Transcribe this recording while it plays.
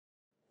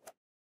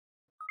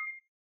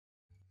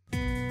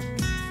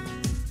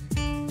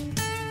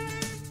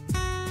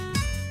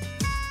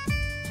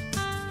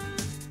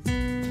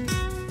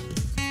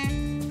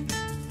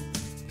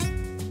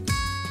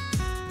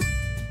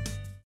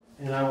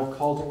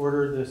call to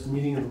order this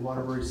meeting of the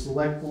Waterbury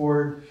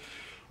Selectboard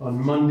on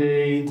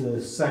Monday, the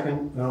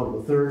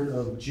 3rd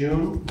of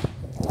June.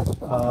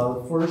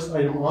 The first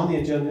item on the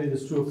agenda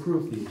is to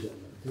approve the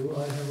agenda. Do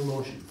I have a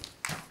motion?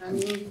 I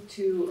move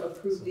to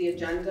approve the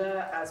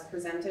agenda as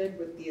presented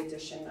with the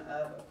addition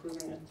of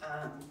approving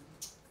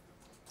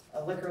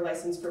a liquor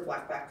license for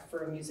Blackback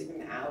for Music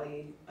in the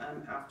Alley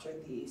after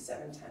the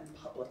 7:10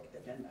 public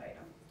event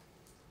item.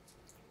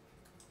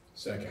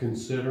 Second.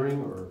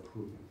 Considering or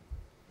approving?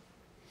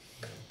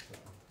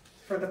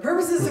 For the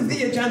purposes of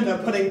the agenda,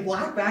 putting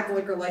Blackback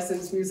liquor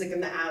license Music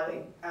in the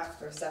Alley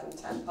after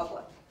 7:10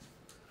 public.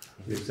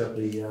 Do you accept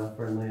the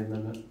friendly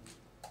amendment?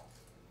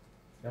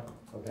 Yep.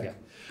 Okay. Yep.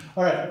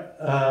 All right.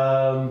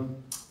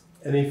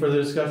 Any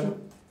further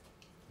discussion?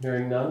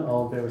 Hearing none,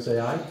 all in favor say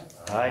aye.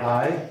 Aye.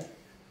 Aye.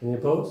 Any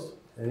opposed?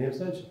 Any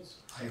abstentions?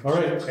 All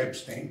right. I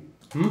abstain.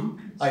 Hmm?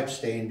 I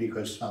abstain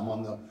because I'm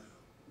on the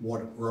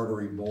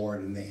Rotary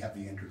board and they have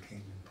the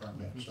entertainment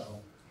permit, so.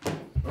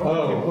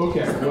 Oh,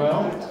 okay.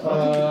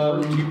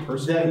 Well,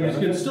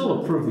 you can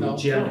still approve the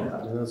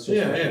agenda. I mean, that's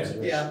just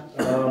Yeah.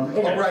 Oh,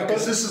 right,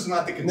 because this is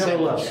not the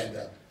consent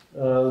agenda.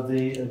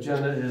 The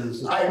agenda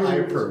is I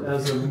approve.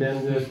 as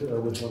amended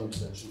with one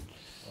abstention.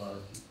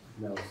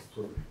 No,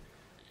 sort of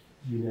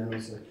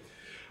unanimously.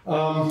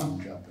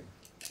 I'm jumping.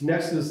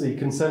 Next is the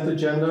consent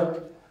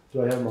agenda.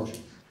 Do I have a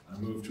motion? I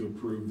move to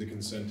approve the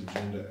consent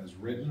agenda as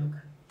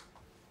written.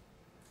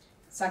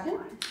 Second?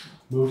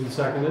 Moved and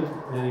seconded.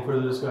 Any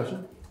further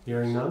discussion?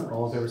 Hearing none.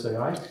 All in favor say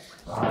aye.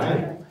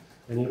 Aye.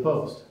 Any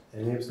opposed?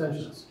 Any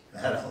abstentions?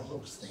 That I'll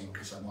abstain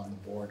because I'm on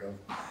the board of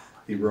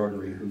the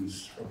Rotary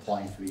who's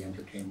applying for the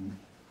entertainment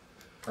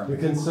The permit.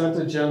 consent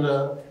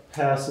agenda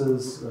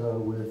passes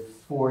with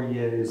 4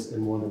 yeas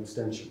and 1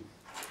 abstention.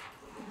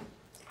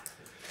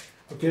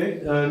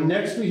 Okay,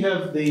 next we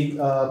have the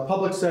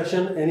public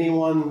session.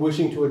 Anyone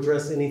wishing to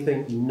address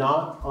anything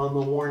not on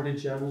the warrant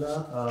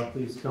agenda,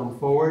 please come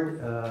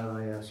forward.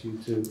 I ask you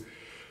to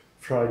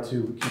try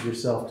to keep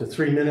yourself to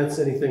 3 minutes.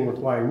 Anything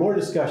requiring more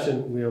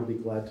discussion, we'll be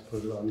glad to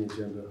put it on the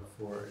agenda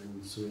for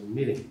an ensuing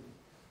meeting.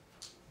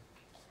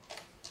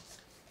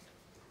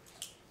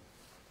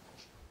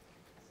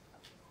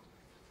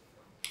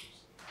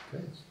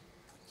 Okay.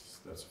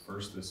 That's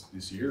first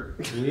this year.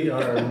 We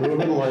are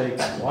moving like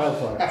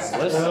wildfire.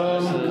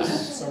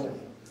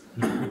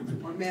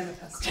 Or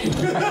manifesting.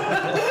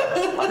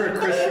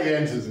 Chris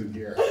Jens isn't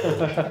here.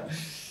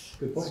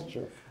 Good point.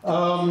 Sure.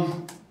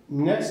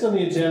 Next on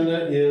the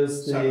agenda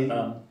is the...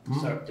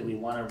 So do we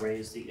want to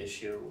raise the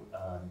issue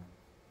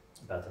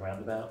about the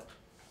roundabout?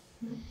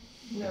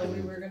 No,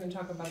 we were going to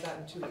talk about that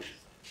in 2 weeks.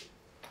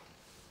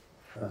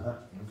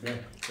 Okay,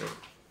 great.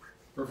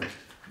 Perfect.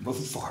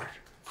 Moving forward.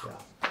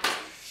 Yeah.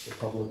 The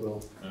public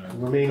will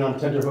remain on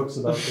tenterhooks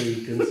about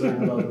the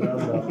concern about the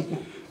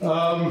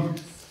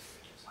roundabout.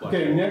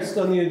 Okay, next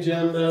on the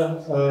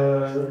agenda,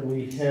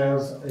 we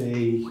have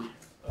a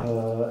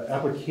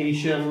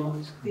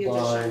application The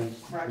by... addition,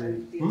 Roger,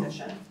 the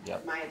addition.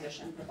 Yep. My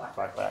addition for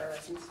Blackback Blackback. liquor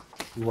license.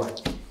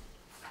 Right.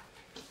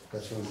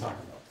 That's what I'm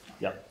talking about.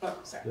 Yep. Oh,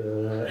 sorry.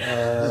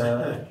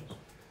 The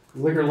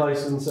liquor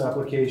license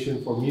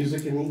application for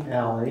Music in the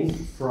Alley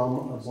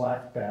from a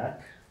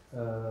Blackback.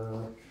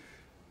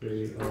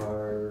 They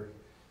are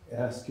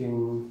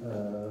asking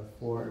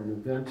for an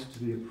event to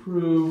be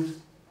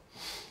approved.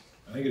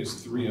 I think it is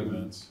 3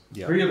 events.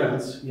 Yep. 3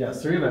 events,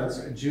 yes, 3 events,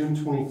 June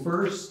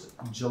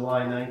 21st,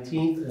 July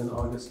 19th, and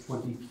August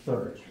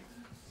 23rd.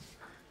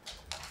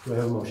 Do I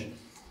have a motion?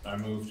 I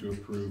move to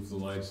approve the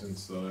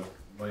license to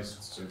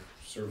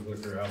serve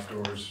liquor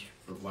outdoors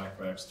for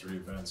Blackback's 3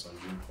 events on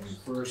June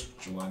 21st,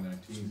 July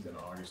 19th, and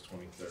August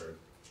 23rd.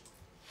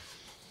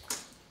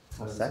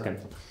 Second.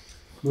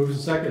 Moved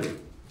and second.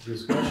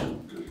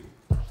 Discussion.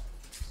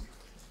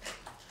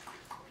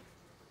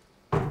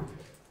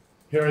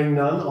 Hearing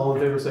none, all in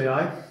favor say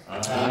aye.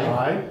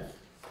 Aye.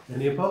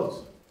 Any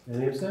opposed?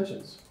 Any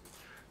abstentions?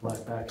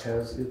 Blackback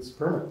has its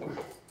permit.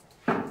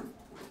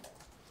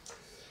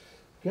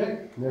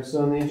 Okay, next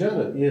on the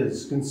agenda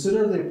is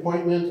consider the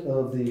appointment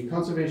of the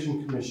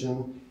Conservation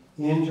Commission,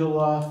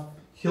 Angela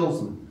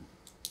Hilsman.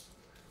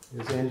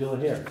 Is Angela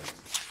here?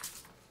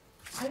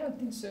 I don't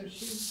think so.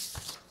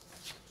 She's.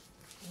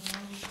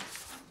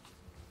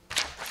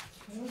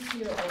 I don't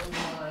see her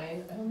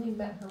online. I only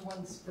met her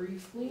once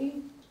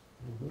briefly,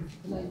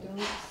 and I don't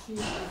see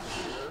her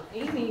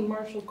here. Amy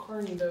Marshall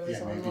Carney, though, is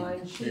Yeah, maybe-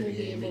 online. She may maybe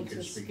be Amy able can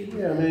to speak speak. to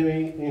Yeah,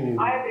 maybe.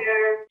 Hi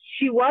there.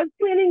 She was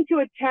planning to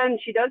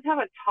attend. She does have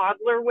a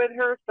toddler with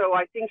her, so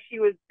I think she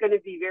was going to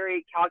be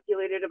very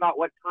calculated about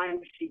what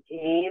time she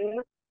came,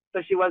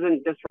 so she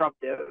wasn't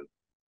disruptive.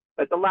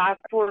 But the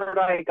last word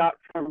I got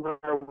from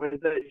her was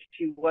that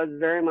she was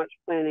very much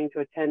planning to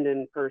attend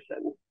in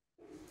person.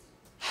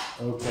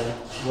 Okay,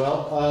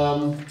 well,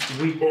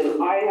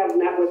 And I have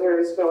met with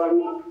her, so I'm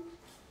not.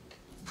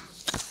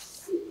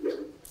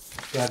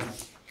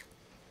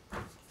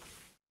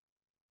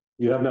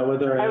 You have met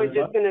with her? I was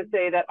just going to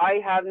say that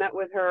I have met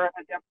with her.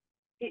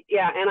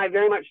 Yeah, and I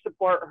very much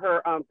support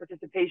her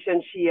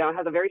participation. She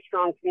has a very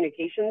strong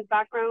communications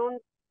background,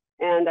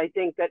 And I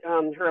think that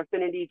her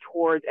affinity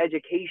towards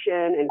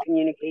education and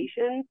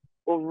communication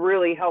will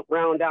really help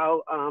round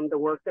out the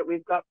work that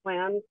we've got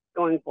planned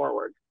going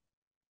forward.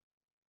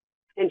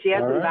 And she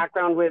has some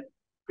background with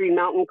Green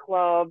Mountain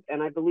Club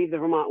and I believe the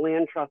Vermont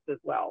Land Trust as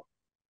well.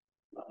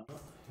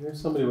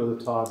 Here's somebody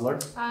with a toddler.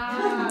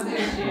 Ah, there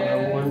she is.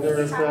 I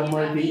wonder if that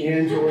might be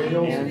Angela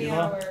Hilton.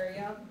 Yep.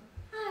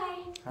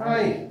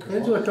 Hi,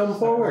 Angela, come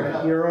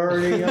forward. You're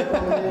already up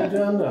on the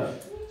agenda.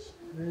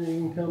 And you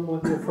can come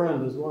with your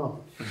friend as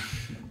well.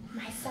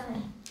 My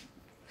son.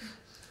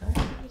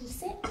 You just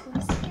sit. You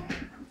want to sit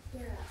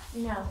here?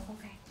 No.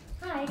 Okay.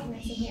 Hi. Can I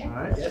sit here?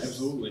 All right. Yes.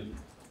 Absolutely.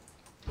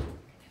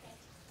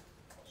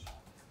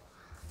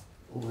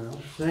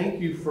 Well, thank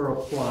you for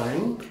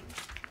applying.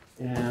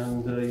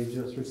 And you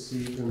just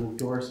received an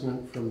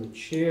endorsement from the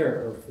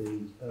chair of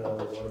the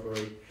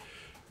Waterbury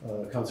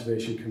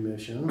Conservation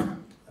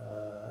Commission.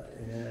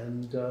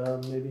 And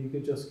maybe you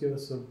could just give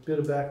us a bit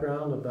of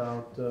background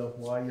about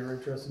why you're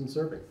interested in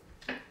serving.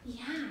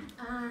 Yeah.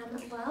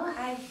 Well,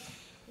 I've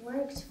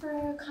worked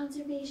for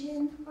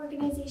conservation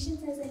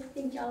organizations, as I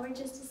think y'all were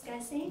just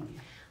discussing.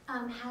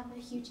 Have a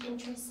huge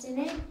interest in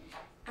it,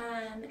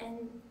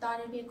 and thought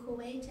it'd be a cool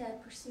way to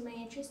pursue my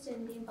interest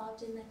and be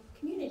involved in the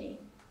community.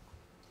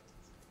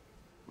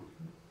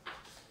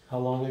 How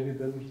long have you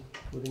been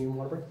living in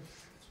Waterbury?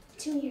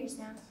 2 years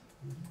now.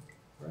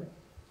 Right.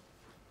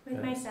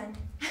 With my son.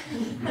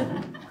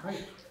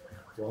 Right.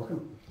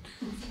 Welcome.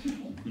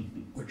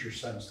 What's your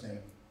son's name?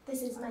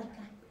 This is Micah.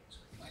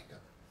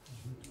 Micah.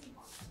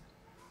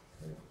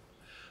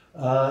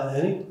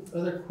 Any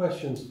other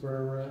questions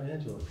for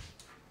Angela?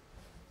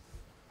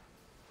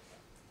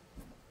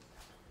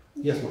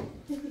 Yes,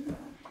 ma'am.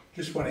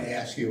 Just want to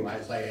ask you,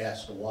 as I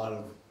asked a lot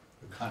of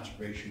the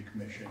Conservation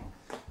Commission,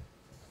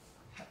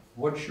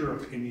 what's your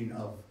opinion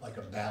of like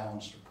a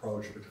balanced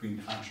approach between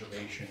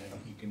conservation and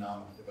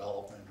economic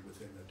development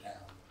within the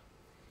town?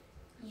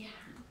 Yeah.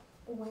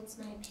 What's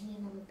my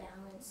opinion of a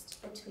balance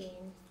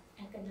between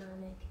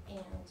economic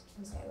and,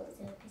 I'm sorry, what was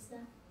the other piece of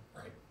that?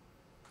 Right.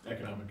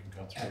 Economic and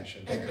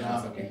conservation.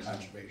 Economic and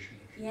conservation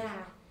issues.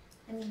 Yeah.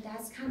 I mean,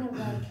 that's kind of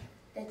like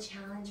the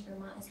challenge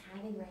Vermont is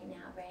having right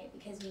now, right?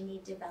 Because we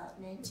need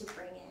development to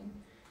bring in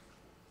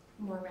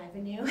more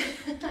revenue.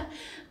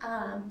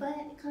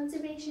 But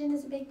conservation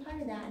is a big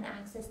part of that, and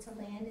access to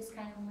land is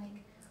kind of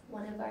like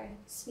one of our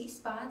sweet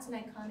spots and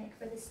iconic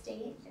for the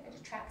state. It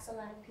attracts a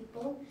lot of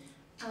people.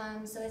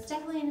 So it's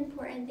definitely an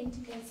important thing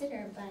to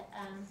consider, but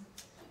I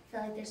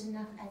feel like there's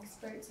enough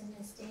experts in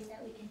the state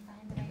that we can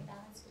find the right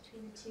balance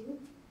between the two.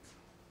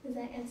 Does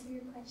that answer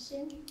your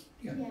question?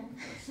 Yeah. Yeah.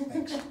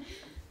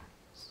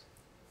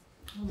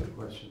 Other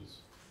questions?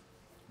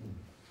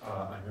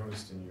 I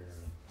noticed in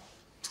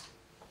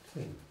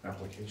your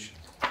application,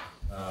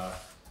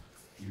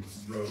 you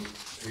wrote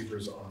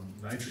papers on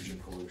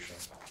nitrogen pollution,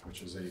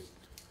 which is a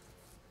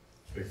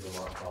big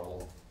Vermont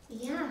problem.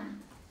 Yeah.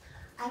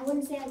 I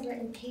wouldn't say I've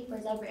written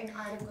papers, I've written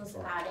articles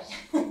about it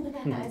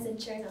as a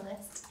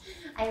journalist.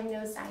 I am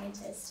no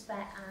scientist,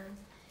 but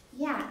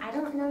yeah, I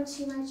don't know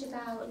too much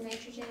about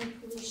nitrogen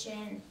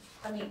pollution.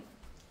 Let me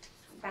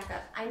back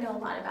up. I know a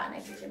lot about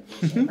nitrogen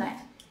pollution, but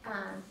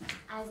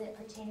as it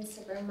pertains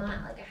to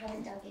Vermont, like I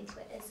haven't dug into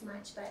it as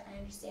much, but I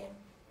understand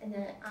in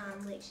the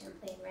Lake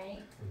Champlain,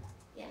 right?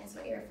 Yeah, is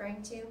what you're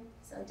referring to.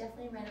 So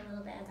definitely read a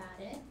little bit about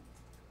it.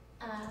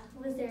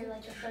 Was there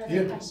like a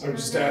further question? I would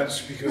just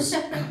ask because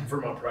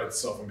Vermont prides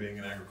itself on being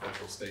an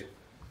agricultural state.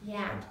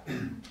 Yeah.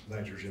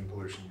 Nitrogen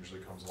pollution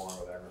usually comes along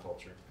with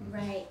agriculture.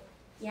 Right.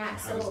 Yeah. And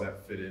how does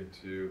that fit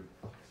into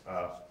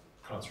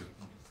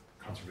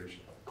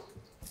conservation?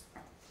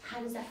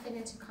 How does that fit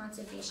into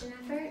conservation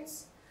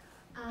efforts?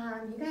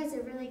 You guys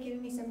are really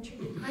giving me some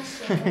tricky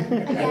questions.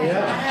 Again,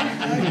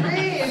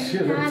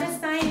 not a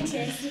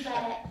scientist,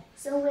 but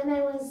so when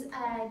I was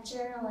a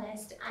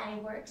journalist, I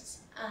worked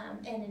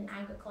in an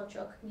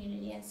agricultural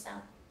community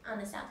on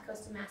the south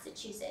coast of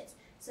Massachusetts.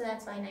 So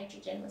that's why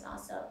nitrogen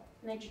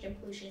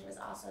pollution was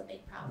also a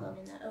big problem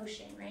in the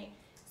ocean, right?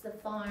 So the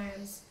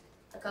farms,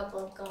 a couple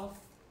of golf,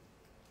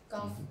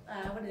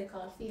 what do they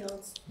call it,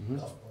 fields?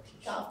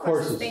 Golf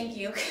courses, thank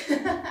you.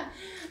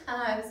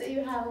 So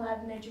you have a lot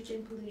of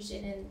nitrogen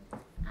pollution in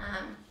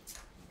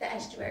the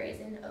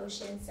estuaries in the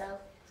ocean. So,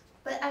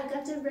 but I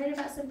got to write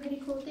about some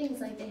pretty cool things,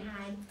 like they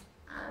had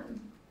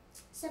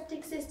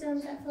septic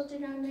systems that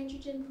filtered out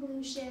nitrogen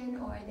pollution,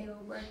 or they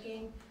were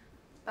working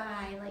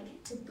by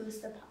to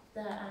boost the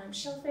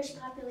shellfish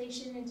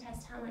population and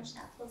test how much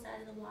that pulls out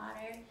of the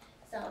water.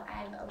 So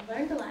I've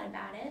learned a lot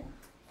about it.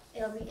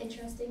 It'll be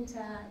interesting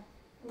to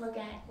look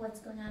at what's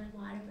going on in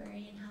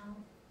Waterbury and how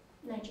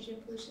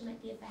nitrogen pollution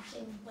might be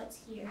affecting what's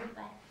here,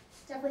 but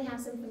definitely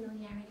have some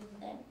familiarity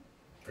with it.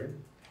 Great.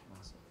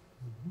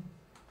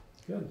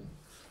 Good.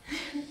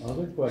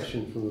 Other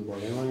questions from the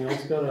board? Anyone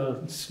else got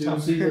a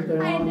doozy that they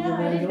I want know, to I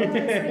bring know, up? it's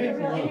like a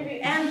real interview,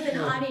 and with an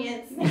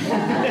audience.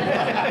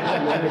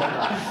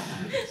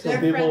 Some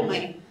people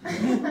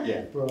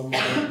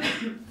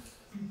from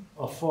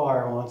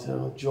afar want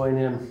to join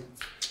in.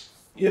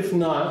 If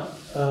not,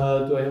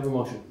 do I have a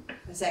motion?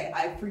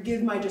 I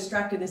forgive my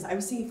distractedness. I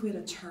was seeing if we had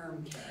a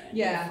term, Karen.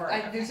 Yeah,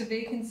 before- there's a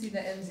vacancy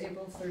that ends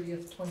April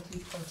 30th,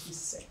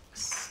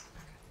 2026.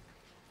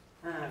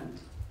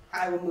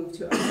 I will move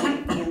to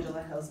appoint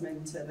Angela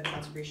Helsman to the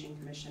Conservation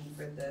Commission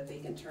for the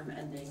vacant term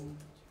ending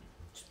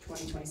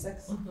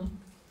 2026.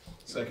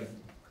 Second.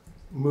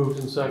 Moved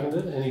and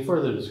seconded. Any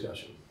further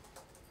discussion?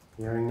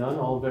 Hearing none,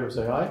 all in favor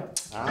say aye.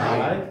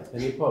 Aye.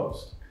 Any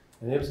opposed?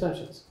 Any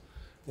abstentions?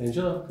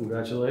 Angela,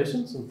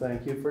 congratulations and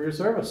thank you for your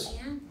service.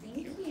 Yeah, thank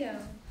you.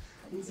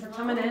 Thanks for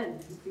coming in.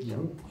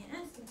 Mhm.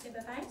 Yes, good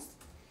advice.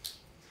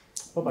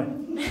 Bye-bye.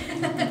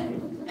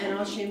 And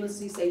I'll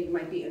shamelessly say you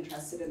might be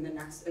interested in the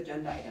next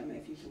agenda item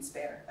if you can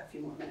spare a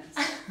few more minutes.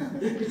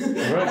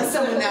 All right. As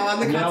someone now on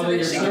the Now that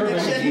you're Conservation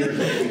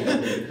serving,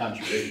 Commission.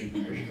 Conservation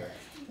Commission.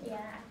 Yeah.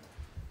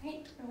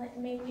 Right,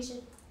 maybe we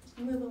should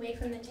move away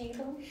from the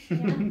table. Yeah.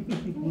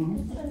 Good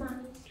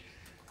morning.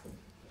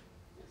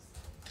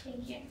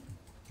 Thank you.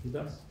 He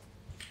does.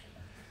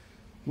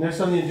 Next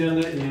on the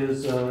agenda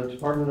is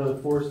Department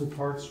of Forest and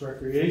Parks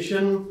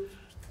Recreation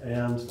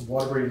and the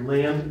Waterbury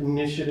Land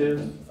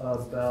Initiative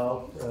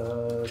about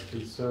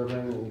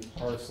conserving a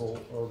parcel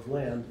of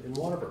land in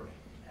Waterbury.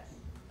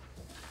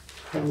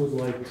 Who would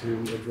like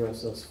to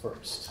address us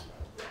first?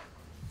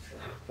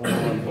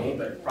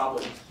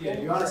 Probably. Yeah,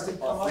 you want us to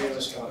come up?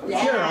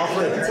 Yeah. Sure, I'll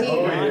play it. Team.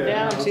 Oh,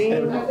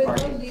 I would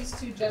know these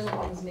two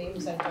gentlemen's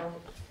names, I don't.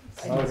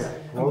 Okay.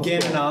 I'm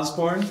Gannon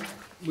Osborne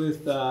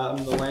with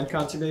I'm the Land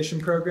Conservation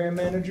Program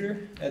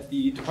Manager at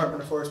the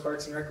Department of Forest,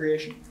 Parks and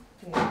Recreation.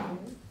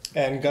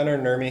 And Gunnar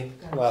Nurmi,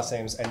 last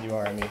name's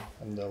N-U-R-M-E.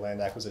 I'm the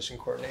Land Acquisition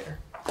Coordinator.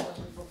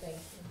 Wonderful, thank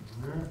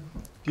you.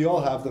 Do you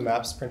all have the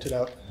maps printed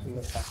out in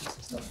the packets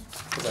and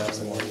stuff? Because I have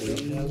some more to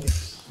do.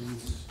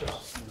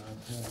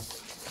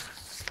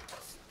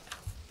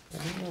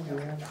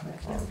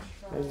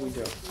 Maybe we do.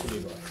 Here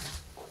you go.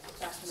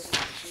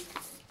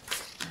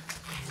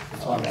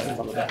 Oh, I got it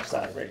on the back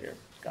side right here.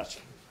 Gotcha.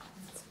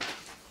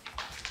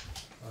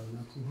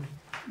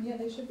 Yeah,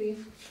 they should be.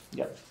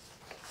 Yep.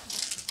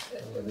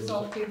 It was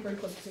all paper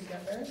clipped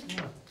together.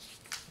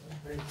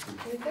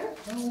 Right there?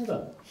 Oh,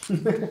 well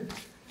done.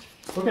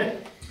 Okay,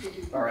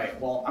 All right,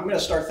 well, I'm gonna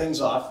start things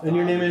off. and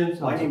your name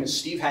is? My name is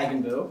Steve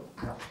Hagenbu,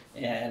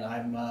 and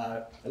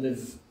I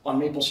live on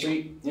Maple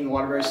Street in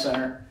Waterbury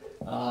Center.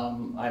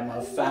 I'm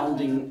a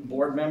founding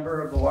board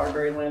member of the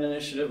Waterbury Land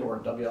Initiative, or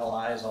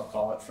WLI as I'll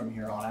call it from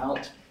here on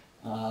out.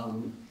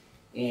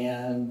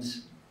 And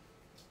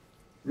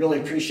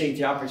really appreciate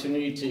the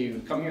opportunity to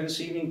come here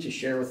this evening to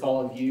share with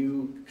all of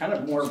you kind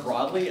of more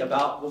broadly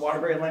about the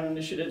Waterbury Land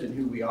Initiative and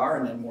who we are,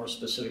 and then more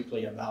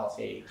specifically about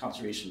a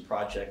conservation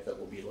project that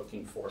we'll be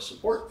looking for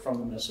support from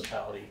the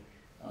municipality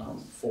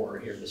for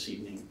here this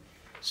evening.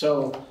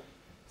 So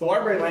the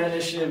Waterbury Land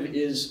Initiative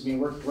is,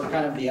 we're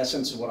kind of the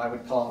essence of what I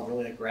would call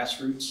really a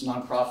grassroots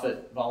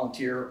nonprofit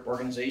volunteer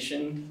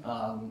organization.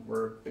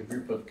 We're a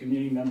group of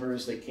community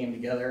members that came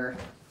together,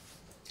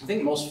 I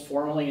think most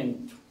formally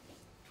in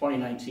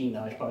 2019,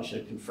 now I probably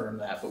should confirm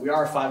that, but we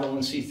are a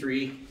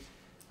 501c3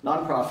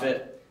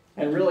 nonprofit,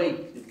 and really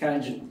kind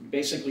of just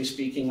basically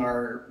speaking,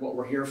 what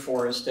we're here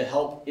for is to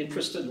help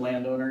interested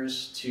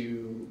landowners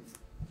to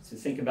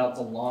think about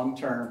the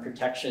long-term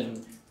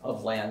protection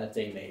of land that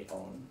they may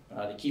own,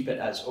 to keep it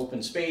as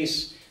open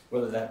space,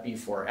 whether that be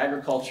for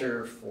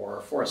agriculture,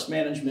 for forest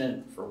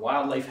management, for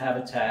wildlife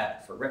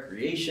habitat, for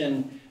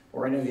recreation,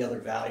 or any of the other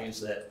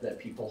values that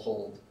people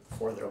hold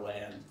for their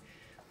land.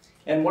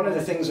 And one of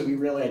the things that we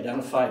really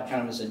identified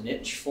kind of as a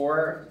niche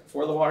for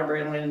the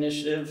Waterbury Land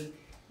Initiative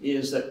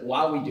is that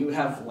while we do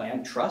have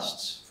land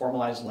trusts,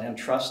 formalized land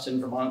trusts in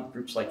Vermont,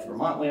 groups like the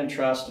Vermont Land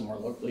Trust and more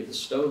locally the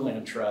Stowe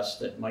Land Trust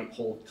that might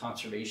hold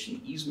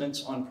conservation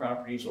easements on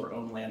properties or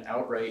own land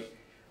outright,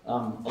 a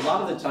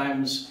lot of the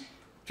times,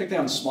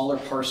 particularly on smaller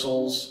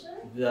parcels,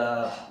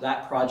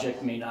 that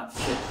project may not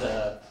fit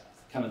the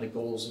kind of the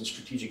goals and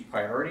strategic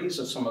priorities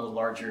of some of the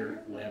larger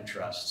land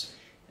trusts.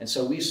 And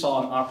so we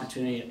saw an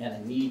opportunity and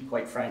a need,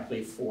 quite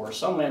frankly, for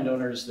some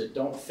landowners that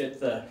don't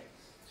fit the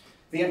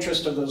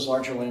interest of those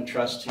larger land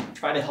trusts to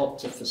try to help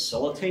to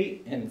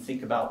facilitate and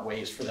think about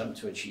ways for them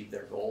to achieve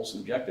their goals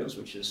and objectives,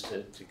 which is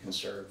to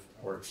conserve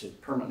or to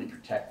permanently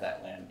protect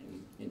that land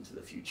into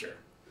the future.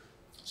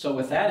 So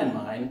with that in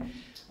mind,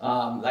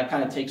 that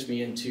kind of takes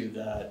me into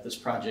this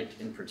project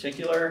in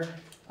particular.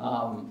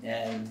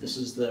 And this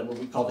is what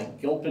we call the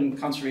Gilpin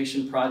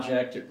Conservation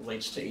Project. It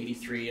relates to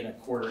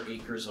 83¼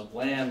 acres of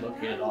land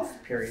located off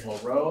Perry Hill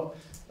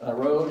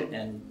Road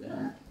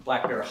and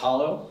Black Bear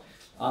Hollow.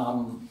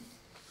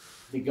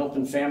 The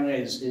Gilpin family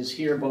is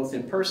here both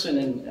in person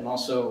and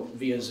also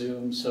via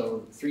Zoom.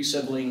 So 3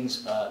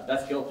 siblings,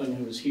 Beth Gilpin,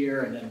 who is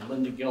here, and then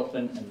Linda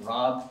Gilpin and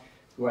Rob,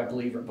 who I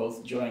believe are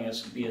both joining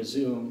us via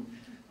Zoom.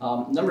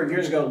 A number of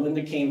years ago,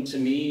 Linda came to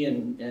me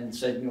and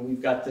said,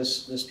 we've got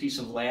this piece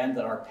of land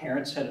that our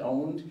parents had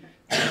owned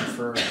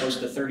for close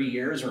to 30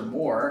 years or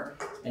more.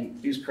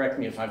 And please correct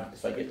me if I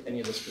get any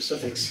of the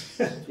specifics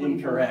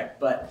incorrect.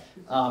 But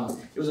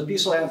it was a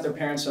piece of land that their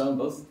parents owned.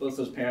 Both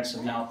those parents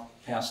have now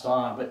passed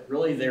on. But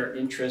really their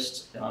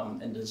interests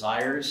and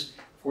desires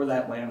for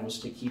that land was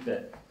to keep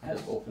it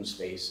as open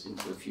space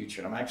into the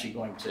future. And I'm actually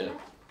going to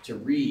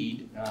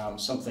read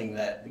something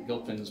that the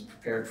Gilpins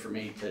prepared for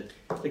me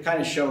to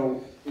kind of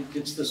show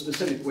it's the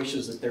specific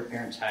wishes that their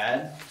parents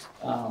had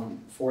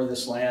for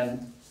this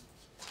land.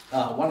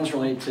 One is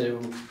related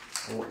to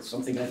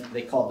something that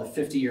they call the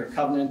 50-year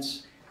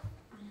covenants.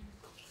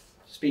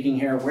 Speaking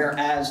here,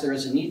 whereas there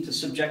is a need to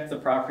subject the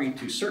property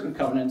to certain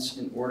covenants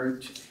in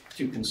order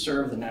to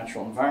conserve the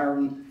natural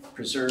environment,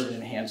 preserve and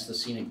enhance the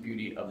scenic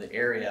beauty of the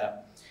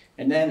area.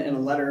 And then in a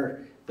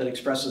letter that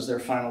expresses their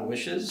final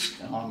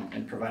wishes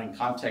and providing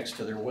context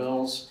to their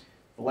wills,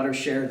 the letter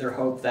shared their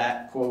hope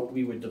that, quote,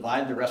 we would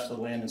divide the rest of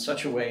the land in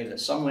such a way that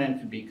some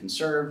land could be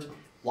conserved,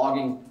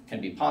 logging can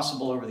be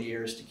possible over the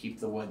years to keep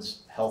the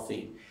woods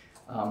healthy.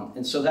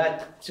 And so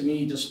that, to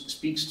me, just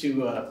speaks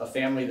to a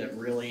family that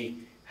really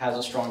has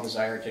a strong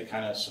desire to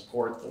kind of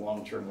support the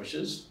long-term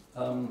wishes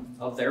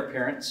of their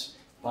parents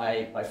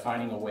by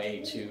finding a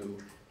way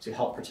to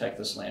help protect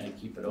this land and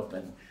keep it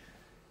open.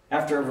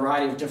 After a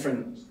variety of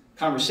different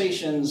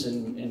conversations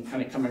and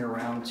kind of coming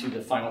around to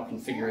the final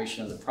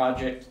configuration of the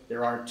project,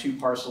 there are 2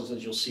 parcels,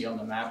 as you'll see on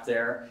the map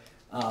there,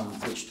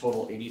 which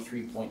total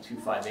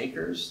 83.25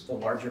 acres. The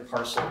larger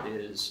parcel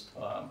is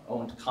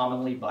owned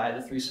commonly by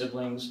the 3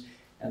 siblings,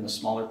 and the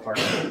smaller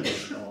parcel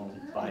is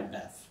owned by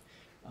Beth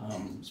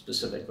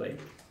specifically.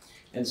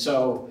 And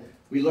so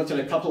we looked at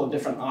a couple of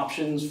different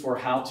options for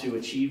how to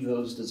achieve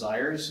those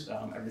desires,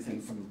 everything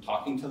from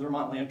talking to the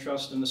Vermont Land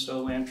Trust and the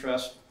Stowe Land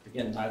Trust,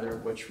 again, neither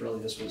of which really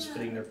this was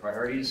fitting their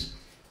priorities.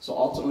 So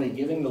ultimately,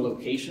 given the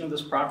location of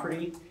this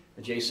property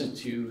adjacent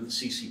to the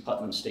C.C.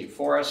 Putnam State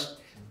Forest,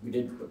 we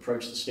did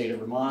approach the state of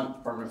Vermont,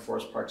 Department of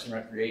Forest, Parks and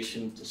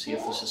Recreation, to see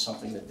if this is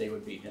something that they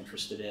would be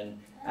interested in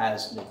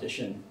as an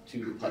addition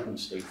to the Putnam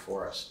State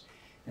Forest.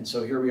 And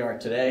so here we are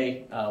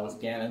today with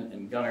Gannon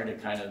and Gunnar to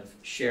kind of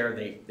share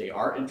they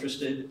are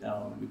interested.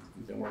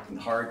 We've been working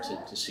hard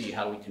to see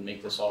how we can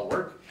make this all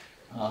work.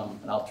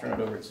 And I'll turn it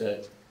over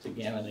to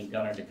Gannon and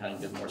Gunnar to kind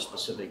of give more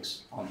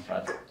specifics on the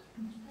project.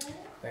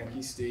 Thank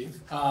you,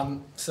 Steve.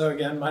 So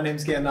again, my name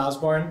is Gannon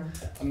Osborne.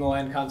 I'm the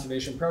Land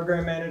Conservation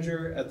Program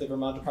Manager at the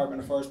Vermont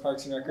Department of Forest,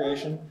 Parks and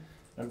Recreation.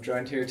 I'm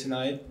joined here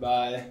tonight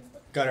by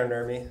Gunnar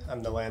Nurmi.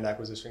 I'm the Land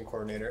Acquisition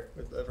Coordinator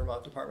with the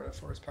Vermont Department of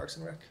Forest, Parks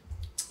and Rec.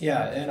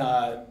 Yeah,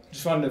 and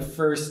just wanted to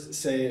first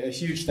say a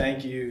huge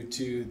thank you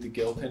to the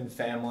Gilpin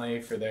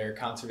family for their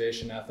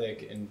conservation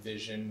ethic and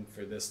vision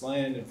for this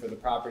land and for the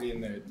property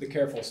and the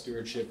careful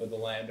stewardship of the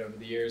land over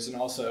the years, and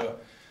also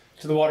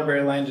to the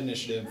Waterbury Land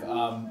Initiative.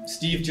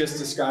 Steve just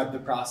described the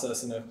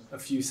process in a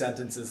few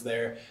sentences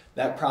there.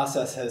 That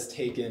process has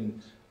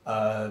taken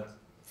 4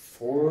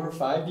 or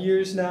 5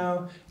 years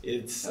now.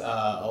 It's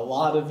a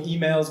lot of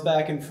emails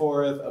back and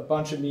forth, a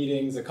bunch of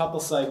meetings, a couple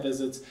site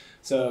visits.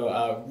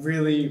 So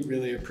really,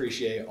 really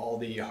appreciate all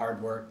the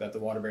hard work that the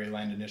Waterbury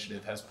Land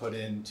Initiative has put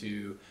in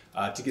to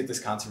get this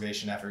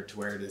conservation effort to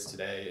where it is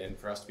today and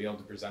for us to be able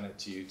to present it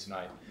to you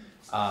tonight.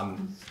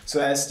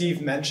 So as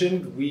Steve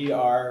mentioned, we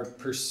are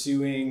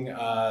pursuing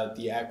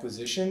the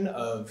acquisition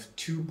of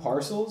 2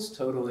 parcels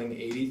totaling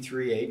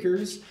 83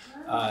 acres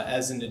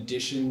as an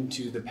addition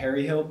to the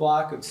Perry Hill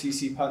block of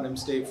C.C. Putnam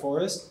State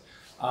Forest,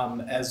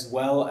 as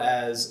well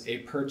as a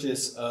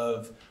purchase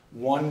of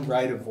 1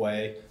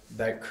 right-of-way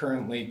that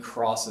currently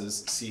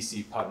crosses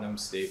C.C. Putnam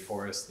State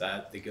Forest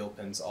that the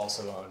Gilpins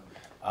also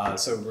own.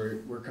 So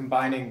we're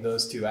combining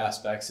those 2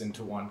 aspects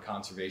into one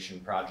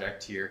conservation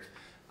project here.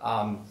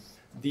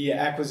 The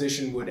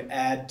acquisition would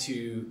add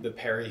to the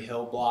Perry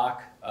Hill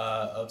block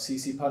of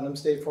C.C. Putnam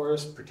State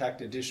Forest,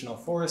 protect additional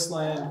forest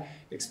land,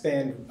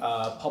 expand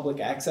public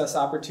access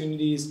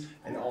opportunities,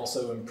 and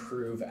also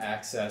improve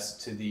access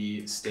to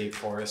the state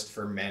forest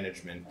for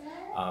management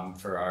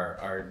for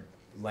our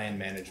land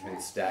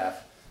management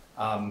staff.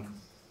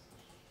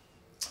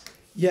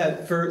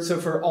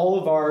 For all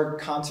of our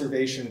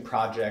conservation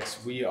projects,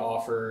 we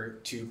offer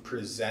to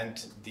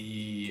present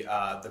the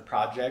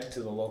project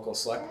to the local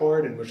select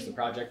board in which the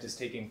project is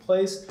taking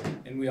place,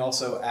 and we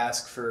also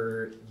ask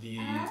for the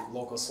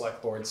local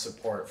select board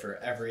support for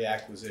every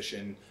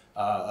acquisition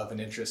of an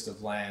interest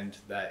of land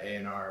that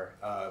A&R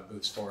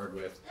moves forward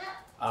with.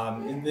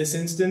 In this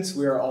instance,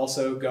 we are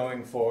also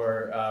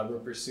we're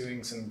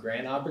pursuing some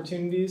grant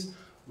opportunities.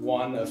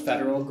 One, a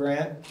federal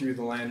grant through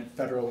the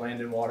Federal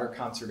Land and Water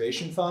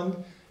Conservation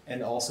Fund,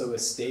 and also a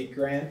state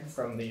grant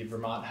from the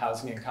Vermont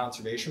Housing and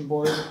Conservation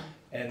Board.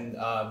 And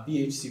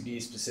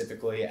VHCB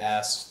specifically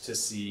asked to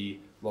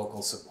see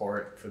local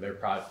support for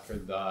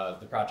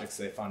the projects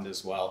they fund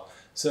as well.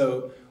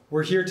 So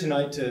we're here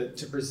tonight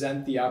to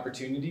present the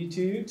opportunity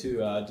to you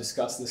to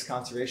discuss this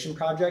conservation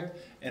project,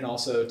 and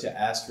also to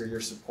ask for your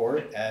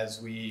support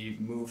as we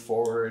move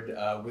forward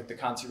with the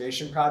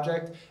conservation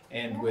project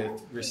and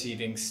with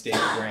receiving state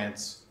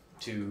grants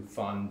to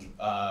fund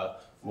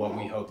what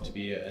we hope to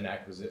be an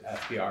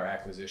FPR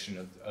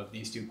acquisition of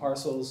these 2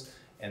 parcels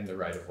and the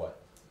right-of-way.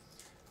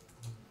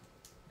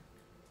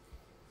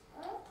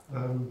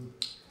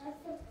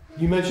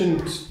 You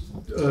mentioned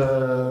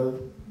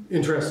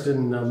interest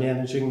in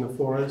managing the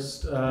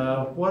forest.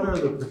 What are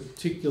the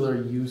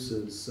particular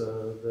uses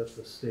that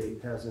the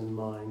state has in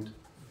mind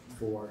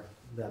for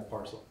that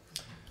parcel?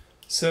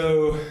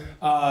 So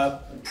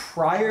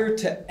prior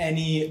to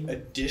any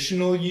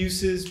additional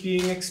uses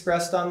being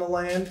expressed on the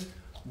land,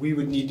 we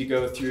would need to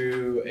go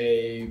through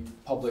a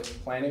public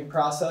planning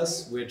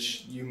process,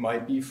 which you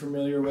might be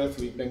familiar with.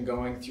 We've been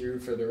going through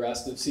for the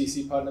rest of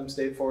C.C. Putnam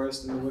State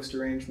Forest and the Worcester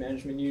Range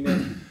Management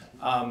Unit,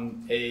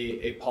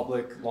 a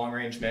public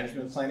long-range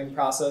management planning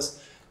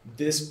process.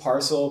 This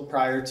parcel,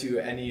 prior to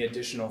any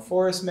additional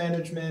forest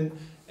management,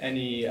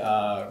 any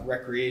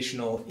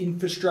recreational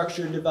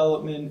infrastructure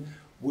development,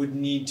 would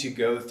need to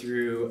go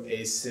through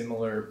a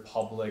similar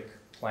public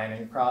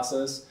planning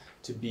process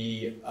to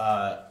be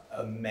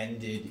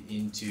amended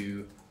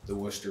into the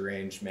Worcester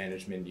Range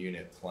Management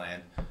Unit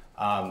plan.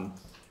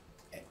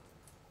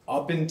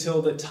 Up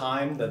until the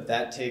time that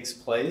that takes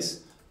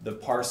place, the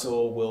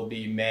parcel will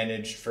be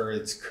managed for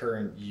its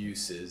current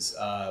uses,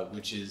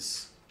 which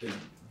is,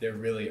 there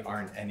really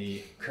aren't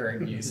any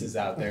current uses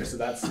out there. So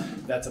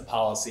that's a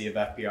policy of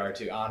FPR,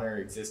 to honor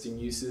existing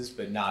uses,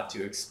 but not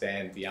to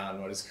expand beyond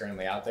what is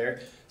currently out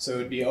there. So it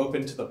would be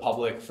open to the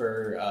public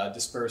for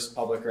dispersed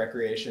public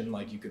recreation,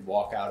 like you could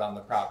walk out on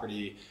the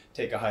property,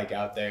 take a hike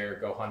out there,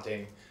 go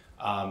hunting.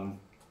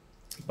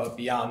 But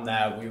beyond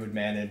that, we would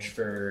manage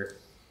for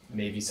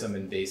maybe some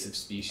invasive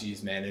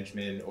species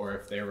management, or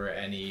if there were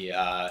any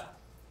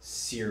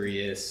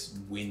serious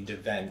wind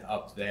event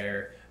up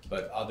there.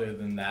 But other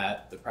than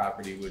that, the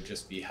property would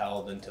just be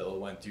held until it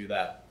went through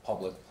that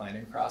public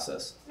planning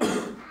process.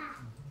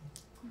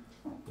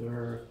 There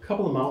are a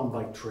couple of mountain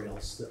bike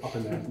trails up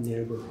in that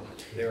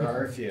neighborhood. There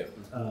are a few.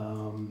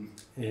 And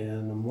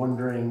I'm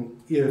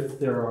wondering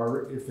if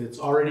it's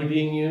already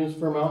being used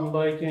for mountain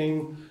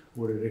biking.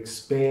 Would it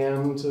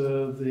expand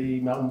the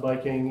mountain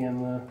biking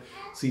in the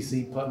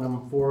C.C.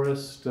 Putnam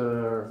Forest?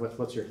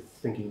 What's your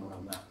thinking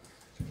around that?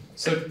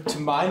 So to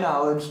my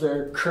knowledge,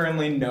 there are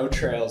currently no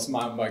trails,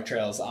 mountain bike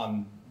trails,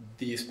 on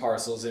these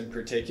parcels in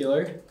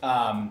particular.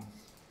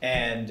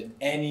 And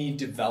any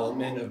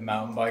development of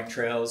mountain bike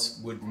trails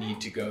would need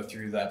to go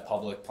through that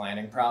public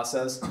planning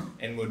process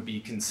and would be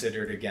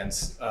considered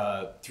against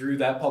through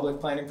that public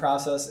planning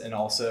process, and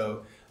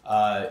also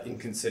in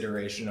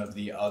consideration of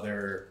the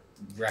other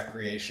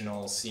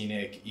recreational,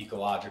 scenic,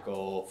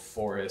 ecological,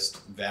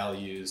 forest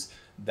values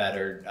that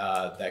are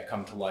that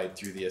come to light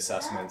through the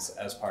assessments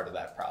as part of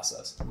that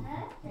process.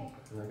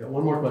 And I got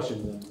one more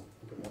question, then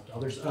I'll bring it up to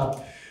others.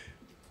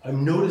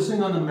 I'm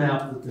noticing on the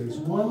map that there's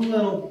one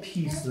little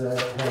piece that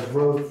has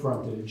road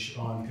frontage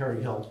on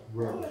Perry Hill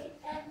Road.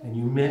 And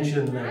you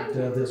mentioned that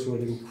this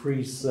would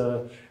increase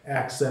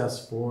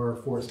access for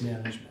forest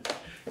management.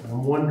 And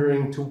I'm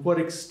wondering, to what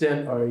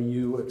extent are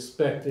you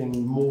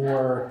expecting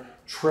more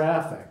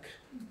traffic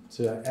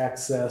to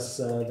access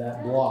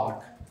that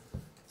block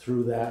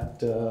through that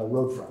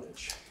road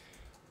frontage?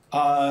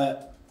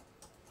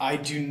 I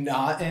do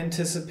not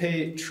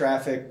anticipate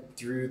traffic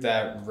through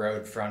that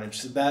road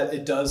frontage. So that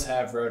it does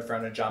have road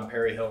frontage on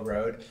Perry Hill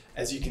Road.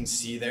 As you can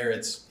see there,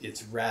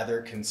 it's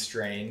rather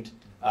constrained.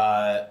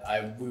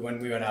 When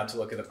we went out to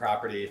look at the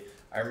property,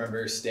 I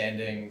remember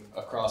standing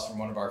across from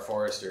one of our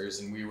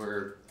foresters, and we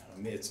were,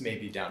 it's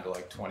maybe down to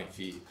like 20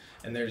 feet.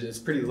 And it's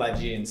pretty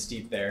ledgy and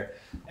steep there.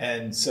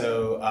 And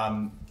so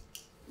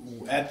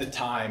at the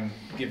time,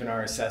 given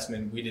our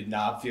assessment, we did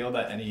not feel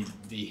that any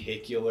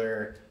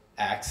vehicular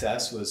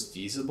access was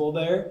feasible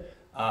there.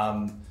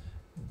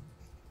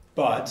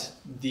 But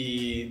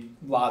the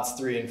lots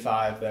 3 and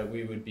 5 that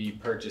we would be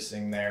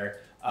purchasing there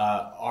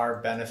are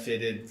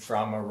benefited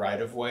from a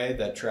right-of-way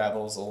that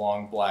travels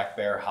along Black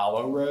Bear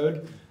Hollow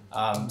Road.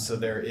 So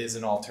there is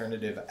an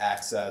alternative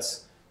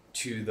access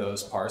to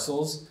those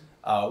parcels.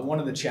 One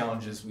of the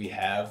challenges we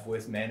have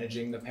with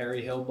managing the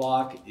Perry Hill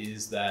block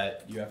is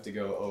that you have to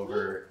go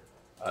over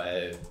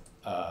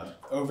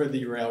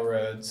the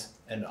railroads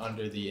and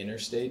under the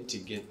interstate to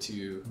get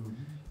to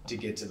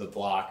the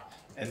block.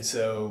 And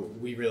so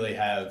we really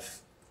have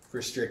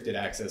restricted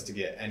access to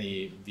get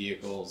any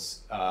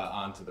vehicles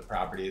onto the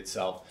property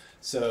itself.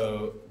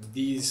 So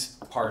these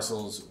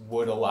parcels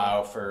would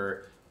allow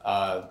for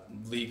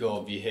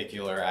legal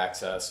vehicular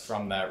access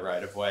from that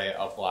right-of-way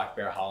up Black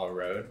Bear Hollow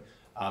Road.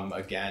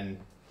 Again,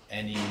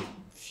 any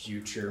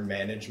future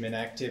management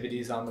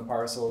activities on the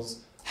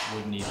parcels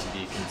would need to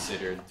be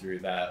considered through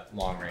that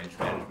long-range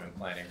management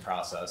planning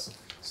process.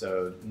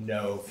 So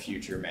no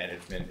future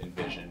management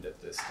envisioned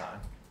at this time.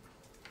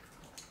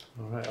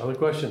 All right, other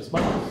questions?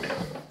 Michael?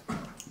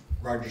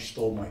 Roger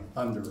stole my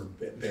thunder a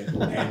bit,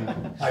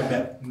 and I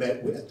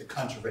met at the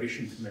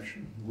Conservation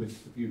Commission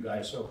with you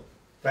guys, so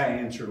that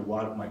answered a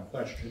lot of my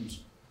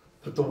questions.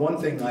 But the one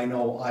thing I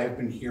know, I've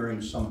been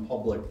hearing some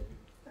public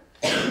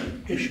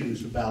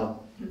issues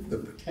about the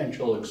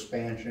potential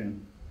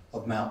expansion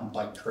of mountain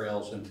bike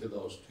trails into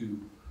those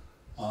two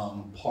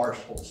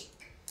parcels.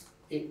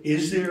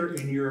 Is there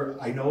in your,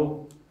 I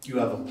know you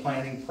have a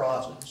planning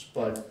process,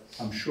 but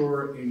I'm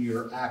sure in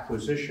your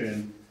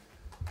acquisition,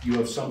 you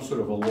have some sort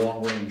of a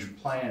long-range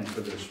plan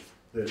for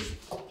this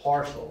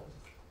parcel.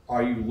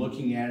 are you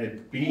looking at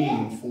it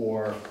being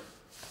for,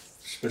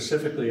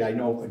 specifically, I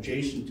know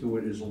adjacent to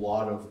it is a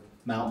lot of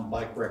mountain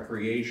bike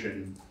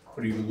recreation,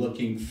 but are you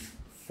looking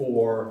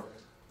for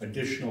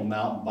additional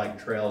mountain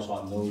bike trails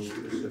on those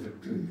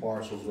specific two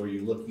parcels, or are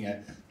you looking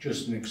at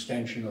just an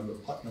extension of the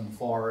Putnam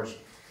Forest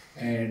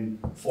and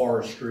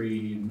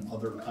forestry and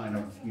other kind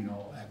of, you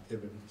know,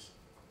 activities?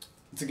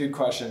 It's a good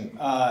question.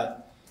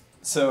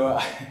 So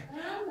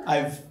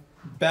I've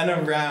been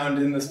around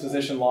in this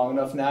position long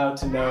enough now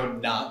to know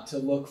not to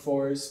look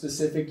for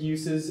specific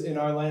uses in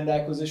our land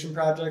acquisition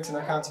projects and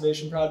our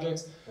conservation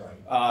projects.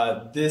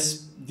 Right.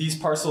 These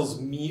parcels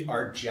meet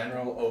our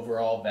general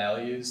overall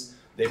values.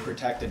 They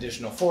protect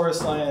additional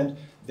forest land.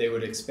 They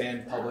would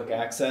expand public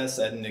access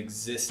at an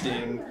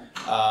existing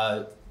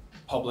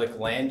public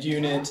land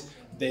unit.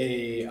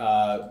 They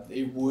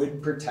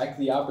would protect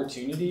the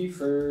opportunity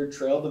for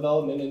trail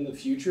development in the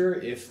future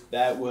if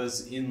that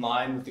was in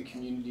line with the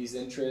community's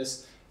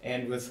interests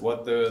and with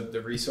what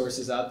the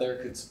resources out there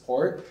could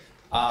support.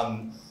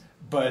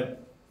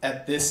 But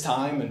at this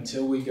time,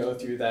 until we go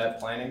through that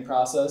planning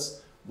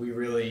process, we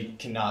really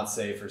cannot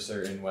say for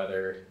certain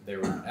whether there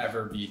would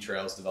ever be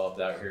trails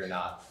developed out here or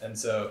not. And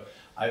so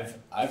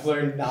I've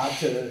learned not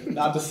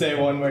to say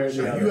one way or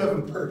the other. So you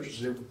haven't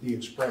purchased it with the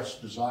express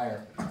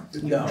desire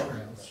to do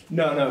trails?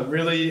 No.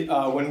 Really,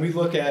 when we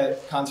look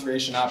at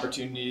conservation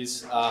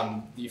opportunities,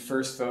 the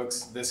first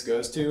folks this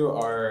goes to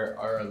are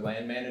our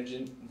land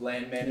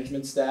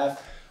management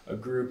staff, a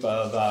group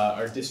of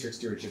our district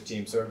stewardship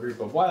team. So a group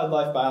of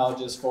wildlife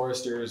biologists,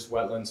 foresters,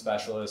 wetland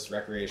specialists,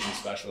 recreation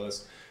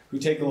specialists, who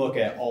take a look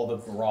at all the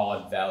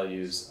broad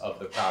values of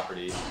the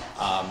property.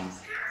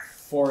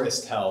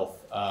 Forest health,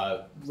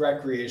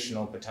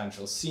 recreational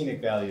potential, scenic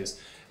values.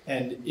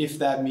 And if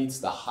that meets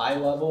the high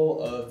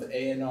level of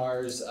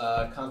A&R's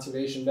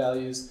conservation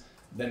values,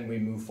 then we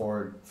move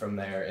forward from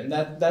there. And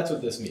that's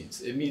what this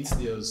meets. It meets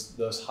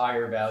those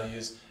higher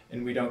values,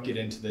 and we don't get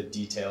into the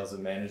details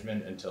of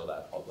management until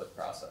that public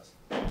process.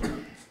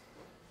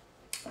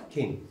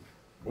 King.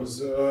 Was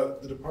the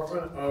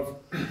Department of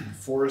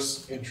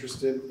Forests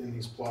interested in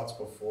these plots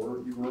before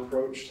you were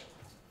approached?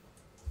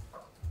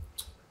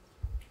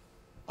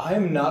 I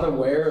am not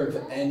aware of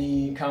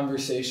any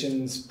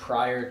conversations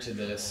prior to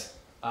this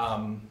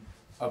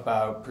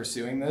about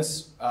pursuing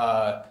this.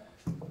 I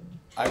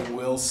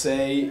will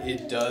say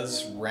it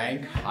does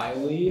rank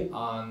highly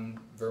on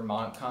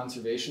Vermont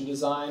Conservation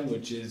Design,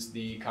 which is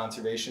the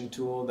conservation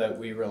tool that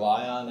we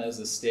rely on as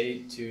a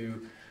state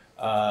to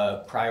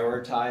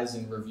prioritize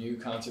and review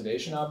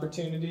conservation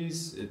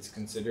opportunities. It's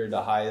considered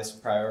the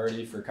highest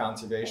priority for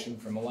conservation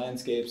from a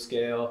landscape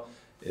scale.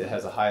 It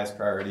has a highest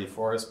priority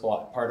forest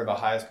block, part of a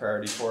highest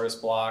priority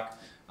forest block.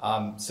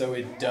 So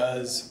it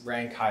does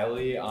rank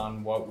highly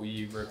on what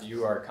we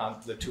review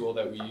the tool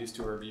that we use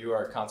to review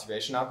our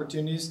conservation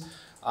opportunities.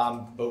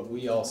 But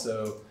we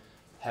also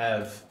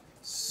have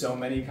so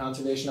many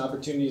conservation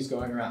opportunities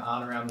going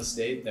around the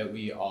state that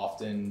we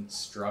often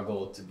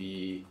struggle to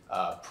be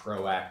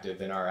proactive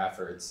in our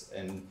efforts.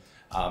 And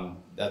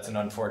that's an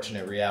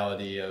unfortunate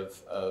reality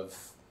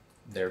of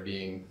there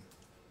being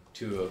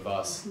two of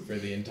us for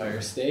the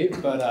entire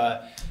state,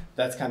 but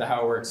that's kind of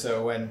how it works.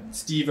 So when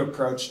Steve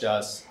approached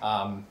us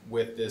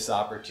with this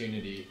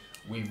opportunity,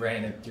 we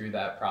ran it through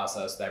that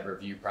process, that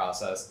review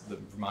process, the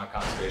Vermont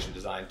Conservation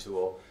Design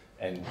tool,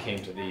 and came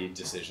to the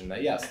decision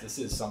that yes, this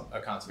is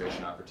a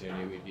conservation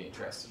opportunity we'd be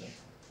interested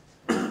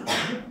in.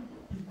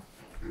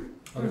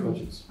 Other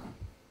questions?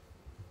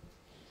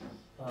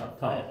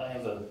 I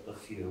have a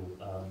few.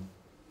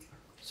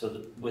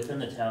 So within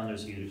the town,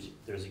 there's a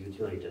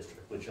utility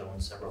district which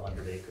owns several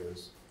hundred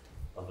acres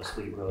of a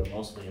sweet road,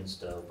 mostly in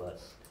Stowe,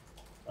 but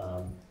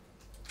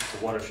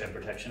it's a watershed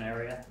protection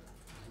area.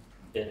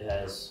 It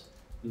has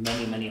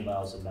many, many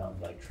miles of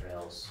mountain bike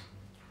trails,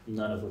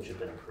 none of which have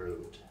been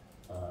approved.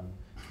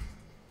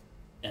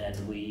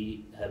 And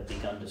we have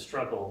begun to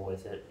struggle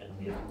with it, and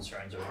we have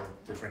concerns over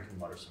the drinking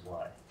water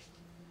supply.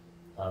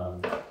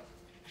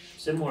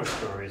 Similar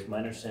stories, my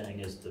understanding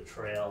is the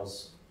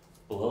trails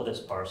below this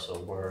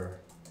parcel were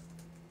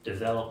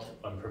developed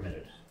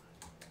unpermitted.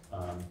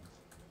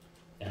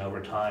 And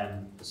over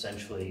time,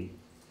 essentially,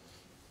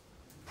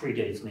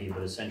 predates me,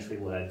 but essentially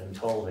what I've been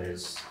told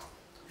is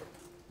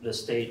the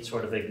state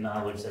sort of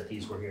acknowledged that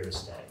these were here to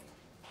stay.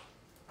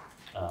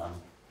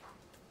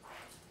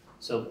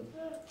 So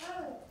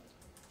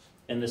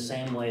in the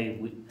same way,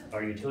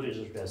 our utility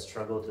district has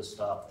struggled to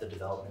stop the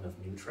development of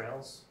new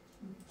trails.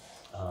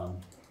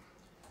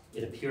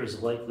 It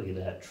appears likely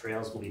that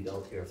trails will be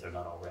built here if they're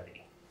not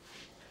already.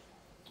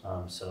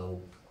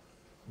 So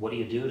what do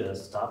you do to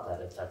stop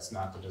that if that's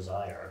not the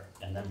desire?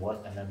 And then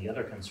what? And then the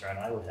other concern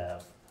I would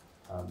have,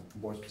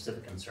 more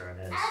specific concern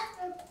is,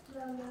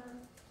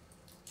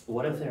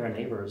 what if there are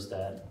neighbors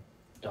that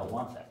don't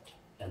want that,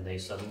 and they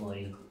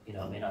suddenly, it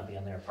may not be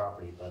on their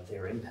property, but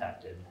they're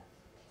impacted.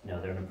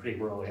 They're in a pretty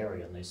rural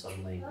area, and they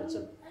suddenly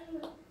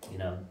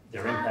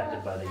they're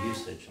impacted by the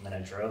usage. I mean, I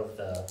drove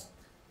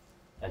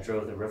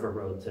the River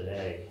Road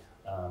today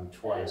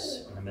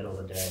twice in the middle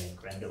of the day.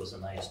 Granted, it was a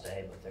nice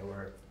day, but there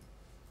were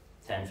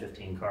 10,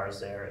 15 cars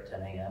there at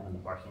 10 a.m. in the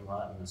parking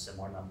lot, and a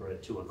similar number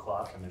at 2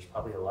 o'clock, and there's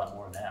probably a lot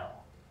more now.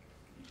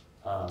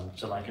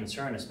 So my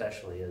concern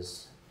especially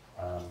is,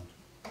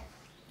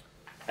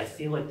 I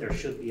feel like there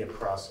should be a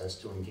process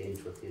to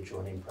engage with the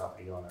adjoining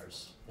property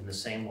owners. In the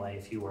same way,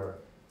 if you were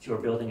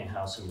building a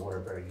house in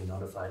Waterbury, you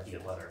notified the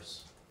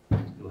abutters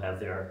who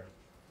have their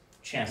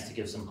chance to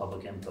give some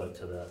public input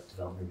to the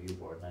Development Review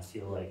Board. And I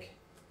feel like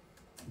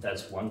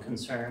that's one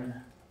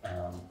concern,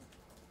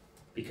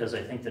 because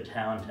I think the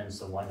town tends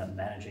to wind up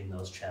managing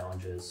those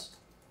challenges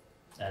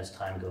as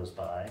time goes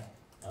by.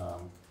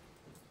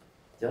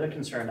 The other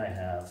concern I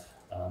have,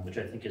 which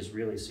I think is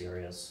really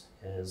serious,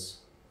 is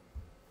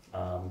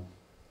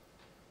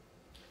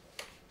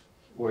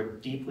we're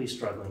deeply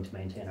struggling to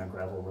maintain our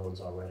gravel roads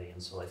already,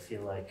 and so I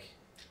feel like,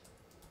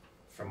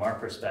 from our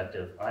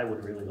perspective, I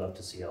would really love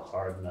to see a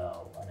hard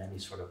no on any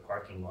sort of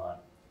parking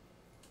lot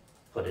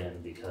put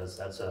in, because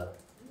that's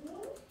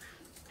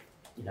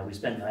we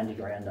spent 90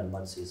 grand on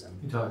mud season.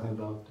 You're talking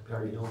about the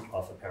Perry Hill?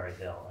 Off of Perry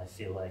Hill. I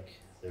feel like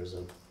there's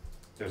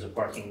a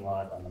parking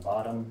lot on the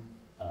bottom.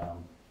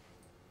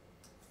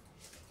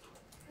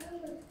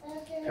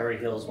 Perry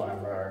Hill is one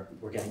of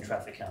we're getting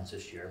traffic counts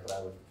this year,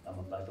 but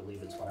I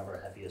believe it's one of our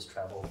heaviest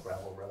traveled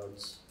gravel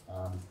roads.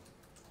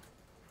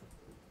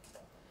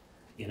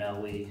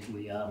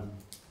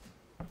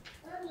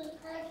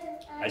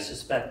 I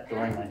suspect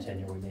during my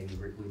tenure we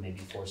may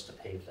be forced to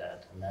pave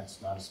that, and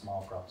that's not a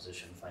small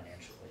proposition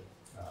financially.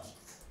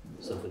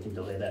 So if we can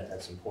delay that,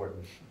 that's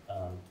important.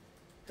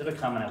 The other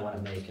comment I want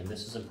to make, and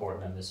this is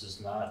important, and this is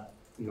not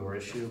your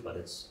issue, but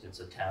it's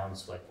a town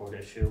select board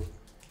issue.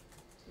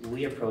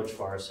 We approach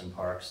forests and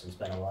parks and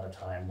spend a lot of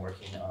time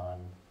working on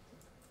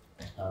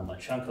a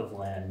chunk of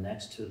land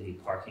next to the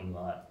parking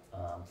lot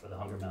for the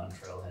Hunger Mountain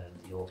Trailhead,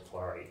 the old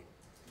quarry.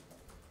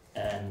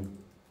 And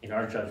in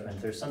our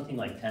judgment, there's something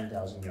like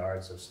 10,000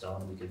 yards of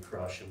stone we could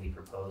crush, and we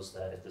propose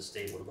that if the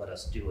state would let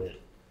us do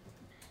it,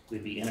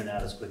 we'd be in and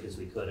out as quick as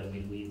we could, and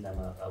we'd leave them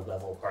a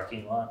level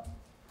parking lot.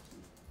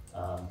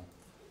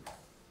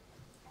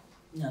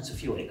 It's a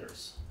few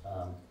acres.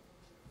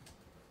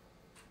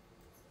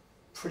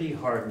 Pretty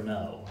hard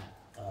no.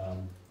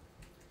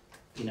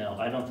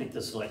 I don't think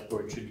the select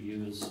board should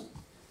use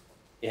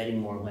adding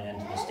more land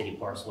to the state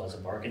parcel as a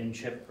bargaining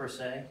chip per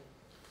se,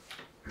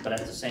 but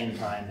at the same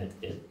time,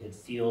 it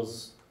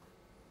feels,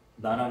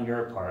 not on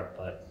your part,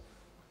 but,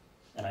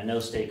 and I know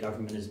state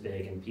government is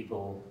big and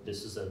people,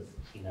 this is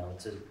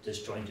it's a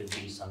disjointed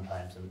beast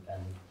sometimes, and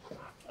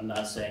I'm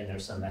not saying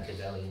there's some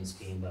Machiavellian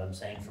scheme, but I'm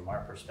saying from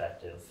our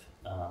perspective,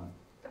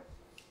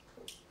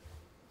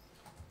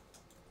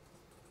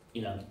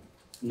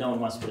 no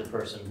one wants to be the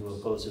person who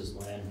opposes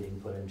land being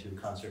put into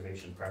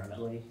conservation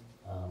permanently,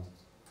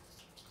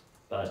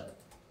 but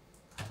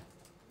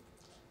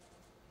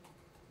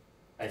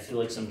I feel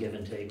like some give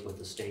and take with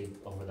the state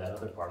over that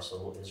other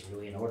parcel is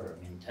really in order.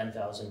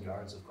 10,000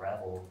 yards of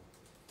gravel,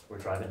 we're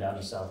driving down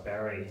to South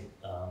Barry,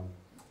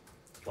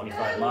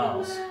 25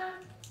 miles,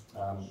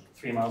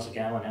 3 miles a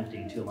gallon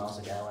empty, 2 miles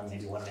a gallon,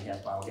 maybe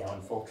 1.5 mile a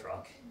gallon full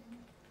truck.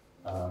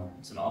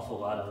 It's an awful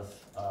lot of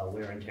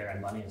wear and tear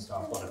and money. It's an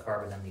awful lot of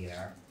carbon in the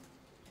air.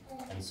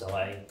 And so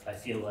I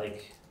feel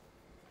like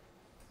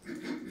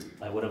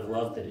I would have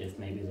loved it if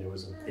maybe there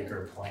was a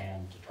bigger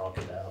plan to talk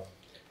about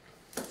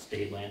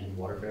state land in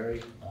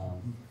Waterbury.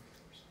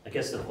 I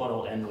guess what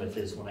I'll end with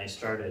is when I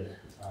started,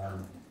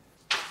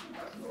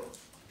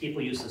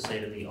 people used to say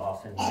to me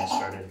often when I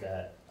started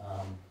that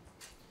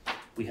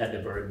we had the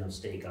burden of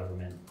state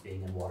government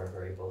being in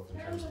Waterbury, both in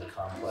terms of the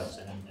complex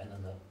and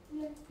then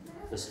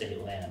the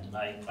state land. And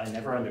I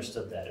never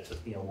understood that. It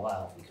took me a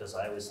while because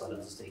I always thought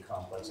of the state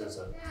complex as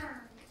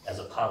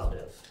a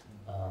positive.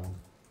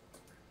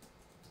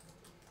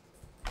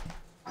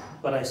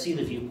 But I see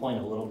the viewpoint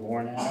a little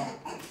more now.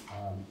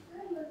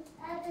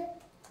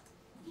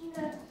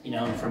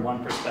 And from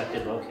one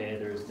perspective, okay,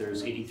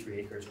 there's 83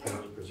 acres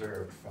permanently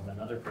preserved. From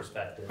another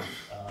perspective,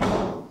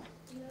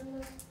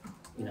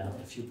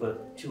 if you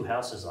put 2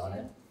 houses on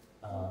it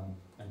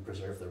and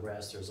preserve the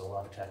rest, there's a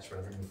lot of tax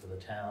revenue for the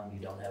town. You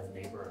don't have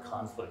neighbor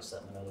conflicts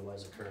that would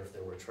otherwise occur if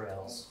there were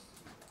trails,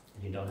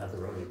 and you don't have the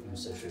road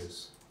use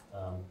issues.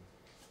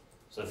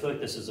 So I feel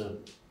like this is a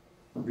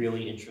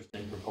really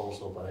interesting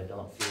proposal, but I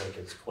don't feel like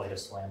it's quite a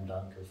slam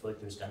dunk. I feel like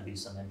there's going to be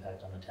some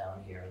impact on the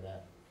town here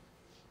that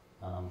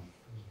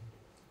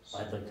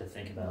I'd like to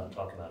think about and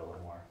talk about a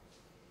little more.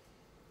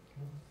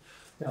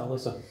 Yeah,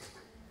 Alyssa.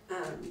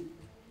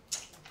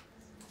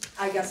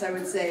 I guess I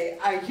would say,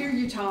 I hear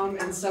you, Tom.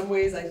 In some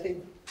ways, I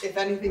think, if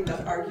anything,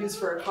 that argues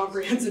for a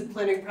comprehensive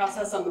planning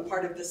process on the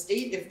part of the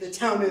state. If the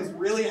town is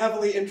really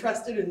heavily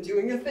interested in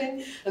doing a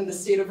thing, and the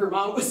state of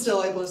Vermont was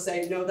still able to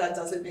say, no, that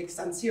doesn't make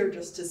sense here,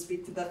 just to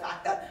speak to the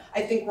fact that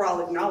I think we're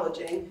all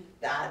acknowledging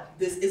that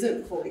this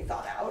isn't fully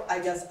thought out. I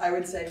guess I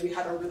would say we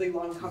had a really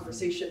long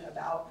conversation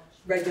about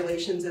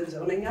regulations and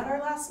zoning at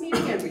our last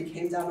meeting, and we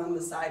came down on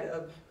the side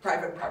of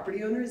private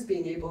property owners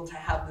being able to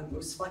have the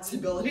most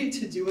flexibility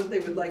to do what they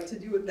would like to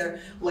do with their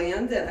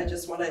land. And I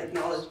just want to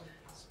acknowledge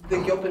the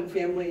Gilpin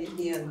family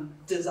and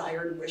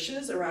desired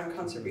wishes around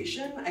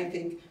conservation. I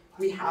think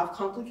we have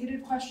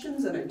complicated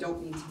questions, and I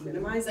don't mean to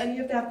minimize any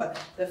of that, but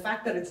the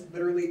fact that it's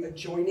literally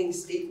adjoining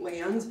state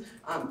land,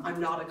 I'm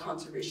not a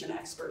conservation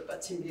expert,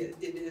 but to me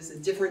it is a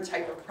different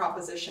type of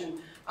proposition,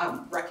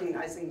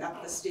 recognizing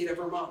that the state of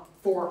Vermont,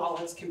 for all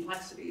its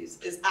complexities,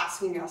 is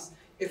asking us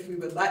if we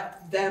would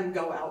let them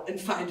go out and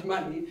find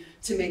money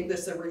to make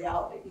this a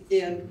reality.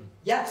 And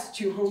yes,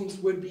 2 homes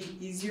would be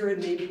easier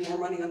and maybe more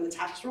money on the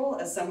tax roll.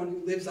 As someone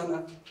who lives on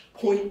a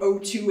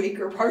 0.02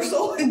 acre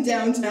parcel in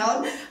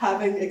downtown,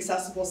 having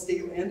accessible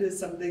state land is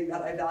something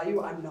that I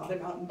value. I'm not a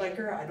mountain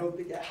biker. I don't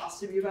think it has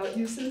to be about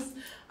uses.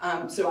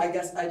 So I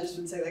guess I just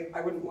would say, like,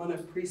 I wouldn't want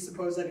to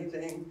presuppose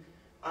anything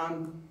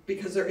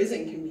because there is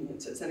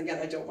inconveniences. And again,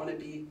 I don't want to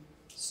be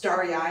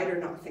starry-eyed or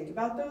not think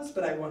about those,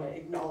 but I want to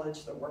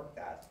acknowledge the work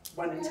that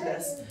went into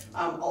this.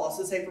 I'll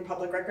also say, for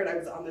public record, I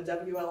was on the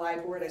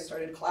WLI board. I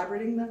started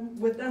collaborating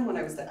with them when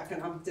I was the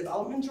economic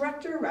development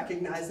director,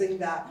 recognizing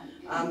that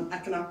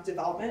economic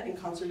development and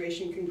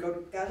conservation can go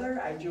together.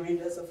 I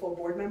joined as a full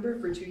board member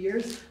for 2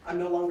 years. I'm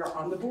no longer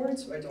on the board,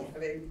 so I don't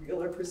have a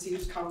real or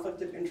perceived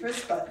conflict of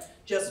interest, but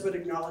just would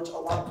acknowledge a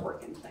lot of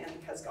work and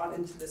planning has gone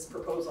into this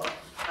proposal.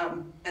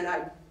 And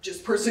I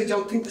just personally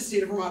don't think the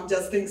state of Vermont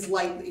does things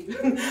lightly.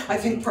 I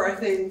think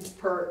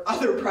for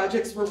other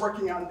projects we're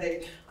working on,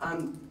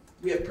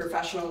 we have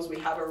professionals, we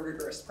have a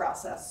rigorous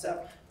process.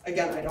 So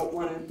again, I don't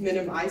want to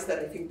minimize that.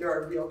 I think there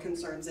are real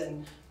concerns,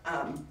 and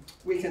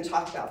we can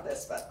talk about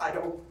this, but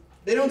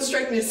they don't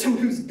strike me as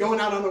someone who's going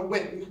out on a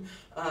whim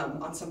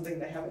on something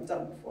they haven't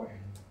done before.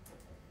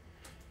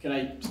 Can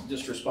I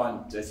just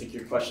respond? I think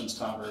your questions,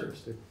 Tom, are,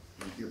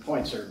 your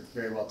points are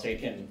very well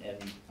taken.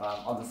 And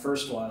on the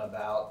first one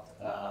about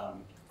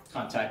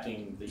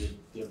contacting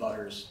the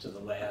abutters to the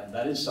land,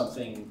 that is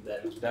something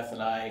that Beth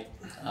and I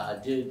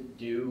did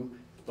do,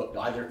 but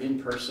either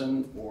in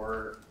person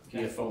or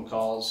via phone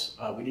calls.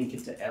 We didn't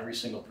get to every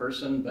single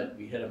person, but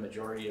we hit a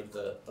majority of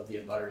the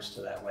abutters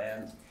to that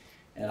land.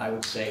 And I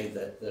would say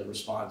that the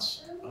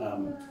response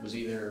was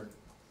either,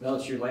 well,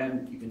 it's your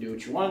land, you can do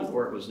what you want,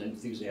 or it was an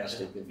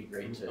enthusiastic, it'd be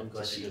great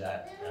to see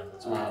that.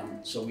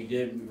 So we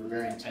were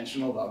very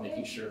intentional about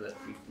making sure that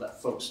we let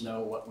folks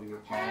know what we were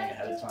planning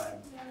ahead of time.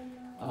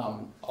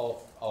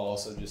 I'll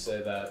also just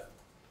say that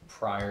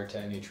prior to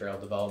any trail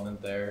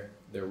development there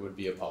would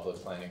be a public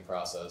planning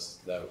process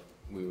that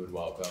we would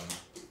welcome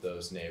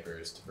those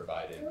neighbors to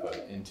provide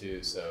input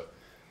into. So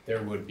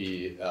there would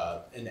be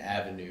an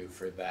avenue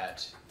for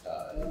that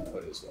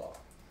input as well.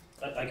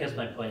 I guess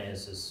my point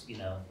is, you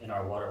know, in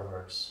our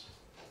waterworks,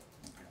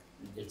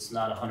 it's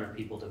not 100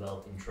 people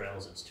developing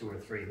trails, it's 2 or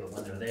 3, but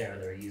when they're there,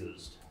 they're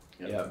used.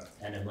 Yeah.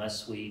 And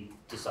unless we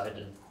decide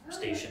to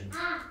station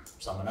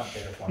someone up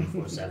there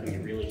 24/7, you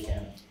really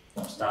can't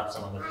stop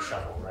someone with a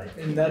shovel, right?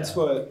 And that's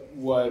what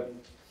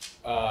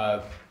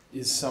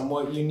is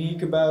somewhat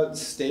unique about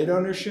state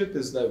ownership,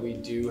 is that we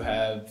do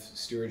have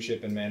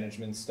stewardship and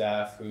management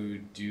staff who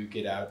do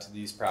get out to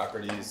these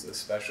properties,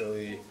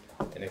 especially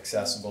an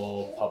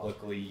accessible,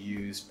 publicly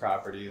used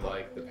property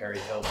like the Perry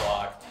Hill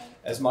block,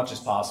 as much as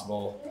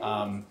possible.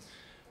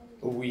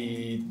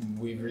 We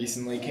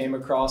recently came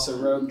across a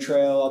rogue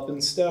trail up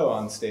in Stowe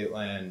on state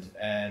land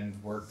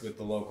and worked with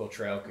the local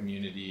trail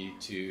community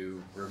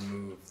to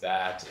remove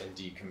that and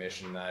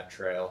decommission that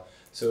trail.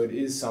 So it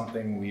is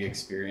something we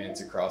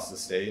experience across the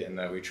state, and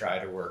that we try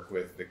to work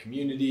with the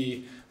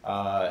community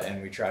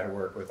and we try to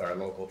work with our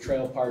local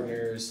trail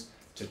partners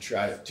to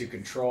try to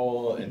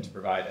control and to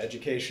provide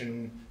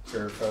education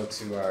for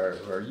folks who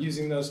are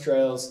using those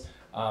trails,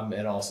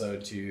 and also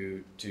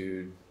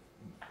to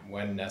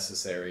when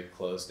necessary,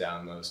 close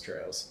down those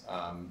trails.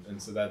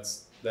 And so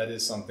that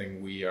is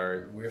something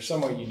we're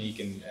somewhat unique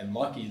and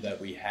lucky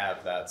that we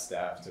have that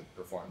staff to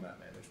perform that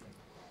management.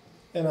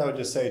 And I would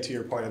just say, to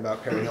your point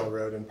about Perry Hill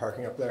Road and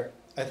parking up there,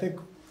 I think,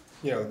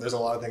 you know, there's a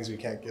lot of things we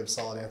can't give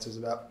solid answers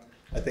about.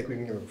 I think we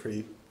can give a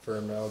pretty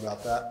firm no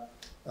about that.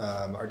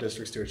 Our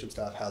district stewardship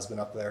staff has been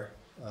up there,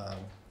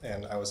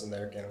 and I wasn't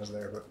there, Gannon was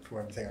there, but from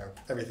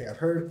everything I've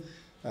heard,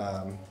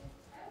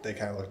 they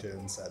kind of looked at it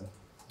and said,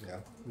 you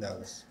know, no,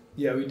 this.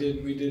 Yeah, we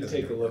did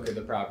take a look at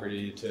the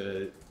property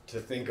to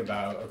think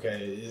about,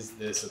 okay, is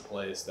this a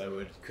place that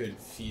could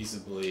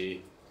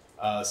feasibly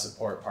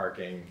support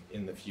parking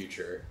in the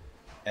future?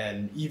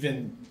 And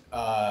even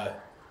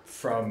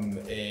from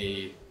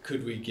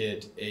could we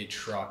get a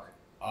truck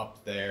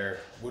up there?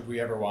 Would we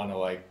ever want to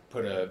like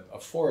put a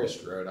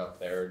forest road up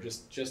there, or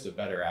just a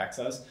better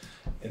access?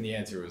 And the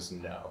answer was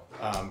no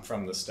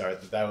from the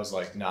start. That was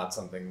like not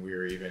something we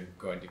were even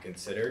going to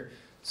consider.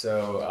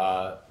 So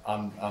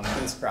on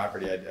this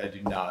property, I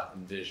do not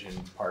envision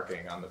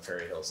parking on the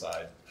Perry Hill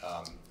side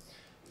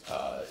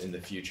in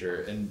the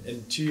future.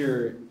 And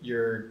to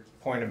your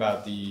point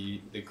about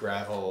the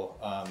gravel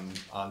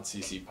on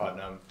CC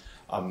Putnam,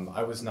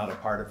 I was not a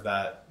part of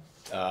that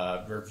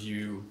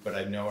review, but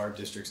I know our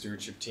district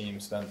stewardship team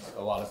spent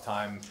a lot of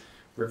time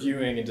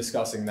reviewing and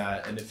discussing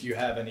that. And if you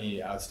have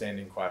any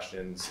outstanding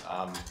questions,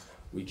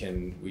 we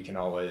can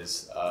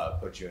always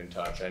put you in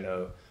touch. I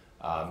know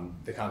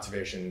The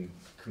Conservation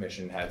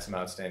Commission had some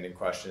outstanding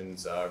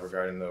questions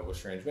regarding the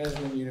Bush Range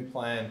Management Unit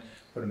Plan.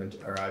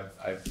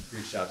 I've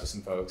reached out to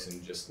some folks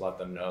and just let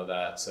them know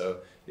that. So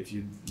if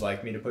you'd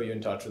like me to put you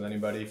in touch with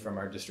anybody from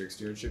our district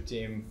stewardship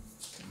team,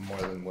 I'm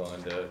more than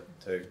willing to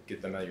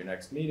get them at your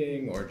next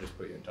meeting or just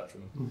put you in touch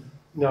with them.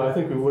 No, I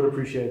think we would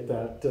appreciate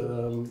that.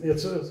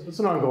 It's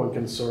an ongoing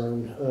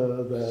concern,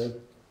 the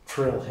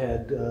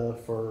trailhead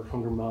for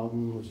Hunger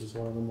Mountain, which is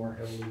one of the more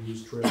heavily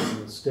used trails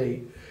in the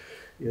state,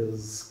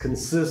 is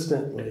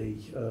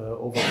consistently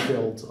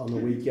overfilled on the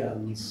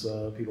weekends.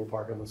 People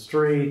park on the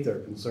street, there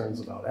are concerns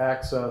about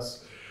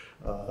access.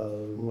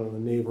 One of the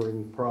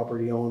neighboring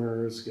property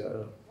owners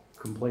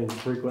complains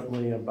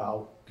frequently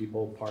about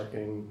people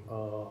parking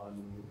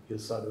on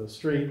his side of the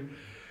street.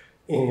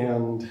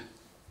 And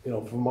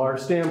from our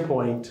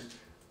standpoint,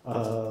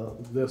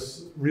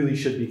 this really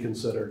should be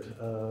considered,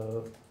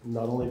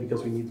 not only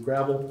because we need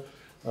gravel,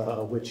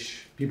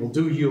 which people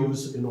do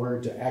use in order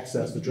to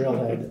access the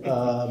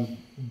trailhead,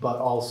 but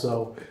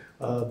also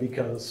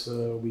because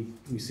we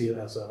see it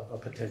as a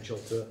potential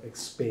to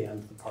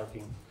expand the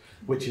parking,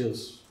 which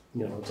is,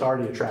 it's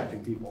already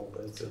attracting people.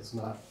 It's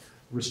not,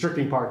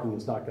 restricting parking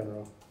is not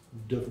going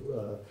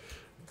to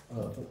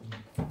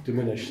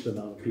diminish the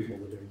amount of people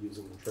that are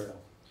using the trail.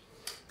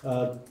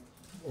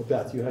 Well,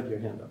 Beth, you had your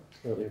hand up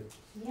earlier.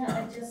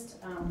 Yeah, I just,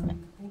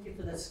 thank you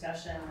for the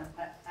discussion.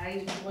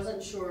 I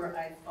wasn't sure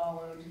I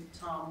followed,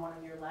 Tom, one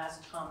of your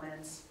last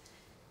comments.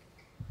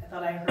 I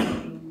thought I heard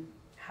you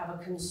have a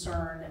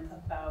concern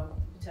about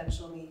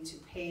potential need to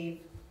pave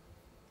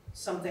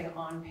something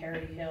on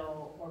Perry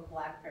Hill or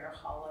Black Bear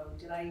Hollow.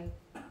 Did I?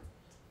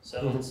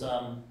 So it's,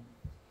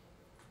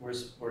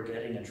 we're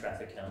getting a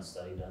traffic count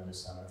study done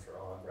this summer for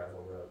all our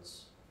gravel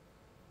roads,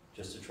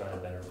 just to try to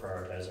better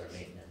prioritize our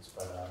maintenance,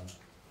 but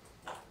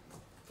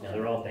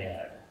they're all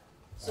bad.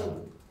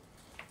 So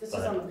this is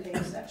on the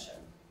paved section,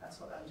 that's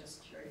what I'm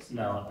just curious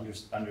about. No,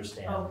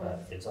 understand, Okay.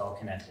 but it's all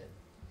connected.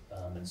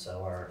 And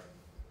so our,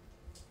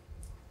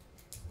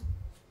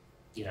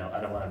 I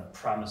don't want to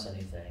promise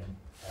anything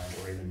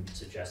or even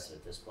suggest it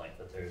at this point,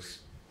 but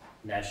there's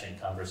national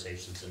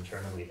conversations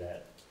internally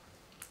that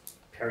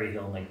Perry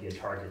Hill might be a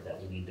target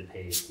that we need to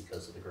pave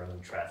because of the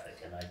growing traffic,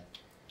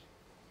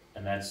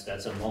 and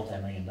that's a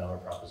multi-million-dollar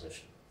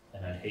proposition,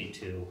 and I'd hate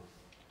to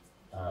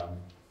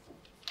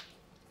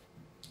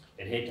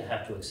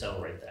have to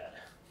accelerate that.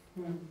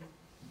 Can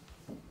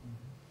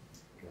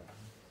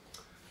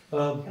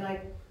I?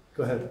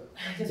 Go ahead.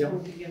 I just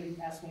wanted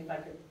to ask me if I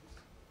could,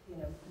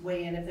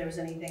 weigh in if there was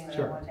anything that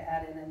Sure. I wanted to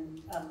add in,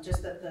 and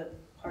just that the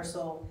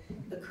parcel,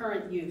 the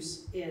current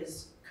use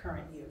is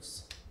current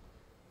use.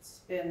 It's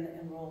been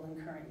enrolled in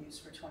current use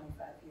for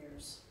 25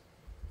 years.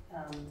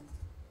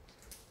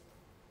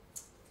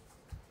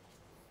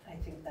 I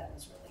think that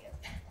was really it.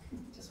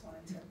 Just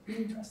wanted to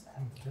address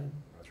that. Okay.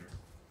 Roger.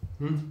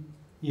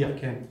 Yeah,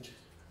 Ken.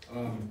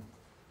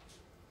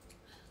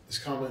 This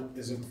comment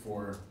isn't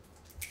for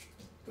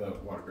the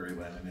Waterbury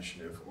Land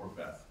Initiative or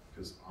Beth,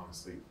 because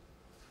honestly,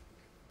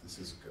 this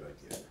is a good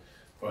idea.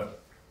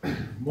 But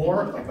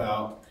more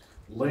about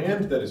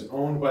land that is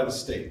owned by the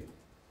state.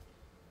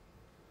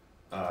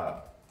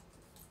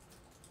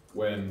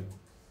 When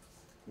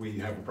we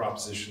have a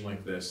proposition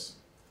like this,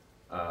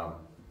 and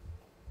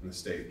the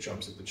state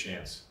jumps at the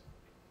chance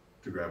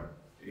to grab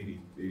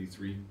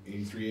 83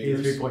 acres.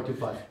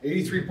 83.25.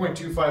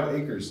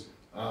 83.25 acres,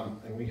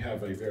 and we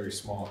have a very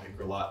small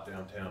acre lot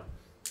downtown.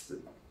 The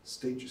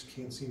state just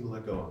can't seem to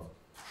let go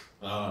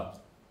of.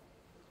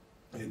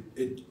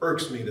 It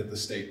irks me that the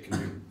state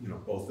can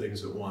do both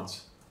things at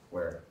once,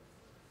 where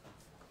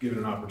given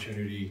an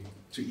opportunity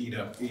to eat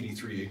up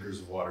 83 acres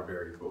of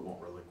Waterbury but won't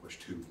relinquish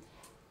 2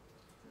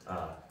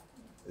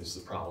 is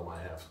the problem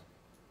I have.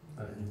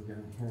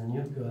 Hearing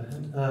you, go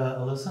ahead.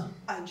 Alyssa?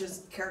 I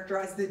just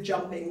characterize the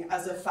jumping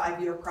as a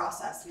 5-year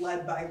process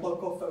led by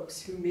local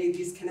folks who made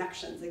these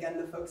connections. Again,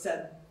 the folks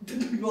said, the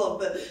people of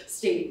the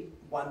state,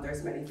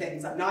 there's many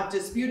things. I'm not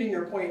disputing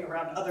your point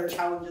around other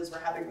challenges we're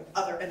having with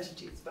other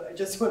entities, but I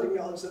just want to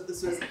acknowledge that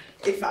this was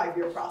a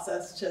 5-year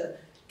process to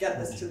get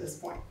this to this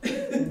point.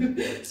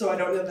 So I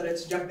don't know that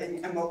it's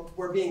jumping, and what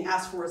we're being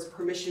asked for is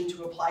permission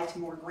to apply to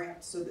more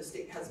grants so the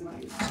state has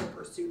money to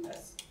pursue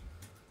this.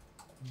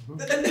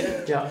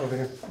 Yeah, over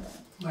here.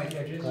 Mike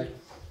Hedges.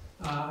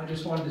 I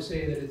just wanted to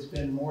say that it's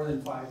been more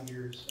than 5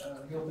 years.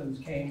 Gilpin's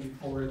came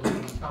before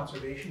the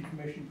Conservation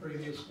Commission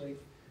previously,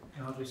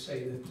 and I'll just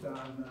say that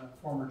I'm a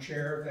former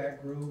chair of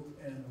that group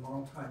and a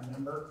longtime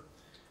member.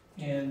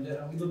 And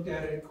we looked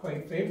at it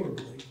quite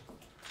favorably,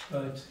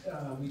 but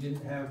we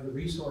didn't have the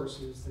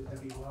resources that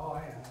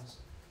WLI has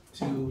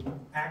to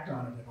act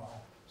on it at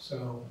all.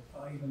 So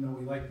even though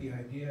we like the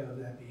idea of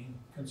that being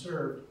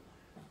conserved,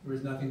 there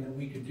was nothing that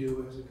we could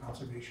do as a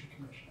Conservation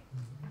Commission.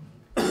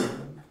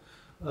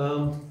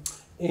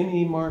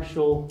 Amy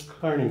Marshall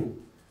Carney.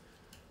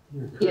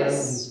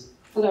 Yes.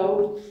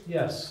 Hello.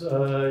 Yes,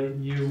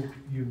 you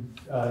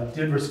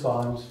did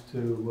respond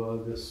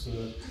to this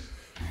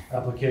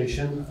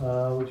application.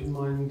 Would you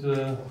mind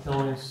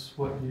telling us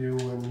what you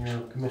and your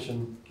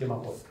commission came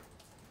up with?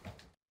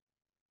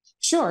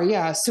 Sure,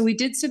 yeah. So we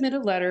did submit a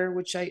letter,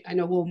 which I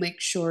know we'll make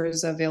sure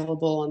is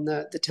available on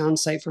the town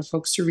site for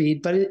folks to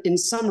read. But in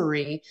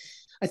summary,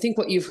 I think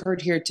what you've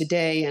heard here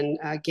today, and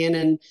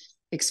Gannon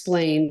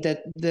explained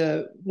that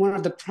one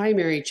of the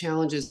primary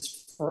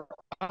challenges for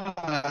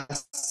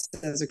us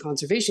as a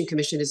conservation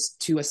commission is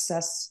to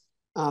assess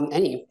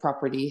any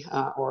property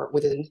or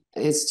within,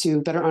 is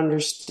to better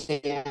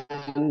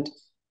understand,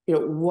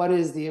 what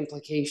is the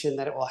implication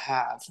that it will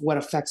have? What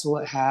effects will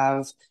it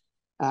have?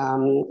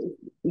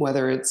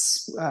 Whether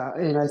it's,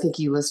 and I think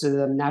you listed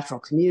them, natural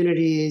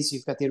communities,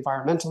 you've got the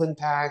environmental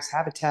impacts,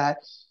 habitat.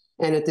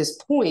 And at this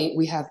point,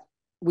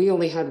 we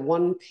only had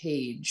one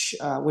page,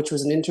 which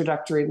was an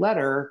introductory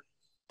letter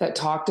that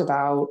talked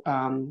about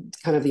kind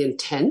of the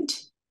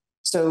intent.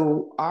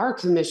 So our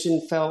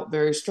commission felt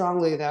very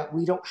strongly that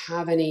we don't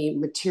have any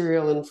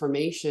material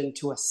information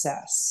to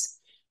assess,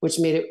 which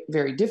made it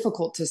very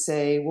difficult to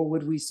say, well,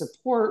 would we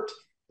support?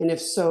 And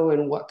if so,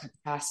 in what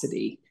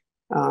capacity?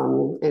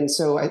 And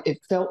so it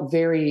felt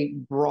very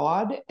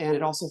broad, and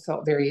it also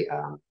felt very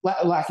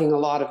lacking a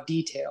lot of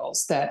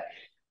details that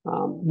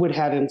would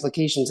have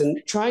implications.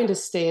 And trying to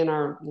stay in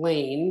our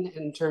lane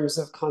in terms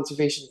of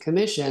Conservation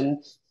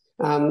Commission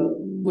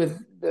with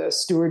the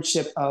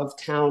stewardship of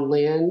town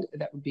land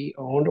that would be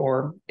owned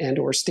or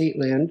state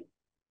land,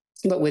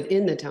 but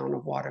within the town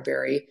of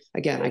Waterbury,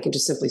 again, I can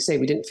just simply say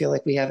we didn't feel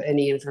like we have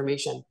any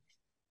information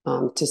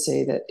to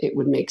say that it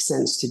would make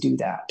sense to do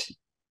that.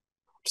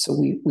 So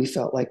we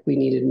felt like we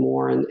needed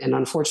more. And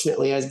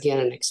unfortunately, as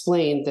Gannon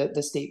explained,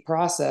 the state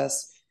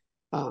process,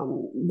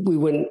 we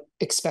wouldn't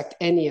expect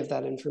any of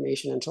that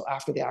information until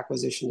after the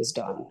acquisition is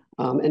done.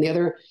 And the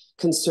other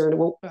concern,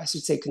 well, I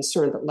should say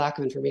concern, but lack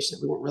of information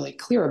that we weren't really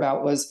clear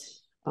about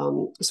was,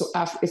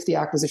 if the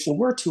acquisition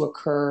were to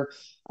occur,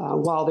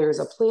 while there's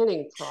a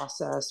planning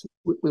process,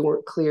 we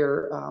weren't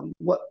clear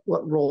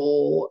what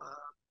role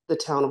the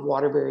town of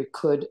Waterbury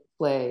could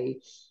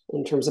play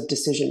in terms of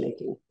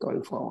decision-making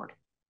going forward.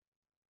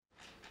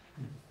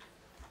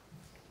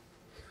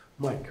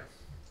 Mike.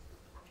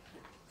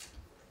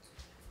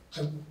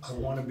 I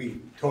want to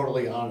be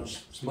totally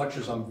honest. As much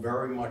as I'm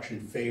very much in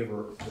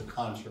favor of the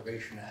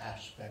conservation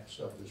aspects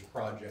of this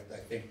project, I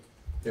think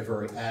they're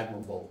very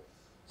admirable.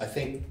 I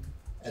think,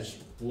 as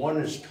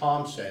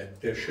Tom said,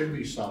 there should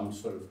be some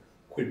sort of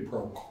quid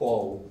pro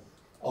quo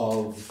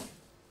of,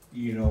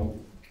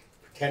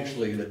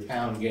 potentially the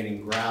town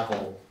getting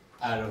gravel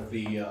out of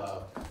the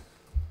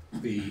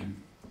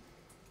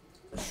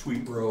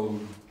Sweet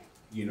Road,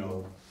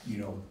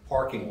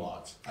 parking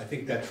lots. I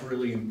think that's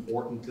really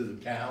important to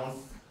the town.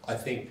 I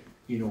think,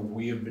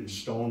 we have been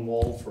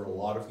stonewalled for a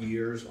lot of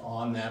years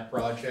on that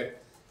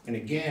project. And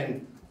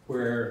again,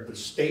 where the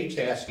state's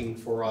asking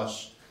for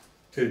us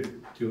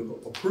to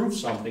approve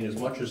something, as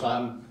much as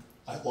I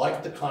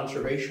like the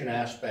conservation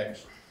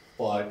aspects,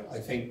 but I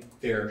think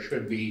there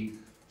should be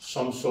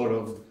some sort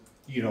of,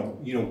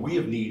 we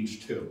have needs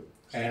too.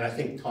 And I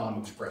think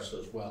Tom expressed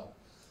as well.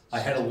 I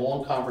had a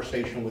long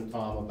conversation with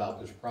Tom about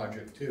this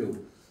project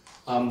too.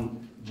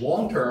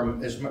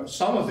 Long-term,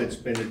 some of it's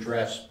been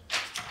addressed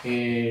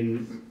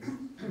in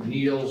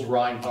Niels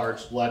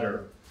Reinhardt's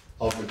letter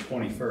of the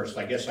 21st.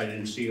 I guess I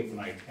didn't see it when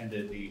I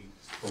attended the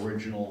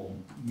original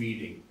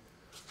meeting,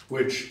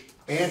 which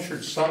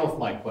answered some of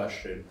my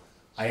question.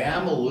 I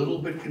am a little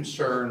bit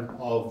concerned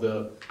of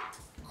the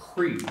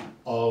creep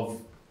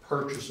of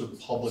purchase of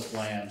public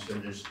lands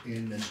in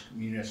this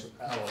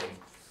municipality.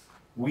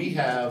 We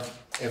have,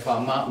 if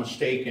I'm not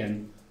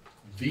mistaken,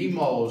 the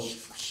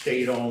most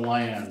state-owned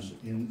lands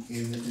in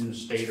the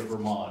state of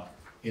Vermont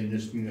in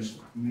this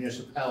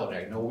municipality.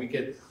 I know we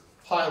get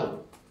pilot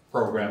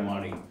program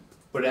money,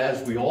 but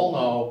as we all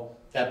know,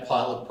 that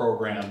pilot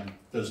program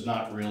does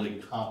not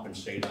really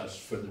compensate us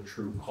for the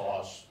true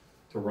costs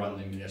to run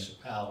the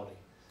municipality.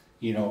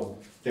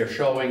 They're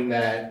showing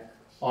that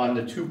on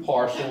the two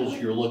parcels,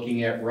 you're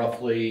looking at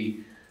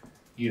roughly,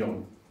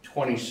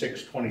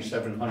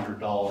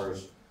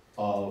 $2,700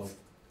 of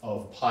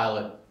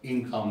pilot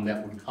income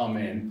that would come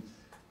in.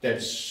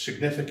 That's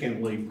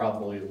significantly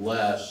probably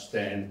less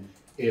than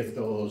if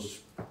those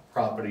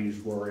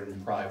properties were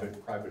in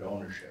private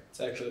ownership.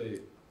 It's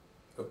actually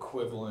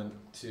equivalent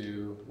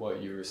to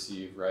what you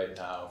receive right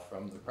now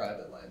from the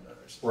private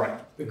landowners. Right.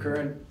 The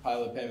current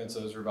pilot payments,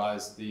 was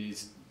revised, the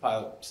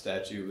pilot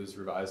statute was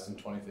revised in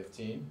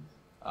 2015.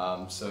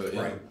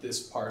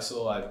 This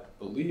parcel, I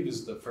believe,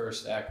 is the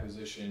first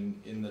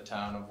acquisition in the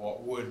town of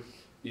what would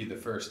be the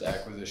first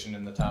acquisition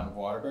in the town of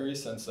Waterbury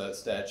since that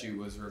statute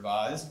was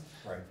revised.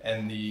 Right.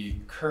 And the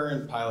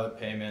current pilot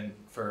payment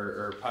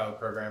or pilot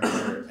program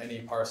for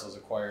any parcels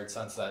acquired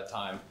since that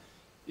time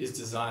is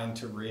designed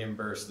to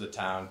reimburse the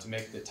town, to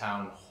make the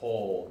town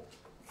whole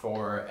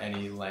for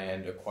any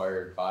land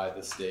acquired by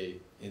the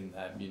state in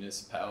that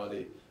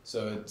municipality.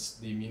 So it's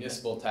the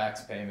municipal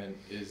tax payment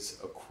is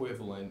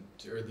equivalent,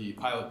 or the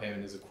pilot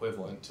payment is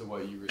equivalent to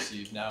what you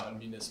receive now in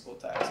municipal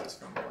taxes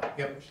from the land.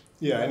 Yep.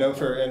 Yeah, I know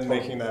in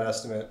making that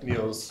estimate,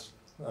 Niels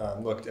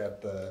looked at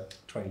the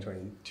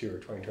 2022 or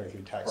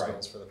 2023 tax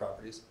bills for the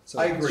properties. So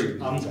I agree.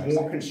 I'm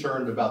more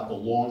concerned about the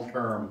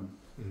long-term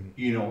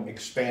you know,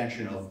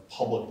 expansion of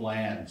public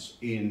lands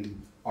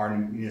in our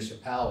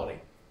municipality.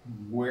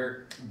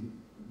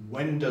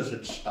 When does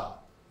it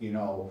stop? You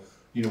know,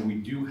 we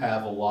do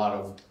have a lot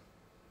of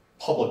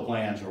public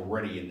lands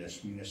already in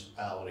this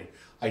municipality.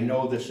 I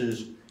know this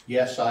is,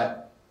 yes,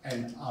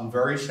 I'm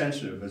very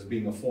sensitive as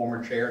being a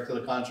former chair to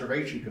the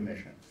Conservation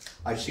Commission.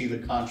 I see the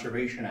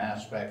conservation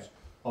aspects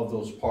of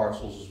those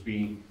parcels as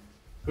being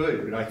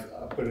good,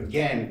 but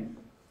again,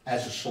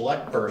 as a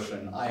select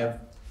person, I have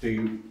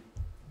the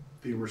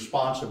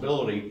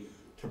responsibility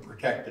to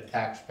protect the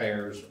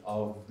taxpayers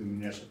of the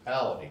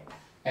municipality.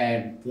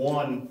 And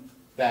one,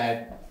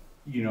 that,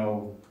 you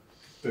know,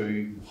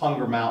 the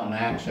Hunger Mountain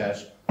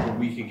access, where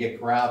we could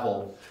get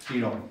gravel, you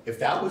know, if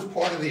that was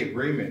part of the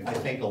agreement, I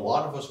think a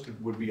lot of us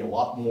would be a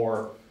lot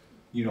more,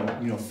 you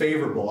know,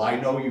 favorable. I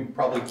know you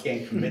probably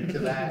can't commit to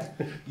that,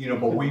 you know,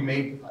 but we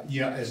may,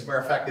 you know, as a matter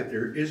of fact, if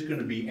there is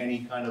gonna be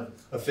any kind of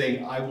a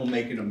thing, I will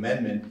make an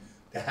amendment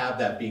to have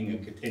that being a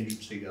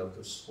contingency of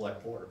the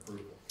select board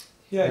approval.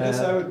 Yeah, I guess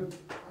I would.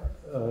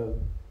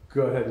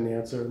 Go ahead and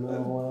answer, and then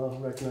I'll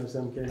recognize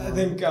MK. I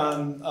think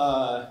on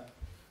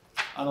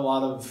a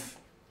lot of,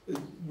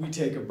 we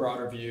take a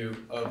broader view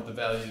of the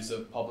values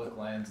of public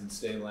lands and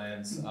state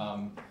lands.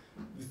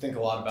 We think a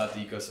lot about the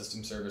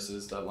ecosystem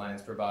services that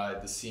lands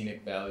provide, the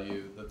scenic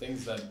value, the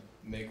things that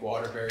make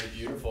Waterbury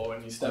beautiful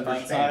when you step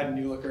outside and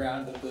you look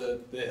around at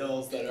the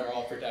hills that are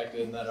all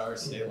protected and that are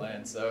state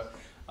land. So,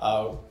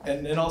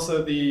 and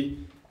also the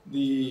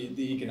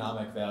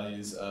economic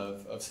values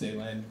of state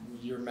land.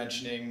 You're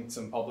mentioning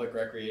some public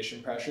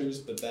recreation pressures,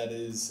 but that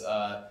is,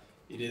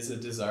 it is a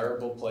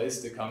desirable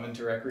place to come and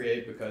to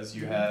recreate because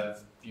you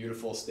have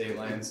beautiful state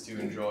lands to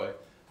enjoy.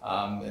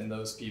 And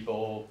those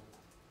people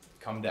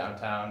come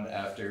downtown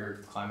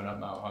after climbing up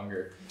Mount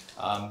Hunger.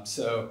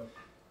 So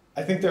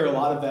I think there are a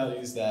lot of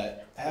values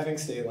that having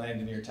state land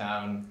in your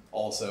town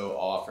also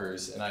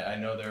offers, and I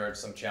know there are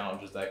some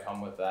challenges that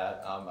come with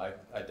that.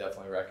 I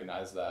definitely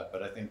recognize that,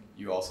 but I think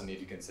you also need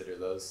to consider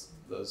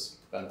those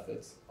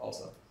benefits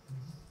also.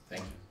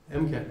 Thank you.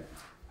 MK.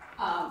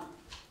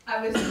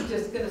 I was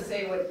just gonna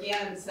say what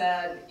Gannon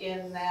said,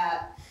 in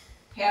that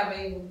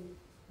having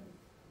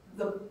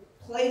the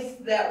place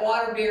that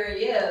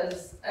Waterbury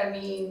is, I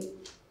mean,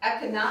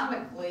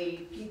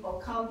 economically,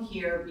 people come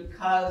here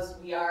because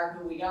we are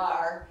who we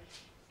are,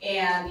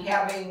 and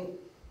having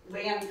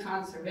land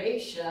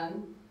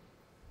conservation,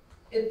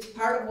 it's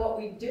part of what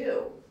we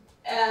do.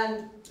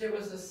 And there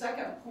was a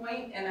second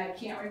point, and I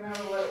can't remember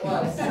what it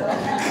was,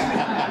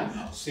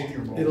 so. Senior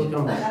moment. It'll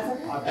come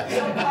back.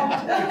 It'll come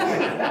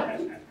back.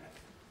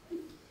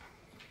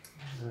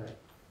 All right.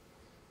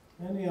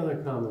 Any other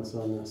comments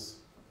on this?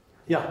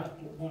 Yeah.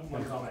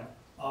 One comment.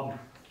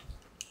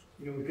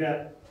 You know, we've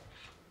got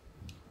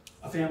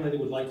a family that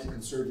would like to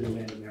conserve their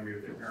land in memory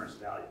of their parents'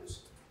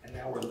 values, and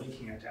now we're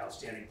linking it to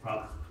outstanding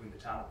problems between the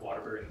town of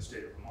Waterbury and the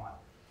state of Vermont.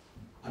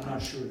 I'm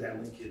not sure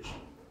that linkage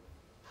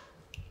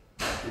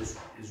is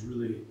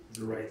really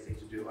the right thing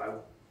to do. I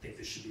think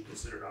this should be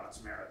considered on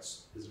its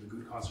merits. Is it a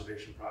good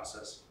conservation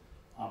process?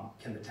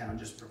 Can the town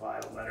just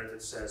provide a letter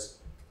that says,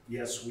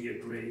 yes, we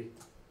agree,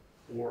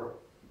 or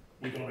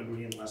we don't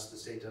agree unless the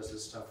state does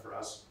this stuff for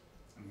us?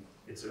 I mean,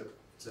 it's a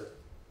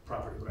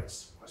property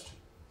rights question,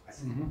 I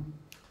think. Mm-hmm.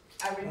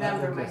 I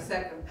remember my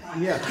second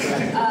point.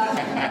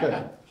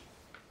 Yeah.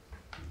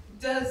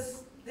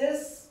 Does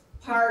this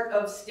part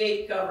of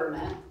state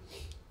government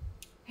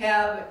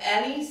have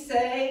any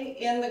say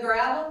in the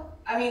gravel?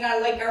 I mean,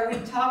 are we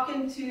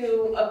talking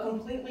to a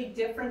completely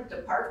different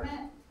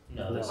department?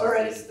 No, this Or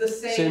is it's the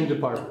same? Same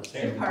department.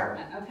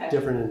 Department, okay.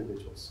 Different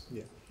individuals.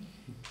 Yeah.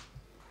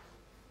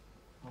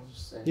 I'll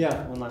just say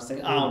Yeah. one last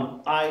thing.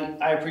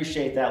 I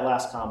appreciate that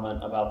last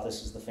comment about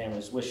this is the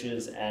family's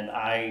wishes, and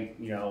I,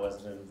 you know,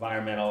 as an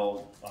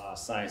environmental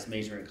science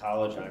major in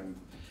college,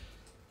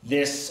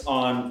 this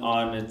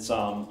on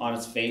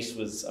its face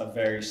was a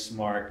very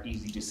smart,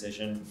 easy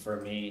decision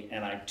for me,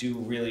 and I do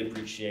really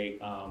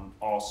appreciate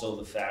also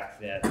the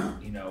fact that,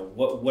 you know,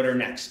 what are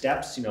next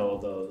steps. You know,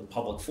 the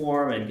public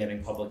forum and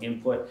getting public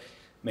input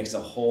makes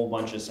a whole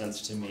bunch of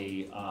sense to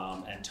me,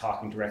 and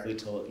talking directly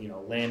to, you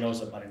know,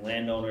 landowners, abutting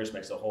landowners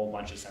makes a whole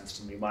bunch of sense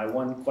to me. My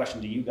one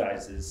question to you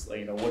guys is,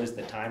 you know, what is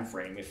the time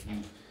frame if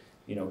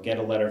you know, get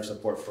a letter of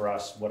support for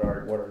us? What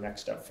are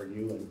next steps for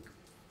you? And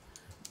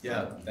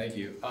yeah, thank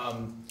you.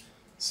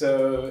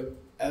 So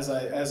as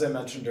I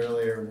mentioned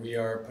earlier, we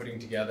are putting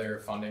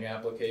together funding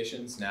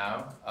applications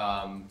now.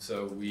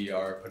 So we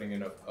are putting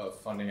in a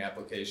funding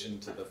application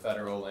to the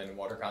Federal Land and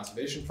Water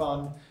Conservation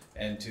Fund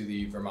and to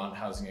the Vermont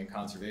Housing and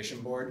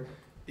Conservation Board.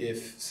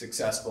 If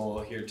successful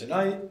here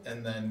tonight,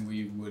 and then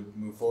we would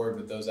move forward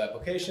with those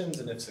applications,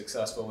 and if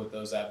successful with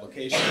those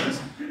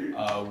applications,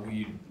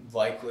 we'd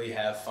likely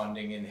have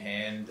funding in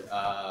hand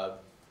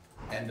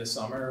end of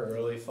summer,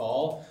 early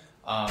fall.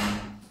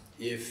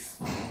 If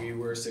we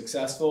were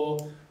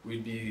successful,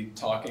 we'd be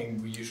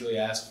talking, we usually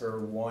ask for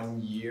 1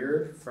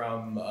 year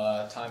from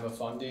time of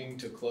funding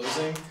to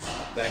closing.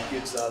 That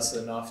gives us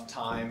enough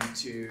time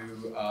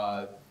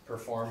to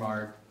perform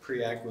our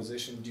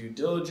pre-acquisition due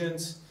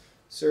diligence,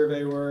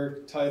 survey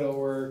work, title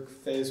work,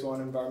 phase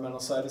 1 environmental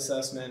site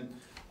assessment,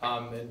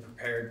 and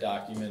prepared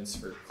documents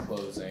for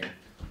closing.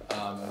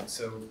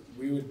 So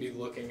we would be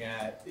looking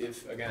at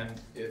if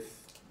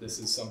this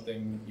is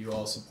something you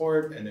all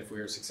support and if we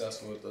are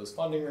successful with those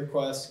funding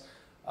requests,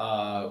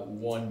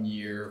 1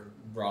 year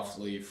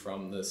roughly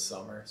from this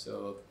summer,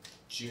 so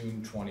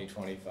June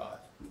 2025.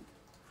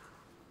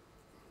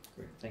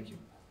 Great, thank you.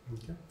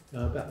 Okay.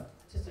 Beth?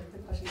 Just a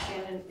quick question,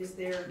 Shannon, is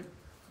there, in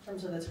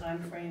terms of the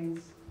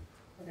timeframes,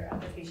 are there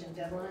application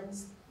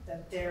deadlines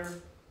that their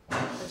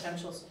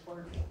potential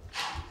support?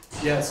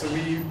 Yeah, so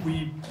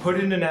we put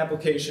in an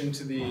application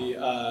to the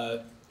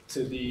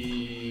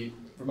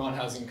Vermont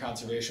Housing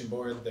Conservation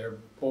Board. Their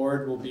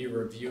board will be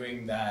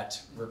reviewing that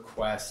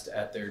request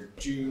at their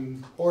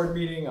June board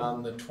meeting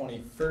on the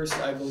 21st,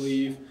 I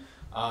believe.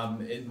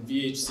 And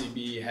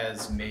VHCB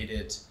has made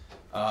it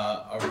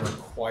a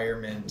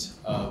requirement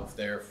of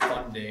their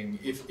funding,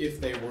 if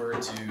they were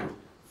to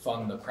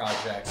fund the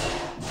project,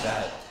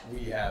 that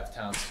we have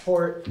town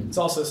support. It's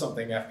also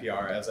something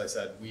FPR, as I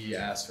said, we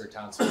ask for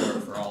town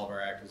support for all of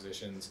our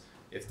acquisitions.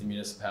 If the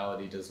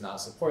municipality does not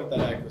support that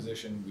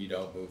acquisition, we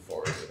don't move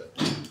forward with it.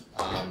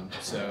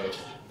 So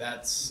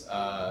that's,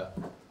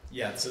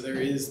 so that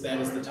is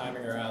the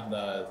timing around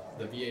the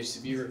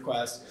VHCB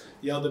request.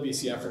 The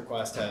LWCF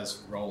request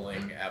has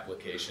rolling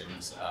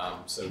applications.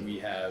 So we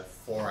have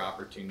 4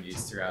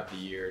 opportunities throughout the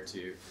year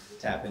to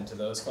tap into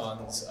those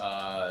funds.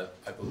 I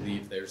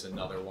believe there's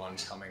another one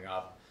coming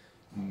up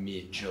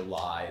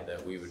mid-July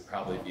that we would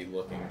probably be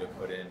looking to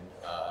put in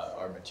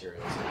our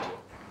materials into.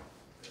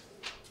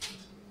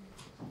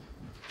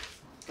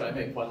 Can I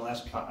make one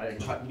last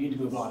comment? You need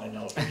to move on, I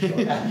know.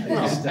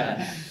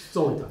 It's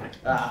only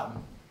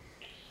time.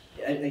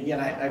 And again,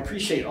 I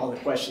appreciate all the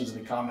questions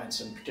and the comments,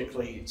 and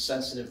particularly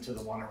sensitive to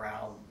the one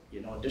around,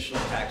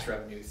 additional tax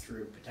revenue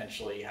through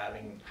potentially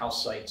having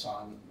house sites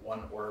on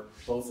one or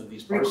both of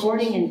these parcels.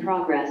 Recording in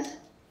progress.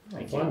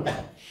 Thank you.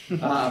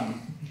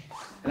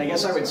 And I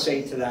guess I would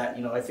say to that,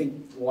 I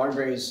think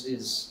Waterbury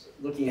is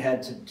looking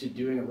ahead to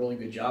doing a really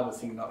good job of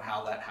thinking about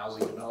how that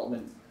housing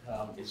development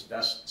is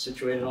best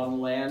situated on the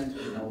land,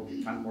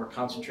 kind of more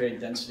concentrated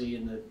density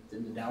in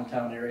the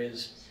downtown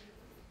areas.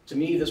 To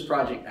me, this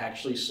project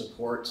actually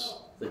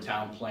supports the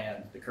town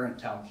plan, the current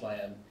town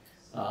plan.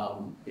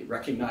 It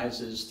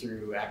recognizes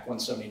through Act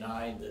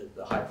 179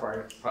 the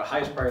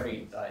highest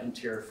priority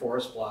interior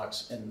forest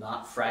blocks, and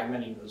not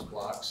fragmenting those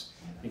blocks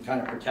and kind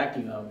of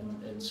protecting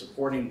them and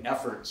supporting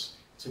efforts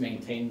to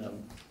maintain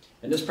them.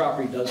 And this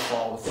property does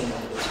fall within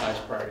one of those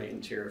highest priority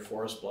interior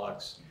forest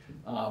blocks.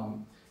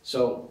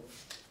 So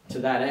to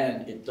that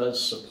end, it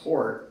does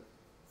support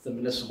the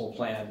municipal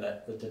plan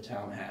that the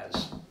town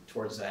has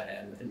towards that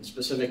end. And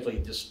specifically,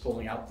 just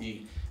pulling out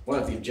one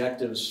of the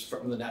objectives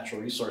from the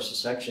natural resources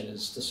section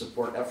is to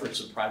support efforts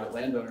of private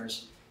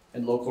landowners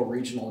and local,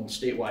 regional, and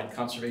statewide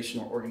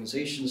conservation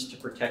organizations to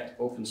protect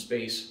open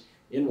space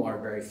in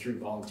Waterbury through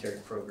voluntary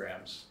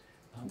programs.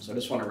 So I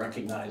just want to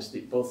recognize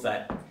both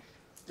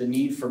the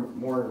need for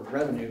more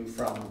revenue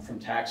from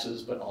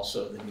taxes, but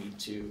also the need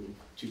to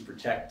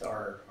protect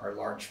our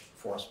large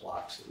forest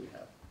blocks that we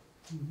have.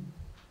 Mm-hmm.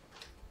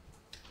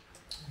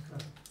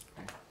 Okay.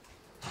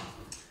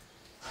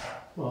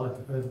 Well,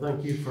 I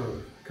thank you for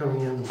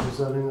coming in and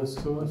presenting this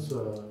to us.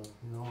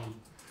 I'm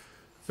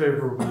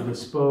favorably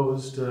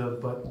disposed,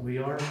 but we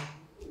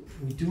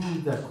do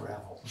need that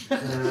gravel,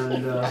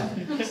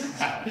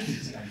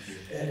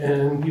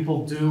 and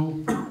people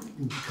do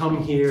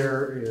come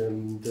here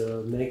and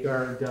make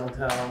our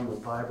downtown a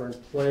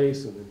vibrant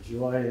place and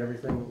enjoy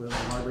everything that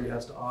the library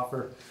has to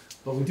offer.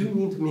 But we do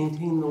need to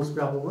maintain those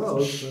gravel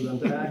roads for them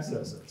to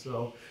access it.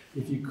 So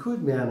if you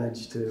could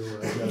manage to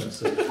get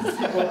us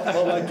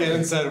well, like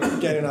Gannon said,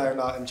 Gannon and I are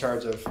not in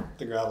charge of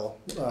the gravel,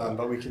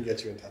 but we can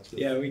get you in touch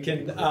with Yeah, we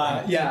can.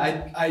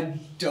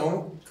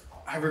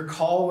 I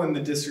recall when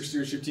the district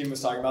stewardship team was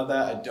talking about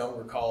that, I don't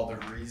recall the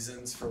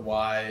reasons for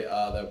why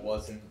that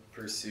wasn't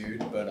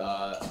pursued, but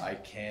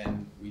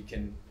we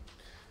can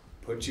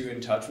put you in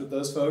touch with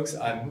those folks.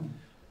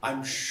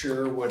 I'm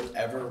sure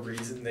whatever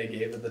reason they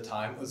gave at the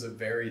time was a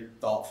very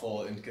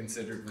thoughtful and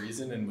considered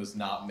reason and was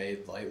not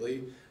made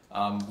lightly.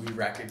 We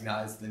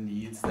recognize the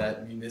needs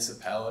that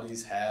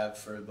municipalities have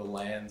for the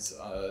lands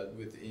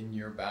within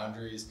your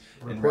boundaries.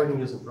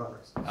 Reporting is in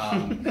progress.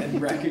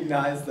 And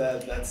recognize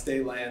that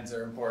state lands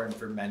are important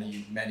for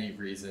many, many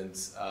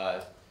reasons.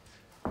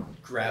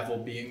 Gravel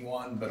being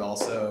one, but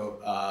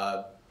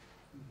also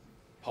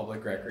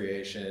public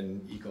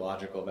recreation,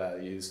 ecological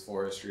values,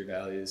 forestry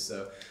values.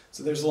 So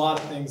there's a lot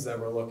of things that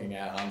we're looking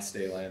at on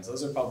state lands.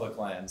 Those are public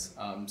lands.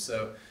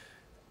 So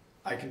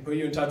I can put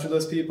you in touch with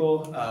those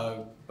people,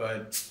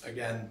 but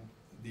again,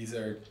 these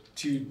are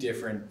 2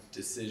 different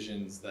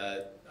decisions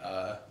that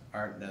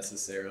aren't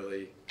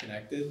necessarily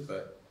connected,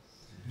 but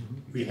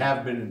we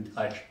have been in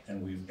touch,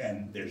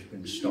 and there's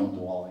been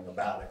stonewalling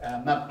about it. And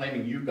I'm not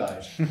blaming you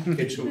guys.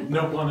 It's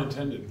no pun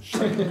intended.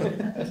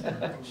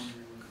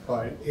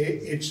 But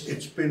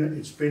it's been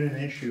an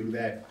issue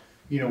that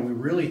we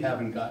really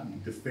haven't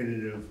gotten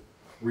definitive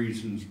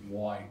reasons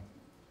why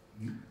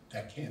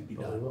that can't be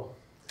But we done. will.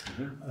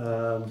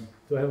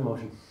 Do I have a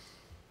motion?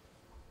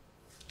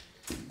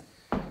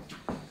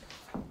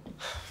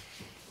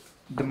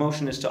 The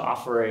motion is to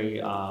offer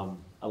a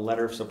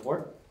letter of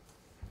support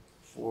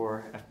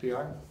for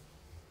FPR.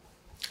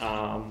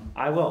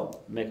 I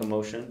will make a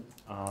motion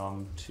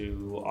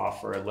to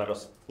offer a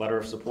letter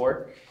of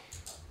support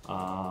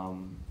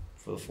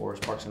for the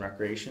Forest Parks and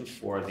Recreation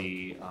for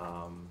the,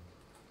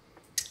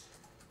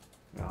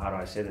 how do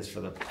I say this, for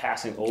the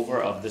passing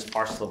over of this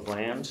parcel of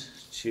land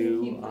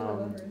to,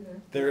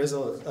 There is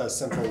a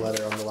simple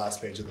letter on the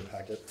last page of the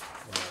packet.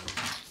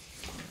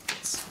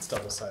 It's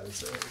double-sided,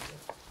 so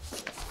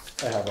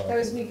I have a. That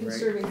was me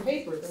conserving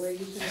paper, the way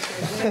you should have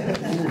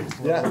said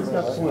Yeah,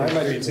 I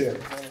might be too.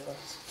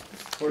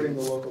 Supporting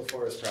the local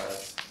forest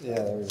products. Yeah,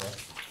 there we go.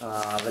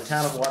 the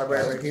town of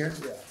Waterbury right here.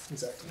 Yeah,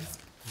 exactly.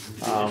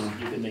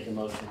 You can make a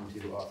motion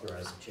to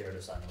authorize the chair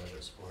to sign the letter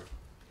of support.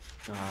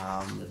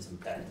 That's in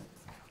pen.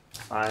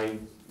 I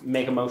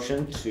make a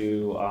motion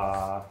to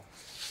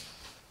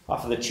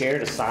offer the chair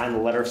to sign the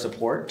letter of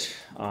support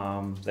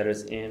that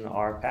is in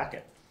our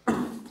packet.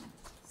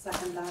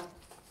 Second that.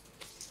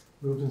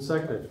 Moved and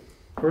seconded.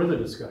 Further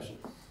discussion?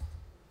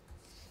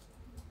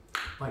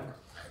 Mike?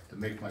 I have to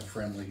make my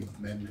friendly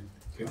amendment.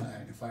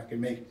 If I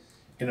can make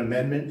an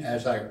amendment,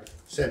 as I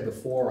said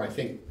before, I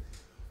think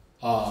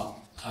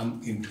I'm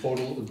in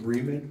total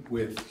agreement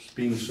with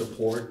being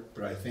support,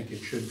 but I think it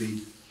should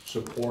be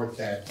support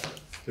that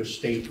the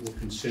state will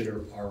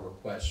consider our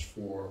request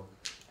for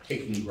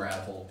taking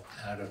gravel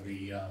out of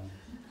the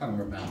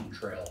Hunger Mountain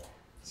Trail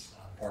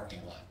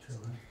parking lot.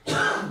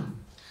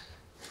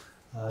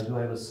 Do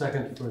I have a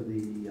second for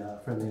the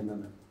friendly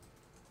amendment?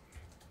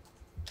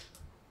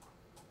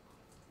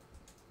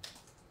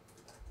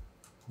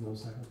 No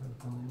second for the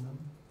friendly amendment?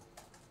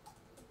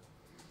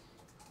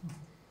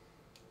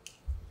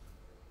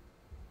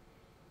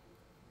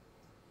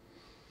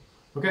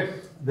 Okay,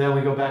 then we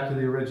go back to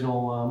the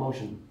original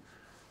motion.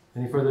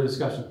 Any further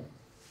discussion?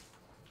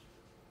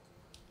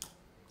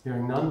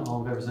 Hearing none,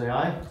 all in favor say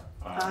aye.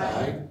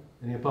 Aye.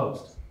 Any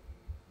opposed?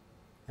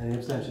 Any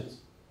abstentions?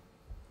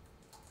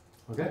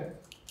 Okay,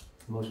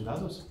 the motion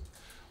passes.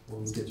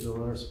 We'll get you a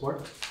letter of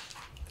support.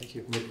 Thank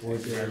you. Look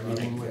forward to our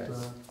meeting with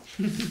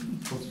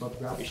folks about the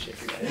gravel.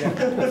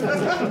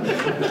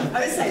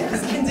 I was saying,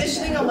 because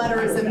conditioning a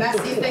letter is a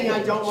messy thing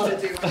I don't want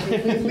to do. I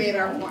think we've made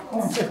our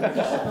points.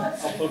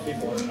 I'll put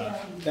people in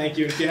that. Thank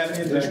you. If you have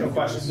any additional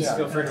questions,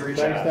 feel free to reach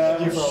out.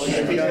 Thank you for all the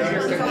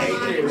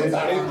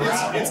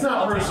It's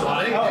not personal.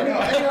 Oh, no,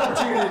 any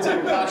opportunity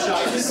to. Not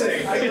shy. Just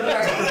saying. I get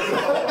that.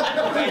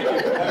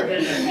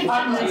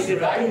 Thank you.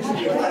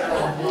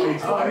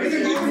 Have a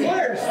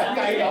great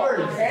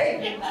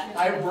Hey,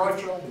 I brought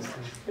you.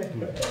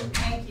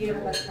 Thank you.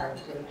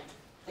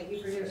 Thank you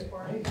for your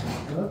support.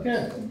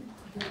 Okay,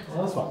 well,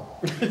 that's fine.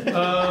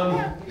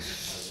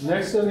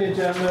 Next on the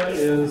agenda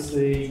is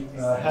the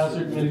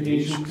hazard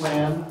mitigation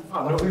plan.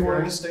 Nobody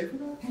wanted to stay for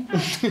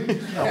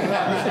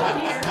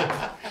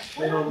that?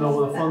 They don't know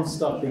where the fun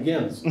stuff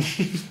begins.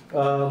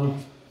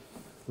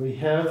 We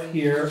have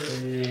here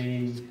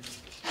a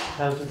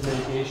hazard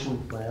mitigation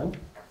plan.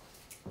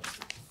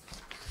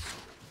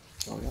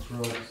 Oh, yeah.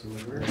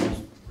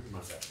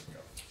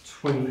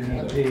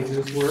 20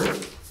 pages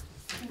worth.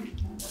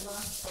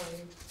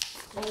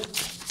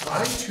 I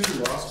too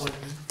lost one.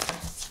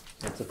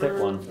 It's a thick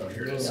one. Oh,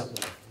 here it is. Well,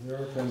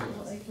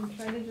 I can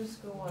try to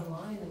just go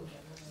online and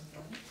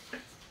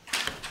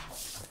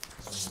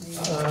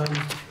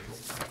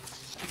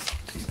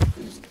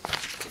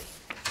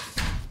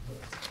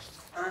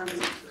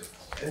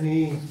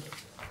Any,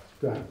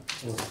 go ahead.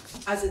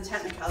 As a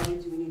technicality,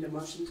 do we need a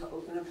motion to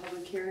open a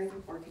public hearing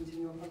or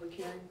continue a public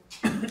hearing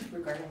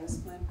regarding this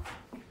plan?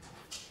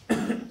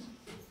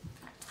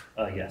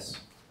 Yes,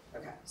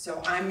 Okay,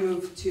 so I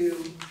move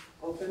to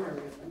open or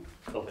reopen?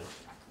 open.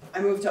 I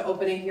move to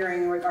open a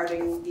hearing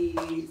regarding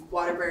the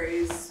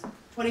Waterbury's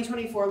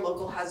 2024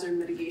 local hazard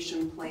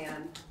mitigation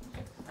plan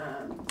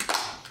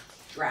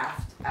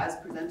draft as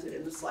presented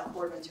in the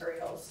Selectboard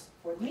materials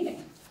for the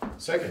meeting.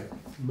 Second.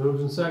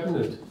 Moved and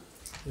seconded.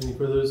 Any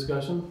further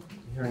discussion?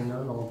 Hearing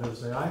none, all in favor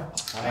say aye.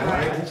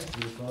 Aye.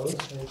 Any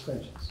opposed? Any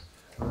abstentions?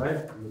 All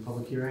right, the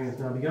public hearing has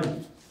now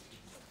begun.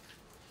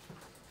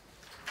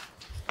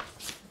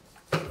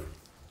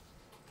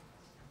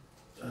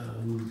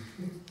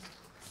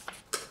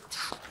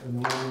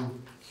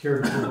 Anyone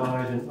care to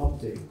provide an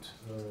update?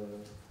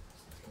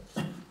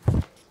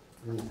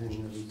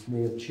 Anything that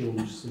may have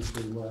changed since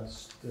the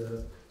last,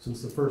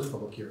 since the first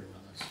public hearing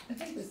on this? I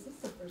think this is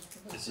the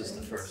first. This is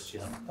the first,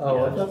 yeah.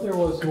 Oh, I thought there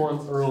was one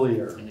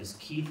earlier. And is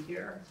Keith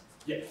here?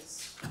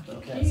 Yes.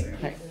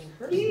 Okay.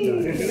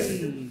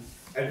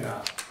 And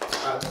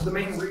the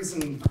main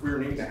reason we were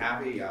needing to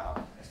have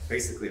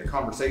basically a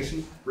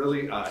conversation,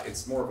 really,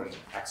 it's more of an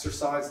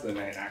exercise than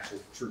an actual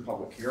true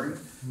public hearing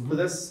for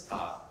this.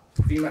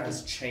 FEMA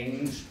has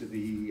changed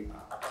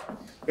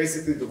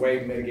basically the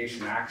way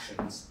mitigation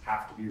actions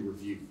have to be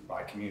reviewed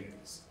by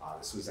communities.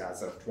 This was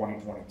as of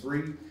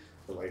 2023,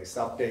 the latest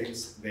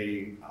updates.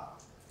 They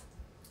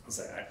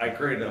I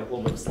created a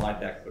little bit of slide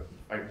deck, but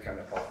I can kind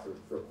of talk through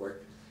real quick.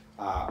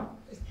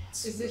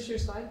 Is this your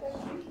slide deck?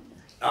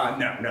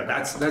 No,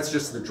 that's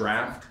just the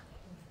draft.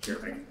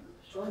 Here,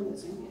 Join the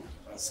Zoom meeting.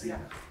 let's see.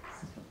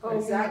 Oh,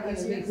 exactly,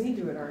 it makes me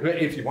do it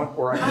already. If you want,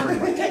 or I can bring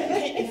my.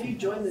 If you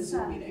join the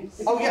Zoom meeting.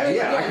 Oh,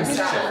 yeah, I can switch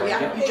it.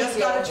 Yeah, you just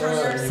gotta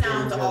turn your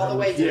sound all the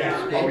way Yeah.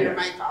 down Oh, and your yeah.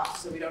 mic off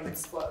so we don't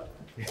explode.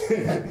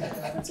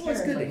 It's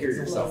always good to hear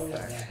yourself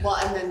back. Well,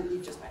 and then you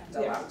just might have to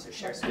allow to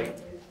share screen.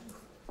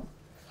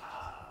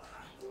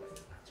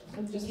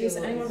 In case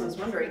anyone was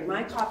wondering,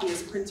 my copy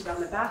is printed on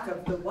the back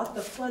of the What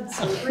the Flood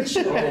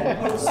celebration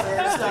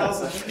poster,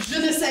 so je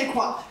ne sais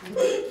quoi.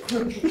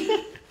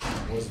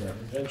 Was that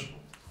intentional?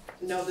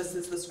 No, this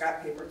is the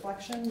scrap paper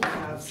collection. We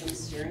have some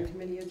steering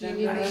committee Do you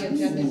need agenda the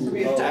items. agenda?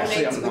 We Oh, donate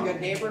actually, to the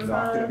Good Neighbor I'm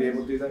not gonna be Fund.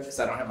 able to do that because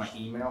I don't have my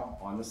email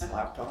on this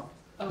laptop.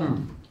 Oh.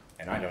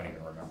 And I don't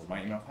even remember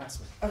my email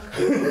password.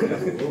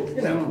 Okay.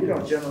 You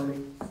don't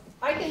generally.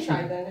 I can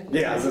try then. If you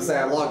Yeah, as I want. say,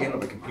 I log into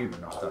the computer,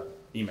 not the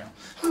email.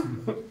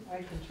 I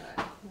can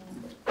try.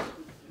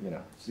 You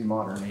know, it's the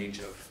modern age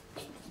of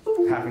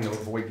having to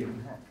avoid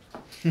getting hacked.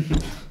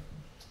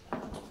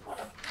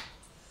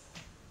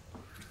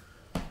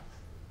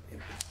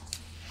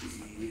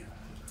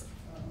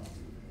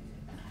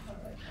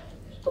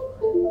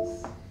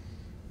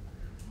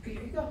 Here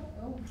you go.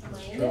 Oh, am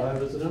I in Try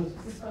it?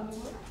 resident. This one you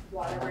want?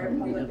 Waterbury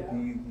Public.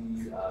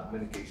 The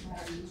mitigation.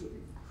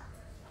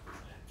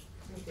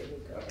 Okay, we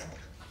go.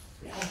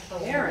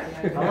 Aaron.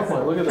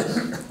 PowerPoint, look at this.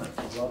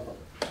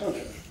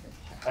 Okay.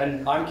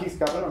 And I'm Keith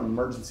Coven, I'm an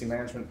emergency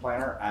management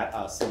planner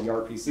at City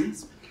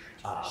RPCs.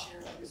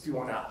 If you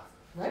wanna.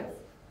 What?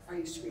 Are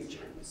you screen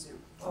sharing with Zoom?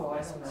 Oh,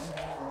 I don't know.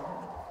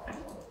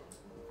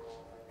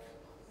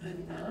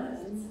 And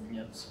then,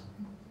 Yes.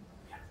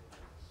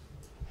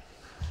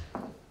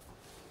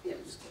 yeah,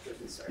 just go ahead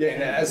and start. Yeah,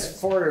 and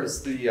as far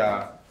as the,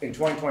 in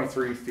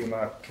 2023,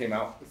 FEMA came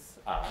out with,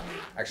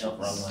 actually.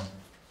 No, wrong one.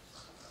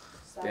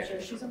 Stop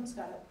share, she's almost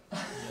got it.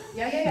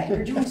 Yeah,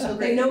 you're doing so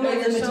great. They know my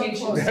You're so limitations.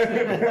 close.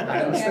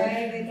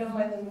 Okay, they know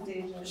my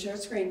limitations. Share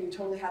screen, you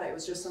totally had it, it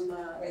was just on the,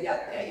 Right yeah,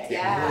 there.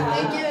 yeah,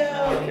 thank you.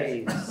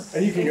 Okay.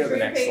 And you can go to the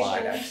next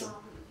slide, actually.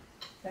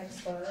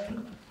 Next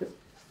slide.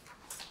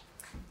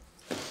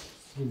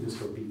 You can just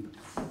go beep.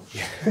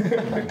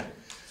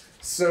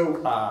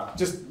 So,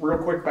 just real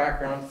quick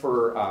background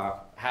for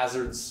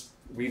hazards.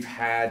 We've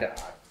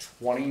had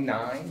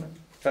 29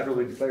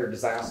 federally declared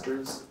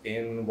disasters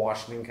in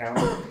Washington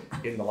County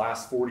in the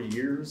last 40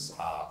 years.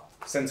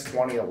 Since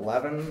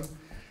 2011,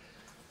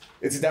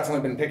 it's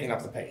definitely been picking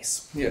up the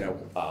pace.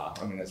 I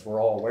mean, as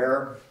we're all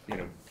aware,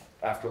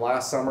 after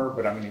last summer,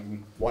 but I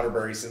mean,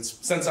 Waterbury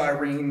since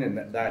Irene and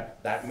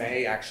that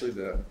May, actually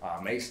the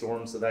May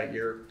storms of that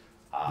year,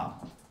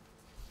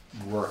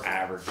 we're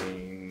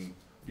averaging,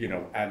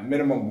 at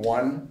minimum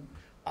 1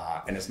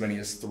 and as many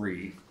as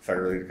 3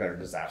 federally declared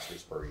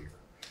disasters per year.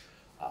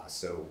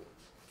 So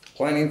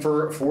planning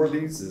for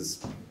these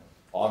is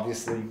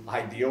obviously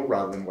ideal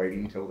rather than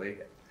waiting until they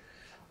hit.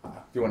 If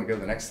you want to go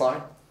to the next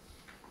slide.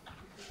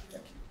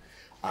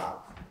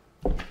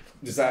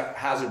 Does that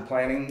hazard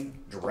planning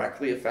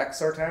directly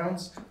affects our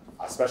towns,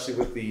 especially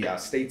with the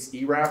state's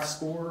ERAF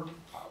score?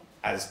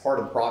 As part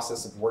of the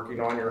process of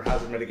working on your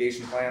hazard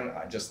mitigation plan,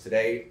 just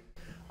today,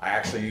 I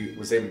actually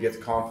was able to get the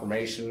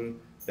confirmation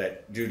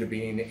that due to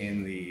being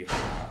in the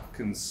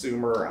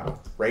consumer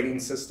rating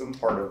system,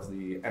 part of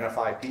the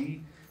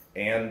NFIP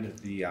and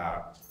the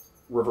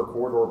river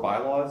corridor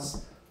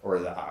bylaws, or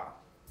the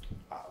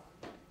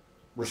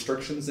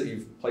restrictions that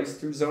you've placed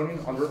through zoning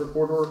on river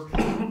corridor,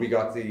 we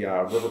got the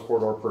river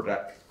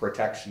corridor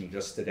protection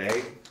just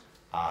today.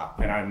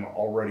 And I'm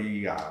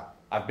already,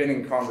 I've been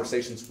in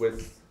conversations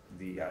with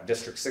the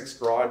District 6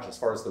 garage as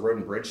far as the road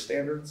and bridge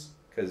standards,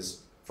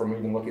 because from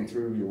even looking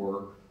through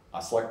your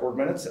select board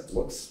minutes, it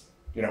looks,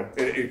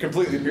 it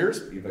completely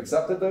appears you've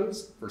accepted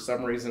those. For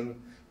some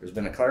reason, there's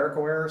been a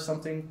clerical error or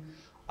something.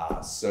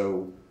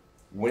 So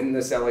when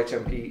this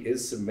LHMP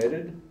is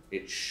submitted,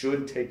 it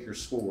should take your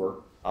score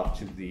up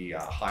to the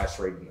highest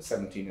rating, the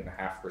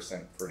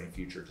 17.5% for any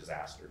future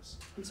disasters.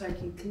 I'm sorry,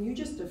 can you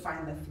just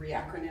define the 3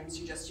 acronyms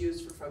you just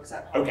used for folks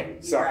at home? Okay,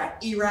 sorry.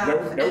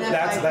 ERAF, Nope,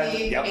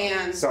 NFIP, yep,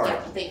 and, sorry.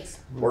 yeah, thanks.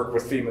 Work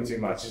with FEMA too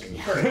much.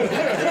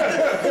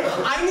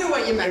 I knew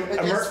what you meant,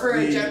 but just for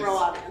a general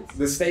audience.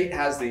 The state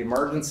has the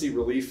Emergency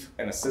Relief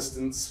and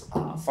Assistance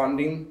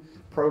Funding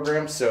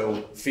Program.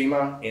 So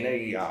FEMA, in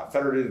a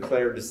federally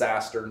declared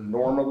disaster,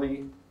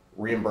 normally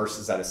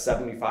reimburses at a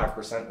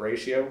 75%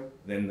 ratio.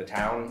 Then the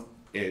town,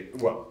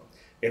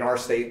 in our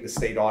state, the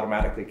state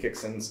automatically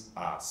kicks in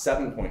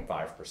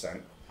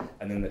 7.5%.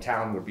 And then the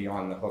town would be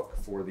on the hook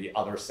for the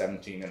other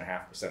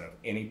 17.5% of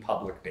any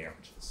public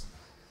damages.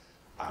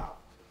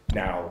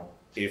 Now,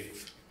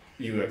 if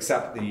you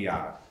accept the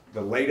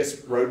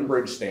latest road and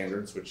bridge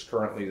standards, which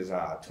currently is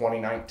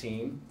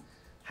 2019,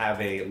 have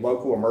a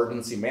local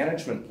emergency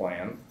management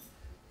plan,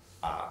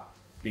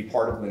 be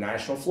part of the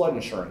National Flood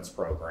Insurance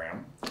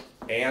Program,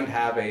 and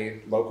have a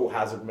local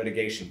hazard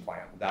mitigation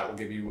plan. That will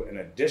give you an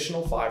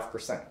additional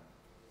 5%,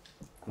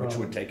 which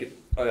would take it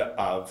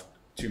of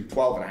to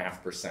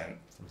 12.5%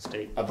 From the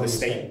state. of the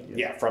state.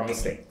 Yeah, from the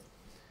state.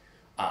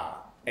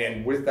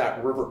 And with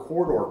that river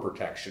corridor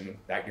protection,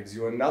 that gives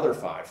you another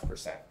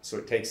 5%. So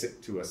it takes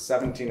it to a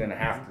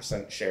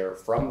 17.5% share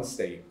from the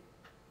state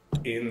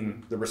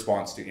in the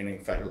response to any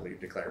federally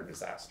declared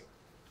disaster.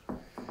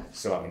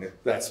 So, I mean,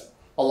 that's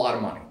a lot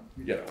of money,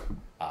 you know.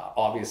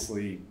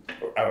 Obviously,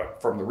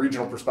 from the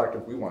regional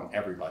perspective, we want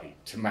everybody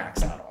to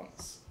max out on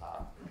this,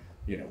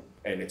 you know,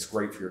 and it's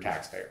great for your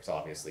taxpayers,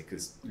 obviously,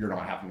 because you're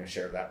not having to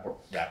share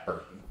that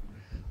burden.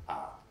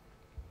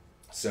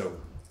 So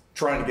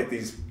trying to get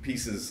these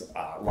pieces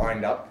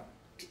lined up,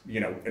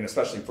 you know, and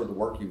especially for the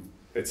work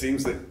it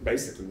seems that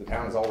basically the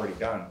town has already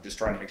done, just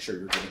trying to make sure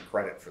you're getting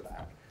credit for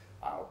that.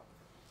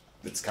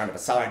 It's kind of a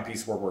side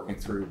piece we're working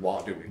through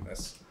while doing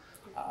this.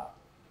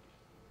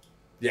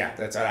 Yeah,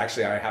 that's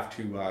actually, I have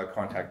to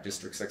contact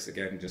District 6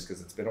 again just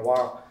because it's been a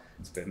while.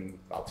 It's been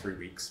about 3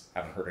 weeks.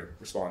 Haven't heard a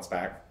response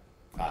back.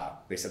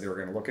 They said they were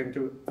going to look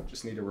into it.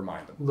 Just need to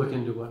remind them. Look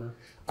into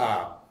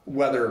what?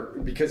 Whether,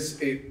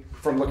 because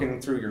from looking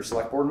through your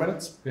select board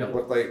minutes, Yeah. it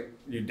looked like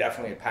you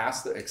definitely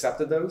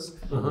accepted those.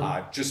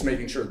 Just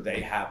making sure they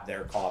have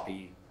their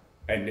copy.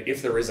 And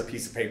if there is a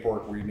piece of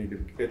paperwork where you need to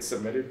get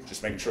submitted,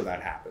 just making sure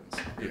that happens.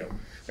 You know,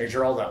 making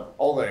sure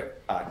all the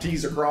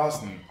T's are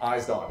crossed and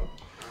I's dotted.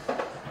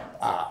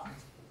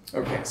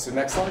 Okay, so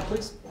next slide,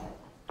 please.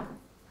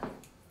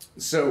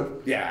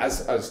 So yeah,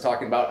 as I was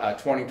talking about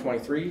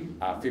 2023,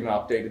 FEMA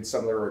updated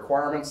some of their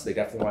requirements. They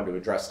definitely wanted to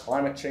address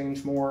climate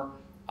change more.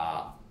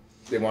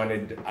 They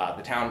wanted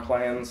the town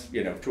plans,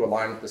 you know, to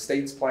align with the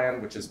state's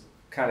plan, which is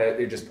kind of,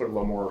 they just put a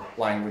little more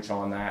language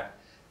on that.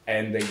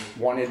 And they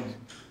wanted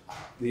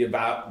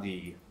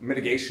the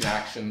mitigation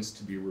actions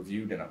to be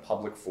reviewed in a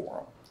public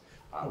forum.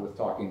 With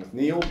talking with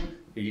Neil,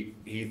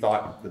 he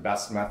thought the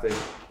best method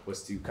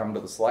was to come to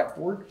the select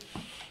board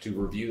to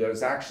review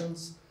those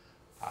actions.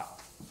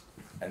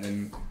 And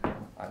then,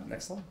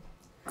 next slide.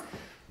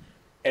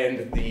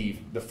 And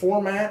the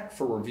format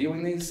for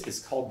reviewing these is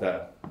called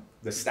the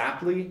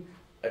Stapley.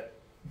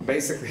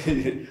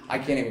 Basically, I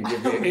can't even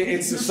give you,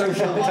 it's a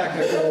social,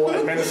 technical,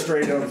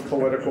 administrative,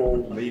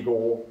 political,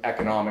 legal,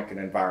 economic, and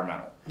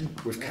environmental.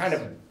 We've kind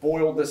of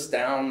boiled this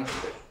down.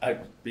 To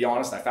be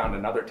honest, I found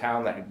another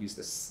town that had used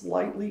a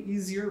slightly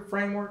easier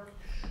framework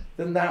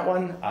than that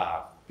one,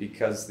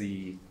 because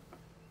the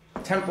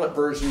template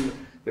version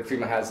that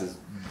FEMA has is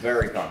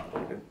very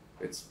complicated.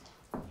 It's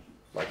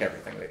like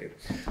everything they do.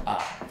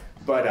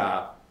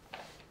 But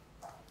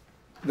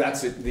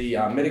that's it. The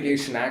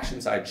mitigation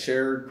actions I'd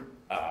shared,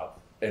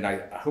 and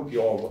I hope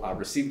you all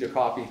received a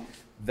copy.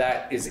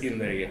 That is in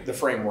the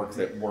framework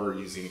that we're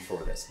using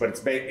for this. But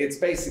it's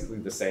basically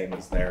the same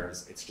as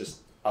theirs. It's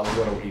just a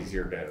little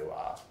easier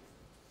to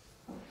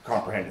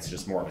comprehend. It's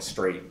just more of a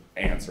straight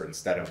answer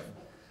instead of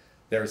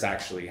theirs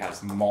actually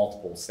has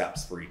multiple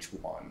steps for each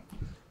one.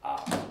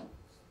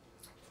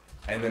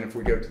 And then if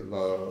we go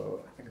to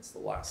I think it's the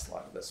last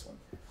slide of this one.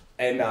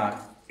 And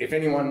if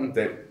anyone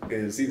that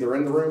is either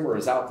in the room or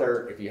is out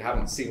there, if you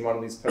haven't seen one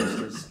of these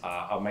posters,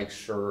 I'll make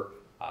sure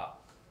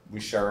we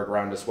share it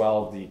around as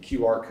well. The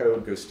QR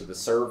code goes to the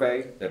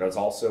survey that is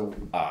also,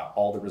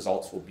 all the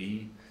results will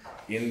be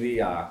in the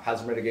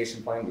hazard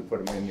mitigation plan. We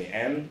put them in the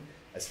end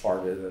as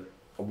part of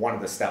one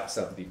of the steps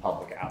of the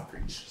public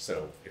outreach.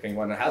 So if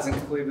anyone hasn't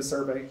completed the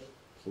survey,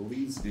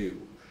 please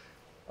do.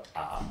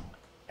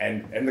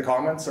 And the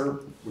comments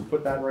we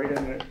put that right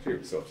in it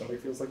too. So if somebody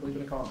feels like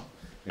leaving a comment,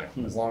 you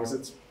know, as long as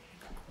it's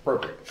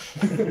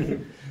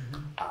appropriate.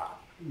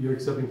 You're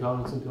accepting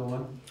comments until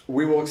when?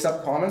 We will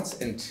accept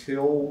comments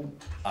until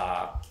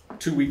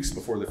 2 weeks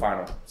before the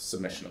final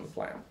submission of the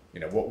plan. You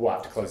know, we'll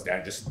have to close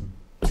down just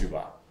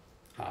to,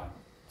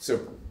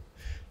 so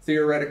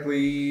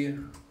theoretically,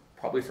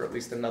 probably for at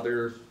least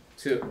another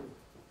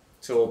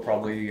till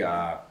probably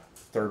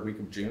third week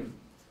of June.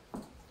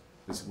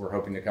 We're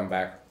hoping to come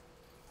back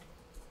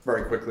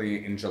very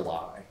quickly in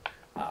July.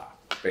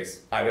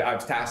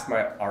 I've tasked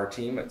our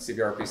team at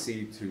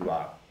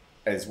CVRPC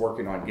is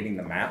working on getting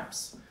the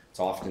maps. It's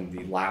often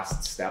the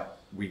last step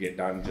we get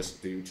done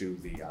just due to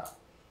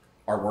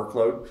our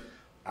workload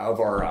of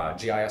our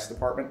GIS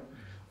department.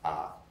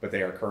 But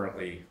they are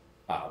currently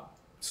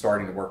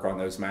starting to work on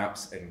those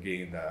maps and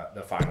getting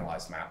the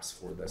finalized maps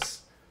for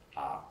this.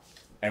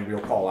 And we'll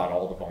call out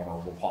all the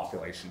vulnerable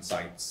population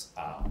sites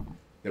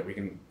that we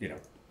can, you know,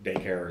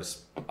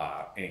 daycares,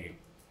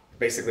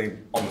 basically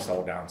almost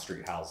all down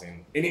street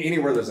housing,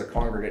 anywhere there's a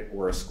congregate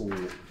or a school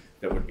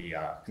that would be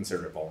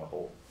considered a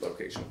vulnerable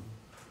location.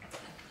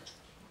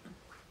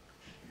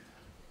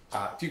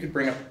 If you could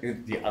bring up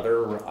the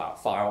other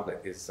file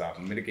that is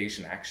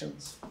mitigation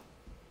actions.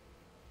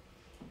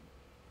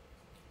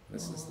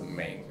 This is the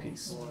main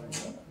piece.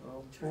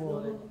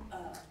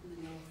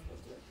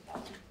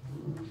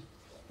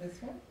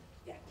 This one?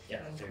 Yeah. Yeah,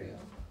 there you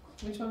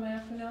go. Which one am I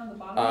after now, the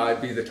bottom?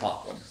 It'd be the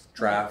top one,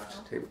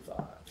 draft table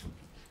 5.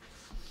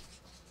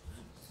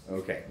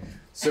 Okay,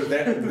 so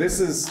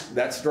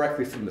that's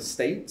directly from the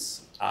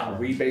states.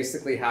 We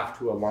basically have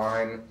to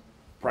align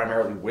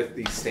primarily with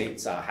the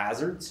state's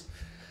hazards.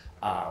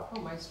 Oh,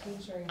 my screen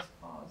sharing is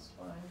paused,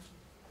 fine.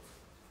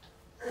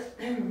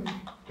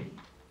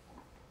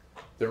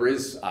 There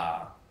is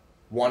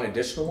one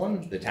additional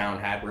one the town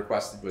had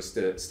requested was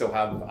to still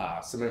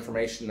have some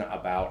information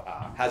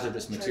about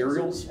hazardous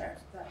materials.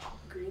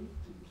 Green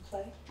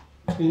clay?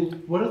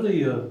 What do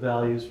the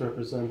values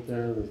represent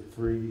there, the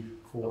 3,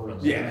 4?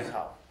 Yeah.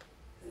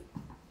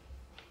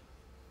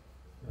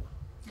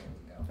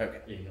 Okay.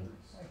 There you go.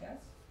 I guess.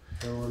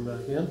 Going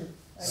back in?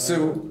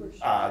 So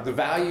the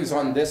values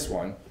on this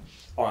one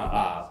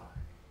on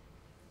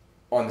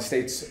the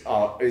states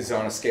is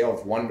on a scale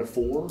of 1 to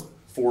 4,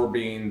 4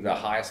 being the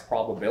highest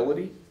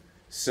probability.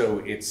 So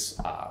it's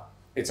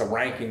a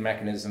ranking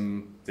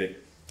mechanism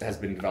that has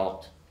been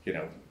developed, you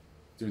know,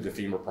 through the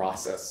FEMA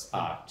process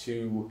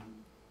to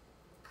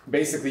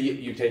basically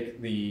you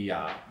take the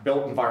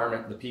built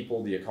environment, the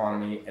people, the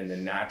economy, and the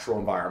natural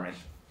environment.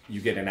 You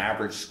get an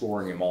average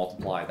scoring and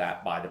multiply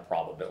that by the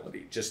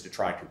probability just to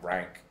try to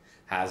rank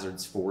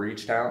hazards for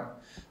each town.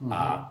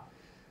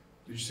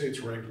 Did you say it's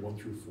ranked 1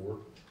 through 4?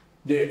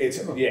 It's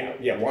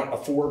a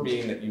 4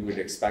 being that you would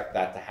expect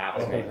that to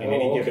happen in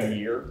any given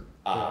year.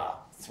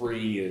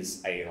 3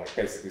 is a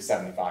basically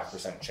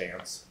 75%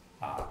 chance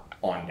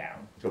on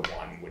down to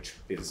 1, which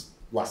is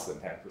less than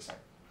 10%.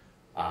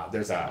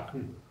 There's a,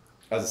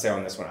 as I say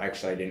on this one,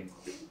 actually I didn't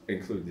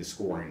include the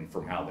scoring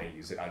from how they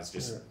use it. I was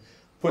just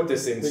put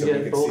this in so we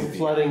get could both see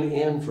flooding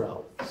and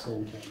drought at the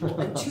same time.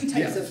 And 2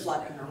 types of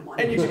flooding or 1?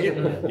 And you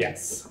can,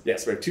 yes, we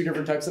have 2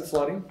 different types of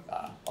flooding,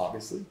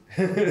 obviously.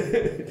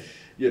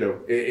 You know,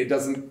 it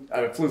doesn't,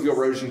 fluvial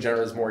erosion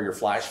generally is more your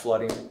flash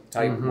flooding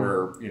type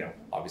where, you know,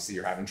 obviously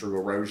you're having true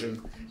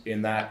erosion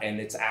in that. And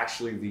it's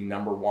actually the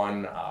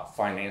 #1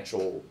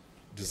 financial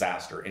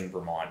disaster in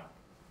Vermont.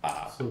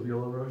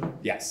 Fluvial erosion?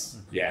 Yes,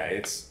 yeah,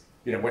 it's,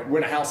 you know,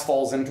 when a house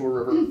falls into a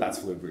river, that's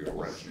fluvial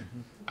erosion.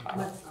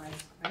 Mudslide,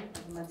 right?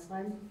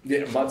 Mudslide?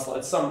 Yeah,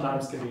 mudslides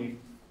sometimes can be,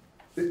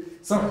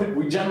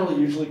 we generally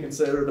usually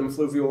consider them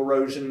fluvial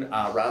erosion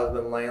rather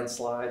than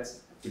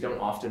landslides. We don't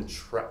often,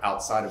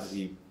 outside of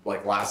the,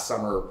 like last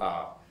summer,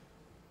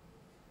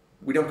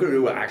 we don't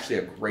do actually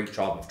a great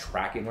job of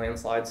tracking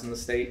landslides in the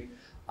state.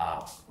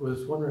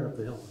 Was wondering up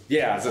the hill.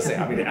 Yeah, as I say,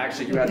 I mean,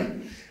 actually you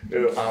had,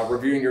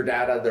 reviewing your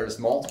data, there's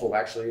multiple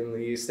actually in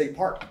the state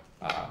park.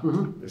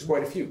 There's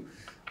quite a few.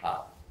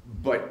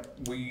 But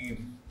we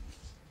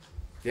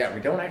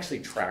don't actually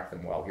track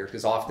them well here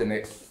because often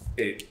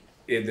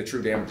the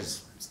true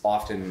damages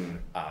often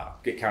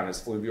get counted as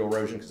fluvial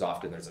erosion because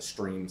often there's a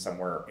stream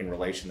somewhere in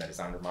relation that is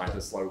undermined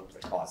the slope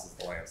that causes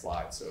the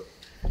landslide. So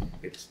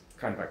it's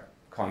kind of a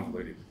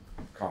convoluted,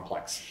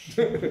 complex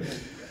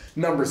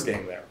numbers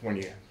game there when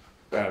you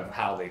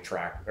how they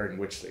track or in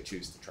which they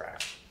choose to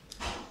track.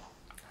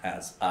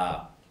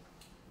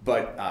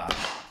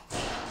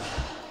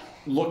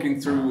 Looking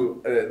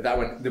through that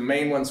one, the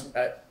main ones.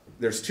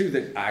 There's 2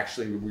 that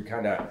actually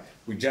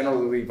we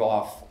generally leave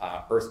off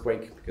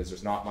earthquake because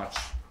there's not much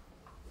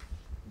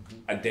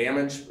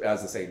damage.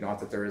 As I say, not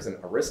that there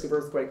isn't a risk of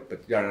earthquake,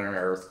 but generally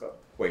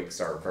earthquakes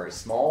are very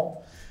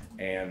small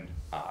and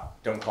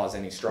don't cause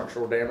any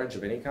structural damage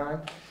of any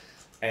kind.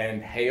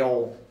 And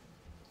hail,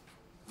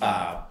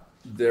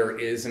 there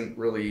isn't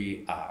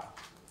really,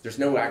 there's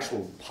no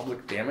actual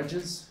public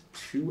damages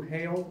to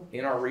hail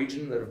in our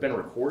region that have been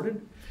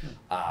recorded.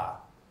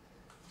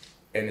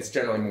 And it's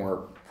generally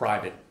more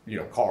private, you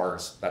know,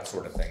 cars, that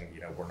sort of thing.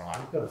 You know, we're not.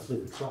 You've got a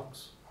fleet of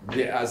trucks.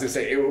 Yeah, as I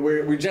say,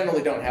 we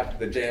generally don't have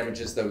the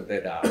damages though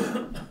that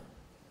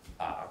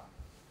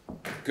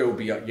go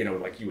beyond, you know,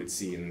 like you would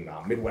see in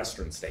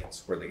Midwestern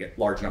states where they get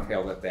large enough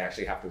hail that they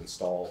actually have to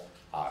install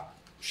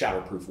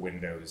shatterproof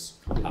windows,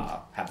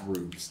 have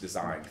roofs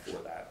designed for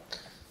that.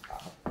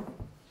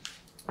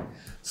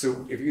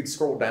 So if you could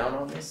scroll down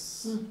on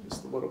this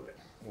just a little bit,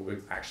 we'll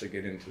actually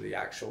get into the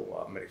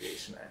actual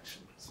mitigation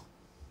actions.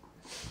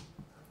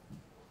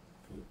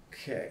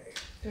 Okay.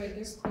 Do I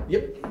just?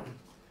 Yep.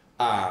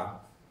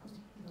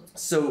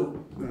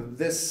 So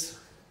this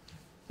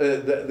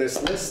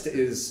this list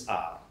is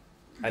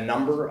a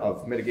number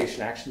of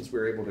mitigation actions we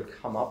were able to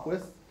come up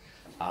with,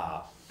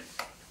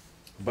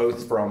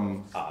 both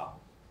from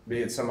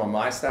being some of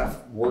my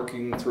staff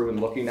working through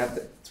and looking at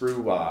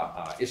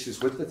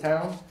issues with the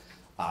town.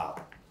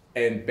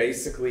 And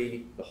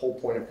basically, the whole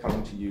point of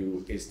coming to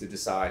you is to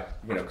decide,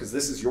 you know, because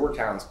this is your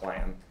town's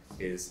plan,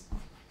 is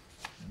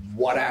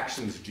what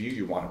actions do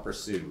you want to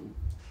pursue?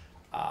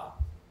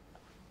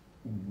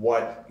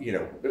 What, you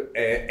know,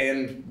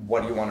 and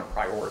what do you want to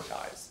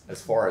prioritize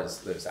as far as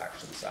those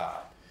actions?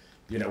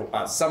 You know,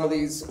 some of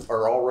these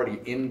are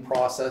already in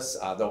process,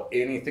 though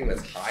anything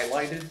that's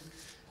highlighted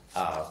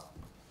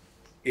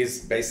is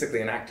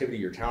basically an activity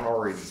your town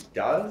already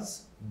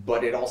does,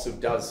 but it also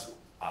does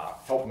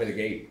help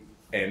mitigate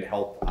and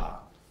help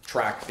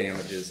track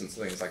damages and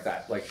things like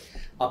that, like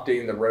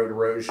updating the road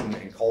erosion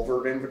and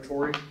culvert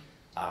inventory.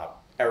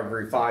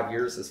 Every 5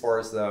 years, as far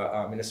as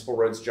the municipal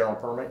roads general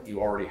permit, you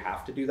already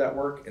have to do that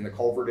work. In the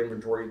culvert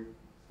inventory,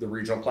 the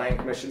Regional Planning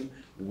Commission,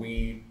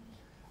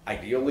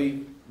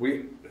 ideally,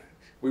 we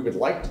would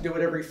like to do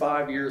it every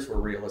 5 years. We're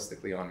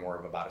realistically on more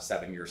of about a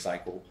 7-year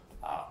cycle,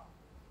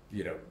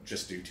 you know,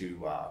 just due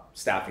to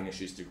staffing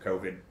issues through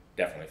COVID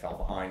definitely fell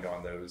behind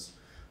on those,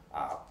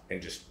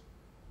 and just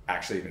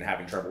actually even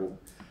having trouble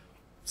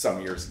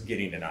some years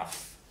getting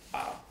enough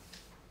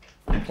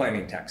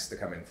planning techs to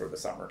come in for the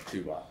summer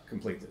to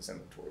complete those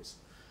inventories.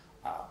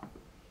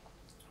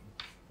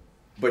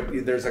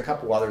 But there's a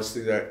couple others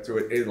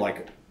through it,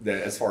 like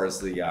as far as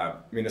the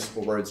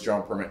municipal roads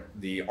general permit,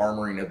 the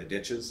armoring of the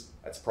ditches.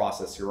 That's a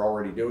process you're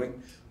already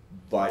doing,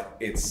 but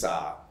it's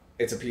a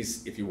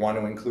piece, if you want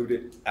to include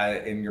it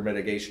in your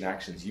mitigation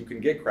actions, you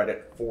can get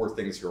credit for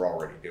things you're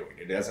already doing.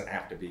 It doesn't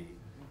have to be,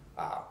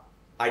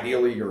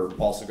 ideally, you're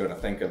also going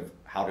to think of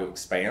how to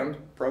expand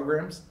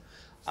programs.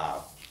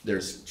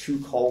 There's 2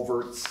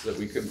 culverts that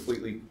we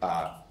completely,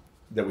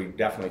 that we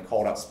definitely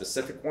called out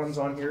specific ones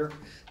on here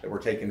that were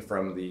taken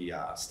from the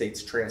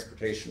state's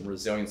Transportation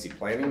Resiliency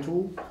Planning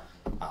Tool.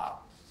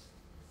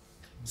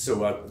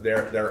 So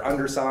they're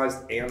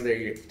undersized, and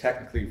they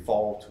technically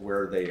fall to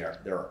where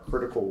they're a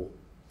critical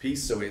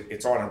piece. So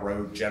it's on a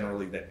road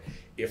generally that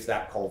if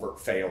that culvert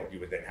failed, you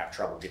would then have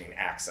trouble getting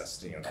access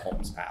to the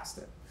homes past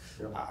it.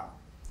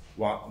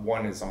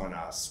 One is on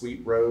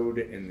Sweet Road,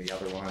 and the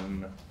other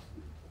one,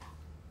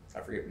 I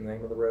forget the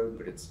name of the road,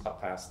 but it's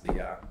up past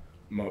the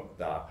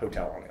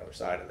hotel on the other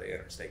side of the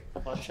interstate.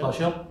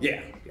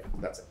 Yeah,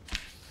 that's it.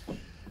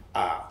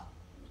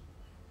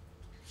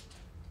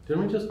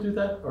 Didn't we just do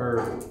that,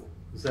 or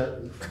is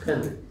that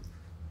pending?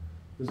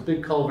 There's a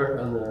big culvert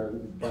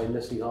on by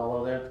Misty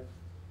Hollow there.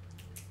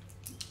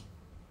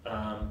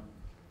 I'm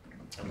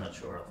not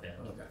sure offhand.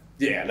 Okay.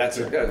 Yeah, that's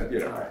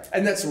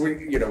and that's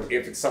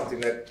if it's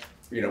something that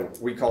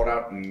we called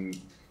out and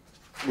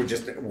we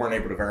just weren't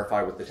able to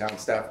verify with the town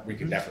staff, we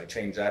can definitely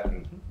change that,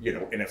 and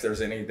and if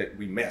there's any that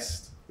we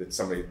missed that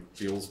somebody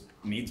feels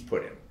needs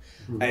put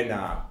in, and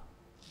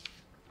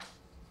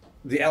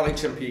the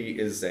LHMP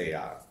is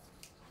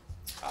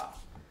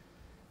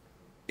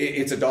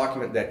it's a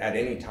document that at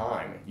any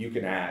time you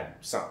can add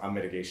a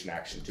mitigation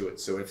action to it.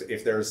 So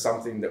if there's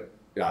something that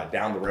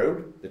down the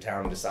road the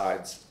town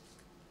decides,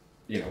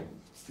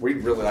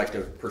 we'd really like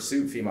to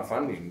pursue FEMA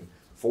funding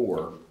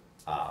for,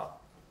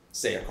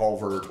 say, a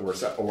culvert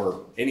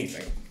or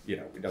anything.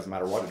 It doesn't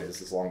matter what it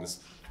is, as long as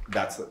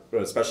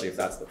especially if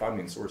that's the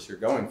funding source you're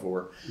going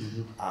for.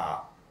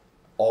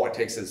 All it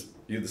takes is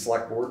you, the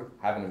select board,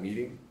 having a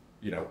meeting,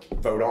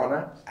 vote on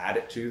it, add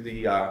it to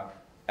the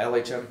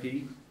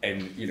LHMP,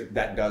 and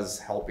that does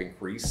help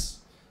increase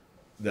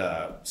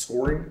the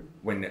scoring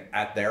when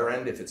at their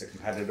end, if it's a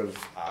competitive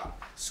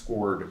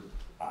scored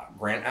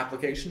grant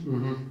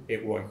application,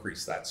 it will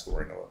increase that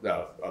scoring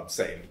of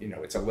saying,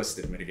 it's a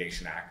listed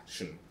mitigation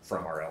action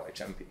from our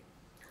LHMP.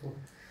 Cool.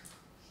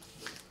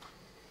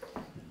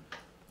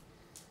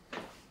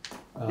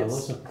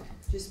 Yes.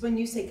 Just when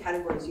you say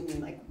categories, you mean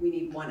like we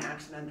need one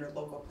action under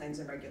local plans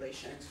and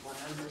regulations, one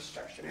under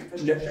structure and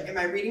infrastructure. Am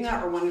I reading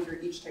that, or one under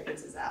each type of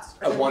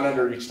disaster? One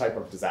under each type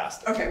of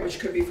disaster. Okay, which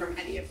could be from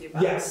any of the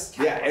above. Yes,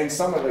 and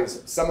some of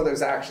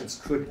those actions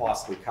could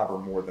possibly cover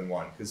more than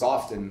one, because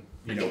often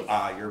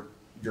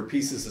your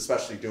pieces,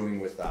 especially doing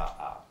with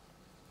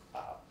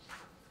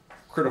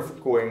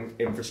critical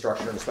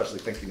infrastructure, and especially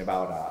thinking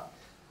about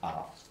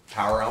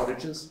power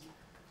outages.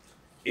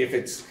 If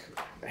it's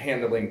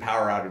handling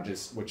power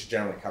outages, which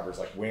generally covers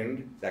like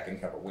wind, that can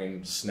cover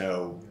wind,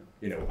 snow,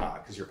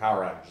 because your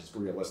power outages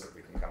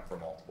realistically can come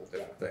from multiple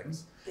different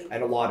things.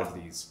 And a lot of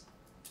these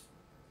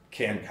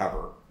can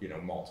cover,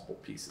 multiple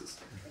pieces.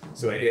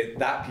 So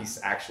that piece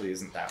actually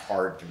isn't that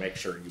hard to make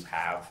sure you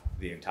have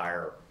the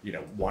entire,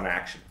 one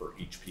action for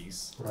each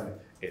piece. Right.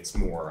 It's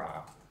more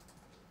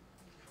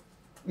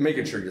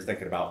making sure you're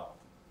thinking about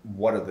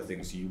what are the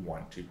things you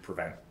want to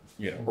prevent,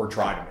 or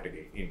try to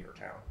mitigate in your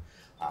town.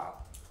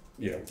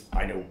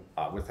 I know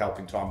with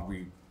helping Tom,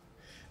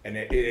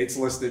 it's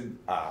listed.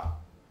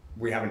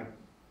 We haven't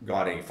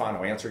got a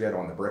final answer yet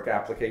on the brick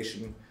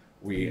application.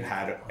 We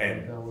had,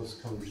 and that was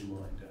coming to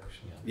mind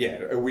actually.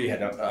 Yeah, we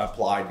had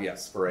applied,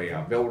 yes, for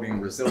a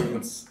building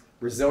resilient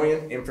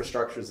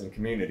infrastructures and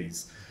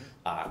communities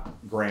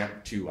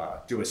grant to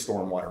do a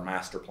stormwater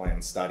master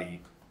plan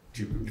study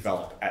to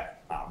develop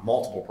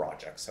multiple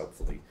projects,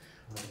 hopefully,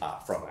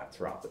 from that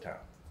throughout the town.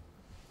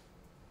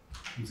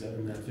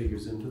 And that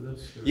figures into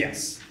this? Or?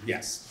 Yes.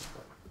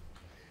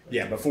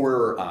 Yeah,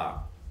 before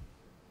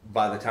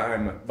by the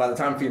time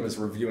FEMA's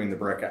reviewing the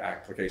BRIC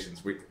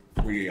applications, that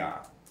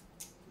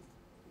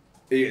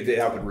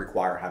would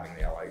require having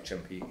the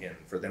LHMP in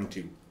for them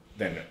to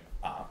then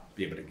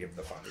be able to give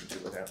the funding to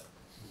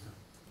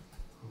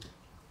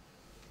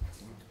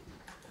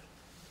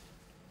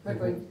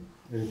them.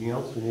 Anything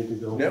else we need to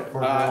go? Nope.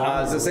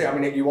 As I say,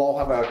 you all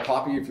have a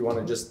copy if you want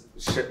to just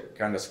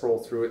kind of scroll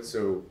through it.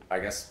 So I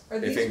guess Are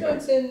these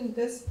notes in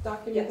this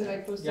document that I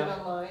posted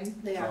online?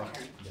 They are.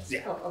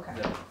 Yeah. Oh, okay.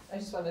 I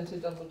just wanted to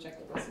double check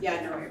it was.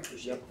 Yeah, no, I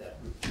appreciate that.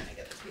 Trying to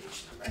get the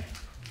page number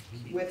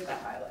with the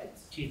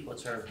highlights. Keith,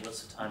 what's the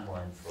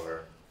timeline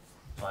for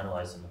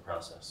finalizing the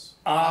process?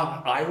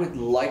 I would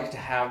like to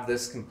have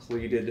this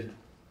completed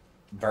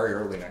very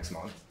early next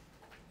month.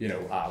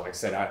 Like I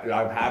said,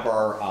 I have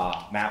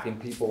our mapping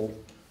people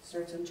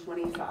Starts in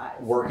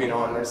 25. working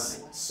on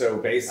this. So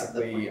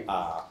basically,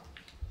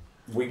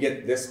 we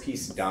get this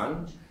piece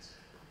done,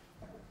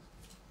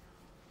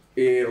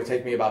 it'll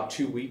take me about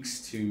 2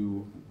 weeks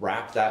to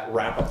wrap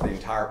up the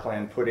entire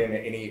plan, put in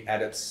any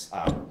edits,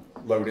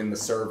 load in the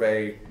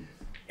survey,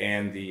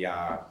 and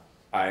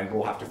and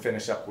we'll have to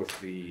finish up with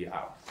the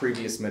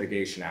previous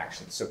mitigation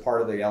actions. So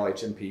part of the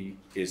LHMP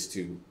is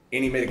to,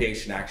 any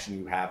mitigation action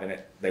you have in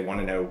it, they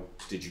want to know,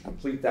 did you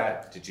complete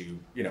that? Did you,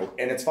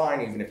 and it's fine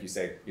even if you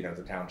say,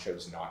 the town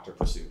chose not to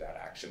pursue that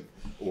action,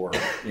 or,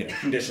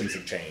 conditions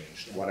have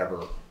changed,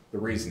 whatever the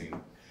reasoning.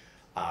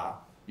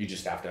 You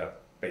just have to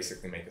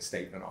basically make a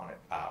statement on it.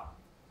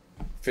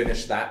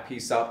 Finish that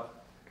piece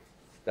up.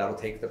 That'll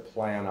take the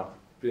plan up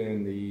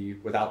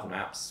without the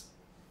maps,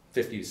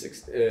 50 to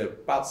 60,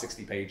 about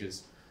 60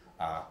 pages,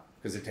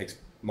 because it takes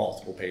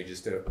multiple pages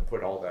to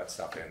put all that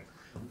stuff in.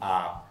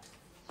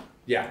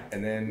 Yeah,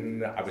 and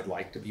then I would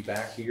like to be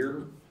back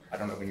here. I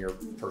don't know when your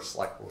first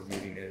select board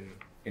meeting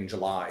in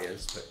July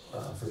is,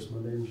 but First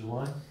Monday in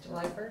July?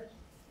 July 1st?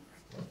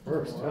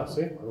 First, yeah,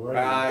 see?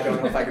 I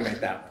don't know if I can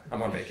make that.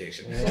 I'm on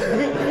vacation.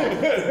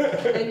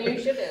 Then you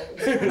shouldn't.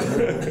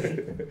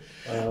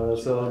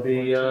 So it'll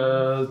be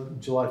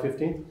July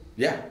 15th?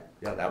 Yeah,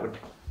 that would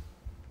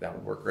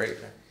work great.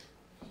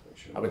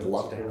 I would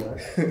love to have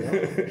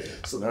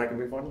that. So then I can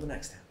move on to the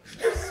next town.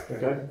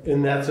 Okay,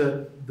 and that's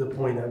at the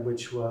point at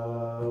which we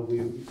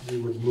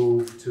would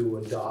move to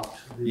adopt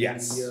the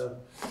Yes.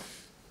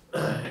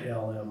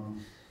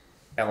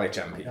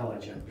 LHMP.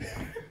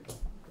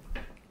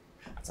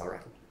 That's all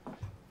right.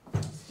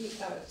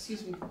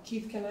 Excuse me,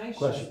 Keith, can I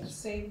Questions?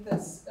 save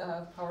this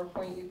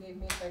PowerPoint you gave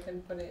me so I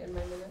can put it in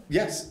my minute?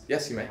 Yes,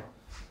 you may.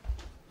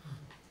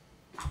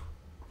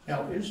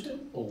 Now, is there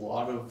a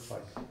lot of,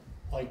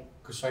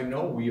 because I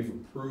know we have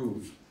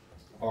approved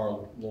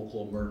our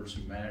local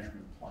emergency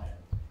management plan.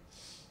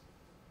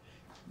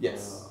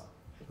 Yes.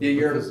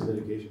 Your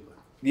mitigation plan.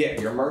 Yeah,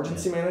 your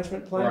emergency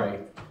management plan. Right.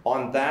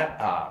 On that,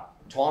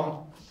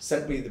 Tom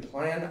sent me the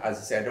plan. As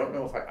I say, I don't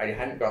know if I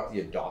hadn't got the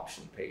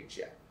adoption page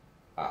yet.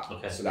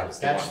 Okay. So that's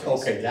the That's, one.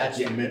 okay, that's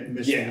the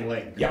missing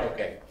link. Yeah.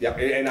 Okay. Yep,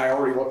 and I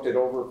already looked it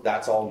over.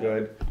 That's all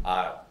good.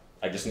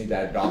 I just need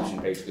that adoption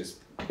page because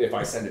if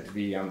I send it to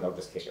VM, they'll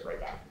just kick it right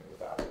back to me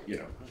without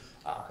it,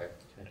 Okay.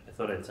 I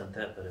thought I'd sent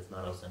that, but if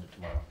not, I'll send it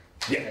tomorrow.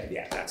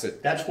 Yeah, that's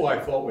it. That's what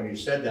I thought when you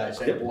said that. I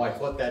said, Yep. well, I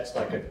thought that's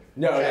like a.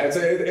 No,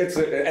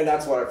 and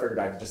that's what I figured.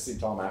 I'd just see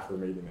Tom after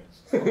the meeting.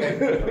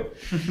 Okay.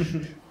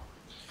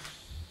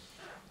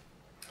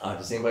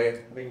 Does anybody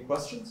have any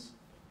questions?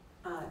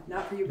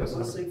 Not for you, but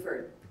mostly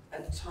for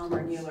Tom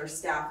or Neil or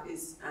staff,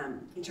 is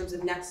in terms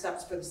of next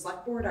steps for the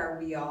select board, are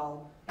we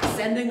all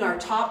sending our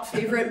top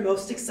favorite,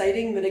 most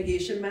exciting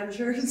mitigation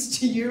measures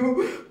to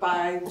you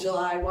by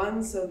July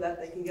 1 so that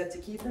they can get to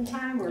Keith in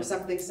time, or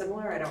something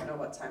similar? I don't know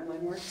what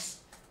timeline works.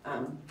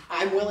 I'm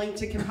willing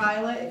to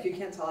compile it. If you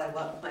can't tell, I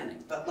love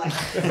planning, but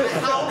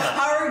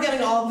how are we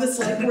getting all of the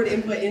select board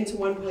input into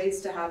one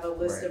place to have a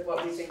list of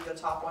what we think the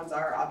top ones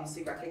are,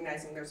 obviously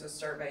recognizing there's a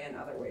survey and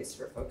other ways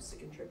for folks to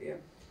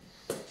contribute.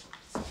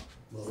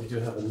 Well, we do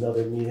have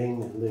another meeting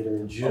later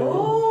in June.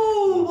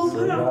 Oh, we'll So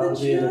put that up the would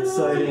be an June.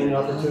 exciting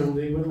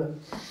opportunity, wouldn't it?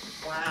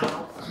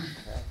 Wow.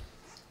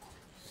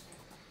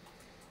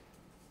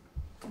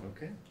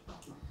 Okay.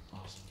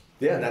 Awesome.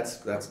 Yeah,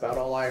 that's about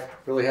all I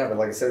really have. And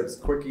like I said, it's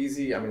quick,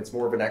 easy. I mean, it's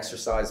more of an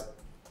exercise.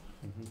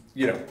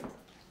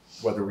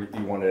 Whether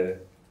you want to,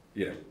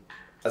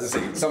 as I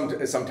say,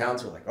 some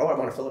towns are like, oh, I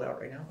want to fill it out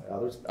right now.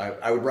 Others,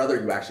 I would rather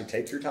you actually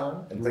take your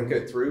time and think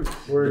it through.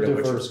 We're a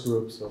diverse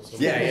group, so.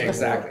 Yeah,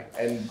 exactly.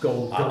 And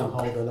Go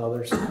home than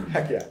others.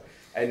 Heck yeah.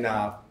 And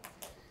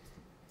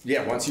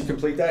yeah, once you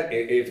complete that,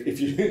 if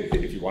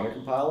you want to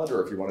compile it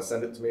or if you want to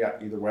send it to me,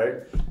 either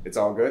way, it's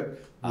all good.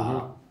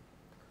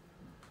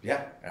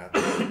 Yeah,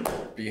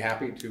 be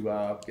happy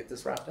to get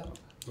this wrapped up.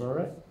 All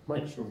right,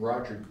 Mike. So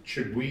Roger,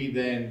 should we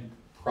then,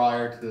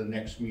 prior to the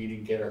next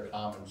meeting, get our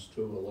comments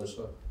to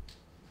Alyssa?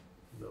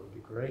 That would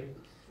be great.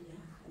 Yeah,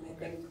 and I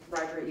think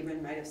Roger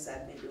even might have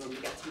said maybe when we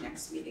get to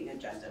next meeting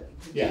agenda, we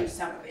could Yeah. do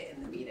some of it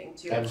in the meeting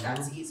too, if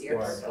that's easier.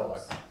 What I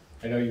thought.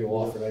 I know you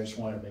offered, I just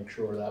wanted to make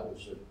sure that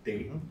was a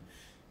date,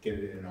 get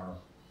it in our.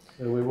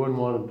 And we wouldn't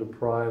want to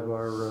deprive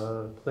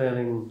our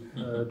planning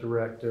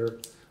director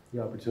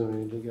the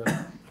opportunity to get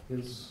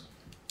his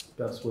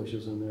best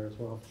wishes in there as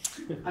well.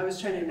 I was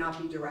trying to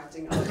not be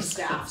directing other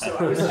staff, so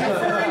I was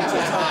referring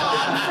to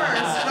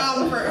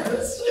Tom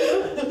first.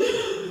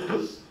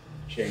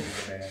 Change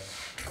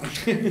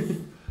the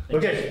man.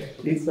 Okay,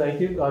 Keith, thank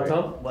you.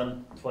 Tom?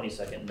 One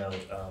 20-second note,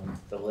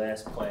 the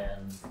last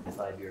plan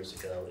 5 years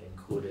ago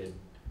included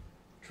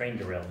train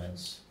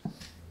derailments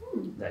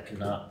that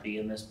cannot be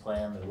in this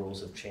plan. The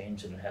rules have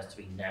changed and it has to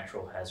be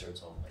natural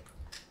hazards only.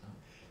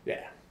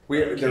 Yeah.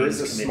 There is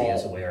a committee small.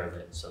 is aware of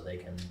it, so they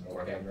can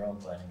work on their own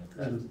planning with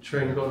that. The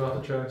train going off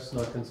the tracks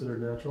not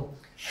considered natural?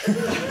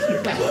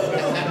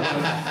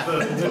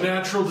 The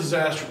Natural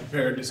Disaster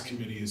Preparedness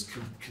Committee is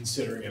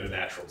considering it a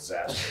natural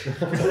disaster.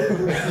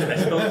 I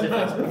suppose if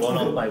it's blown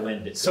up by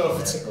wind, it's So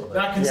if it's natural, but-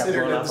 not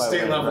considered blown at up the by state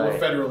wind, level or right.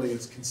 federally,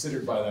 it's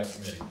considered by that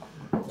committee.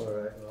 All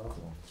right, well,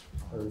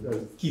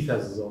 Keith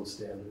has his own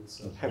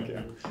standards, so.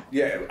 Yeah.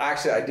 Yeah,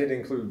 actually, I did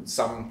include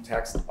some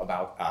text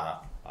about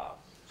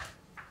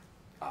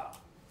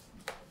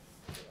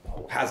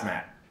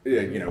hazmat,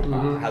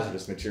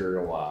 hazardous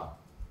material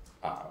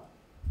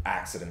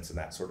accidents and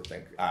that sort of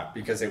thing,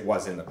 because it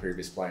was in the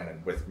previous plan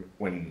and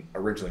when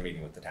originally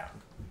meeting with the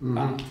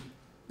town.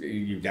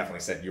 You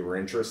definitely said you were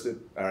interested,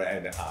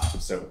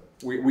 so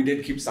we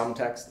did keep some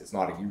text. It's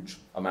not a huge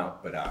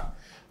amount, but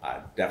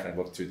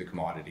definitely looked through the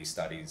commodity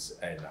studies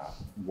and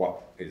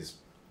what is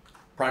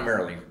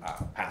primarily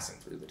passing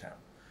through the town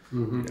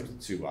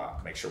to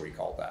make sure we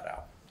called that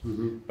out.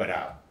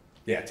 But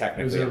yeah,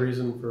 technically. Is there a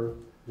reason for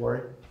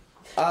worry?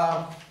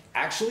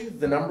 Actually,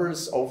 the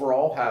numbers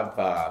overall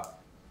have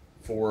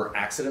for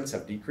accidents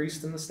have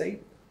decreased in the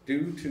state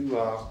due to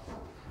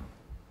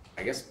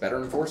I guess better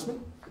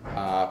enforcement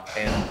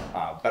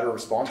and better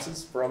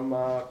responses from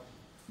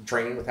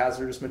training with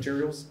hazardous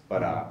materials.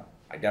 But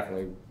I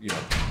definitely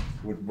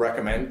would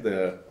recommend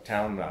the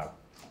town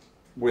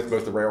with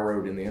both the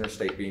railroad and the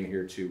interstate being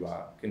here to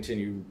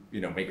continue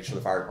making sure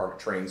the fire department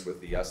trains with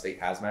the state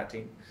hazmat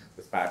team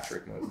with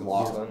Patrick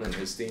McLaughlin and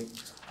his team.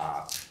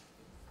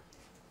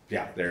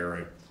 Yeah, they're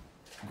a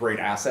great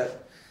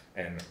asset,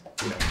 and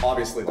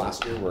obviously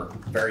last year we're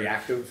very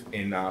active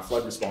in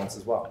flood response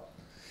as well.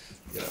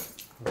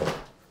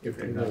 If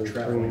they're not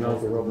Bringing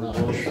out the rubber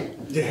bullets.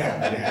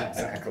 Yeah,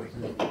 exactly.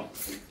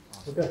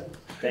 Okay.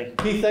 Thank you.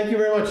 Keith, thank you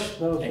very much.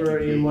 That was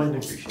very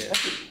enlightening. Appreciate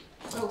it.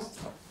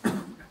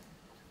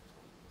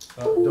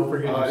 Don't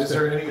forget. Is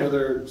there any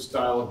other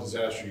style of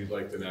disaster you'd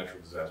like the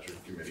Natural Disaster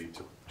Committee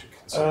to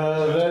consider?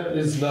 That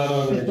is not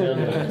on the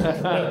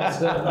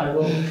agenda. I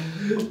will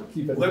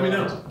keep it. Let me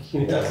know.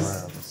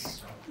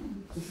 Yes.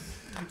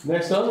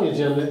 Next on the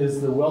agenda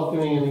is the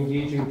Welcoming and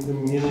Engaging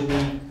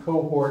Community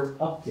Cohort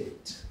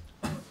Update.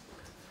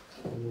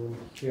 Anyone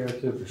care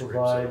to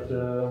provide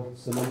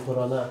some input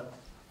on that?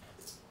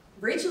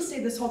 Rachel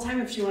stayed this whole time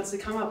if she wants to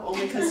come up,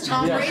 only because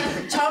Tom,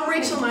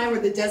 Rachel, and I were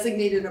the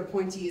designated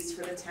appointees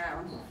for the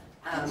town.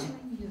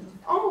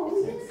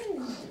 Oh,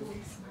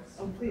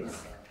 please.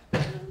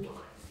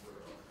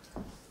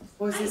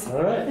 What was this?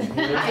 All right,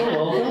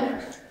 Rachel, welcome.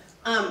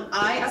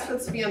 I asked for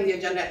this to be on the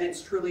agenda, and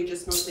it's truly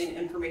just mostly an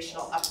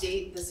informational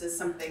update. This is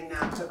something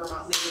that the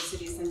Vermont League of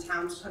Cities and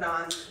Towns put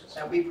on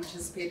that we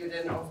participated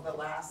in over the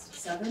last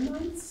 7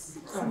 months,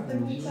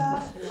 something like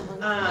that.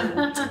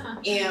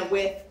 And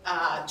with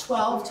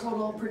 12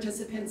 total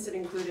participants, it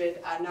included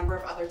a number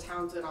of other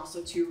towns and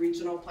also 2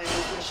 regional planning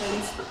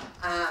commissions.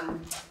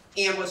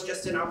 And was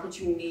just an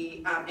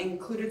opportunity,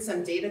 included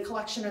some data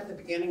collection at the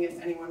beginning, if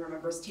anyone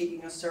remembers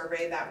taking a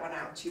survey that went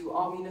out to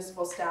all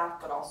municipal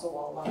staff, but also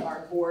all of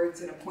our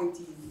boards and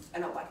appointees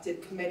and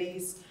elected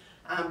committees,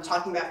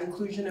 talking about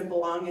inclusion and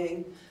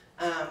belonging.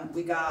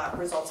 We got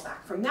results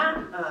back from that.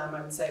 I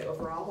would say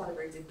overall,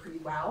 Waterbury did pretty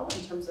well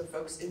in terms of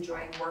folks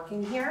enjoying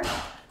working here.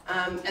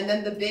 And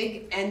then the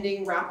big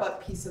ending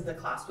wrap-up piece of the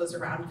class was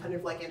around kind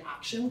of like an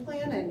action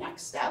plan and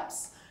next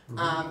steps.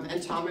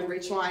 And Tom and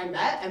Rachel and I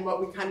met, and what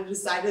we kind of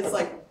decided is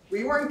like,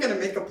 we weren't going to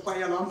make a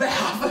plan on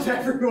behalf of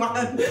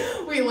everyone.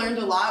 We learned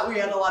a lot. We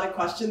had a lot of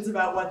questions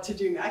about what to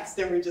do next,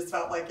 and we just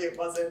felt like it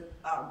wasn't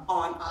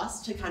on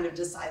us to kind of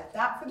decide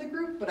that for the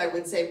group. But I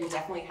would say we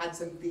definitely had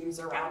some themes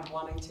around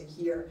wanting to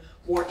hear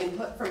more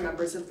input from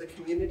members of the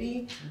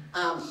community.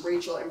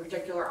 Rachel in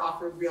particular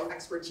offered real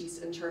expertise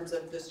in terms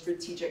of the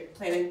strategic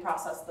planning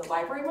process the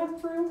library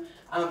went through.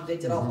 They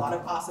did a lot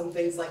of awesome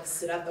things like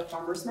sit at the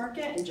farmer's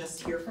market and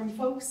just hear from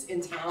folks in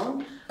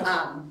town.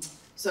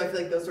 So I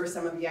feel like those were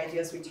some of the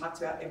ideas we talked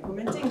about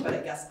implementing, but I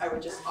guess I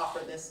would just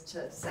offer this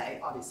to say,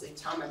 obviously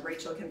Tom and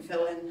Rachel can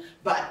fill in,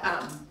 but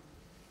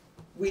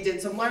we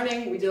did some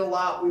learning, we did a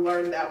lot, we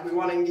learned that we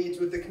want to engage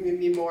with the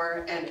community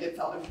more, and it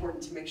felt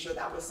important to make sure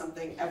that was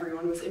something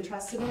everyone was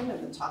interested in,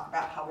 and then talk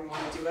about how we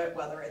want to do it,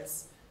 whether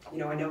it's, I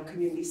know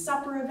community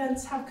supper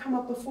events have come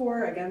up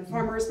before. Again,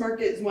 farmers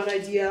market is one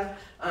idea.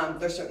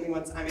 There's certainly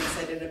ones I'm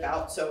excited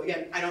about. So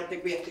again, I don't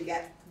think we have to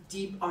get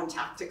deep on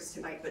tactics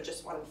tonight, but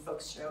just wanted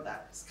folks to know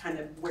that's kind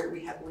of where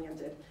we had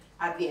landed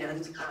at the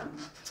end.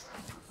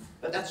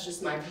 But that's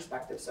just my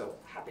perspective, so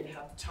happy to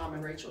have Tom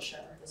and Rachel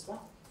share as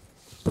well.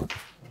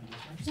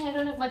 Yeah, I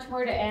don't have much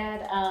more to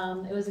add.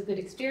 It was a good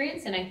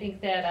experience, and I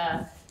think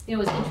that it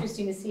was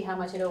interesting to see how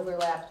much it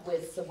overlapped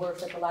with the work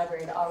that the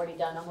library had already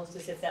done, almost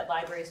as if that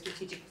library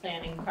strategic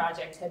planning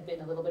project had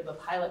been a little bit of a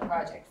pilot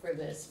project for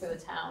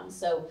the town.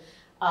 So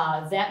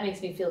that makes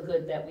me feel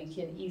good that we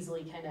can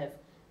easily kind of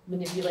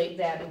manipulate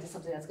that into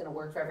something that's going to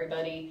work for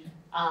everybody.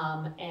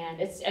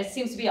 And it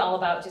seems to be all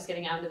about just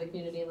getting out into the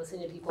community and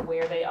listening to people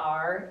where they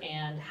are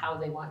and how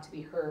they want to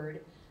be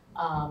heard.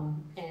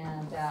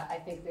 I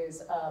think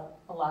there's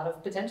a lot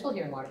of potential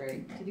here in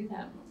Waterbury to do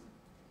that.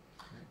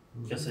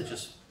 I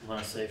just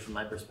want to say from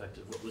my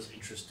perspective, what was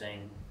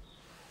interesting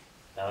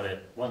about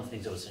it, one of the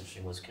things that was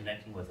interesting was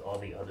connecting with all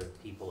the other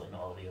people in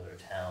all the other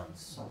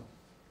towns.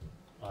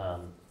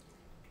 And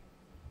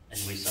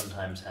we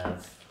sometimes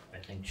have, I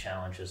think,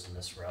 challenges in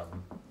this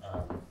realm,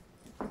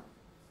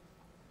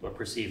 or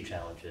perceived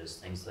challenges,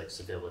 things like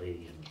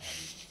civility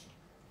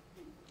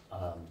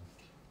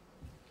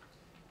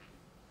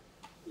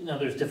You know,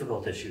 there's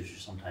difficult issues you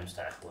sometimes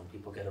tackle, and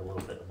people get a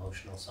little bit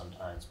emotional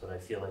sometimes, but I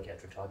feel like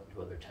after talking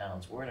to other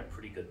towns, we're in a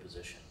pretty good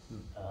position.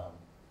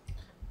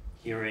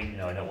 Hearing, you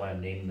know, I don't want to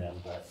name them,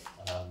 but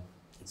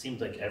it seems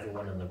like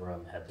everyone in the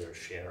room had their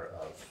share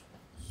of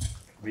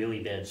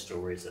really bad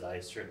stories that I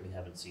certainly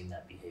haven't seen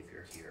that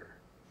behavior here,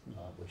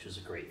 which is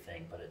a great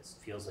thing, but it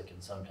feels like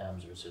in some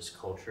towns there's this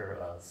culture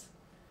of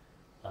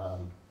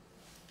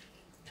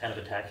kind of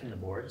attacking the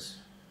boards.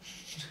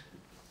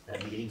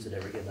 At meetings at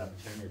every given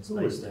opportunity, it's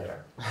nice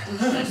that,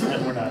 nice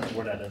that we're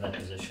not in that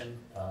position.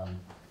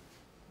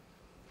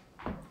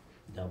 You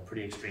know,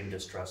 pretty extreme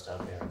distrust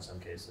out there in some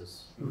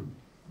cases.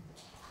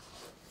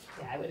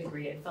 Yeah, I would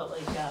agree. It felt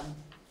like,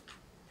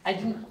 I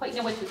didn't quite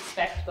know what to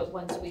expect, but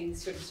once we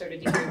sort of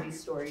started to hear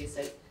these stories,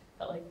 it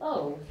felt like,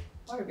 oh,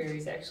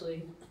 Waterbury's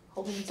actually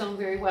holding its own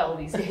very well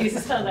these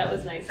days, so that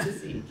was nice to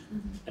see.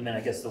 I mean, I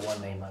guess the one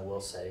name I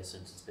will say,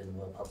 since it's been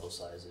well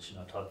publicized, is, you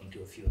know, talking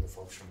to a few of the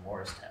folks from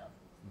Morristown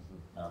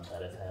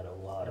that have had a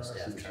lot of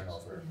staff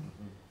turnover.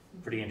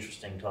 Pretty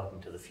interesting talking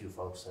to the few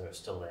folks that are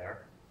still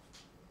there.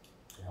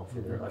 And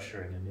hopefully they're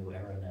ushering a new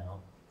era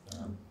now.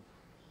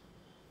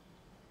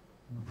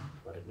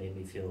 But it made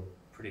me feel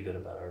pretty good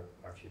about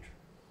our future.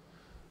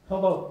 How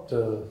about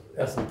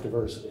ethnic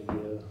diversity?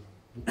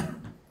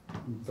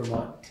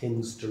 Vermont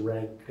tends to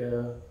rank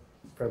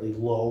fairly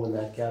low in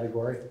that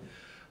category.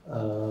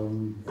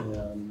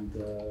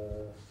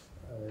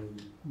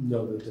 I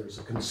know that there's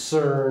a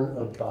concern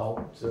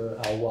about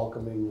how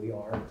welcoming we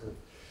are to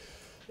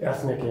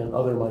ethnic and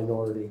other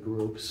minority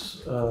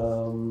groups.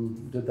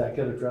 Did that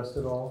get addressed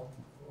at all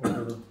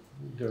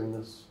during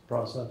this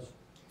process?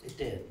 It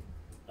did.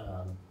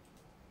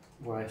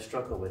 Where I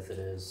struggle with it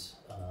is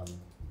a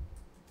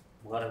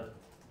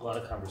lot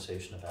of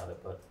conversation about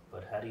it,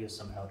 but how do you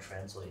somehow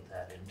translate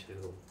that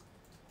into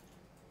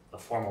a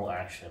formal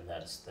action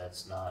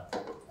that's not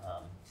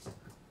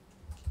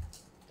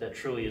that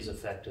truly is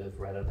effective,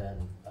 rather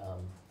than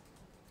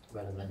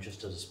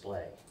just a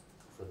display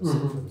for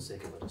the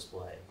sake of a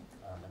display,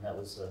 and that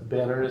was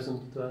Banner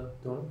isn't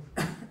doing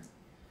it?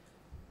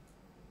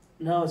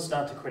 No, it's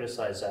not to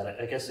criticize that.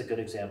 I guess a good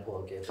example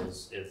I'll give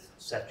is if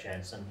Seth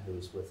Jansen,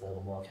 who's with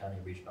Lamoille County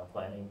Regional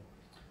Planning,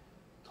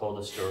 told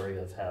a story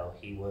of how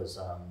he was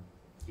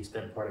he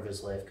spent part of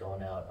his life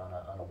going out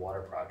on a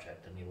water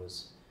project, and he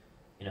was,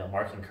 you know,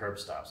 marking curb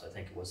stops. I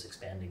think it was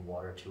expanding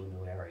water to a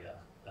new area.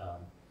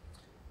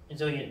 And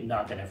so he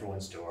knocked on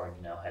everyone's door and,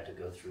 you know, had to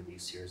go through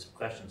these series of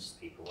questions to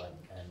people,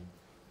 and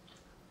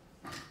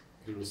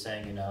he was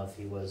saying, you know, if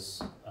he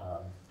was,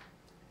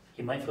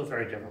 he might feel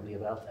very differently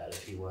about that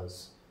if he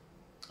was,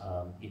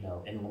 you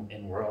know,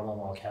 in rural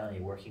Lamoille County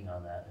working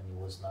on that, and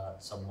he was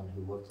not someone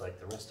who looked like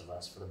the rest of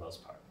us for the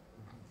most part.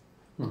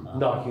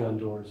 Knocking on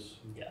doors.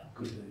 Yeah.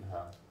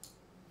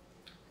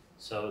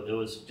 So it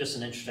was just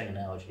an interesting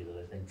analogy that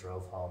I think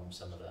drove home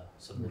some of the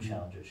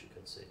challenges you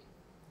could see.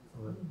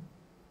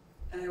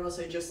 And I will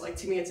say, just like,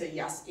 to me, it's a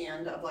yes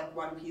and of like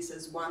one piece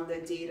is one, the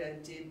data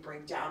did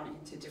break down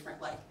into different,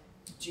 like,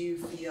 do you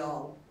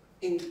feel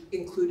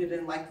included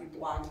and like you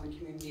belong in the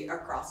community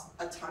across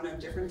a ton of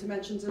different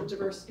dimensions of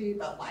diversity,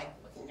 but like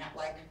looking at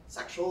like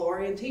sexual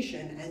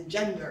orientation and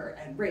gender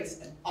and race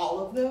and all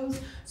of those.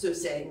 So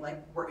saying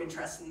like, we're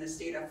interested in this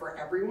data for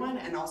everyone,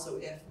 and also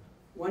if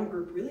one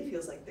group really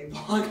feels like they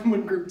belong and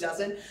one group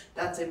doesn't,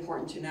 that's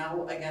important to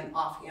know. Again,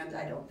 offhand,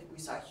 I don't think we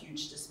saw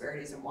huge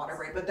disparities in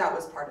Waterbury, but that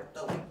was part of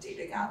the like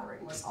data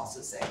gathering, was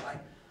also saying like,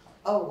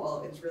 oh,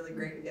 well, it's really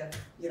great if,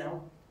 you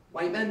know,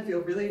 white men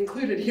feel really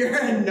included here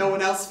and no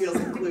one else feels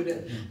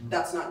included.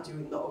 That's not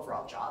doing the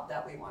overall job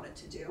that we wanted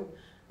to do.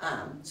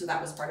 So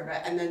that was part of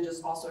it. And then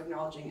just also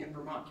acknowledging in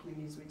Vermont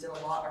communities, we did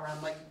a lot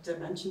around like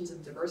dimensions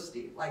of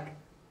diversity, like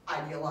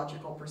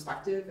ideological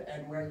perspective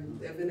and where you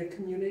live in a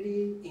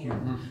community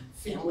and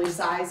family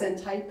size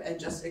and type, and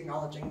just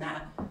acknowledging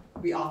that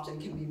we often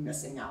can be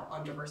missing out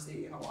on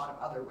diversity in a lot of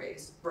other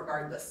ways,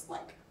 regardless,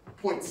 like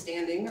point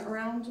standing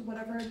around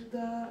whatever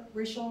the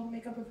racial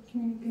makeup of a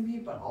community can be,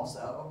 but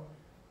also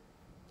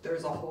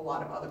there's a whole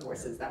lot of other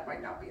voices that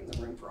might not be in the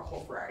room for a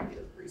whole variety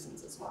of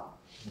reasons as well.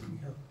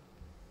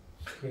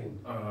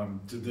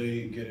 Did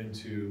they get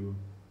into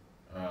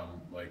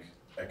like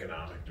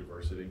economic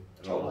diversity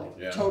at all?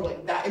 Yeah. Totally.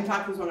 That in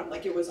fact was one of,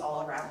 like, it was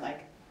all around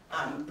like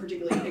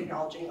particularly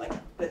acknowledging like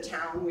the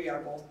town, we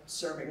are both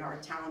serving our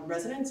town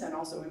residents and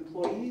also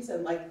employees,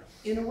 and like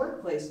in a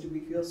workplace, do we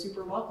feel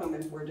super welcome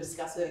if we're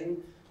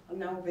discussing, I don't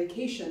know,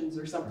 vacations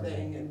or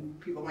something, and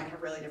people might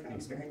have really different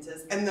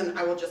experiences. And then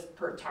I will just,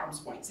 per Tom's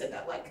point, say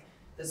that like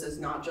this is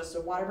not just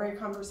a Waterbury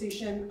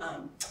conversation.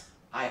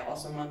 I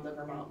also am on the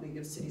Vermont League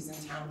of Cities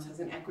and Towns as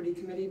an equity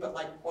committee, but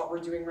like what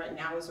we're doing right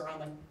now is around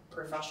like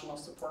professional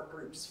support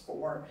groups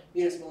for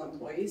municipal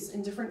employees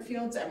in different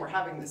fields, and we're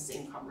having the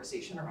same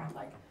conversation around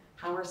like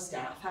how are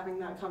staff having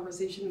that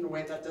conversation in a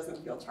way that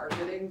doesn't feel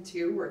targeting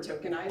too or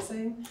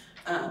tokenizing.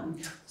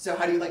 So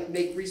how do you like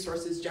make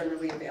resources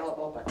generally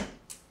available, but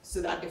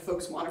so that if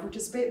folks want to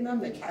participate in them,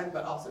 they can,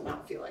 but also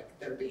not feel like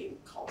they're being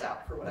called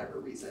out for whatever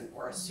reason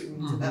or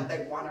assumed that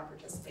they want to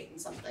participate in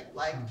something.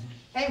 Like,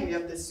 hey, we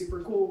have this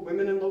super cool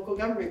women in local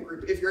government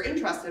group. If you're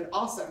interested,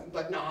 awesome,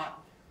 but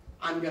not,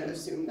 I'm going to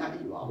assume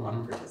that you all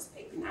want to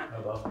participate in that.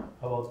 How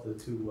about the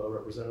two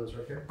representatives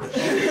right here?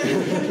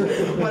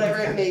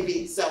 Whatever it may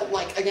be. So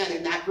like, again,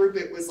 in that group,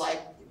 it was like,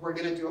 we're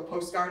gonna do a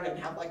postcard and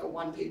have like a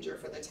one-pager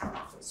for the town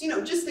office. You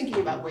know, just thinking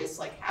about ways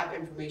to like have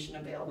information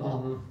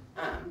available,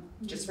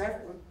 just for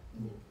everyone.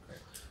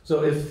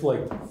 So if,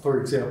 like, for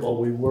example,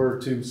 we were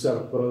to set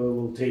up a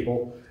little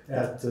table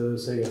at,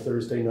 say, a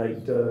Thursday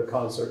night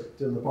concert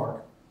in the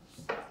park,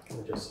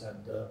 we just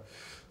had the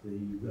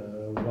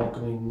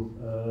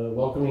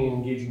welcoming,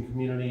 engaging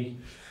community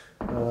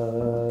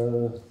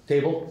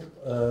table.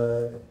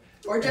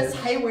 Or just,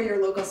 hey, we're your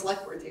local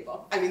select board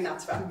table. I mean,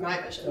 that's my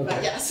vision,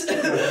 but yes.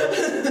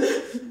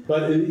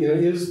 But you know,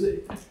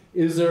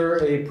 is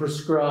there a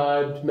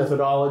prescribed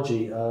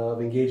methodology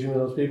of engaging with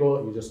those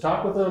people? You just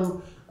talk with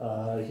them.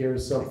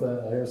 Here's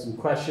some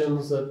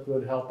questions that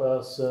would help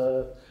us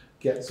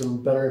get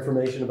some better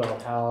information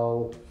about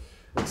how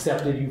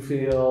accepted you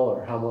feel,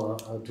 or how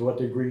to what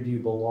degree do you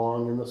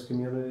belong in this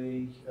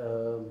community.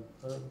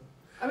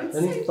 I would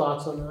Any say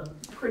thoughts on that?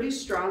 pretty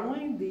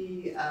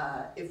strongly,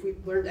 if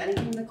we've learned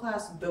anything in the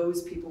class,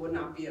 those people would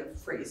not be a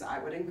phrase I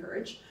would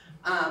encourage.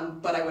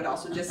 But I would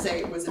also just say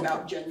it was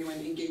about genuine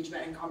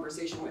engagement and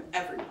conversation with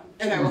everyone.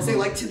 And I will say,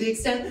 like, to the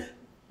extent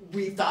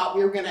we thought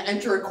we were going to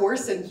enter a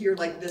course and hear,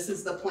 like, this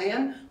is the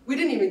plan, we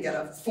didn't even get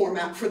a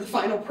format for the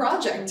final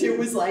project. It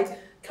was like,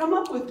 come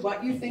up with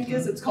what you think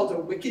is, it's called a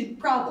wicked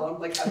problem,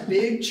 like a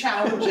big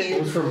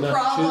challenging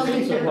problem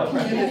in your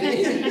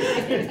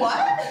community.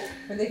 What?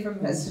 Are they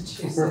from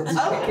Massachusetts?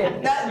 Oh,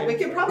 that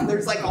wicked problem.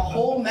 There's like a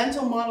whole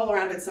mental model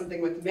around it,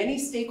 something with many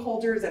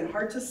stakeholders and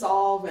hard to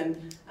solve.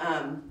 And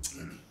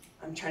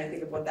I'm trying to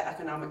think of what the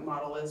economic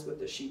model is with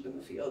the sheep in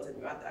the field and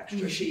you got the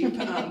extra sheep.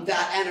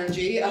 That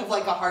energy of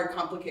like a hard,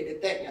 complicated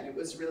thing. And it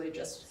was really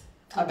just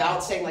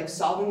about saying like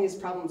solving these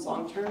problems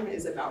long-term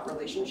is about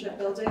relationship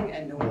building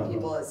and knowing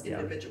people as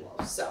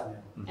individuals. So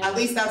at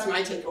least that's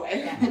my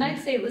takeaway. Yeah. And I'd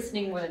say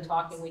listening more than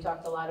talking. We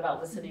talked a lot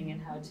about listening and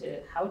how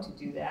to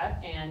do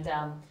that.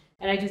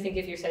 And I do think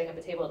if you're setting up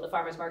a table at the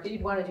farmer's market,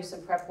 you'd want to do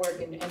some prep work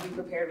and be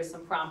prepared with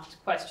some prompt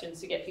questions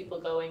to get people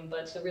going.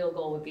 But the real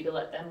goal would be to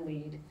let them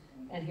lead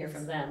and hear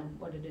from them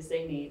what it is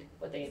they need,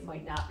 what they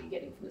might not be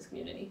getting from this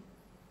community.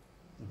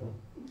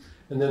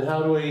 And then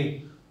how do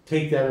we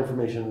take that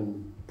information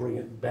and bring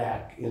it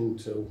back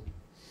into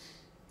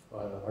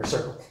our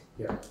circle?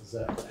 Yeah, is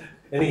that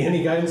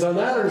any guidance on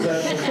that, or is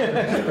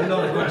that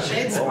another question?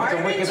 It's a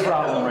wicked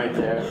problem right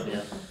there.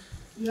 Yeah.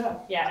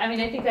 Yeah, I mean,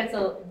 I think that's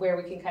where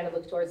we can kind of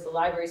look towards the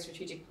library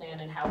strategic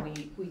plan and how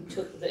we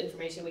took the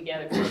information we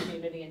gathered from the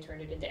community and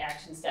turned it into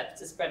action steps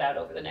to spread out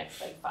over the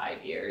next like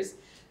 5 years.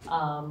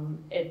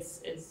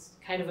 It's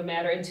kind of a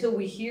matter, until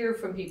we hear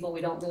from people,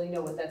 we don't really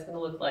know what that's going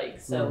to look like.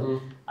 So,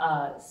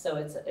 so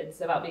it's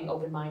about being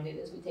open-minded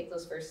as we take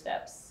those first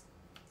steps.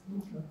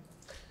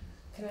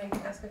 Can I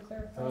ask a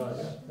clarifying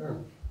question? Yeah, sure.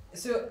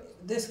 So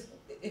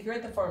if you're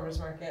at the farmer's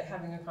market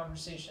having a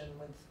conversation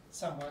with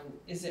someone,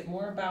 is it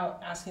more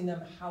about asking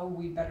them how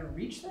we better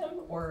reach them,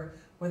 or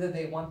whether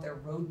they want their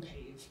road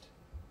paved?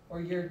 Or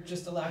you're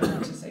just allowing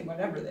them to say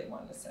whatever they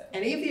want to say?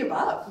 Any of the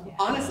above. Yeah.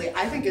 Honestly,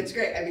 I think it's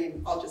great. I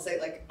mean, I'll just say,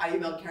 like, I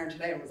emailed Karen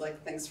today and was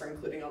like, thanks for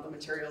including all the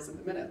materials in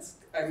the minutes.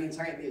 I mean,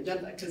 sorry, in the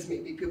agenda, because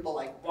maybe people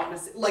like want to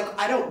see, like,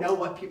 I don't know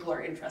what people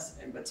are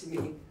interested in, but to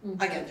me,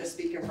 again, just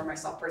speaking for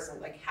myself personally,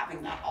 like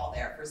having that all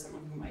there for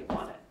someone who might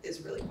want it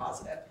is really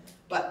positive.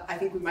 But I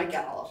think we might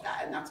get all of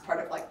that, and that's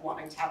part of like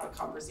wanting to have a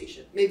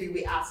conversation. Maybe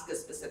we ask a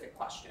specific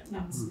question.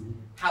 That's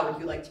how would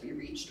you like to be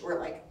reached? Or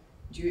like,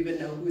 do you even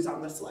know who's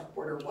on the select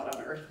board or what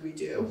on earth we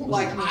do?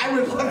 Like, I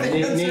would love the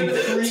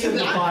answer to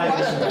that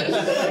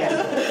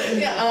question.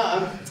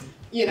 Yeah,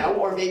 you know,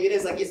 or maybe it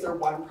is like, is there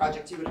one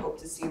project you would hope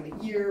to see in the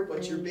year?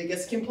 What's your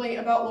biggest complaint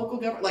about local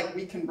government? Like,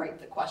 we can write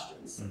the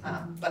questions.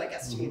 But I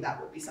guess to me,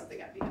 that would be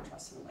something I'd be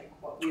interested in, like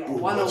what we all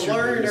want to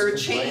learn or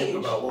change.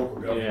 About local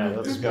government. Yeah,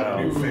 let's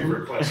go. New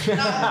favorite question.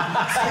 So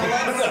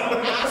let's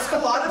ask a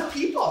lot of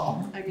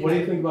people. I mean, What do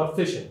you think about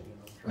fishing?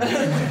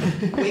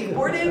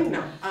 Wakeboarding?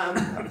 No.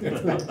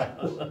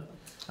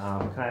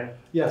 Can I?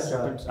 Yes.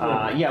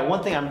 Yeah,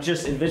 one thing, I'm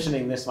just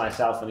envisioning this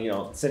myself,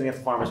 and sitting at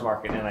the farmer's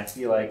market, and I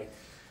feel like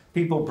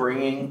people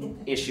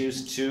bringing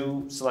issues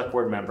to select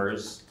board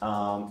members,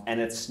 and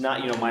it's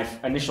not, my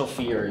initial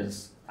fear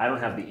is I don't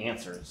have the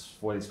answers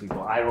for these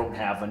people. I don't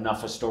have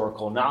enough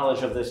historical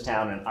knowledge of this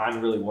town, and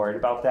I'm really worried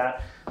about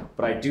that.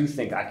 But I do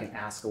think I can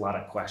ask a lot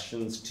of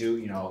questions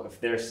too. If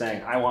they're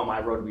saying, I want my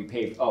road to be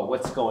paved,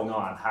 what's going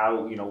on? How,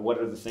 what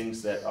are the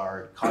things that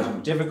are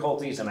causing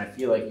difficulties? And I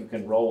feel like you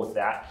can roll with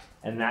that.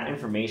 And that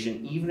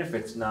information, even if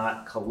it's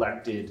not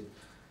collected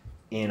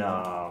in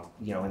a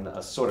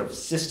sort of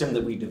system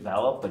that we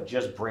develop, but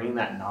just bringing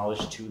that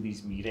knowledge to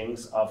these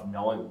meetings of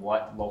knowing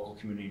what local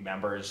community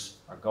members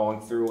are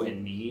going through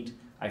and need,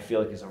 I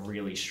feel like is a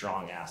really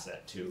strong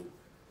asset to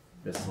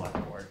the select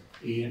board.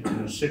 In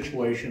a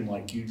situation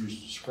like you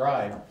just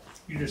described,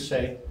 you just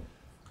say,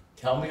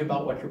 tell me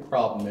about what your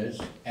problem is,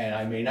 and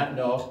I may not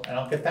know, and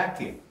I'll get back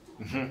to you.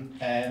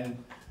 And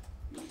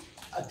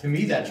to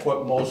me, that's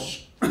what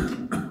most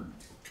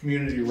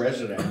community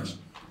residents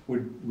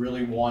would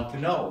really want to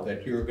know,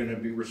 that you're gonna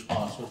be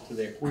responsive to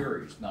their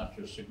queries, not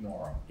just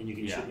ignore them. And you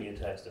can shoot me a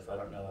text if I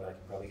don't know it, I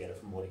can probably get it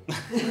from Woody. Right.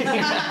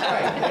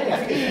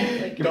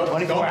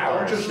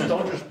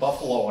 Don't just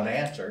buffalo an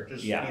answer,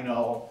 just, Yeah. you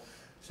know,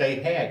 say,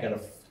 hey, I gotta,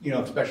 you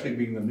know, especially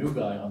being the new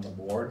guy on the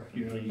board,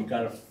 you know, you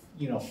gotta,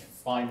 you know,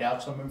 find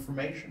out some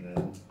information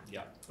and.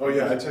 Yeah. Oh,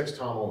 yeah, I text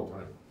Tom all the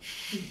time.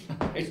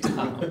 Hey,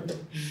 Tom.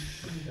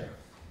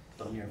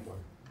 I'm here for it.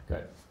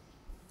 Good.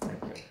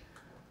 Thank you.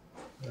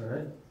 All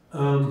right.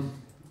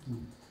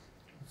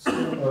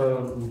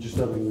 Just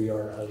noting we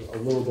are a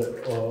little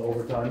bit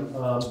over time.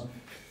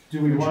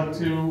 Do we want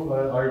to,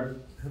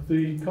 have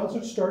the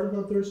concerts started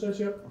on Thursdays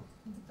yet?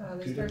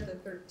 They start the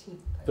 13th.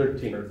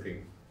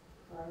 13.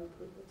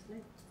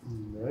 All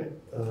right.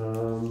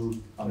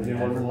 Anyone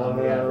I'm want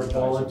the to advertising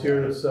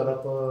volunteer guy. to set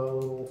up a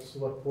little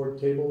select board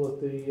table at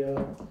the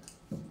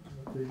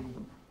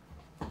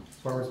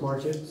farmer's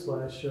market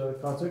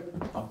 / concert?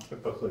 I'm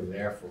typically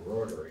there for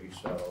Rotary,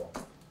 so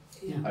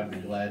I'd be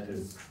glad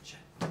to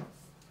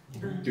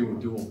do a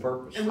dual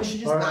purpose. And we should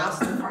just ask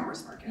the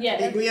farmer's market. Yeah,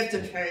 Like, we have to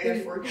pay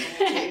if we're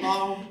getting a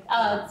table.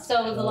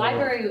 So the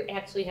library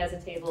actually has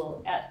a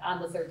table on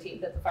the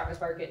 13th at the farmer's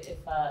market. If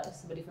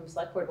somebody from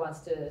Selectboard wants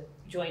to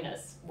join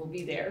us, we'll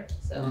be there,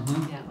 so,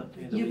 yeah.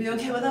 You'd be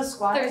okay with us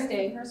squatting?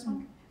 Thursday. First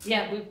one?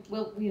 Yeah,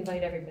 we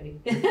invite everybody.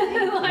 The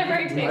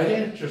library I table.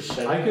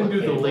 can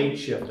do the late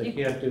shift, I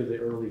can't do the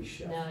early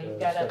shift. No, you've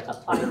gotta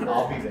apply for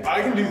I'll that. be there.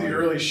 I can do the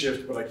early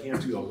shift, but I can't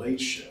do the late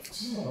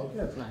shift. Oh,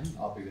 okay.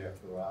 I'll be there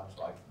throughout,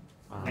 so I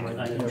can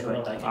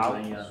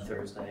join you on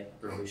Thursday,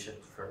 early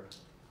shift for.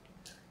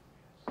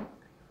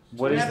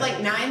 What We is have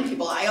like 9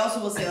 people. I also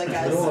will say like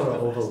I don't want to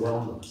guys.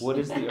 overwhelm them. what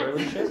is the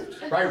early shift?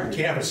 right, we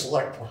can't have a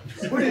select one.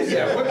 What is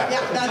that? What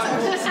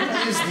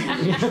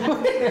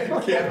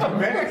Yeah, Can't do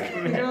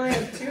many. We can only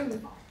have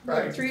 2,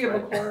 Right. 3 of a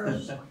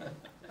quorum.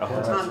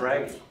 Oh, that's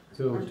right.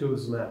 Two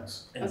is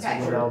max.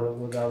 Okay. Without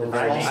a.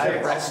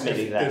 I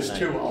committee that There's night.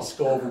 2, I'll just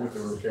go over with the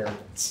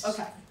repairments.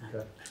 Okay.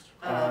 Okay.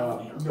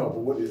 No, but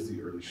what is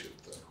the early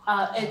shift though?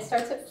 It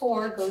starts at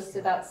 4, goes to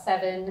about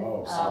 7.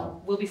 Oh,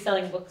 7. We'll be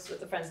selling books with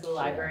the Friends of the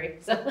Library,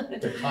 so.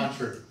 The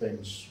concert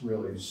thing's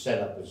really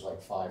set up as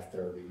like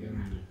 5:30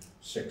 and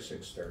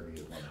 6:30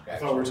 is when. I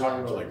thought we were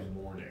talking about like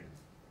morning.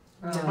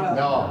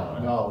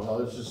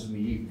 No, this is in the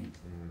evening.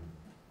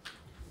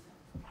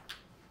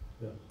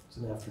 Yeah, it's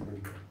an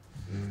afternoon.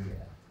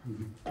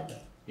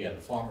 Yeah,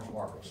 the farmer's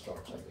market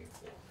starts, I think,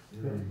 4.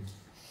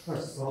 All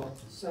right, well,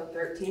 So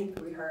 13th,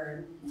 we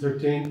heard.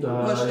 13th.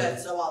 Pushed it,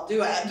 so I'll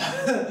do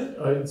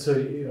it. So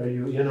are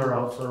you in or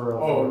out for?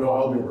 Oh, no,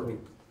 I'll be working.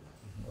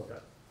 Okay,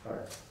 all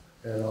right.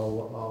 And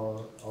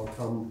I'll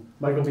come,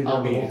 Mike will be there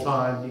I'll the be whole in.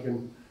 time,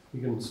 he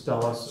can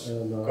stall us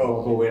and. Go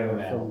I'll be in and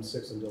there out. From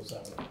 6 until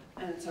 7.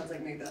 And it sounds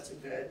like maybe that's a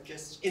good,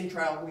 just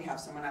intro, we have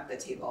someone at the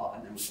table,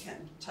 and then we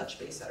can touch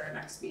base at our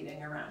next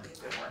meeting around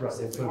if it Right, works,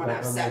 we'll if we put wanna that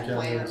have on the set agenda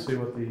and plans. see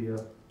what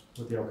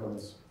the outcome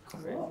is.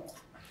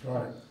 All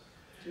right.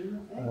 If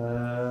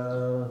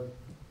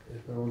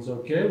everyone's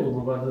okay, we'll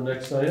move on to the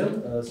next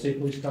item, state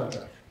police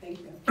contract. Thank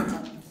you. Let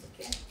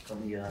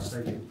me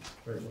Thank you.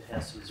 Very good.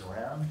 pass these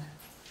around.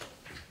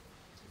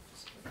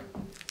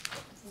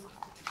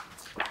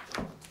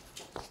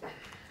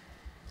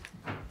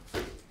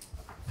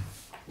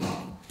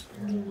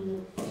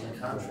 The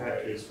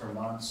contract is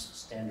Vermont's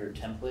standard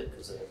template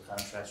because they have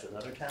contracts with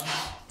other towns.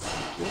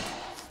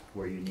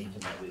 We're unique in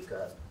that we've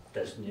got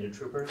designated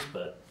troopers,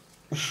 but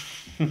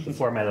the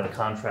format of the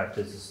contract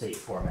is the state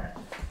format.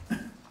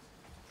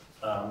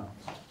 I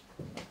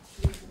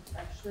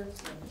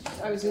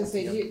was gonna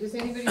say, does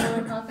anybody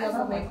want a copy? I'll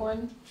go make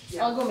one.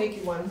 I'll go make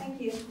you one.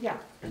 Thank you. Yeah.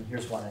 And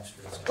here's one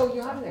extra. Oh,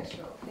 you have an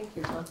extra. Thank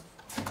you, John.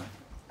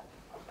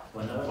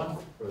 Want another one?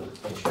 Or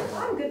make sure?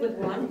 I'm good with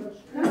one.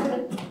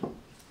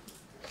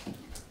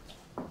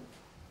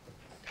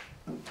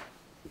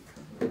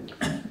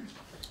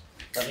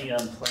 Let me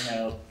point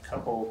out a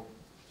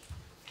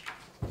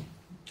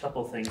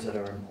couple things that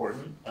are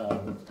important.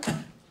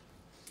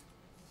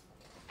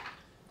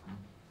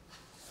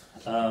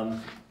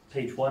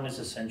 Page 1 is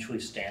essentially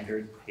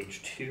standard.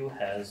 Page 2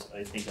 has,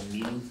 I think, a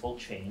meaningful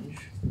change.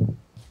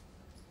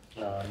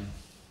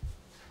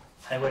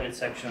 Highlighted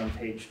section on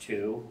page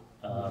 2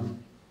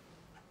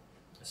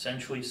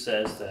 essentially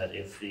says that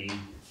if the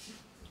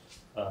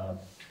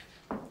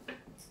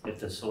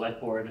select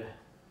board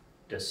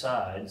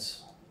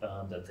decides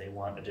that they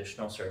want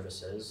additional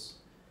services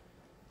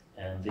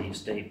and the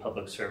state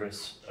public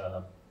safety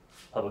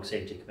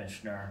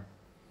commissioner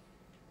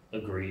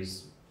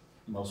agrees,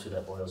 mostly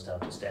that boils down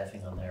to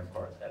staffing on their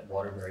part, that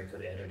Waterbury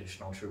could add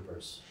additional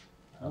troopers.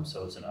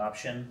 So it's an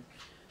option.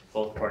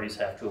 Both parties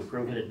have to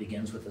approve it. It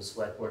begins with the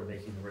select board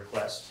making the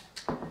request.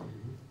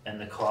 And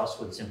the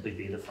cost would simply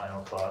be the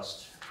final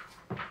cost,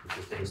 which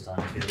is based on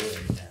 2, and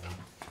if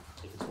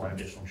it's 1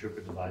 additional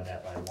trooper, divide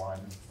that by 1,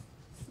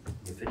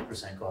 you have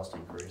 50% cost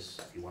increase.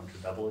 If you want to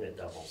double it, it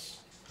doubles.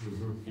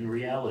 In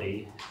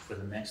reality, for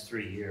the next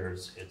 3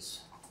 years,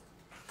 it's,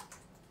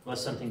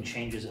 unless something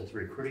changes at the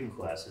recruiting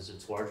classes,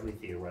 it's largely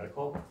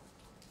theoretical,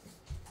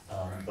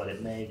 but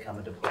it may come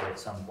into play at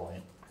some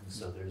point, and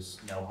so there's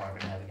no harm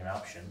in having an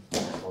option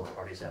that both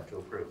parties have to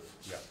approve.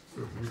 Yeah.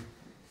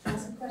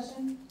 Ask a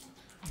question?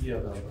 Yeah,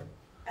 no.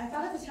 I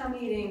thought at the town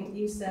meeting,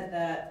 you said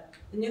that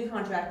the new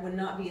contract would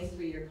not be a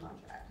 3-year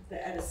contract,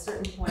 that at a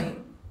certain point,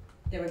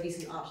 there would be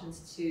some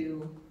options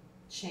to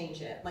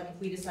change it, like if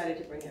we decided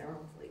to bring in our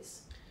own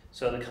police.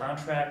 So the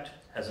contract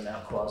has an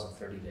out clause of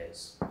 30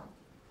 days.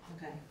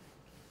 Okay.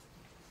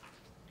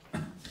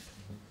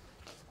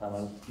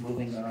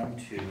 Moving on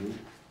to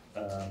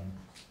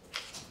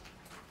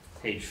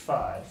page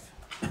 5.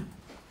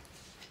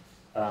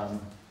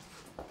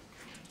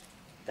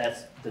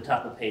 That's the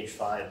top of page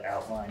 5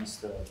 outlines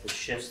the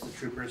shifts the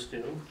troopers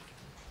do.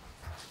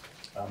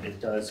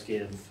 It does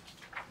give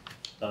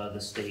the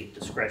state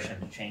discretion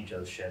to change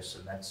those shifts,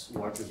 and that's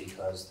largely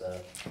because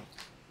the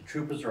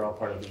troopers are all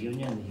part of the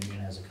union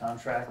has a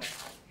contract,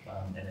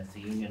 and if the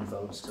union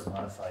votes to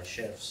modify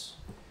shifts,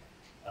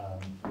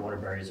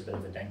 Waterbury is a bit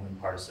of a dangling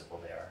participle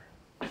there.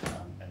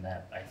 And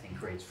that, I think,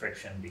 creates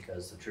friction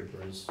because the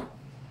troopers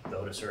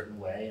vote a certain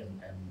way,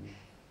 and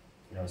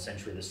you know,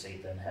 essentially the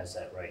state then has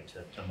that right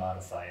to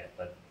modify it.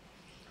 But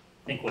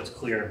I think what's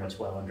clear and what's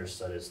well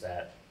understood is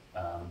that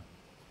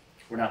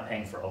we're not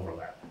paying for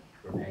overlap.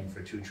 We're paying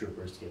for 2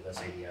 troopers to give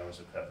us 80 hours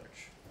of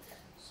coverage.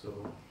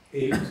 So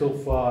 8 till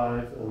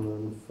 5, and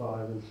then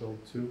 5 until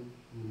 2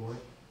 in the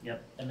morning?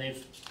 Yep, and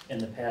they've, in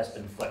the past,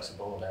 been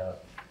flexible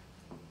about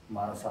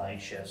modifying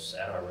shifts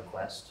at our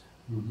request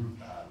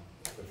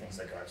for things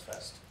like Arts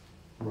Fest.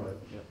 Right.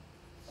 Yep.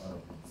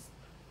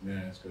 May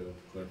I ask a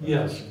clarification?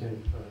 Yes.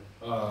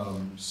 Okay.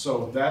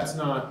 So that's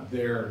not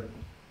their,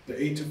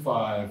 the 8 to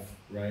 5,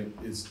 right,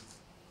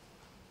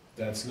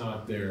 that's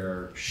not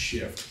their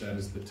shift, that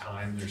is the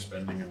time they're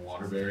spending in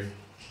Waterbury?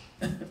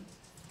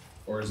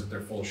 Or is it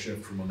their full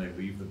shift from when they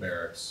leave the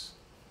barracks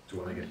to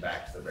when they get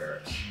back to the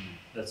barracks?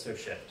 That's their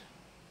shift.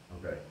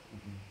 Okay.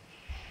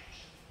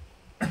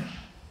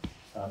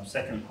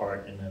 Second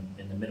part in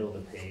the middle of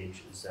the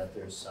page is that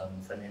there's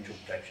some financial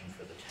protection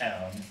for the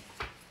town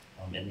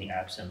in the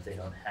absence they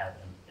don't have,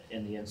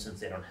 in the instance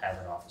they don't have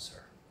an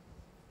officer.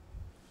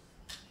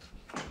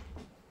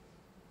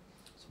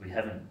 So we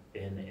haven't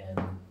been in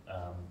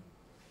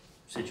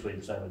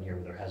situations I've been here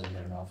where there hasn't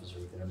been an officer.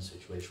 We've been in a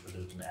situation where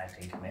there's been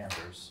acting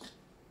commanders,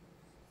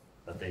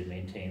 but they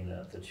maintain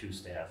the 2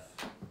 staff.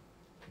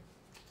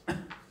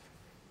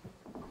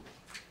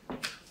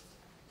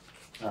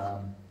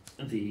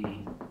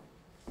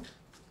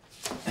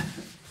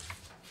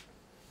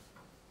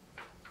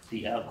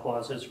 The out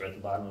clauses are at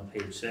the bottom of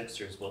page 6.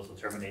 There's both a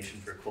termination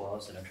for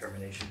clause and a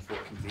termination for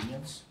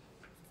convenience.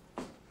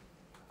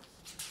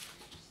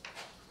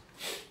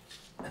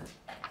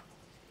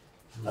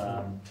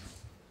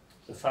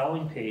 The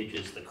following page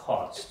is the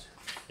cost,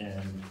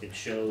 and it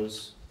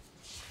shows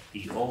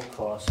the old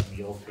cost in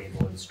the old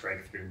table and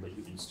strike through, but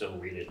you can still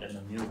read it in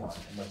the new one.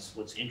 And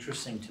what's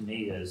interesting to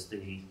me is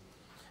the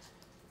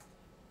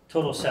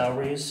total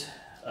salaries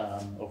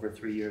over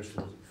 3 years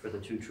for the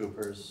 2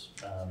 troopers.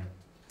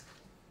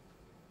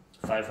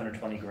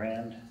 520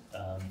 grand,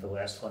 the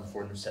last one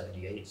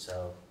 478,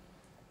 so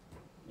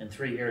in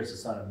 3 years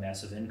it's not a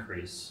massive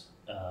increase.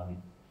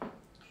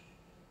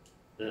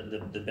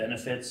 The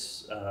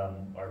benefits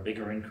are a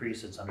bigger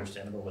increase. It's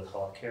understandable with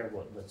health care.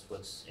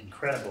 What's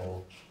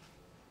incredible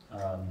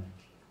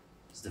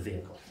is the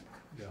vehicle.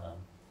 Yeah.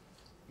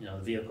 You know,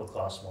 the vehicle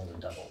costs more than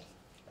doubled.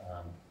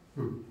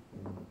 And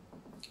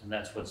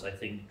that's what's, I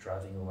think,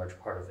 driving a large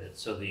part of it.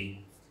 So the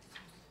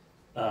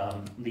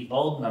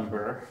old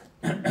number,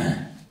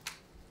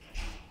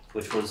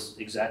 which was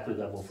exactly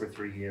level for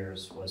 3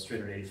 years, was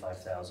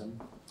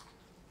 385,000.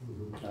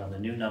 The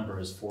new number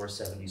is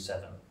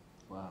 477.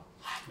 Wow.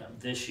 Now,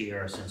 this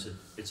year, since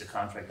it's a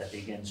contract that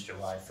begins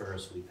July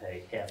 1st, we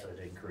pay half of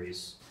the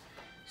increase.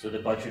 So the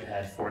budget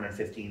had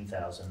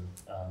 415,000,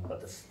 but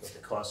the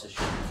cost this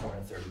year is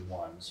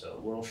 431. So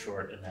a little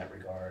short in that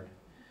regard.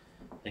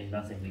 I think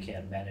nothing we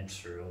can't manage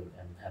through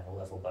and have a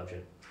level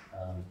budget.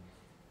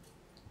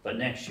 But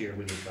next year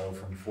we would go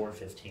from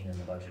 415 in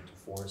the budget to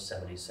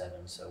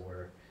 477. So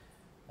we're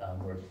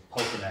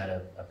poking at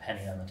a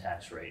penny on the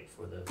tax rate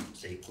for the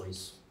state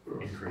police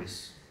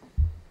increase.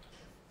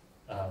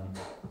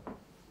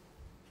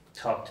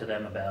 Talk to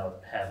them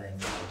about having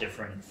a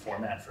different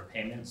format for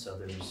payment, so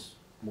there's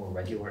more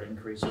regular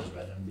increases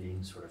rather than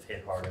being sort of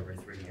hit hard every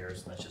 3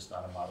 years, and that's just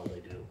not a model they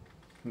do.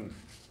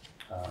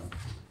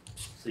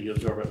 So you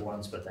absorb it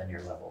once, but then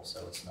you're level,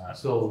 so it's not.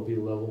 So it'll be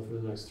level for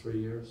the next 3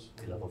 years?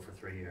 Be level for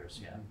 3 years,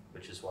 yeah,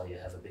 which is why you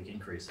have a big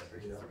increase every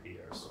 3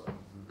 years.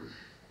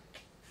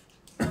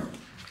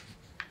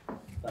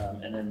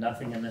 And then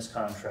nothing in this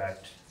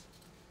contract,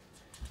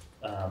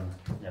 you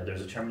know,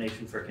 there's a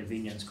termination for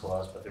convenience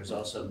clause, but there's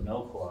also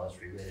no clause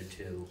related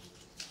to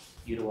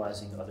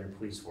utilizing other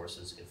police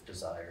forces if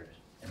desired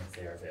and if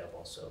they are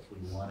available. So if we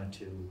wanted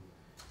to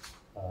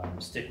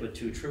stick with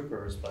 2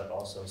 troopers, but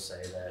also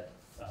say that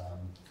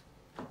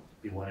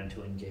we wanted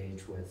to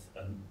engage with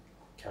a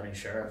county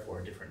sheriff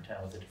or a different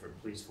town with a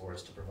different police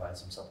force to provide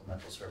some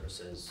supplemental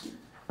services.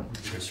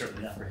 We're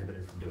certainly not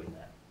prohibited from doing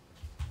that.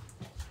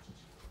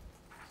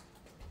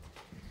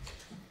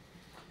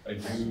 I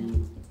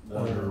do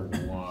wonder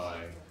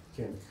why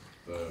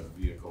the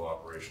vehicle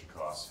operation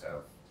costs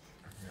have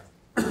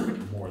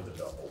more than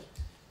doubled.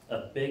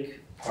 A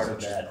big part of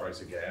Is it just that. the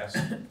price of gas?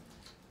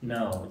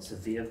 No, it's the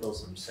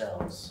vehicles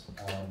themselves.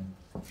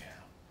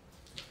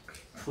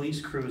 Police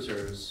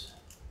cruisers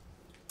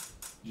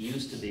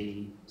used to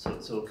be,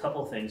 so a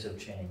couple things have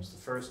changed.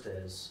 The first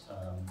is,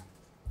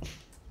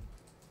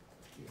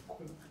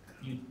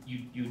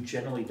 you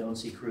generally don't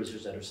see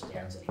cruisers that are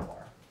sedans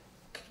anymore.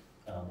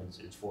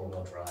 It's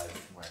 4-wheel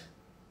drive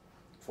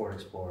Ford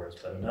Explorers,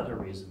 but another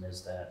reason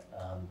is that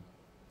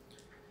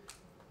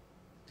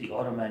the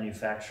auto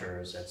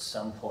manufacturers at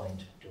some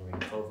point during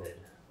COVID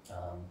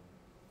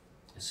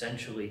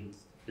essentially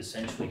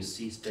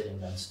ceased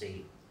bidding on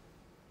state.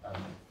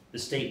 The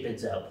state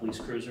bids out police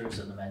cruisers,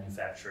 and the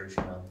manufacturers,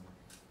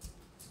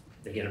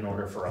 they get an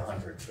order for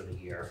 100 for the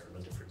year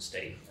from a different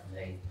state,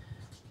 and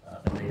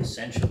they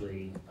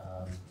essentially,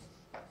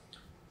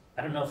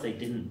 I don't know if they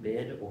didn't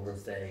bid or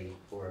if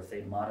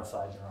they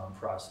modified their own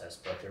process,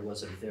 but there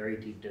was a very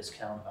deep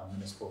discount on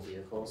municipal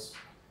vehicles.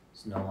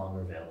 It's no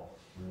longer available.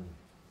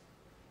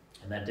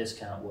 And that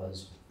discount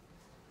was,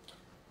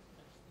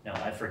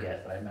 I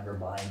forget, but I remember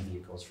buying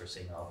vehicles for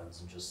St.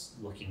 Albans and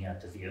just looking at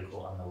the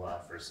vehicle on the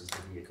lot versus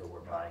the vehicle we're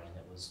buying, and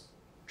it was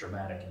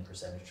dramatic in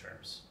percentage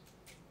terms.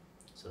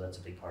 So that's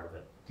a big part of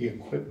it. The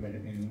equipment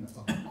in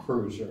a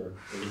cruiser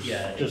is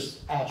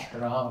just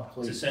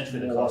astronomically it's essentially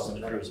the more cost of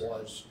than the what it cruiser.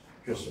 was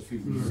just a few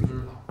years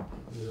ago.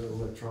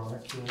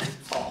 Electronics.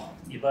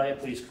 You buy a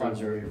police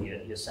cruiser,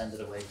 you send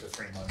it away for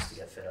 3 months to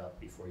get fit up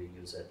before you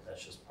use it.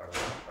 That's just part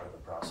of the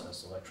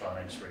process.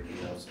 Electronics,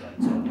 radios,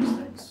 lights, all these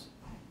things.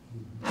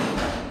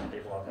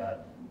 They've all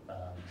got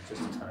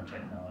just a ton of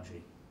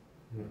technology.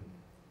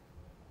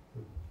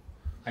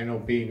 I know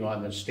being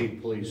on the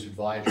State Police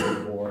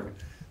Advisory Board,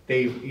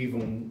 they,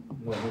 even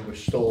when we were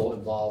still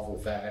involved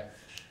with that,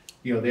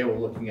 they were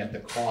looking at the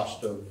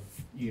cost of,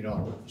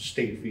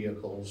 state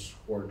vehicles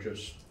were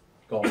just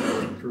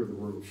going through the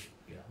roof.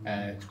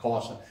 And it's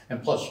costing,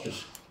 and plus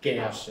just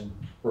gas and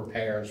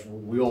repairs,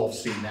 we all have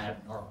seen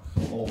that in our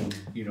own,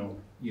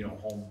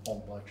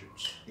 home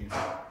budgets,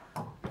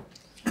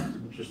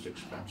 It's just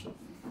expensive.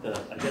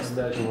 I guess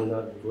imagine we're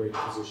not in a great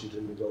position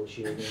to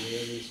negotiate any of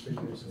these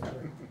figures.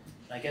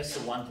 I guess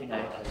the one thing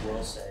I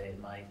will say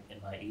in my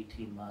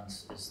 18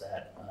 months is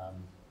that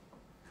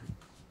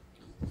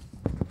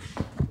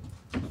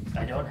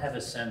I don't have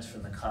a sense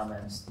from the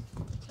comments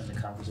and the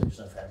conversations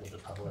I've had with the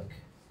public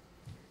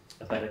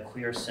about a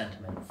clear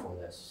sentiment for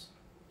this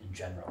in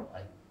general.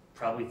 I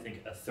probably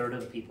think a third of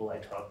the people I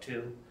talk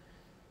to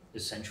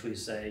essentially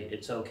say,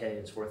 it's okay,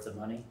 it's worth the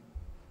money.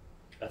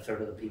 A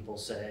third of the people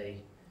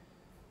say,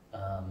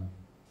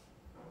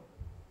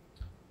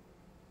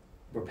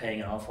 we're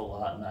paying an awful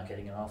lot and not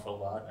getting an awful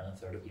lot, and a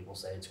third of people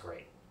say it's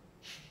great.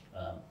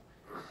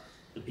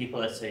 The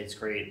people that say it's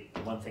great,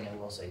 the one thing I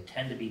will say,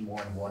 tend to be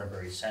more in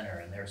Waterbury Center,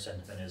 and their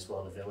sentiment is,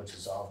 well, the village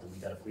dissolved and we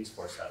got a police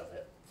force out of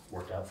it.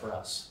 Worked out for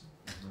us.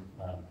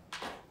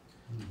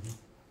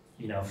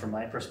 From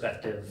my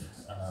perspective,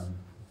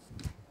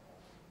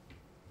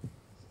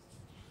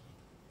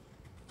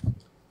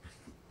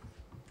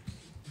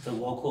 the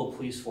local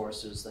police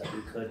forces that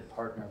we could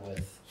partner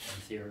with,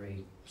 in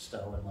theory,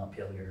 Stowe and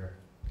Montpelier,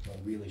 are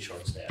really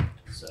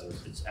short-staffed, so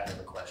it's out of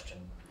the question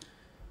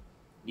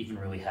even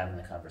really having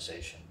the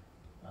conversation.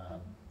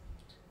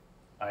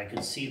 I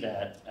could see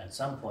that at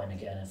some point,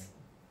 again, if